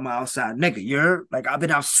I am. I'm an outside nigga. You heard? Like, I've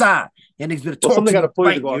been outside. Y'all niggas better Well, talk something to got me, to pull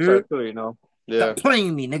you to fight. go You outside heard? too. Yeah. Stop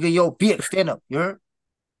playing me, nigga. Yo, bitch, stand up. You heard?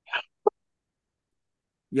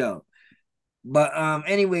 Yo. But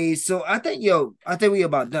anyways, so I think we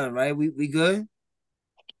about done, right? We good?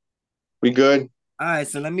 We good. All right,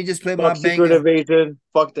 so let me just play my Fuck Secret banger. Invasion.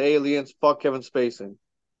 Fuck the aliens. Fuck Kevin Spacey.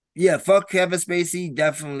 Yeah, fuck Kevin Spacey,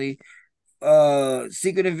 definitely.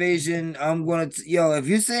 Secret Invasion. I'm gonna if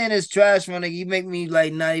you're saying it's trash, man, you make me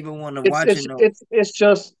like not even want to It's watch it. it's No. it's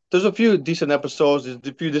just there's a few decent episodes. There's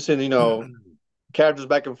a few decent characters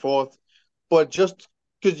back and forth, but just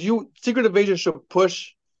because Secret Invasion should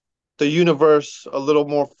push the universe a little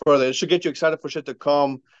more further. It should get you excited for shit to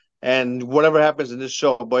come and whatever happens in this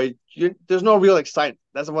show. But there's no real excitement.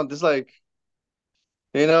 That's the one. It's like,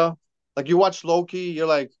 like you watch Loki, you're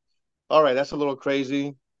like, all right, that's a little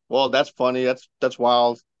crazy. Well, that's funny. That's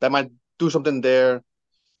wild. That might do something there.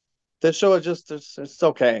 This show is just it's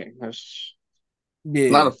okay. It's not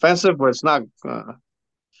Yeah, offensive, but it's not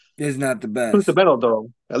it's not the Tooth the best. Metal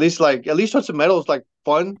though. At least Tooth the Metal is like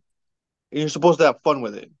fun. And you're supposed to have fun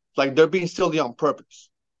with it. Like they're being silly on purpose.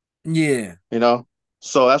 Yeah.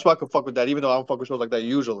 So that's why I could fuck with that, even though I don't fuck with shows like that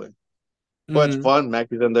usually. But it's fun.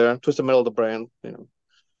 Mackey's in there. Twisted Metal, the brand.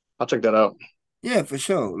 I'll check that out. Yeah, for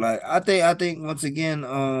sure. Like, I think once again,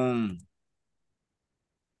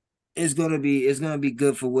 it's gonna be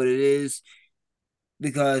good for what it is.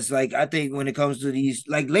 Because, like, I think when it comes to these,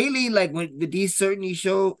 like, lately, like, with these certain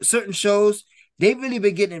shows, they've really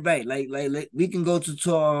been getting it right. Like we can go to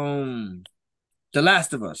The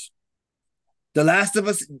Last of Us. The Last of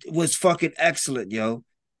Us was fucking excellent, yo.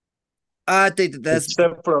 I think that's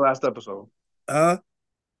Except for the last episode. huh.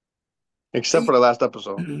 Except for the last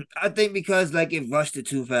episode. I think because, like, it rushed it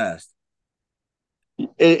too fast.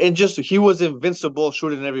 And just he was invincible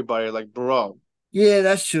shooting everybody. Like, bro. Yeah,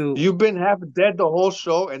 that's true. You've been half dead the whole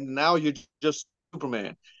show, and now you're just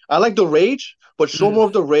Superman. I like the rage, but show more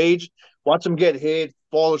of the rage. Watch him get hit,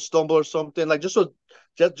 fall or stumble or something. Like just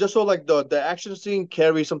so like the action scene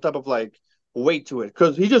carries some type of like weight to it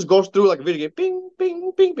because he just goes through like a video game, ping,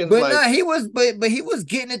 ping, ping, ping. But like, nah, he was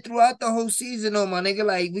getting it throughout the whole season, though, my nigga.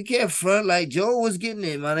 Like we can't front, like Joe was getting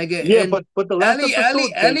it, my nigga. Yeah, and but the last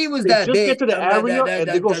episode, Ali was they that just big. get to the area and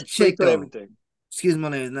they go straight to everything. Excuse my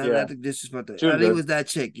name, not to disrespect her. Ali was that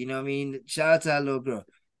chick, you know what I mean? Shout out to that little girl.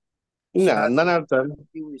 Nah, 9 out of 10.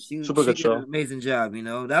 She Super good show. Did an amazing job, you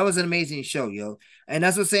know. That was an amazing show, yo. And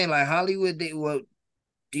that's what I'm saying. Like Hollywood,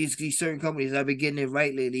 these certain companies have been getting it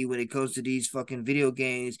right lately when it comes to these fucking video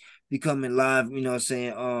games becoming live, you know what I'm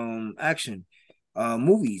saying, action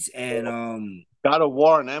movies. And God of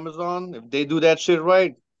War on Amazon, if they do that shit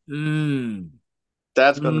right,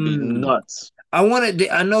 that's gonna be nuts. I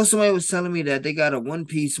know somebody was telling me that they got a One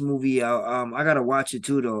Piece movie out. I gotta watch it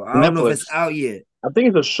too, though. I don't know if it's out yet. I think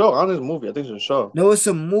it's a show. I don't think it's a movie. I think it's a show. No, it's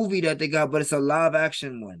a movie that they got, but it's a live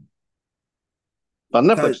action one. On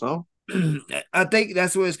Netflix, no? I think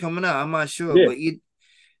that's where it's coming out. I'm not sure,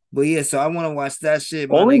 but yeah. So I want to watch that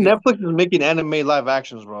shit. Only Netflix is making anime live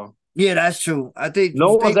actions, bro. Yeah, that's true. I think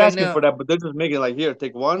no one's asking for that, but they're just making like, here,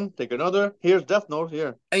 take one, take another. Here's Death Note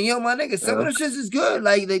here. And yo, my nigga, some of the shit is good.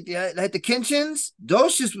 Like the Kenshins,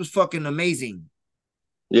 those shits was fucking amazing.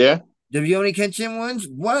 Yeah. The Rurouni Kenshin ones,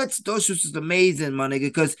 what? Those shits was amazing, my nigga,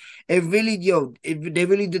 because it really, they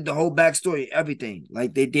really did the whole backstory, everything.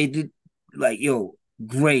 Like they did, like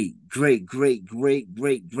great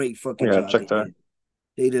fucking job. Check that.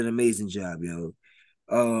 They did an amazing job, yo.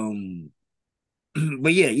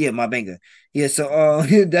 But yeah, my banger. Yeah, so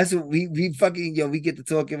that's what we fucking we get to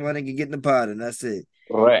talking, my nigga, get in the pod, and that's it.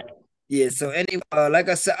 Right. Yeah, so anyway, like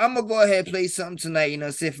I said, I'm gonna go ahead and play something tonight, you know,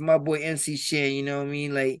 say for my boy MC Shan, you know what I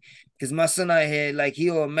mean? Like, cause my son out here, like, he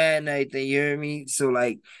all mad and everything, you hear me? So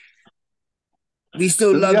like, we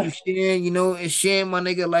still love you, Shan, you know, and Shan, my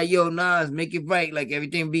nigga, like, yo, Nas, make it right, like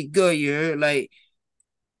everything be good, you heard? Like,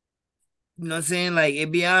 you know what I'm saying? Like,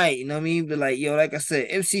 it be all right, you know what I mean? But like, yo, like I said,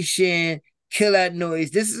 MC Shan, kill that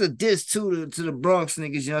noise. This is a diss too to the Bronx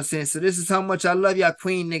niggas, you know what I'm saying? So this is how much I love y'all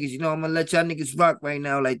Queen niggas, you know. I'm gonna let y'all niggas rock right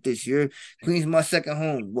now like this. Queens my second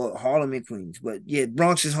home. Well, Harlem and Queens, but yeah,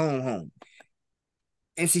 Bronx is home.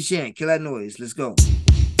 MC Shan, kill that noise. Let's go.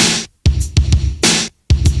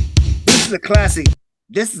 This is a classic.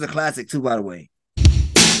 This is a classic too, by the way.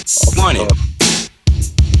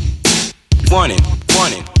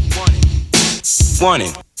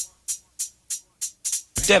 Warning.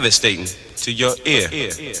 Devastating to your ear.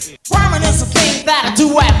 Rhyming is a thing that I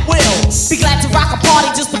do at will. Be glad to rock a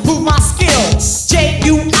party just to prove my skill.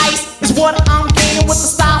 J.U. Ice is what I'm gaining with the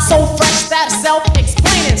style so fresh that it's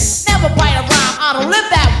self-explaining. Never bite a rhyme, I don't live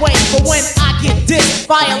that way. But when I get dissed,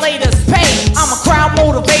 violators pay. I'm a crowd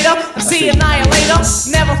motivator, MC annihilator.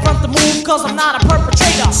 Never front the move cause I'm not a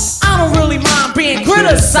perpetrator. I don't really mind being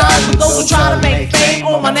criticized, but those who try to make fame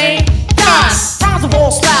on my name, guys. Rhymes of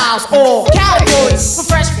all styles, all categories. From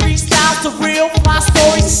fresh freestyles to real fly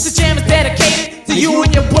stories. The jam is dedicated to you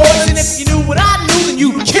and your boys. And if you knew what I knew, then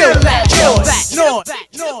you kill that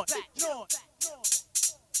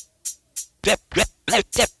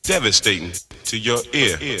Devastating to your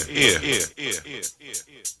ear.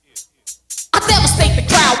 I devastate the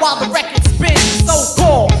crowd while the record spins.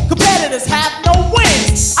 So-called competitors have no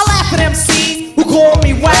wins. I laugh at MCs who call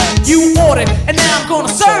me whack. You ordered, and now I'm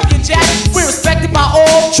gonna serve you, Jack. We're respected by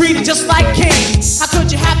all, treated just like kings. How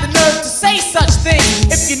could you have the nerve to say such things?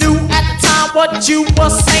 If you knew at the time what you were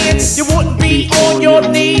saying, you wouldn't be on your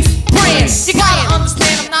knees praying. You gotta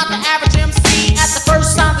understand I'm not the average MC. At the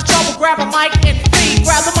first sign of trouble, grab a mic and flee.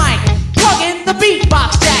 Grab the mic, plug in the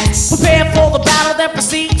beatbox jack. Prepare for the battle, then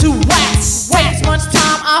proceed to wax. Wait as much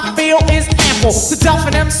time I feel is ample to duff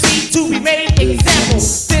an MC to be made example.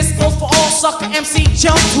 This goes for all sucker MC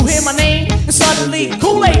chumps who hear my name and suddenly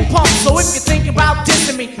Kool-Aid pump. So if you think about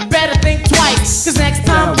dissing me, better think twice. Cause next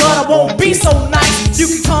time, blood, I won't be so nice. You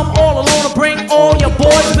can come all alone and bring all your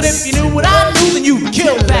boys. But if you knew what I knew, then you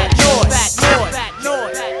kill that noise.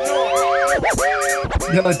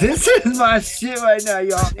 Yo, this is my shit right now,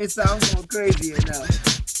 y'all. I'm going crazy right now.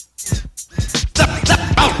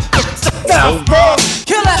 Stop, bro.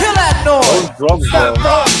 Kill that noise. Stop,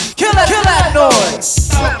 bro. Kill that noise.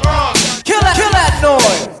 Stop, bro. Kill that noise.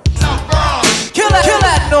 Stop, bro. Kill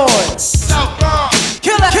that noise. Stop, bro.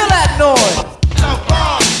 Kill that noise. Stop,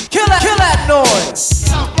 bro. Kill that noise.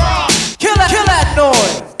 Stop, bro. Kill that noise.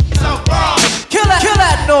 Stop, bro. Kill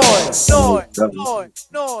that noise.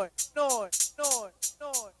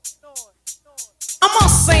 I'm on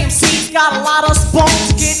same seat, got a lot of spunk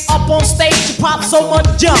to get up on stage and pop so much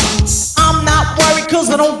jump. I'm not worried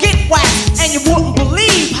cause I don't get whacked, and you wouldn't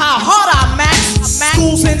believe how hard I max.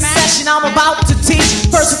 School's in session, I'm about to teach.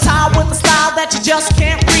 Versatile with the style that you just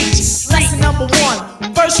can't reach. Lesson number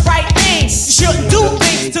 1, first right aim. You shouldn't do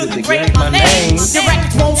things to degrade my name. Your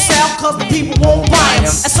records won't sell cause the people won't buy them.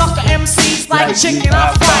 And sucker MCs like chicken,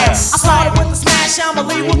 I fry 'em. I started with the smash, I'ma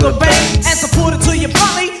leave with the bang. And to put it to your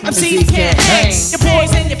belly, MCs can't hang. Your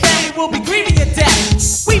boys and your family will be grieving your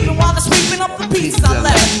death. Weeping while they're sweeping up the pieces I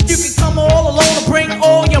left. You can come all alone and bring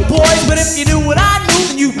all your boys, but if you knew what I knew,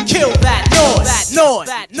 then you kill that noise.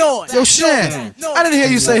 That noise. Yo, Shan, I didn't hear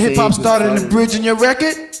you say hip-hop started in the bridge in your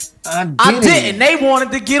record. I didn't. They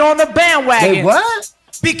wanted to get on the bandwagon. Wait, what?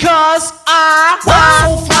 Because I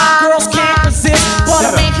so fly, girls can't resist.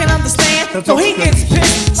 But a man can understand, so he gets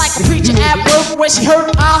pissed. Like a preacher at work, where she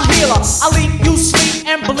hurt, I'll heal her. I'll leave you sleep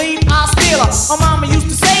and believe I'll steal her. My mama used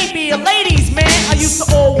to say, be a ladies' man. I used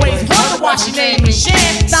to always wonder why she named me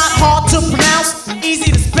Shan. Not hard to pronounce,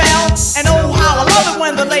 easy to spell. And oh, how I love it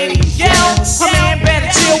when the ladies yell. Her man better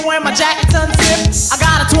chill when my jacket's unzipped. I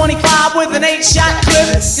got a 25 with an 8-shot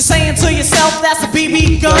clip. You're saying to yourself, that's a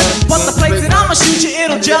BB gun. But the place that I'ma shoot you,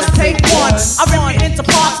 it'll just take one. I rip you into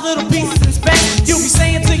parts, little pieces and spec. You'll be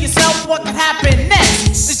saying to yourself, what could happen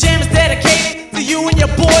next? This jam is dedicated to you and your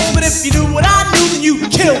boys. But if you knew what I knew, then you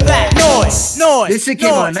could kill that noise. This shit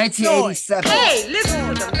came out in 1987. Hey,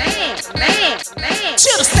 listen to the man.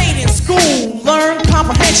 Should've stayed in school, learn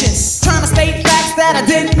comprehension. Trying to state facts that I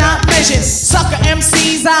did not mention. Sucker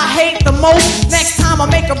MCs I hate the most. Next time I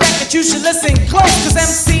make a record, you should listen close. Cause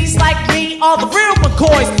MCs like me are the real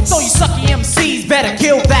McCoys. So you sucky MCs better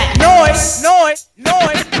kill that noise. Baby.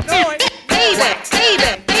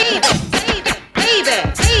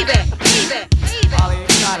 Carlee,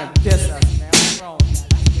 you're trying to diss us, man. What's wrong with that?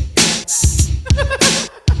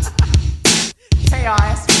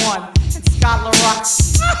 KRS-One and Scott LaRock.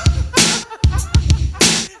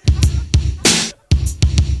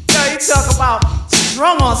 Yo, you talk about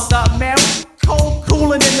strung on something, man. Cold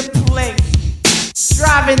cooling in the place.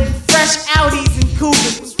 Driving fresh Audis and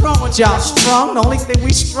Cougars. What's wrong with y'all? Strung? The only thing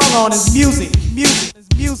we strung on is music.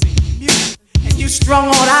 And you strung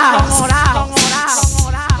on ours.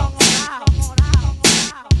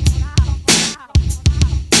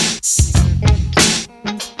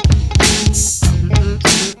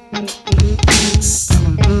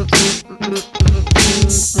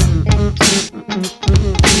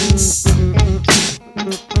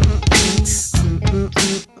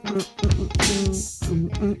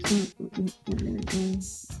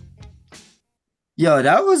 Yo,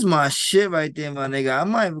 that was my shit right there, my nigga.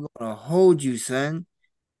 I'm not even gonna hold you, son.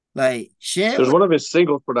 Like, Shan. There's one of his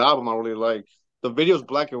singles for the album I really like. The video's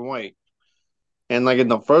black and white. And like in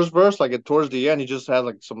the first verse, like towards the end, he just had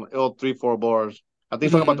like some ill 3-4 bars. I think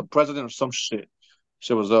he's talking about the president or some shit.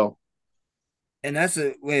 Shit was ill. And that's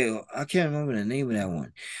I can't remember the name of that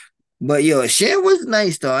one. But yo, Shan was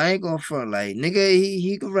nice though. I ain't gonna front. Like, nigga,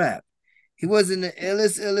 he could rap. He wasn't the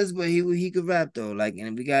illest, but he could rap though. Like,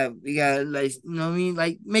 and we got like, you know what I mean?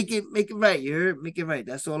 Like, make it right. You heard? Make it right.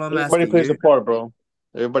 That's all I'm asking. Everybody plays a part, bro.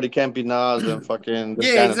 Everybody can't be Nas and fucking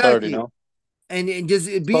this guy exactly. Third, you know. And just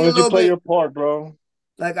be a little bit. You play your part, bro.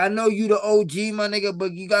 Like, I know you the OG, my nigga,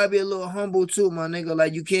 but you gotta be a little humble too, my nigga.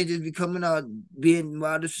 Like, you can't just be coming out being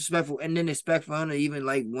wild disrespectful and then expect for him to even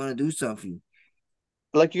like want to do something.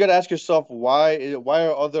 Like, you gotta ask yourself why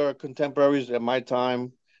are other contemporaries at my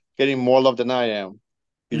time getting more love than I am?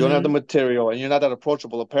 You don't have the material, and you're not that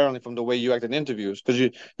approachable, apparently, from the way you act in interviews.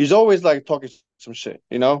 Because he's always like talking some shit,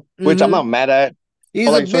 you know, which I'm not mad at. He's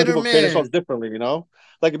but, like, a certain bitter people man. play themselves differently, you know.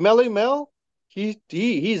 Like Melly Mel,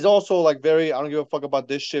 he's also like very, I don't give a fuck about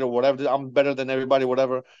this shit or whatever. I'm better than everybody,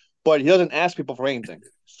 whatever. But he doesn't ask people for anything,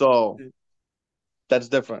 so that's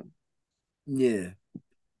different. Yeah.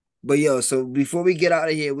 But yo, so before we get out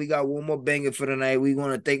of here, we got one more banger for the night. We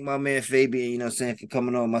want to thank my man Fabian, you know what I'm saying, for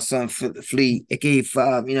coming on. My son Flea, A.K.A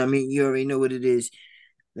Flea, you know what I mean? You already know what it is.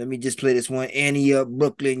 Let me just play this one. Annie up,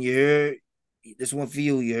 Brooklyn, you heard? This one for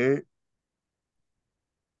you, you heard?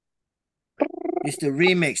 It's the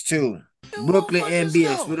remix too. Brooklyn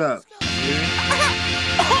MBS, what up?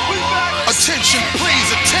 Attention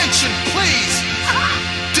please.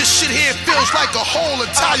 This shit here feels like a whole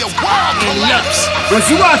entire world collapse. Was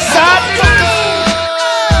you outside?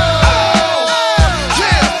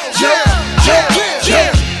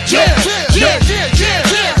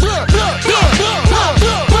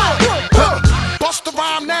 Bust the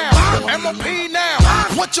rhyme now. MOP now.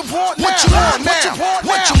 What you want now? What you want now?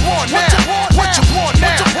 What you want now? What you want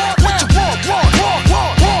now? What you want?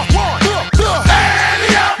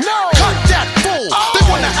 Cut that fool. They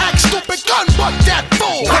wanna act stupid, gun butt that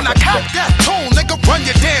fool. When I cock that tool, nigga, run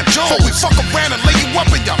your damn jaw. Before we fuck around and lay you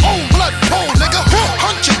up in your own blood pool, nigga.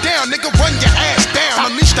 Hunt you down, nigga, run your ass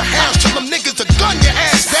down. Unleash the hounds till them niggas are gun your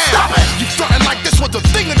ass down. You frontin' like this was a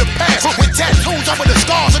thing of the past. With tattoos over the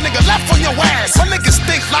scars and nigga left on your ass. Some niggas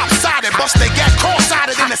think lopsided, bust they get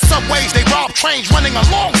cross-sided in the subways. They rob trains running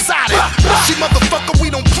alongside it. See, motherfucker, we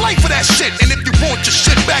don't play for that shit. And if you want your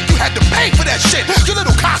shit back, you had to pay for that shit. You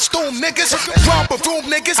little costume niggas, romper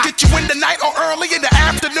room niggas, get you in the night or early in the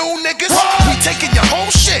afternoon, niggas. We taking your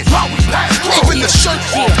whole shit, even the shirt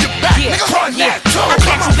off your back, nigga. Run that too. I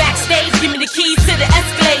catch you backstage, give me the keys to the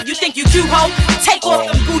Escalade. You think you cute, ho? Take off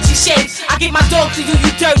them Gucci shades. I get my dog to you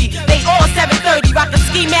dirty. They all 730, rock a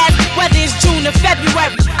ski mask, whether it's June or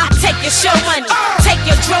February. I take your show money, take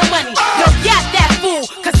your drum money. Yo, yap that fool,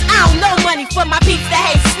 cause I don't know money. For my peeps that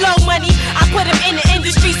hate slow money, I put them in the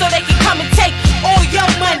industry so they can come and take all your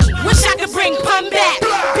money. Wish I could bring pun back.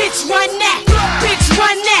 Bitch, run that. Bitch,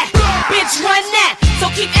 run that. Bitch, run that. So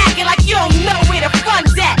keep acting like you don't know where the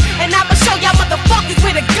fun's at. And I'ma show y'all motherfuckers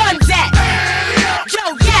where the gun's at.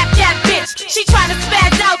 Yo, yap that bitch. She tryna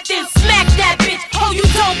spaz out, then smack that bitch. Oh, you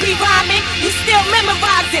don't be rhyming, you still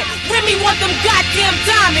memorize it. Remy want them goddamn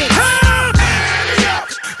diamonds.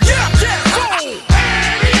 Yeah, that fool.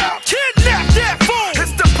 Kidnap that fool.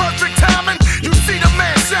 It's the perfect timing. You see the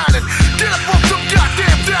man shining. Get up off them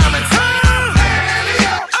goddamn diamonds.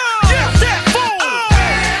 Yeah, that fool.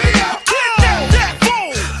 Kidnap that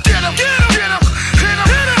fool. Get him, get him, get him. Hit him,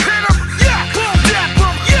 hit him, hit him. Yeah, boom, dap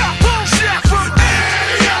him. Yeah, boom, dap him.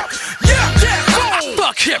 Yeah, that fool.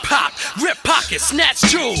 Fuck hip hop, rip pockets, snatch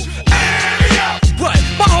jewels. What?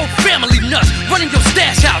 My whole family nuts, running your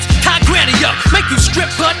stash house, tie granny up, make you strip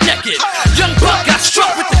butt naked. Young buck got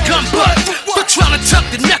struck with the gun butt for trying to tuck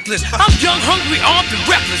the necklace. I'm young, hungry, armed, and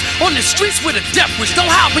reckless. On the streets with a death wish. Don't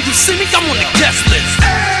howl when you see me, I'm on the guest list.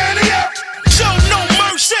 Show no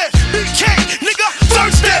mercy, BK, nigga,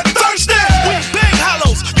 thirsty, thirsty. We bang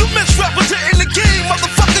hollows, you misrepresenting the game,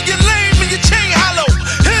 motherfucker, you lame and your chain hollow.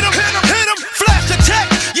 Hit him, hit him, hit him, flash attack,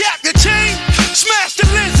 yak your chain, smash the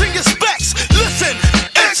lens in your specs. Listen,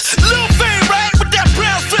 it's Lil Fame, right? With that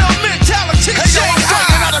Brownsville mentality. Hey, yo, I'm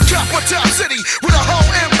fighting out of Capital City with a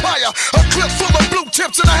whole empire, a clip full of blue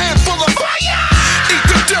tips and a handful of fire. Eat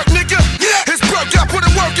the dirt, nigga. It's broke, I put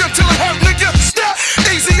in work until it hurt, nigga. Step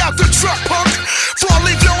easy out the truck, punk. Before I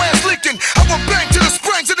leave your ass leaking, I will bang to the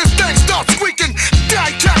springs and this thing starts squeaking.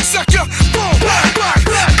 Die, cocksucker, boom, bang, bang.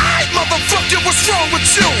 Aight, motherfucker, what's wrong with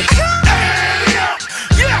you?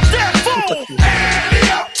 Yeah, that fool.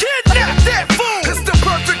 Kidnap that fool. It's the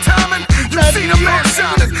perfect timing. You see the man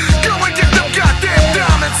shining. Go and get them goddamn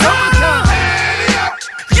diamonds.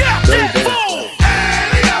 Yeah, that fool.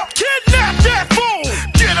 Kidnap that fool.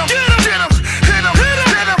 Get him, get him, get him. Hit him, hit him,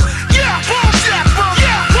 hit him. Yeah, boom, yeah, boom,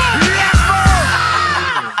 yeah, boom, yeah,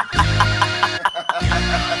 boom.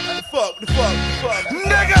 What the fuck?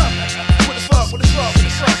 Nigga. What the fuck? What the fuck? What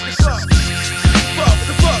the fuck? What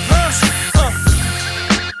the fuck? What the fuck?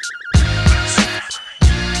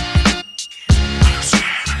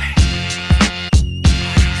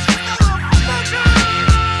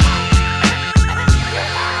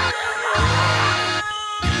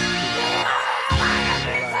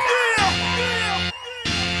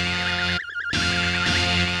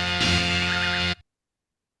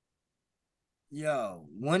 Yo,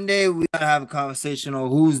 one day we gotta have a conversation on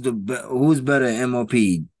who's better MOP,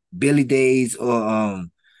 Billy Days or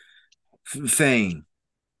Fame.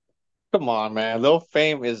 Come on, man. Lil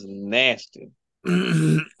Fame is nasty.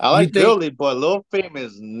 I like Billy, but Lil Fame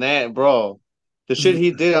is bro. The shit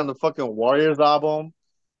he did on the fucking Warriors album,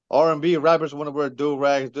 R&B rappers want to wear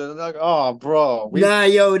do-rags. Like, oh, bro. Nah,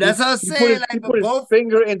 yo, that's what I'm saying. He put his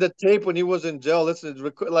finger in the tape when he was in jail. Listen,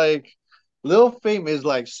 like, Lil Fame is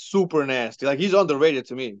like super nasty. Like, he's underrated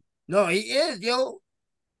to me. No, he is, yo.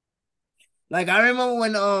 Like, I remember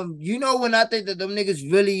when when I think that them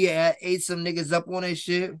niggas really ate some niggas up on that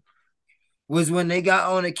shit was when they got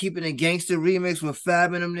on a Keeping It Gangster remix with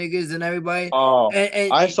Fab and them niggas and everybody. Oh,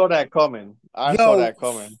 I saw that coming. I saw that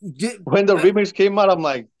coming. When the remix came out, I'm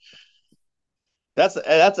like, that's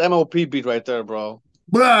MOP beat right there, bro.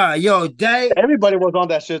 Bruh, yo, everybody was on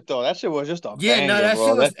that shit though. That shit was just a banger, that bro.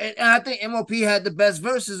 Shit was, and I think MOP had the best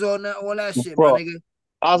verses on that shit, bro, my nigga.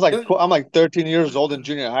 I'm like 13 years old in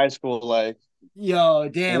junior high school, like. Yo,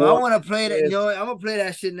 damn, I want to play that. Yo, I'm gonna play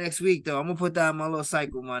that shit next week though. I'm gonna put that in my little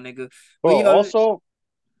cycle, my nigga. Bro, also,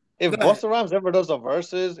 if Busta Rhymes ever does the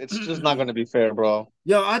verses, it's just not gonna be fair, bro.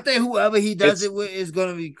 Yo, I think whoever he does it with is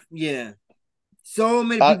gonna be so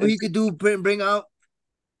many people he could do bring out.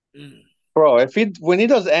 Bro, when he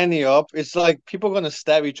does Annie Up, it's like people gonna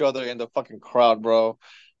stab each other in the fucking crowd, bro.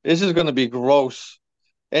 This is gonna be gross.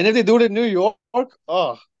 And if they do it in New York,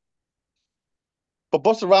 oh. But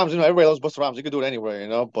Busta Rhymes, everybody loves Busta Rhymes. You can do it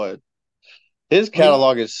anywhere, but his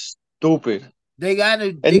catalog is stupid. They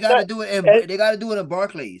gotta do it in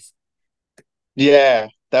Barclays. Yeah,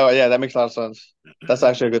 That makes a lot of sense. That's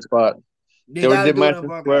actually a good spot. They gotta did do it in Madison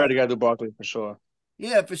Square. Barclays. They gotta do Barclays for sure.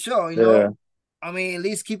 Yeah, for sure. Yeah. I mean, at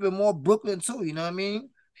least keep it more Brooklyn too. You know what I mean?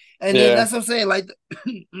 And then Yeah. that's what I'm saying. Like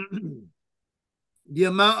the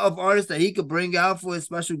amount of artists that he could bring out for his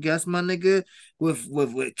special guest, my nigga,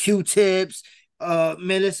 with Q-tips. Man,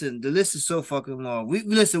 listen, the list is so fucking long. We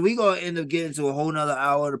gonna end up getting to a whole nother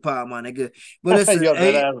hour of the pod, my nigga. But listen, Yo,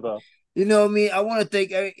 hey, ass, though. you know what I mean? I want to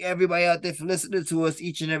thank everybody out there for listening to us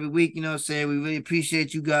each and every week. You know what I'm saying? We really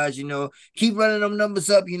appreciate you guys. You know, keep running them numbers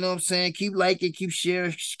up. You know what I'm saying? Keep liking, keep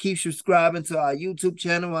sharing, keep subscribing to our YouTube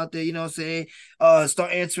channel out there. You know what I'm saying?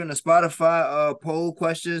 Start answering the Spotify poll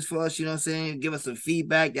questions for us. You know what I'm saying? Give us some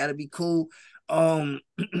feedback. That'd be cool. Let's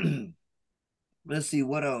see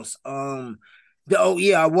what else. Oh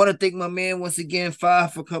yeah, I want to thank my man once again,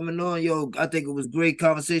 Five, for coming on. Yo, I think it was great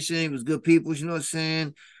conversation. It was good people. You know what I'm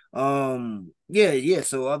saying? Yeah.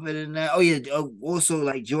 So other than that, oh yeah, also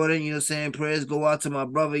like Jordan, you know what I'm saying? Prayers go out to my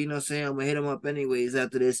brother, you know what I'm saying? I'm gonna hit him up anyways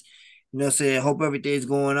after this. You know what I'm saying? Hope everything's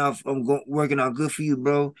going off. Working out good for you,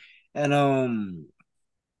 bro. And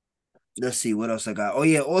let's see what else I got. Oh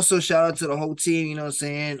yeah, also shout out to the whole team, you know what I'm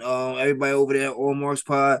saying? Everybody over there, All Marks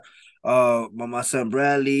Pod. My son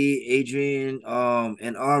Bradley, Adrian,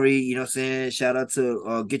 and Ari, you know what I'm saying? Shout out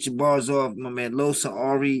to Get Your Bars Off, my man Losa,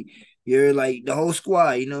 Ari. You're like the whole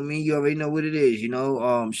squad, you know what I mean? You already know what it is, you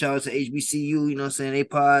know. Shout out to HBCU, you know what I'm saying? They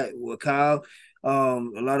pod with Kyle. A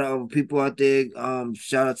lot of other people out there.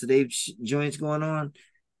 Shout out to their joints going on.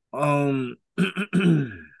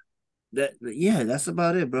 That's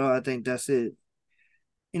about it, bro. I think that's it.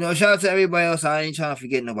 You know, shout out to everybody else. I ain't trying to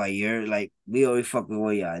forget nobody here. Like, we always fucking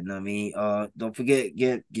with y'all, you know what I mean? Don't forget,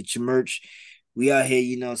 get your merch. We out here,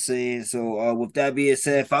 you know what I'm saying? So with that being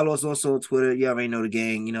said, follow us also on Twitter. You already know the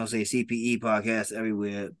gang, you know what I'm saying? C.P.E podcast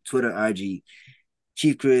everywhere. Twitter, IG.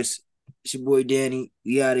 Chief Chris, it's your boy Danny.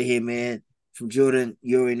 We out of here, man. From Jordan,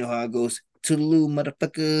 you already know how it goes. To the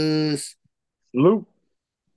motherfuckers. Salute.